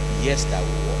answer is like, yes, that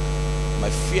will work. My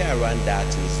fear around that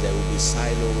is there will be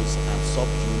silos and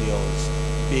sub-unions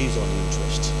based on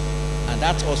interest. And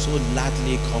that's also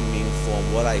largely coming from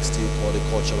what I still call the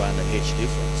cultural and the age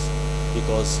difference.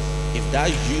 Because if that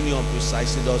union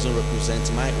precisely doesn't represent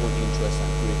my own interest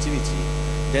and creativity,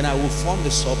 then I will form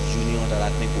the sub-union that I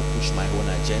think will push my own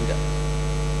agenda.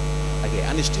 Okay,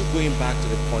 and it's still going back to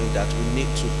the point that we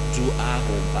need to do our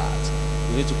own part.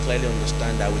 We need to clearly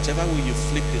understand that whichever way you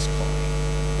flip this coin,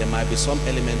 there might be some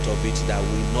element of it that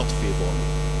will not favor me.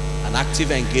 An active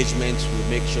engagement will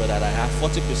make sure that I have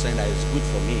 40% that is good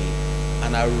for me,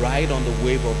 and I ride on the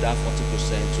wave of that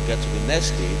 40% to get to the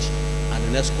next stage. And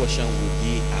the next question will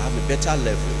be, I have a better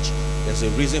leverage. There's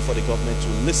a reason for the government to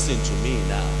listen to me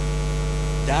now.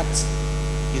 That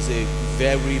is a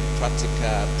very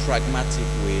practical, pragmatic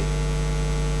way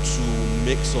to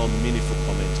make some meaningful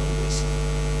comment on this,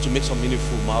 to make some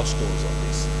meaningful milestones on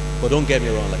this. But don't get me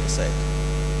wrong, like I said,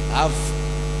 I've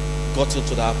gotten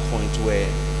to that point where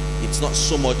it's not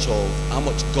so much of how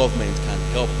much government can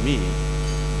help me,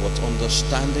 but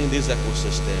understanding this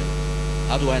ecosystem,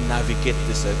 how do I navigate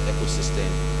this ecosystem,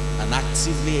 and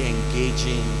actively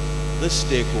engaging the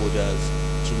stakeholders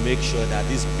to make sure that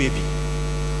this baby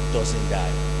doesn't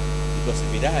die. Because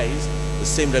if it dies, the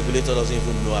same regulator doesn't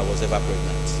even know I was ever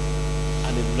pregnant.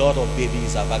 And a lot of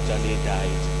babies have actually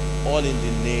died, all in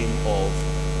the name of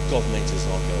government is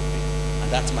not helping.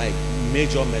 And that's my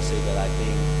major message that I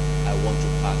think I want to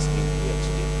pass in here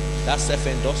today. That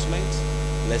self-endorsement,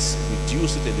 let's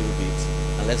reduce it a little bit,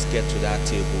 and let's get to that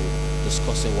table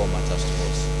discussing what matters to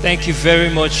us. Thank you very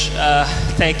much.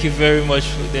 Thank you very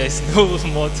much. There's no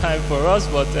more time for us,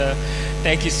 but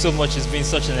thank you so much. It's been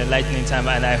such an enlightening time,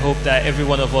 and I hope that every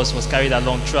one of us was carried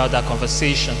along throughout that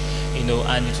conversation,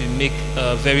 and it will make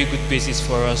a very good basis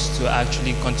for us to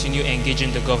actually continue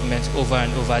engaging the government over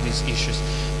and over these issues.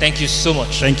 Thank you so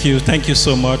much. Thank you. Thank you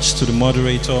so much to the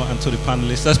moderator and to the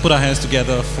panelists. Let's put our hands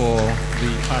together for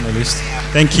the panelists.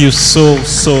 Thank you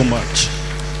so much.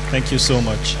 Thank you so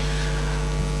much.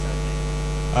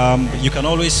 You can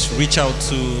always reach out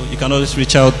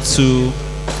to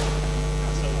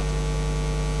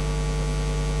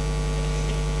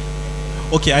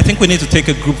Okay, I think we need to take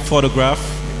a group photograph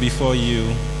before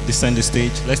you descend the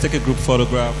stage. Let's take a group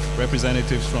photograph.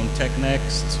 Representatives from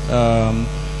TechNext,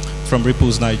 from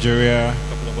Ripples Nigeria, a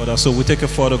couple of others. So we take a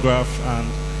photograph, and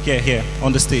here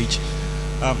on the stage.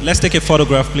 Let's take a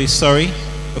photograph, please. Sorry,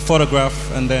 a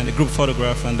photograph, and then a group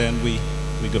photograph, and then we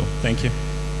go. Thank you.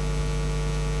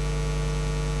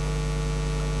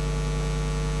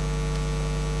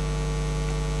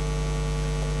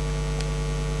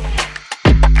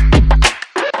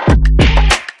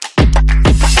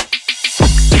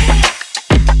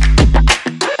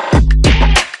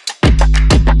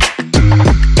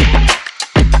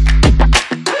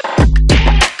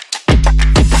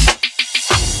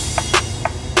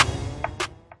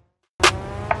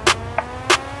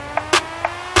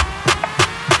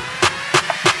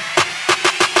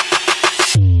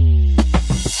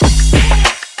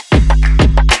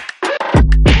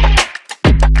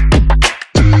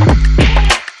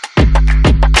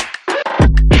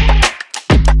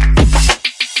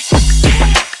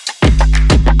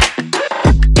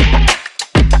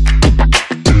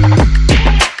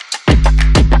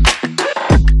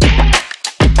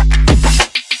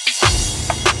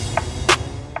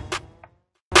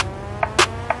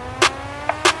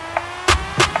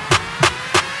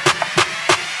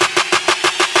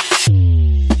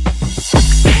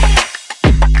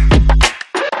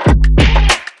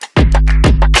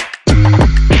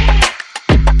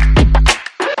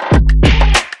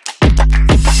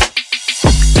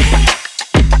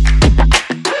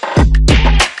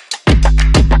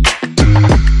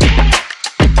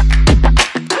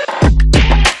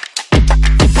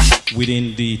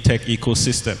 within the tech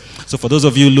ecosystem. So for those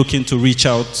of you looking to reach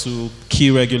out to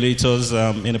key regulators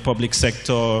in the public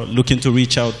sector, looking to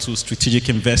reach out to strategic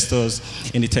investors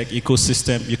in the tech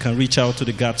ecosystem, you can reach out to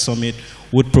the GAT Summit.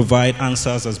 Would provide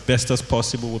answers as best as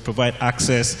possible, would provide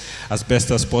access as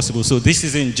best as possible. So this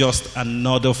isn't just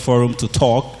another forum to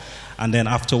talk, and then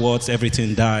afterwards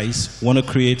everything dies. We want to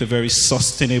create a very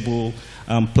sustainable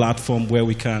platform where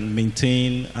we can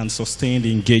maintain and sustain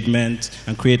the engagement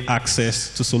and create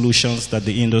access to solutions that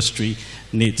the industry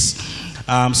needs.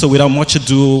 So without much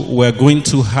ado, we're going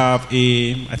to have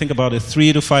I think about a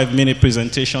 3 to 5 minute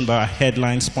presentation by our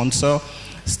headline sponsor,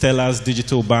 Stellar's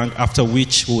Digital Bank, after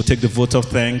which we will take the vote of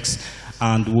thanks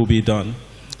and we'll be done.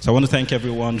 So I want to thank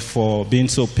everyone for being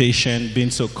so patient,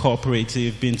 being so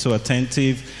cooperative, being so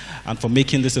attentive, and for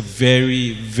making this a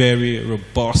very, very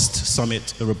robust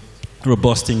summit, a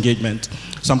robust engagement.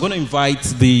 So I'm going to invite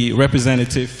the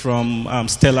representative from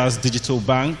Stellar's Digital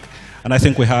Bank, and I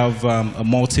think we have a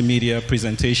multimedia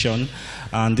presentation,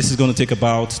 and this is going to take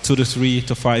about 2 to 3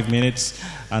 to 5 minutes,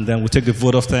 and then we'll take the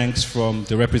vote of thanks from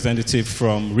the representative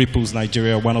from Ripples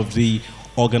Nigeria, one of the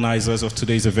organizers of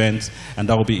today's event, and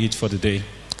that will be it for the day.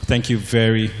 Thank you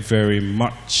very, very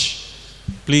much.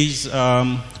 Please,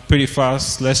 pretty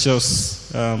fast, let's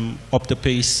just up the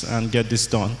pace and get this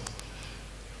done.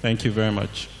 Thank you very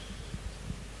much.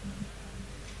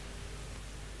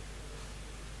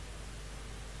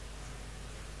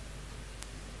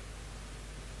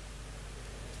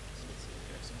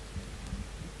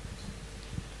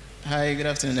 Hi, good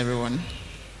afternoon, everyone.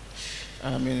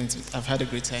 I've had a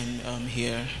great time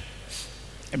here.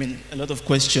 A lot of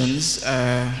questions,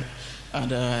 and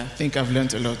I think I've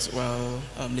learned a lot while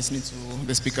listening to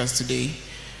the speakers today.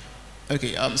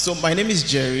 Okay, so my name is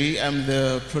Jerry. I'm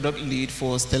the product lead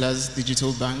for Stellar's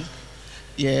Digital Bank.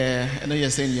 Yeah, I know you're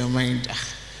saying in your mind,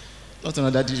 not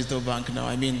another digital bank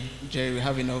now. Jerry, we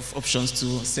have enough options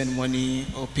to send money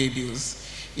or pay bills.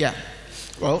 Yeah,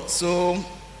 well, so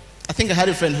I think I had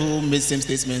a friend who made the same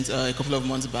statement a couple of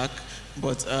months back,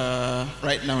 but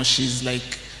right now she's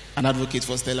like an advocate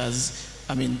for Stellar's,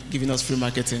 giving us free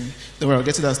marketing. Don't worry, I'll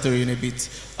get to that story in a bit.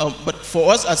 But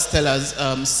for us at Stellar's,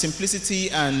 simplicity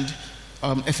and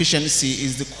efficiency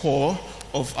is the core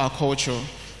of our culture,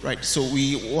 right? So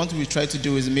what we try to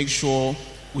do is make sure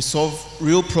we solve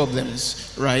real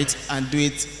problems, right? And do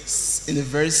it in a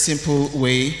very simple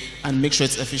way and make sure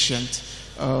it's efficient.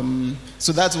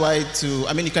 So that's why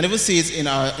you can even see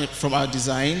it from our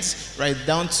designs, right,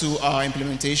 down to our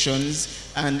implementations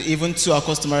and even to our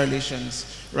customer relations,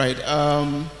 right?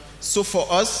 So for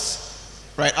us,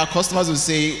 right, our customers will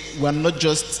say we're not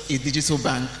just a digital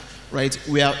bank, right?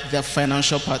 We are their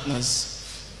financial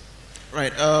partners,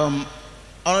 right?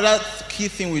 Another key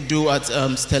thing we do at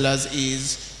Stellar's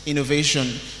is innovation.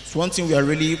 So one thing we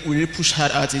really push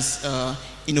hard at is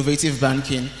innovative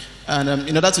banking. And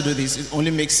in order to do this, it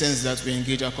only makes sense that we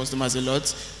engage our customers a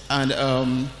lot.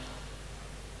 And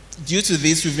due to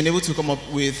this, we've been able to come up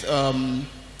with a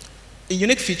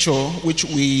unique feature, which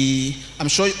I'm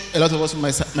sure a lot of us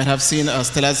might have seen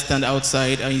Stellar's stand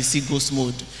outside and you see ghost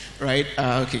mode, right?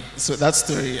 Okay, so that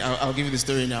story, I'll give you the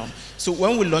story now. So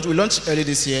when we launched early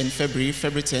this year in February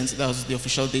 10th, that was the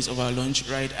official date of our launch,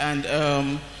 right?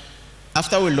 And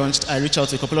after we launched, I reached out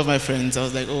to a couple of my friends. I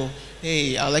was like, oh,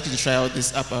 hey, I'd like you to try out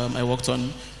this app I worked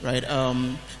on, right?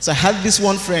 So I had this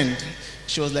one friend.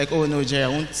 She was like, oh, no, Jerry, I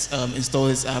won't install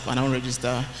this app and I won't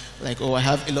register. Like, oh, I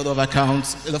have a lot of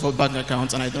accounts, a lot of bank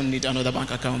accounts, and I don't need another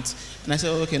bank account. And I said,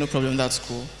 oh, okay, no problem, that's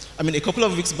cool. A couple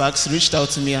of weeks back, she reached out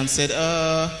to me and said,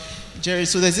 Jerry,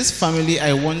 so there's this family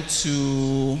I want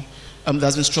to,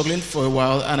 that's been struggling for a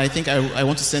while, and I think I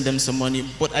want to send them some money,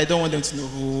 but I don't want them to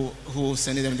know who's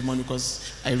sending them the money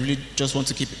because I really just want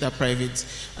to keep that private.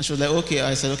 And she was like, okay.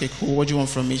 I said, okay, cool, what do you want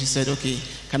from me? She said, okay,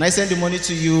 can I send the money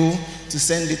to you to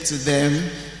send it to them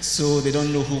so they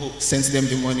don't know who sends them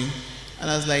the money? And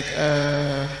I was like,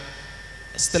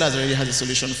 Stellar's already has a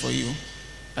solution for you.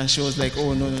 And she was like,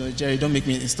 oh, no, Jerry, don't make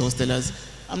me install Stellar's.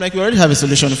 I'm like, we already have a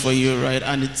solution for you, right?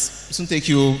 And it won't take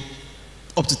you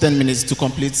up to 10 minutes to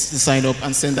complete the sign up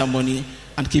and send that money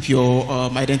and keep your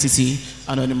identity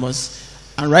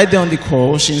anonymous. And right there on the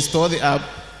call, she installed the app.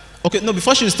 Okay, no,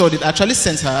 before she installed it, I actually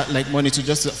sent her money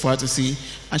just for her to see.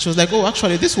 And she was like, oh,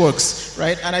 actually, this works,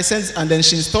 right? And then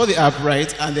she installed the app,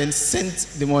 right? And then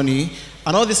sent the money.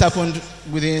 And all this happened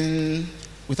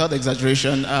without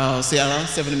exaggeration, say around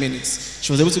 7 minutes.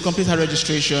 She was able to complete her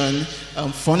registration,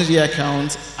 fund the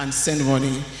account, and send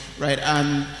money, right?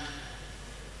 And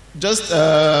just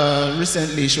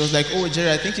recently, she was like, "Oh,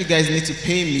 Jerry, I think you guys need to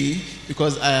pay me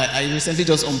because I recently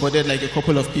just onboarded like a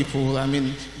couple of people. I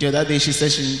mean, the other day she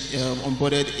said she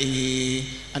onboarded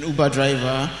an Uber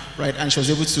driver, right? And she was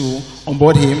able to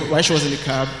onboard him while she was in the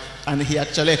cab, and he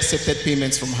actually accepted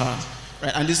payments from her,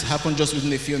 right? And this happened just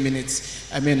within a few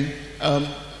minutes. I mean,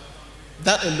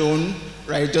 that alone,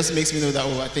 right, just makes me know that,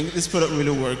 oh, I think this product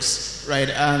really works, right?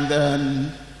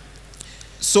 And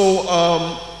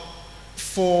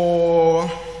for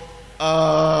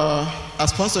our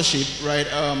sponsorship, right,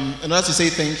 in order to say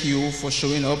thank you for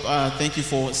showing up, thank you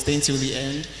for staying till the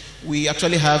end, we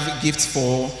actually have gifts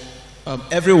for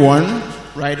everyone,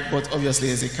 right, but obviously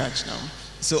there's a catch now.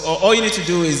 So all you need to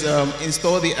do is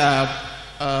install the app,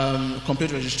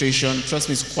 complete registration. Trust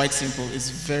me, it's quite simple. It's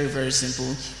very, very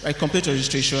simple, right? Complete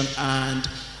registration and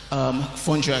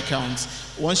fund your account.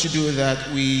 Once you do that,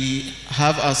 we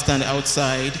have our stand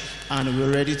outside and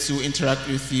we're ready to interact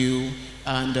with you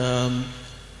and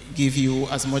give you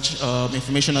as much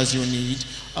information as you need.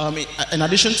 In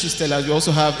addition to Stellars, we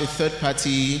also have a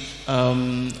third-party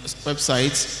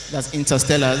website that's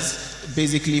Interstellars,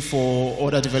 basically for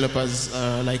other developers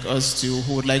like us too,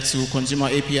 who would like to consume our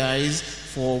APIs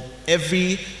for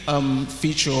every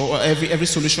feature or every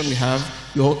solution we have.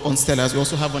 We're on Stellars. We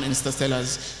also have one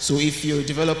Interstellars. So if you're a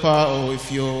developer or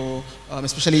if you're,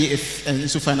 especially if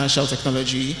into financial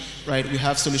technology, right, we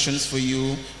have solutions for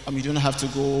you. You don't have to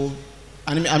go.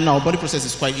 And our body process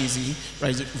is quite easy, right?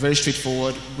 It's very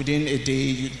straightforward. Within a day,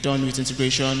 you're done with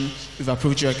integration. We've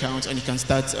approved your account, and you can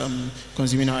start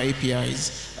consuming our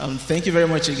APIs. Thank you very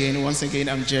much again. Once again,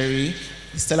 I'm Jerry.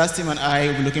 The Stellars team and I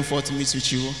will be looking forward to meet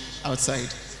with you outside.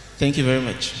 Thank you very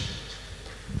much.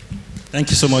 Thank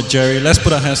you so much, Jerry. Let's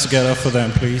put our hands together for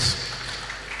them, please.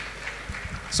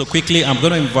 So quickly, I'm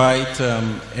going to invite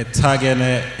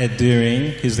Etagene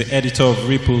Ediring. He's the editor of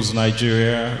Ripples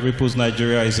Nigeria. Ripples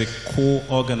Nigeria is a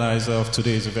co-organizer of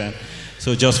today's event.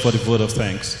 So just for the vote of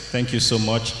thanks. Thank you so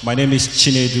much. My name is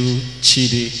Chinedu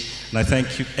Chidi, and I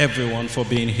thank you everyone for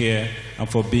being here and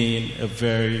for being a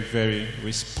very, very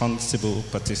responsible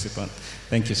participant.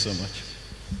 Thank you so much.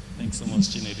 Thanks so much,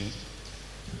 Chinedu.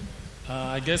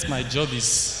 I guess my job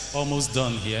is almost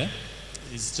done here.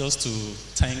 It's just to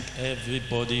thank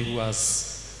everybody who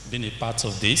has been a part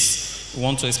of this. We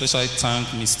want to especially thank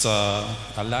Mr.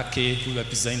 Alake, who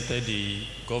represented the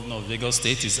Governor of Lagos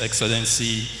State, His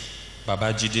Excellency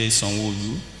Babajide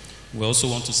Sanwo-Olu. We also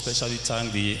want to especially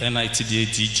thank the NITDA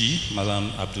DG,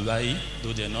 Madam Abdullahi,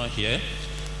 though they're not here.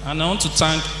 And I want to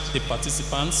thank the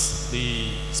participants,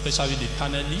 especially the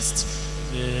panelists.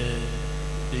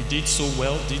 They did so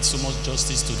well, did so much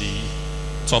justice to the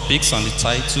topics and the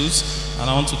titles. And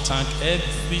I want to thank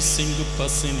every single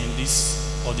person in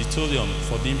this auditorium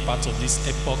for being part of this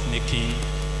epoch-making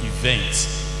event.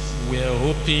 We're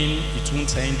hoping it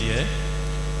won't end here.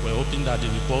 We're hoping that the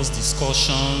robust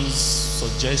discussions,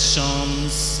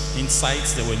 suggestions,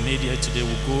 insights that were made here today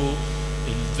will go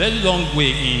a very long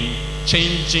way in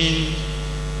changing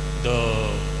the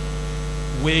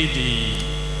way the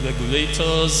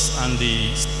regulators and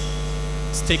the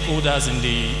stakeholders in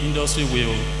the industry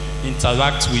will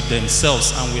interact with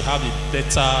themselves, and we have a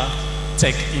better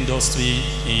tech industry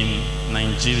in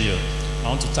Nigeria. I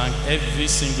want to thank every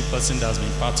single person that has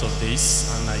been part of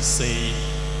this, and I say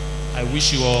I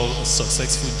wish you all a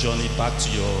successful journey back to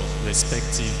your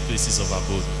respective places of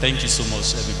abode. Thank you so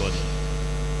much, everybody.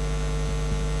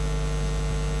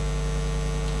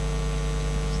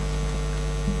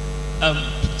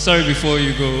 Sorry, before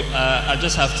you go, I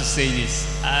just have to say this.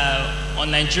 On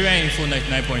Nigeria Info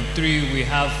 99.3, we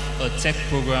have a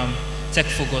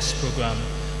tech-focused program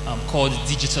called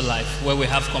Digital Life, where we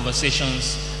have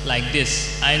conversations like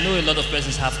this. I know a lot of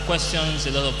persons have questions,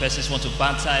 a lot of persons want to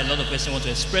banter, a lot of persons want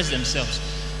to express themselves.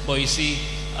 But you see,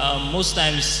 most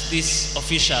times these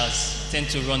officials tend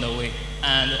to run away.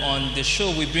 And on the show,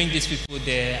 we bring these people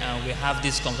there and we have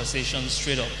these conversations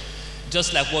straight up.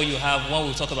 Just like what you have when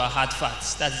we talk about hard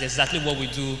facts. That's exactly what we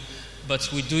do, but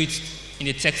we do it in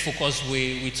a tech-focused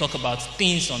way. We talk about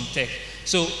things on tech.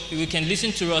 So you can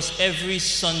listen to us every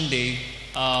Sunday,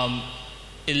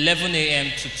 11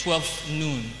 a.m. to 12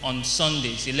 noon on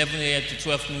Sundays, 11 a.m. to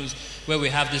 12 noon, where we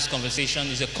have this conversation.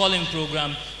 It's a call-in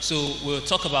program, so we'll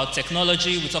talk about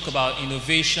technology, we'll talk about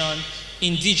innovation,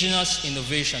 indigenous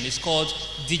innovation. It's called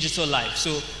Digital Life.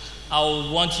 So I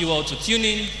want you all to tune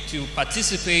in, to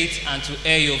participate, and to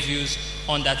air your views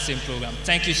on that same program.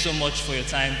 Thank you so much for your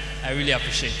time. I really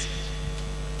appreciate it.